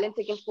কোনো ভায়োলেন্স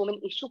এগেইনস্ট ওমেন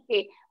ইস্যুকে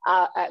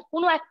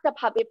কোনো একটা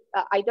ভাবে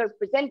আইদার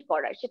প্রেজেন্ট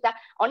করার, সেটা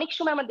অনেক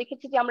সময় আমরা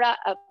দেখেছি যে আমরা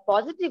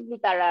পজিটিভলি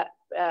তারা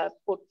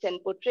করছেন,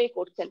 পোর্ট্রে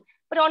করছেন,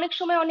 বাট অনেক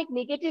সময় অনেক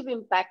নেগেটিভ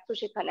ইম্প্যাক্টও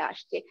সেখানে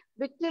আসছে।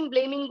 ভিকটিম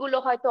ব্লেমিং গুলো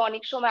হয়তো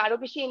অনেক সময় আরো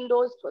বেশি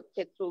এন্ডোর্সড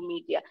হচ্ছে থ্রু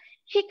মিডিয়া।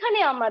 সেখানে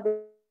আমাদের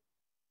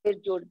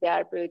জোর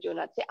দেওয়ার প্রয়োজন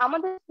আছে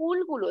আমাদের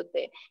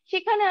স্কুলগুলোতে,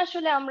 সেখানে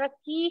আসলে আমরা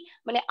কি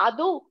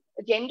আদৌ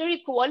জেন্ডার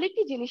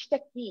ইকুয়ালিটি জিনিসটা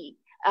কি,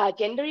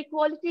 gender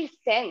ইকুয়ালিটির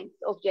sense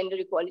of gender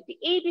equality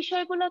এই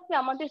বিষয়গুলোকে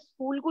আমাদের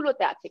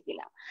স্কুলগুলোতে আছে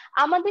কিনা,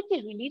 আমাদের যে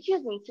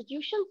রিলিজিয়াস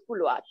ইনস্টিটিউশনস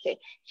গুলো আছে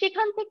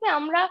সেখান থেকে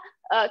আমরা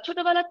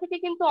ছোটবেলা থেকে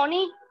কিন্তু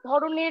অনেক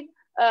ধরনের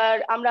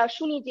আমরা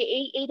শুনি যে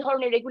এই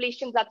ধরনের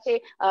রেগুলেশন আছে,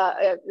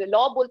 ল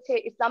বলছে,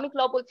 ইসলামিক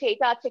ল বলছে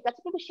এটা আছে কাছে,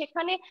 কিন্তু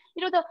সেখানে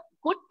the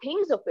good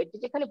things of it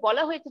যেখানে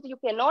বলা হয়েছে যে you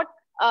can not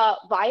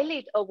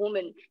violate a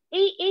women,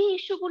 এই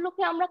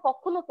ইস্যুগুলোকে আমরা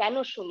কখনো কেন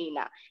শুনি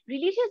না?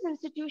 রিলিজিয়াস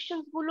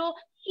ইনস্টিটিউশনস গুলো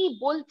কি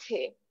বলছে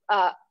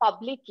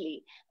পাবলিকলি,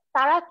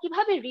 তারা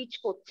কিভাবে রিচ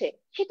করছে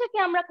সেটাকে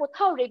আমরা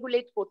কোথাও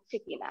রেগুলেট করছি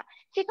কিনা,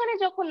 সেখানে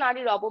যখন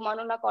নারীর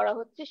অবমাননা করা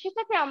হচ্ছে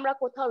সেটাকে আমরা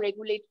কোথাও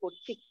রেগুলেট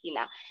করছি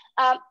কিনা,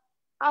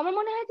 আমার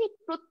মনে হয় যে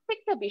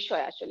প্রত্যেকটা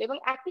বিষয় আসলে, এবং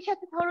একই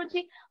সাথে ধরো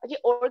যে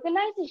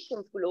অর্গানাইজেশন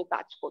গুলো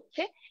কাজ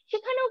করছে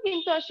সেখানেও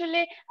কিন্তু আসলে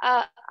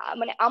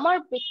আমার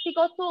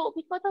ব্যক্তিগত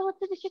অভিজ্ঞতা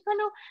হচ্ছে যে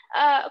সেখানেও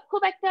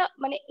খুব একটা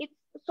it's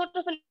sort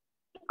of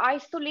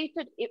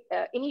isolated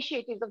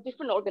initiatives of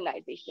different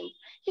organizations,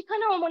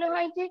 সেখানে আমার মনে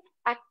হয় যে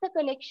একটা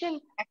কানেকশন,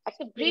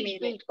 একটা ব্রিজ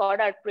বিল্ড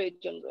করার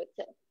প্রয়োজন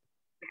রয়েছে।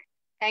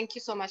 Thank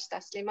you so much,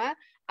 Taslima.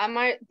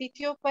 আমার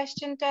দ্বিতীয়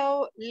কোয়েশ্চেনটাও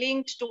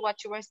linked to what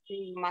you were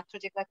saying, মাত্র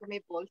যেটা তুমি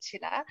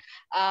বলছিলা।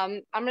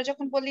 আমরা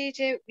যখন বলি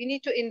যে we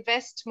need to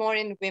invest more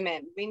in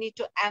women, we need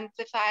to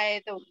amplify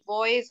the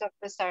voice of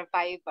the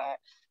survivor,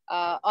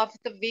 of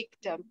the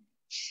victim,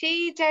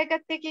 সেই জায়গা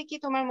থেকে কি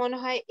তোমার মনে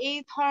হয় এই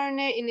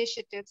ধরনের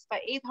ইনিশিয়েটিভস বা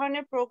এই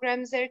ধরনের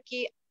প্রোগ্রামস এর কি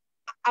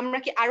আমরা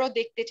কি আরো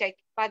দেখতে চাই,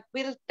 but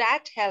will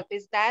that help,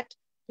 is that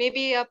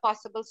maybe a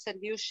possible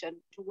solution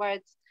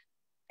towards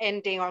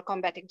ending or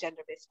combating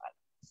gender-based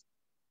violence?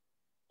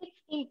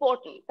 It's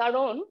important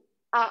কারণ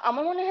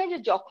আমার মনে হয় যে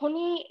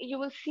যখনই you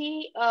will see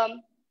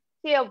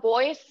say a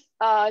voice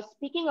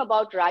speaking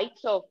about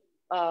rights of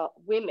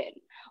women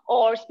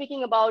or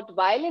speaking about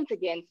violence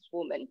against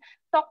women,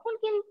 তখন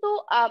কিন্তু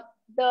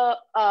the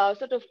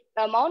sort of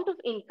amount of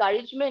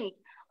encouragement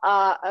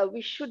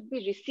we should be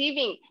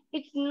receiving,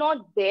 it's not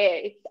there,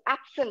 it's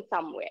absent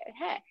somewhere.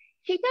 হ্যাঁ,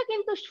 সেটা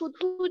কিন্তু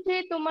শুধু যে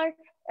তোমার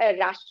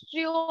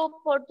রাষ্ট্রীয়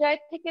পর্যায়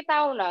থেকে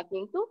তাও না,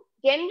 কিন্তু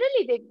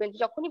generally দেখবেন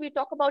যখনই we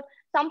talk about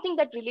something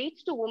that relates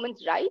to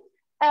women's rights,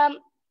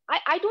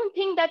 I don't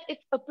think that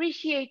it's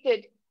appreciated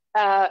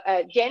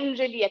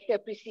generally, একটা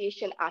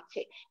appreciation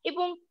আছে।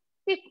 এবং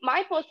my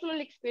personal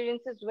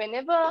experiences,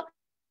 whenever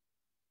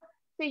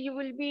say you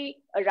will be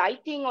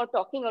writing or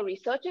talking or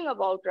researching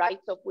about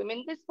rights of women,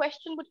 this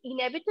question would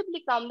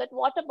inevitably come that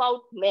what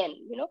about men,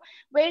 you know,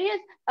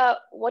 whereas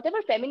whatever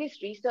feminist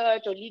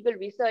research or legal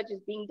research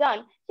is being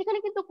done, সেখানে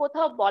কিন্তু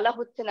কোথাও বলা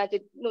হচ্ছে না যে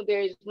no,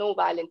 there is no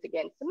violence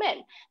against men.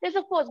 There's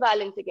of course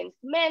violence against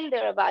men,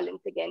 there are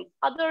violence against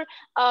other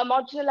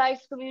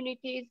marginalized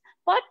communities,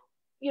 but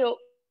you know,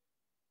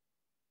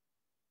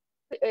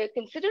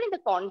 considering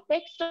the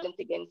context of violence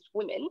against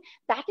women,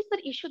 that is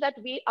the issue that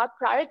we are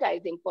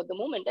prioritizing for the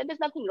moment, and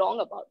there's nothing wrong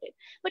about it.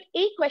 But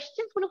এই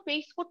questions গুলো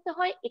face করতে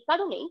হয় এ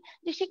কারণেই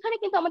যে সেখানে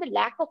কিন্তু আমাদের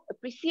lack of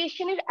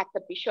appreciation এর একটা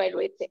বিষয়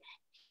রয়েছে।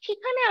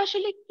 সেখানে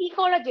আসলে কি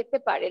করা যেতে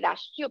পারে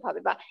রাষ্ট্রীয়ভাবে,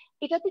 বা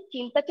এটাতে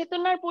চিন্তা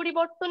চেতনার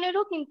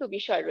পরিবর্তনেরও কিন্তু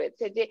বিষয়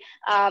রয়েছে যে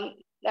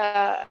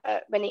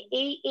মানে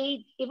এই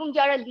এবং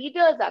যারা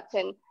লিডার্স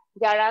আছেন,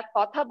 যারা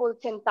কথা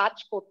বলছেন, কাজ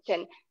করছেন,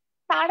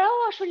 তারাও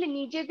আসলে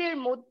নিজেদের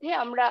মধ্যে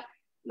আমরা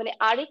মানে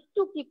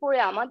আরেকটু কি করে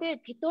আমাদের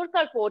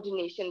ভিতরকার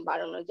কোঅর্ডিনেশন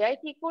বাড়ানো যায়,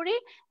 কি করে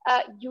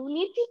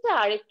ইউনিটিটা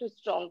আরেকটু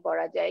স্ট্রং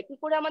করা যায়, কি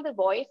করে আমাদের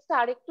ভয়েসটা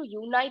আরেকটু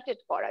ইউনাইটেড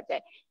করা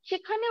যায়,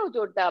 সেখানেও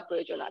জোর দেওয়া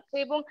প্রয়োজন আছে।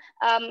 এবং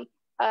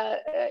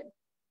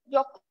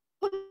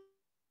যখন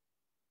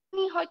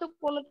হয়তো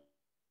কোনো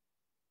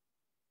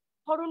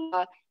ধরুন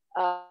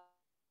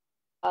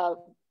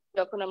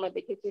যখন আমরা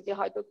দেখেছি যে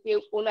হয়তো কেউ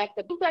কোনো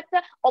একটা কিন্তু একটা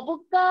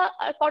অবজ্ঞা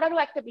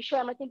করারও একটা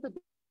বিষয় আমরা কিন্তু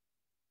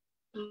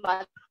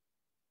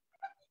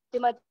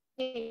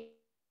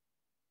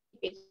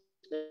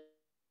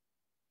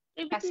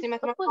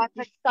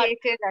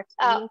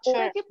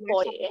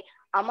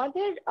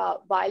আমাদের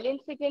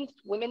violence against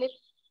women is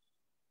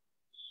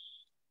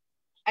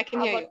I can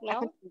hear you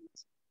now.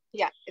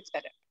 Yeah, it's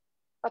better.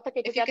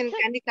 If you can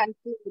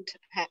conclude.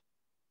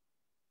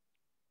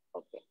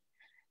 Okay.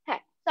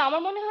 হ্যাঁ, তো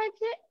আমার মনে হয়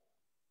যে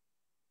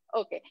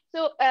ওকে, সো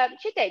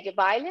সেটাই যে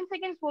ভায়োলেন্স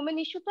এগেইনস্ট ওমেন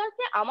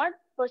ইস্যুটাকে আমার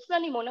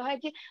পার্সোনালি মনে হয়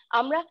যে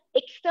আমরা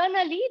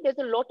externally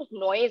there's a lot of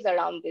noise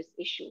around this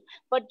issue,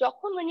 but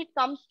যখন when it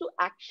comes to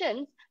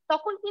actions,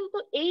 তখন কিন্তু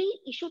এই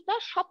ইস্যুটা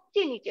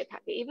সবচেয়ে নিচে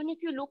থাকে। Even if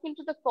you look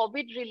into the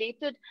Covid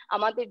related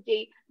আমাদের যে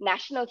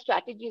ন্যাশনাল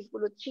স্ট্র্যাটেজিস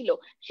গুলো ছিল,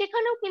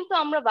 সেখানেও কিন্তু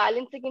আমরা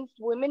violence against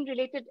women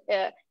related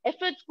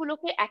efforts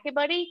গুলোকে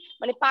একেবারেই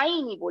মানে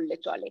পাইনি বললে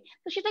চলে।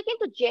 তো সেটা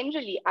কিন্তু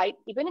generally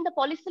even in the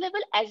policy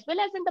level as well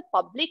as in the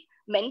public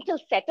mental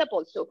setup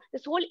also,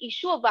 this whole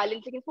issue of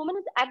violence against women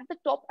is at the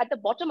top, at the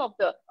bottom of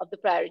the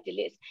priority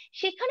list.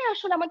 সেখানে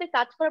আসলে আমাদের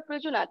কাজ করার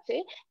প্রয়োজন আছে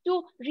to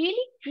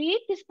really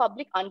create this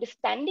public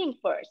understanding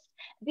first,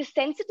 this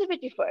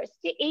sensitivity first,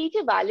 যে এই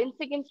যে violence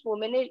against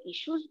women এর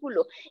issues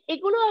গুলো,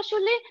 এগুলো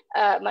আসলে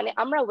মানে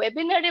আমরা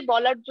ওয়েবিনারে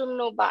বলার জন্য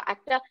বা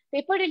একটা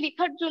পেপারে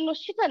লেখার জন্য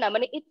সেটা না,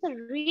 মানে it's a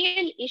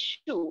real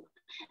issue.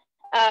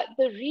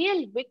 The real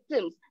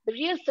victims, the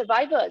real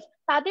survivors,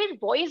 তাদের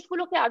ভয়েস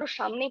গুলোকে আরো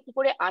সামনে কি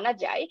করে আনা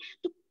যায়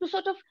to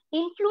sort of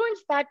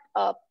influence that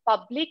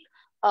public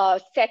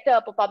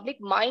setup or public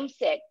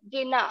mindset,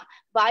 যে না,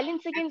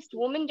 violence against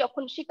women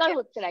যখন শিকার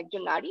হচ্ছেন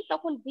একজন নারী,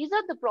 তখন these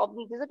are the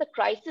problems, these are the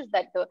crises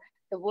that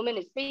the woman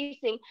is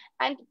facing,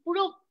 and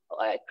পুরো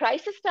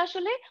ক্রাইসিসটা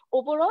আসলে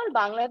ওভারঅল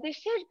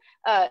বাংলাদেশের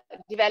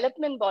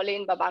ডেভেলপমেন্ট বলেন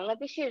বা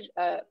বাংলাদেশের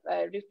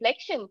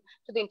reflection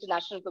to the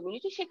international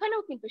community,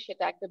 সেখানেও কিন্তু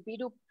সেটা একটা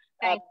বিরূপ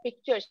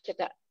পিকচার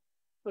সেটা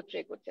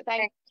portray করছে।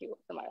 Thank you,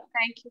 Samara.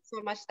 Thank you so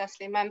much,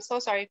 Taslim. I'm so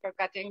sorry for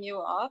cutting you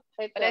off,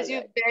 but as you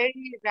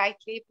very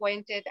rightly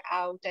pointed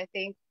out, I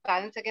think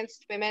violence against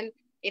women,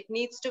 it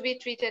needs to be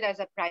treated as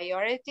a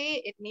priority.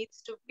 It needs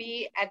to be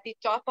at the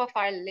top of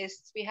our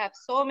lists. We have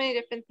so many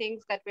different things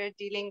that we're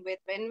dealing with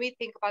when we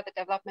think about the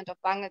development of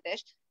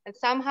Bangladesh, and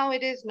somehow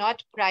it is not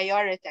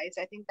prioritized.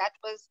 I think that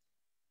was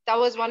that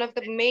was one of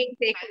the main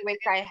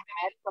takeaways I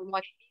had from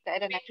what you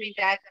said, and I think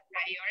that's a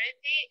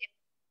priority.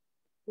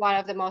 One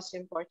of the most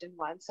important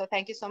ones. So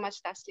thank you so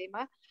much,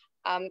 Taslima.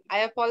 I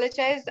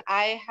apologize.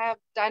 I have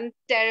done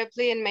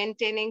terribly in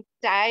maintaining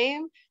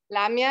time.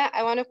 Lamia,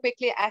 I want to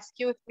quickly ask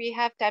you if we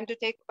have time to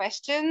take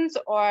questions,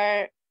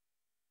 or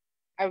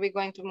are we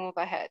going to move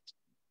ahead?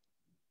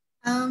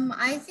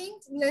 I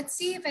think let's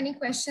see if any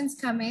questions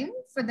come in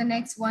for the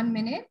next 1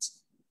 minute.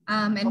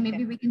 And okay,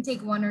 maybe we can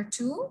take 1 or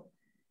 2.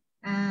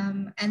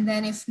 And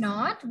then if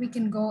not, we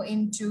can go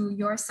into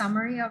your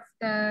summary of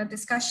the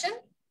discussion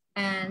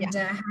and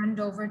hand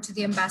over to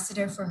the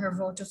ambassador for her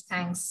vote of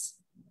thanks.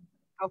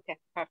 Okay,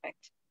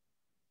 perfect.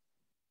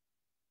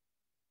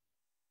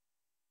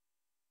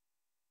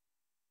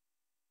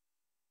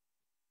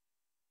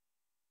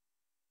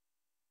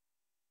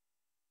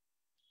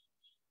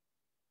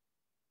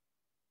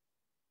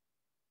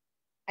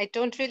 I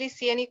don't really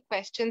see any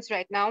questions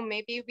right now.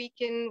 Maybe we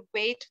can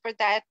wait for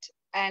that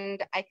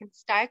and I can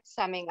start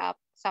summing up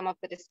some of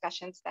the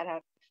discussions that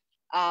have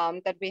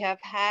that we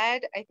have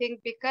had. I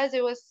think because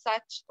it was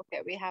such,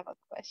 okay, we have a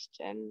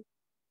question.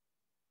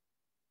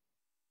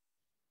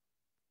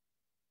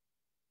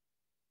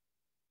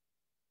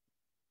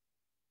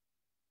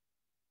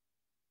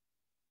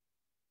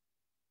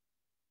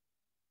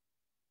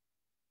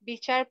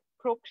 বিচার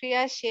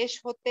প্রক্রিয়া শেষ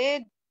হতে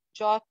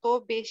যত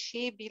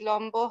বেশি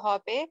বিলম্ব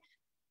হবে,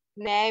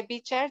 ন্যায়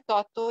বিচার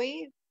ততই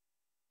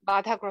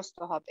বাধাগ্রস্ত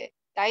হবে।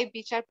 তাই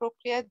বিচার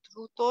প্রক্রিয়া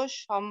দ্রুত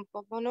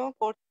সম্পন্ন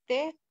করতে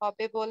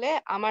হবে বলে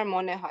আমার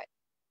মনে হয়।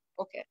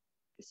 Okay,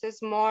 this is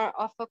more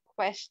of a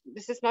question.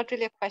 This is not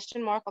really a question,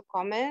 more of a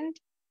comment.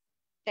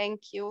 Thank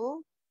you.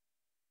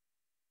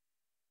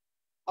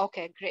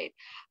 Okay, great.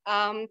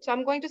 So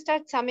I'm going to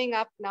start summing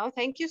up now.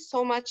 Thank you so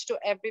much to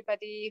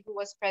everybody who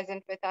was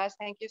present with us.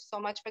 Thank you so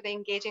much for the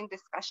engaging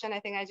discussion. I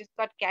think I just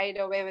got carried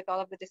away with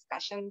all of the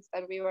discussions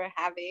that we were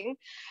having.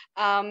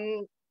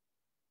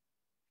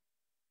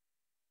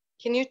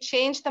 Can you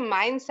change the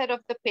mindset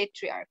of the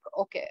patriarch?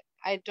 Okay,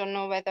 I don't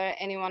know whether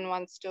anyone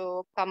wants to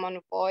come on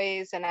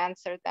voice and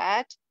answer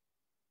that.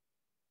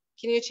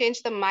 Can you change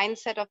the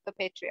mindset of the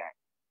patriarch?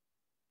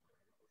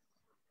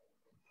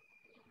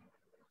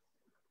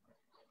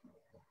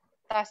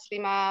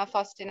 Taslima,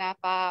 Faustina,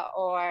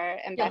 or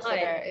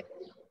Ambassador?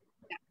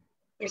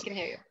 We can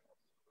hear you.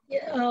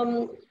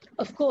 Yeah,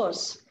 of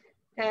course.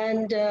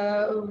 And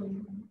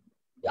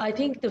I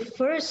think the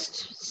first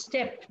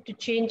step to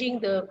changing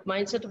the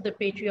mindset of the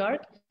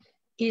patriarch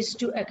is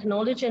to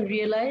acknowledge and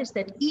realize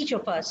that each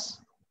of us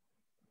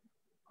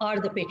are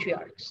the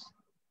patriarchs.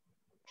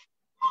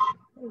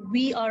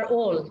 We are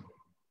all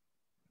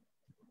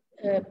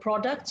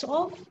products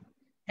of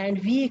and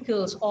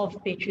vehicles of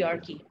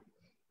patriarchy.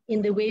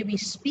 In the way we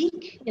speak,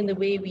 in the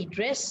way we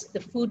dress,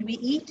 the food we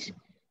eat,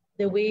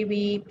 the way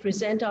we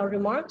present our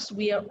remarks,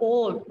 we are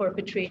all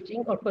perpetrating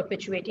or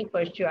perpetuating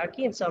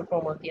patriarchy in some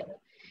form or the other.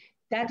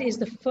 That is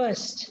the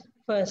first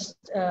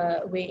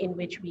way in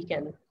which we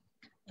can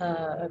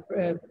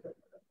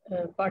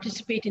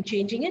participate in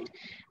changing it.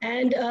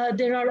 And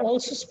there are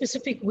also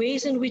specific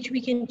ways in which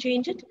we can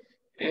change it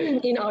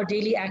in our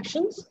daily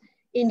actions,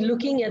 in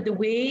looking at the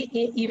way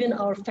even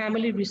our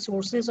family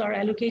resources are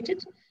allocated.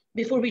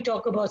 Before we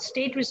talk about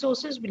state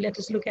resources, let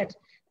us look at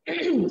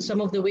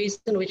some of the ways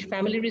in which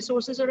family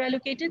resources are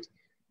allocated,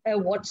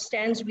 what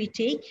stands we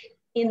take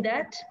in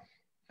that,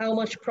 how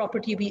much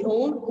property we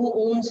own, who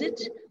owns it,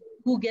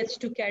 who gets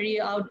to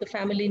carry out the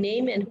family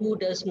name and who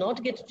does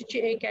not get to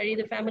carry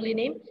the family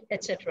name,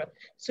 etc.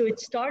 So it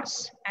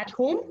starts at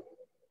home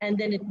and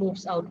then it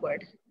moves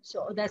outward. So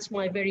that's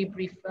my very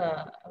brief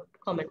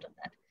comment on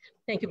that.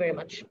 Thank you very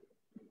much.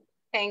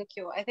 Thank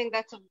you. I think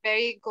that's a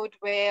very good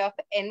way of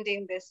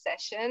ending this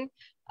session.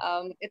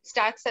 It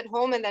starts at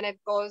home and then it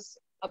goes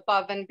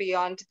above and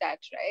beyond that,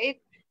 right?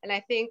 And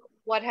I think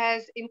what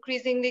has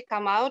increasingly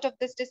come out of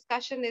this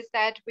discussion is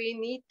that we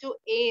need to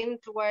aim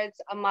towards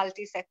a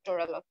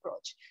multi-sectoral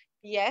approach.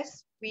 Yes,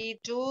 we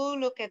do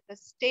look at the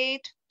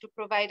state to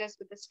provide us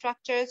with the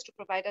structures, to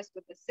provide us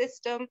with the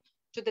system,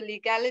 to the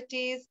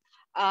legalities.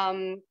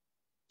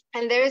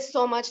 And there is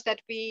so much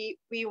that we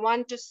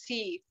want to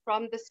see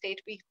from the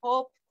state, we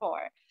hope for,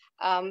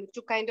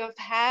 to kind of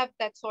have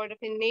that sort of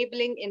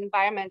enabling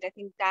environment. I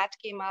think that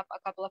came up a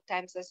couple of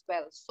times as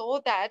well,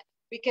 so that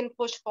we can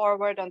push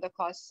forward on the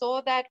cause,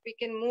 so that we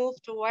can move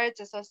towards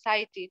a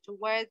society,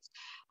 towards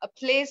a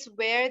place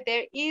where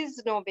there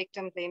is no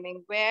victim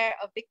blaming, where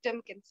a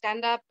victim can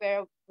stand up,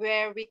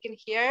 where we can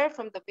hear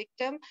from the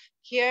victim,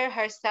 hear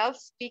herself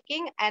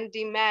speaking and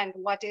demand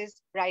what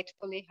is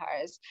rightfully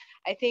hers.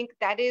 I think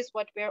that is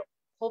what we're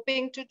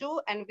hoping to do,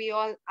 and we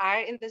all are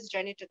in this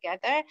journey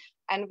together,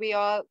 and we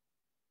all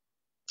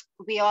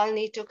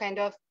need to kind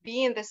of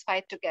be in this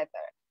fight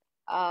together.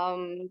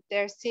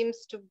 There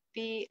seems to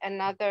be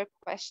another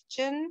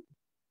question.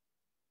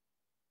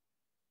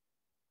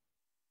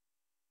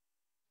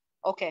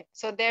 Okay,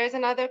 so there's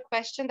another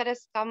question that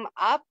has come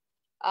up.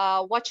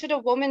 What should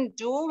a woman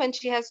do when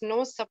she has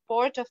no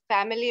support of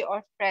family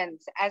or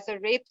friends as a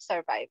rape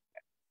survivor?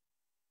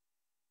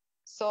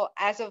 So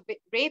as a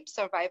rape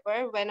survivor,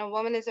 when a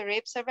woman is a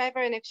rape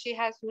survivor and if she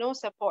has no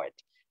support,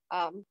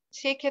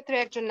 সেই ক্ষেত্রে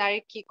একজন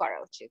নারীর কি করা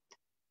উচিত?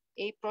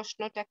 এই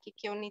প্রশ্নটা কি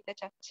কেউ নিতে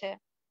চাচ্ছে?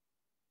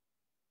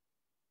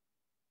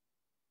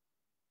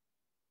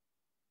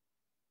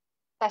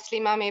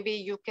 Taslima, maybe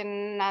you can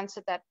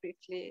answer that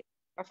briefly,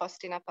 or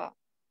Faustina.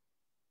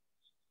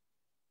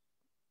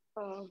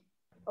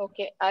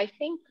 Okay, I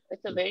think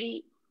it's a very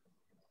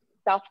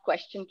tough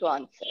question to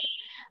answer,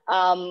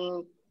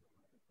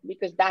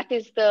 because that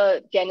is the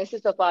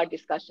genesis of our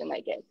discussion,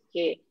 I guess.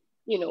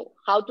 You know,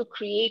 how to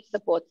create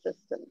support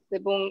systems.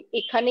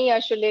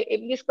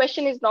 This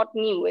question is not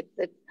new.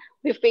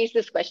 We faced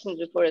this question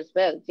before as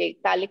well.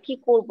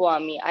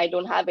 I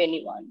don't have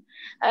anyone.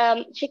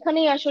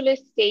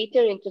 State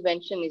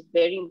intervention is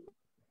very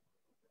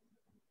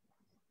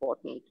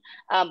important.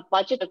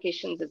 Budget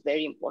allocations is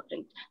very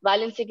important.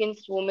 Violence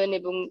against women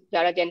এবং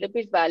যারা gender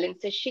based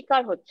violence এর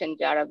শিকার হচ্ছেন,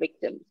 যারা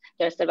victims,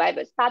 যারা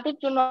survivors, তাদের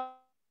জন্য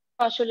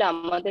আসলে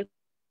আমাদের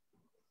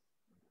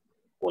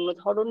কোন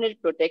ধরনের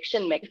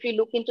protection, if you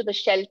look into the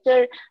shelter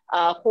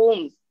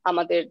homes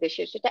আমাদের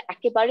দেশে, সেটা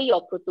একেবারেই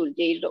অপ্রতুল।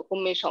 যে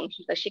রকমের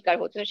সহিংসতার শিকার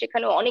হচ্ছেন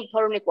সেখানে অনেক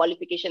ধরনের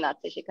কোয়ালিফিকেশন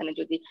আছে, সেখানে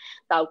যদি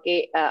কাউকে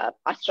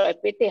আশ্রয়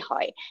পেতে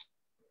হয়।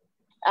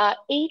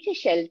 এই যে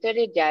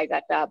শেল্টারের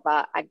জায়গাটা বা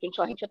একজন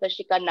সহিংসতার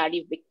শিকার নারী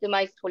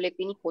ভিক্টিমাইজড হলে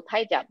তিনি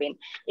কোথায় যাবেন,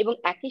 এবং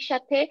একই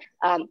সাথে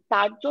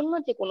তার জন্য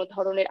যে কোনো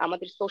ধরনের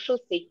আমাদের সোশ্যাল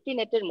সেফটি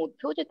নেটের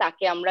মধ্যেও যে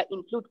তাকে আমরা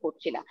ইনক্লুড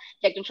করছি না,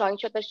 যে একজন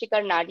সহিংসতার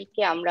শিকার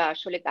নারীকে আমরা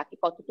আসলে তাকে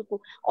কতটুকু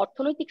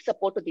অর্থনৈতিক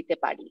সাপোর্টও দিতে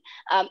পারি,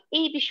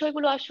 এই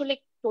বিষয়গুলো আসলে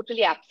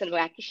টোটালি অ্যাবসেন্ট।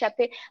 একই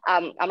সাথে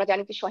আমরা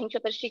জানি যে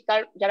সহিংসতার শিকার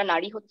যারা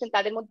নারী হচ্ছেন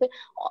তাদের মধ্যে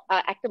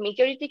একটা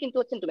মেজরিটি কিন্তু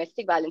হচ্ছেন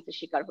ডোমেস্টিক ভায়োলেন্সের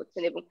শিকার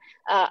হচ্ছেন, এবং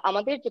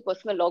আমাদের যে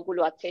পার্সোনাল ল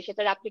গুলো আছে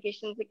সেটার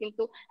অ্যাপ্লিকেশনসে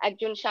কিন্তু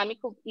একজন স্বামী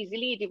খুব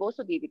ইজিলি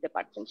ডিভোর্সও দিয়ে দিতে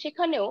পারছেন।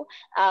 সেখানেও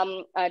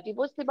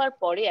ডিভোর্স দেবার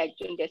পরে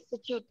একজন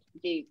ডেস্টিটিউট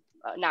যে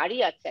নারী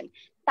আছেন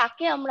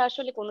তাকে আমরা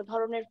আসলে কোনো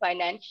ধরনের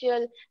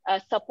ফাইন্যান্সিয়াল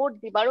সাপোর্ট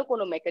দিবারও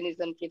কোনো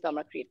মেকানিজম কিন্তু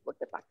আমরা ক্রিয়েট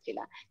করতে পারছি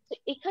না। তো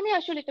এখানে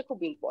আসলে এটা খুব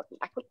ইম্পর্টেন্ট।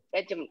 এখন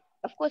যেমন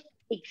অফকোর্স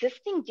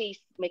এক্সিস্টিং যে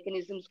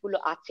মেকানিজমস গুলো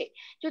আছে,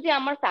 যদি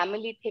আমার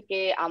ফ্যামিলি থেকে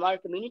আমার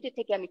কমিউনিটি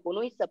থেকে আমি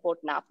কোনোই সাপোর্ট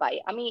না পাই,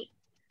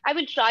 I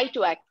will try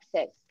to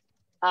access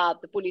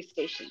the police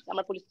stations.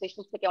 আমার পুলিশ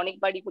স্টেশন থেকে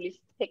অনেকবারই পুলিশ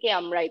থেকে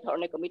আমরা এই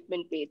ধরনের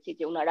কমিটমেন্ট পেয়েছি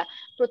যে ওনারা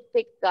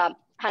প্রত্যেক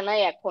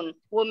থানায় এখন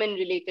ওমেন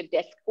রিলেটেড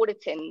ডেস্ক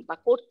করেছেন বা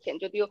করছেন।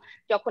 যদিও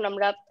যখন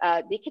আমরা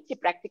দেখেছি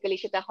প্র্যাকটিক্যালি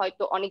সেটা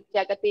হয়তো অনেক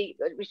জায়গাতেই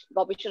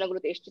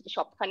গবেষণাগুলোতে এসছে যে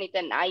সবখানে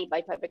এটা নাই বা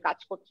এইভাবে কাজ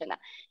করছে না,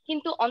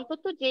 কিন্তু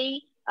অন্তত যেই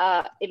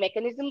এই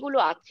মেকানিজম গুলো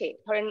আছে,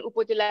 ধরেন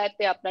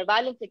উপজেলাতে আপনার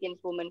ভায়োলেন্স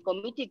এগেইনস্ট ওমেন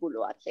কমিটি গুলো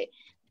আছে,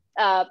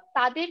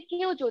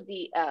 তাদেরকেও যদি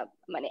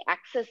মানে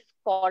অ্যাক্সেস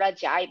করা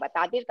যায় বা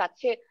তাদের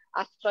কাছে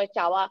আশ্রয়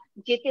চাওয়া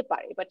যেতে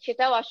পারে, বাট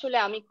সেটাও আসলে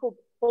আমি খুব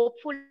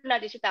হোপফুল না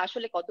যে সেটা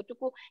আসলে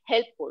কতটুকু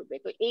হেল্প করবে।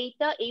 তো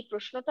এই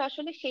প্রশ্নটা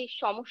আসলে সেই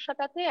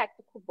সমস্যাটাতে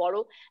একটা খুব বড়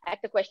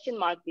একটা কোয়েশ্চেন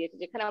মার্ক দিয়েছে,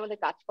 যেখানে আমাদের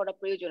কাজ করা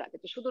প্রয়োজন আছে।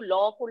 যে শুধু ল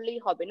করলেই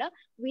হবে না,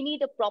 we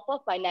need a proper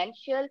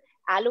financial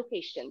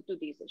allocation to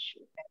this issue.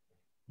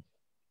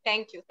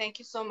 Thank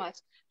you so much.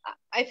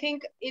 I think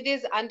it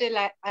is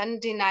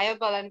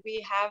undeniable, and we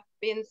have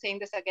been saying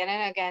this again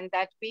and again,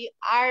 that we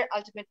are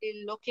ultimately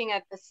looking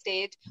at the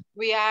state.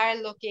 We are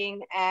looking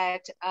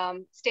at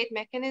state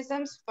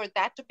mechanisms for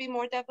that to be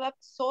more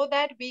developed, so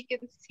that we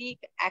can seek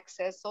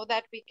access, so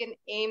that we can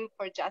aim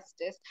for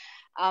justice.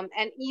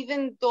 And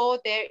even though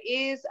there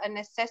is a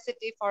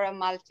necessity for a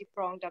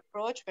multi-pronged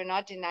approach, we're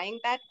not denying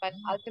that, but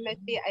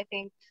ultimately I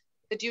think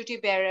the duty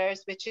bearers,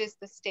 which is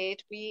the state,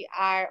 we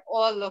are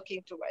all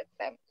looking towards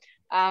them.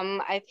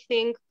 I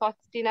think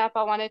Faustina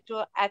wanted to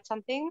add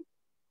something.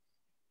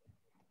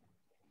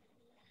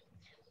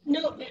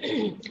 No,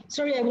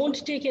 sorry, I won't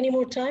take any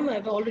more time.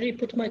 I've already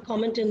put my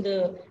comment in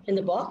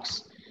the box.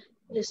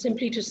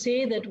 Simply to say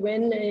that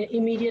when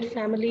immediate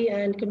family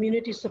and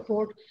community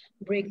support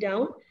break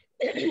down,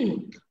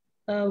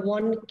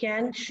 one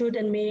can, should,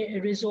 and may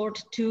resort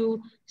to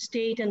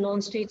state and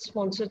non-state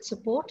sponsored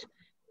support.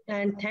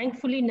 And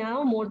thankfully now,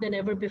 more than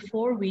ever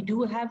before, we do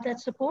have that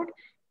support.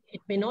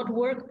 It may not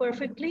work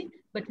perfectly,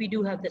 but we do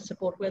have that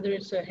support, whether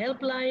it's a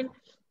helpline,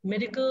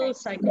 medical,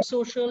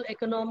 psychosocial,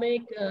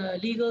 economic,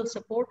 legal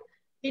support.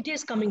 It is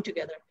coming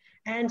together.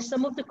 And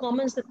some of the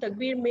comments that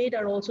Taqbir made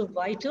are also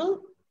vital,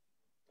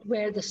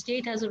 where the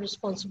state has a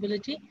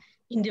responsibility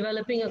in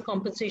developing a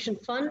compensation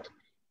fund,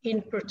 in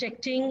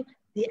protecting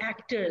the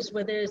actors,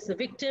 whether it's the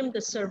victim,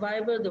 the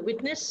survivor, the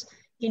witness,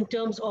 in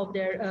terms of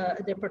their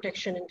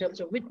protection, in terms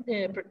of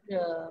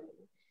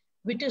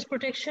witness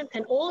protection,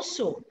 and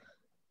also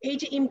এই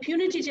যে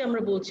impunity যে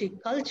আমরা বলছি,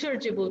 culture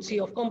যে বলছি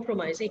of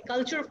compromise, এই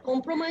culture of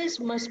compromise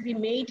must be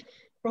made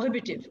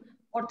prohibitive.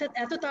 অর্থাৎ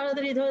এত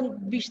তাড়াতাড়ি ধরুন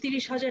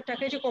 20-30 হাজার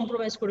টাকায় যে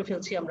কম্প্রোমাইজ করে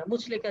ফেলছি আমরা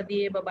মুচলেকা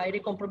দিয়ে বা বাইরে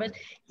কম্প্রোমাইজ,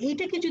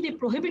 এইটাকে যদি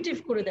প্রহিবিটিভ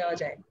করে দেওয়া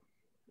যায়,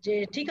 যে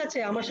ঠিক আছে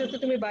আমার সাথে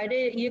তুমি বাইরে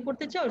ইয়ে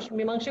করতে চাও,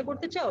 মীমাংসা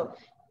করতে চাও,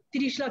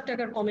 30 লাখ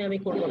টাকার কমে আমি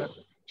করবো না,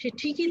 সে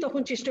ঠিকই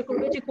তখন চেষ্টা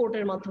করবে যে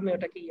কোর্টের মাধ্যমে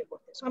ওটাকে ইয়ে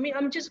করতে। So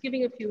I'm just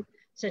giving a few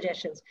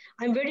suggestions.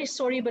 I'm very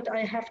sorry, but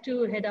I have to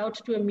head out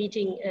to a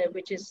meeting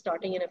which is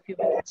starting in a few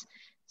minutes.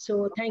 So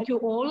thank you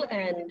all,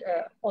 and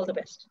all the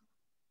best.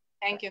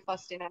 Thank you,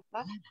 Faustina.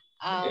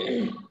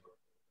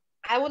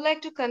 I would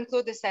like to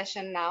conclude the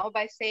session now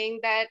by saying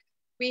that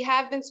we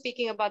have been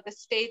speaking about the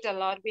state a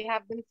lot. We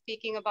have been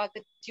speaking about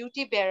the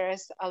duty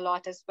bearers a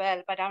lot as well.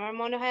 But আমার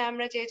মনে হয়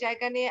আমরা যে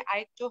জায়গা নিয়ে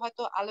আরেকটু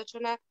হয়তো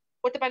আলোচনা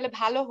করতে পারলে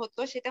ভালো হতো,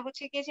 সেটা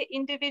হচ্ছে কি যে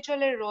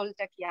ইন্ডিভিজুয়ালের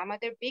রোলটা কি,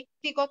 আমাদের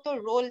ব্যক্তিগত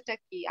রোলটা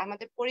কি,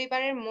 আমাদের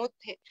পরিবারের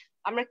মধ্যে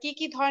আমরা কি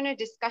কি ধরনের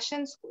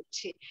ডিসকাশনস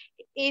করছি।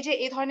 এই যে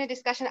এই ধরনের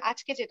ডিসকাশন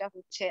আজকে যেটা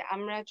হচ্ছে,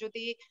 আমরা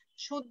যদি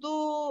শুধু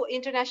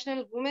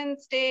ইন্টারন্যাশনাল উমেন্স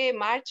ডে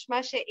মার্চ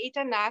মাসে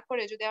এইটা না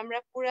করে যদি আমরা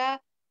পুরা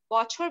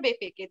বছর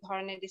ব্যাপী এই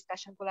ধরনের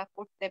ডিসকাশন গুলা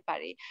করতে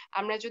পারি,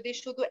 আমরা যদি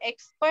শুধু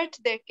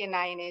এক্সপার্টদেরকে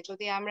না এনে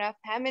যদি আমরা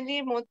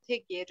ফ্যামিলির মধ্যে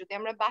গিয়ে যদি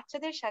আমরা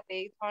বাচ্চাদের সাথে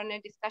এই ধরনের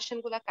ডিসকাশন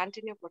গুলা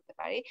কন্টিনিউ করতে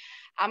পারি,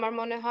 আমার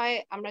মনে হয়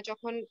আমরা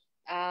যখন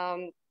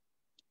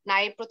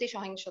নারীর প্রতি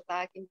সহিংসতা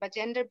কিংবা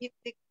জেন্ডার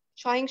ভিত্তিক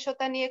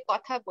সহিংসতা নিয়ে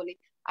কথা বলি,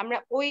 আমরা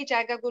ওই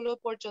জায়গাগুলো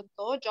পর্যন্ত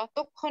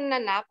যতক্ষণ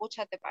না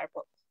পৌঁছাতে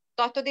পারবো,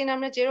 ততদিন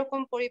আমরা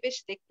যেরকম পরিবেশ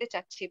দেখতে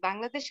চাচ্ছি,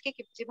 বাংলাদেশকে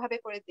যেভাবে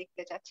করে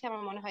দেখতে চাচ্ছি,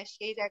 আমার মনে হয়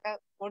সেই জায়গা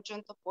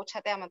পর্যন্ত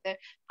পৌঁছাতে আমাদের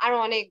আরো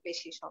অনেক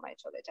বেশি সময়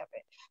চলে যাবে।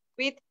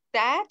 With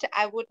that,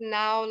 I would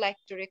now like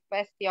to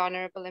request the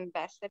Honorable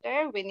Ambassador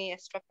Winnie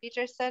Estrup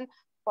Petersen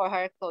for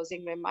her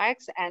closing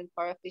remarks and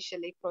for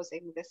officially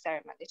closing the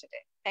ceremony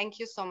today. Thank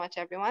you so much,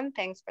 everyone.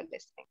 Thanks for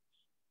listening.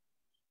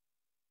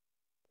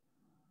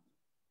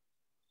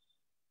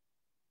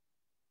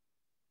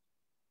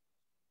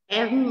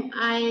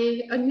 I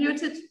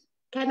unmuted.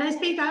 Can I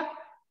speak up?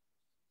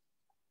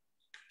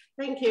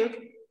 Thank you.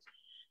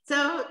 So,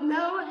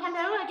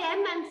 hello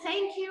again, and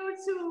thank you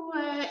to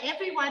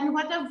everyone.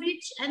 What a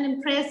rich and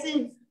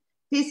impressive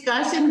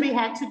discussion we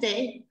had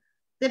today.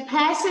 The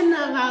passion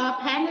of our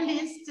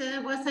panelists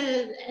was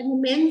an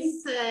immense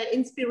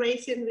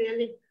inspiration,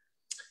 really.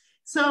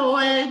 So,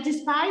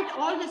 despite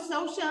all the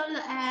social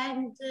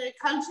and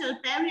cultural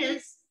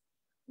barriers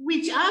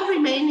which are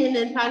remaining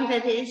in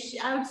Bangladesh,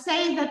 I would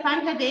say that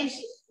Bangladesh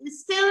is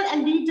still a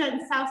leader in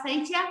South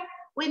Asia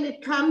when it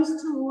comes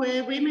to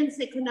women's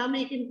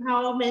economic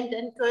empowerment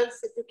and girls'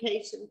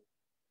 education.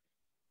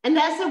 And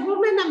as a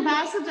woman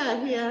ambassador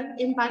here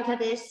in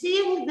Bangladesh,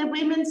 seeing the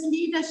women's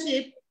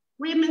leadership,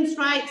 women's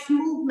rights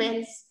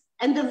movements,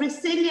 and the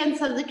resilience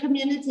of the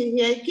community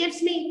here, it gives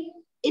me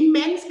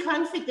immense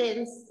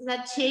confidence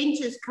that change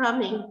is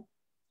coming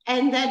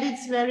and that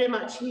it's very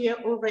much here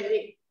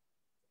already.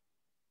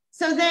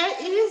 So there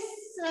is,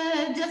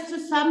 just to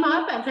sum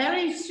up, a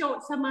very short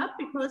sum up,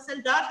 because a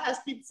lot has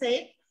been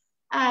said,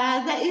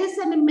 there is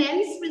an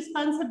immense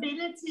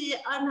responsibility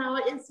on our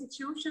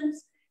institutions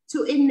to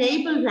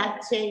enable that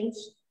change,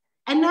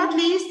 and not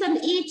least on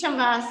each of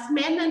us,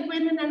 men and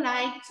women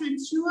alike, to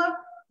ensure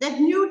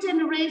that new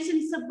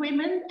generations of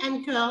women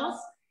and girls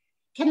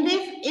can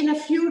live in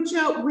a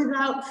future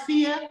without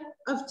fear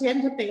of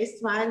gender-based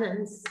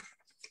violence.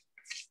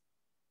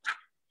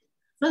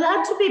 For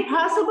that to be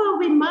possible,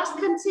 we must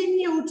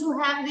continue to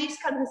have these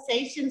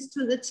conversations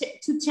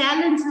to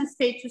challenge the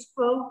status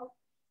quo.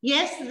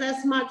 Yes,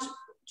 there's much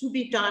to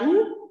be done,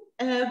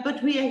 but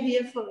we are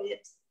here for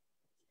it.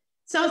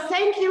 So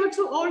thank you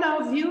to all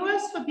our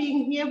viewers for being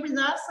here with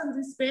us on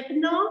this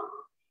webinar,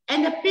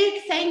 and a big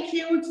thank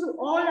you to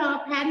all our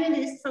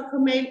panelists for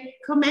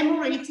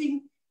commemorating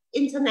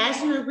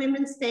International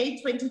Women's Day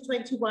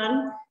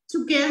 2021,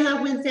 together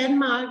with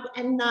Denmark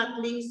and not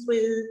least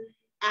with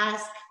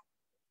ASK.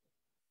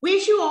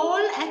 Wish you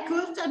all a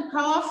good and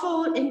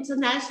powerful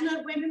International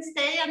Women's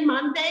Day on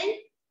Monday.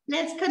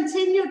 Let's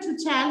continue to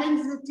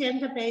challenge the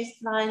gender-based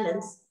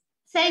violence.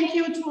 Thank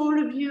you to all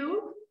of you.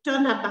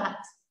 Donabat.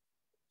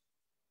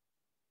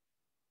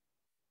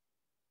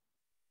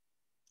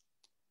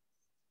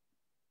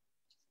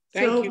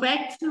 So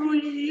back to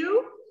you.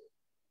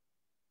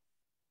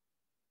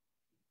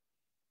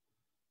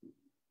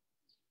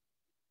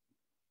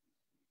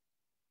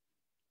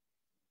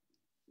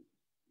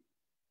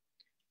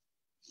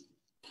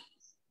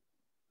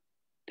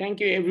 Thank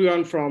you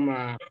everyone from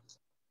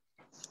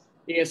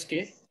ASK.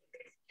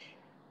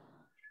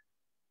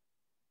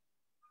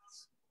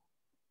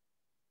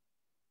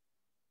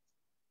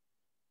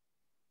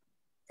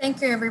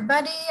 Thank you,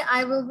 everybody.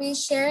 I will be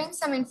sharing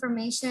some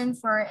information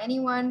for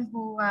anyone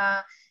who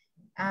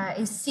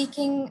is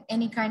seeking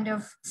any kind of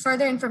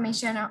further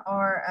information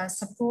or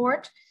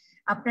support.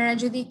 আপনারা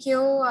যদি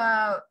কেউ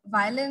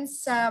violence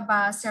বা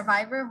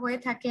survivor হয়ে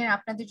থাকেন,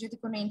 আপনাদের যদি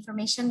কোনো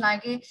information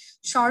লাগে,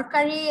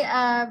 সরকারি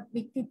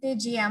ভিত্তিতে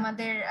যে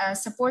আমাদের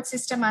সাপোর্ট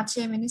সিস্টেম আছে,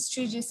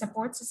 মিনিস্ট্রি যে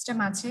সাপোর্ট সিস্টেম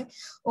আছে,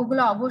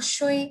 ওগুলো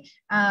অবশ্যই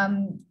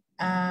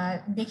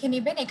দেখে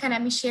নেবেন। এখানে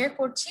আমি শেয়ার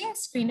করছি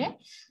স্ক্রিনে।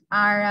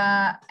 আর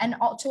and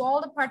to all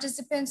the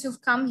participants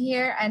who've come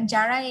here and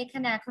যারা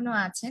এখানে এখনো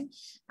আছেন,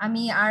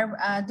 আমি আর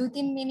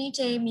 2-3 মিনিট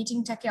এই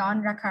মিটিংটাকে অন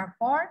রাখার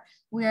পর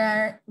we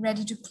are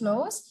ready to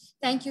close.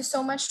 Thank you so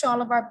much to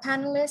all of our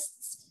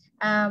panelists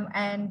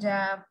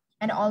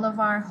and all of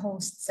our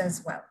hosts as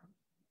well.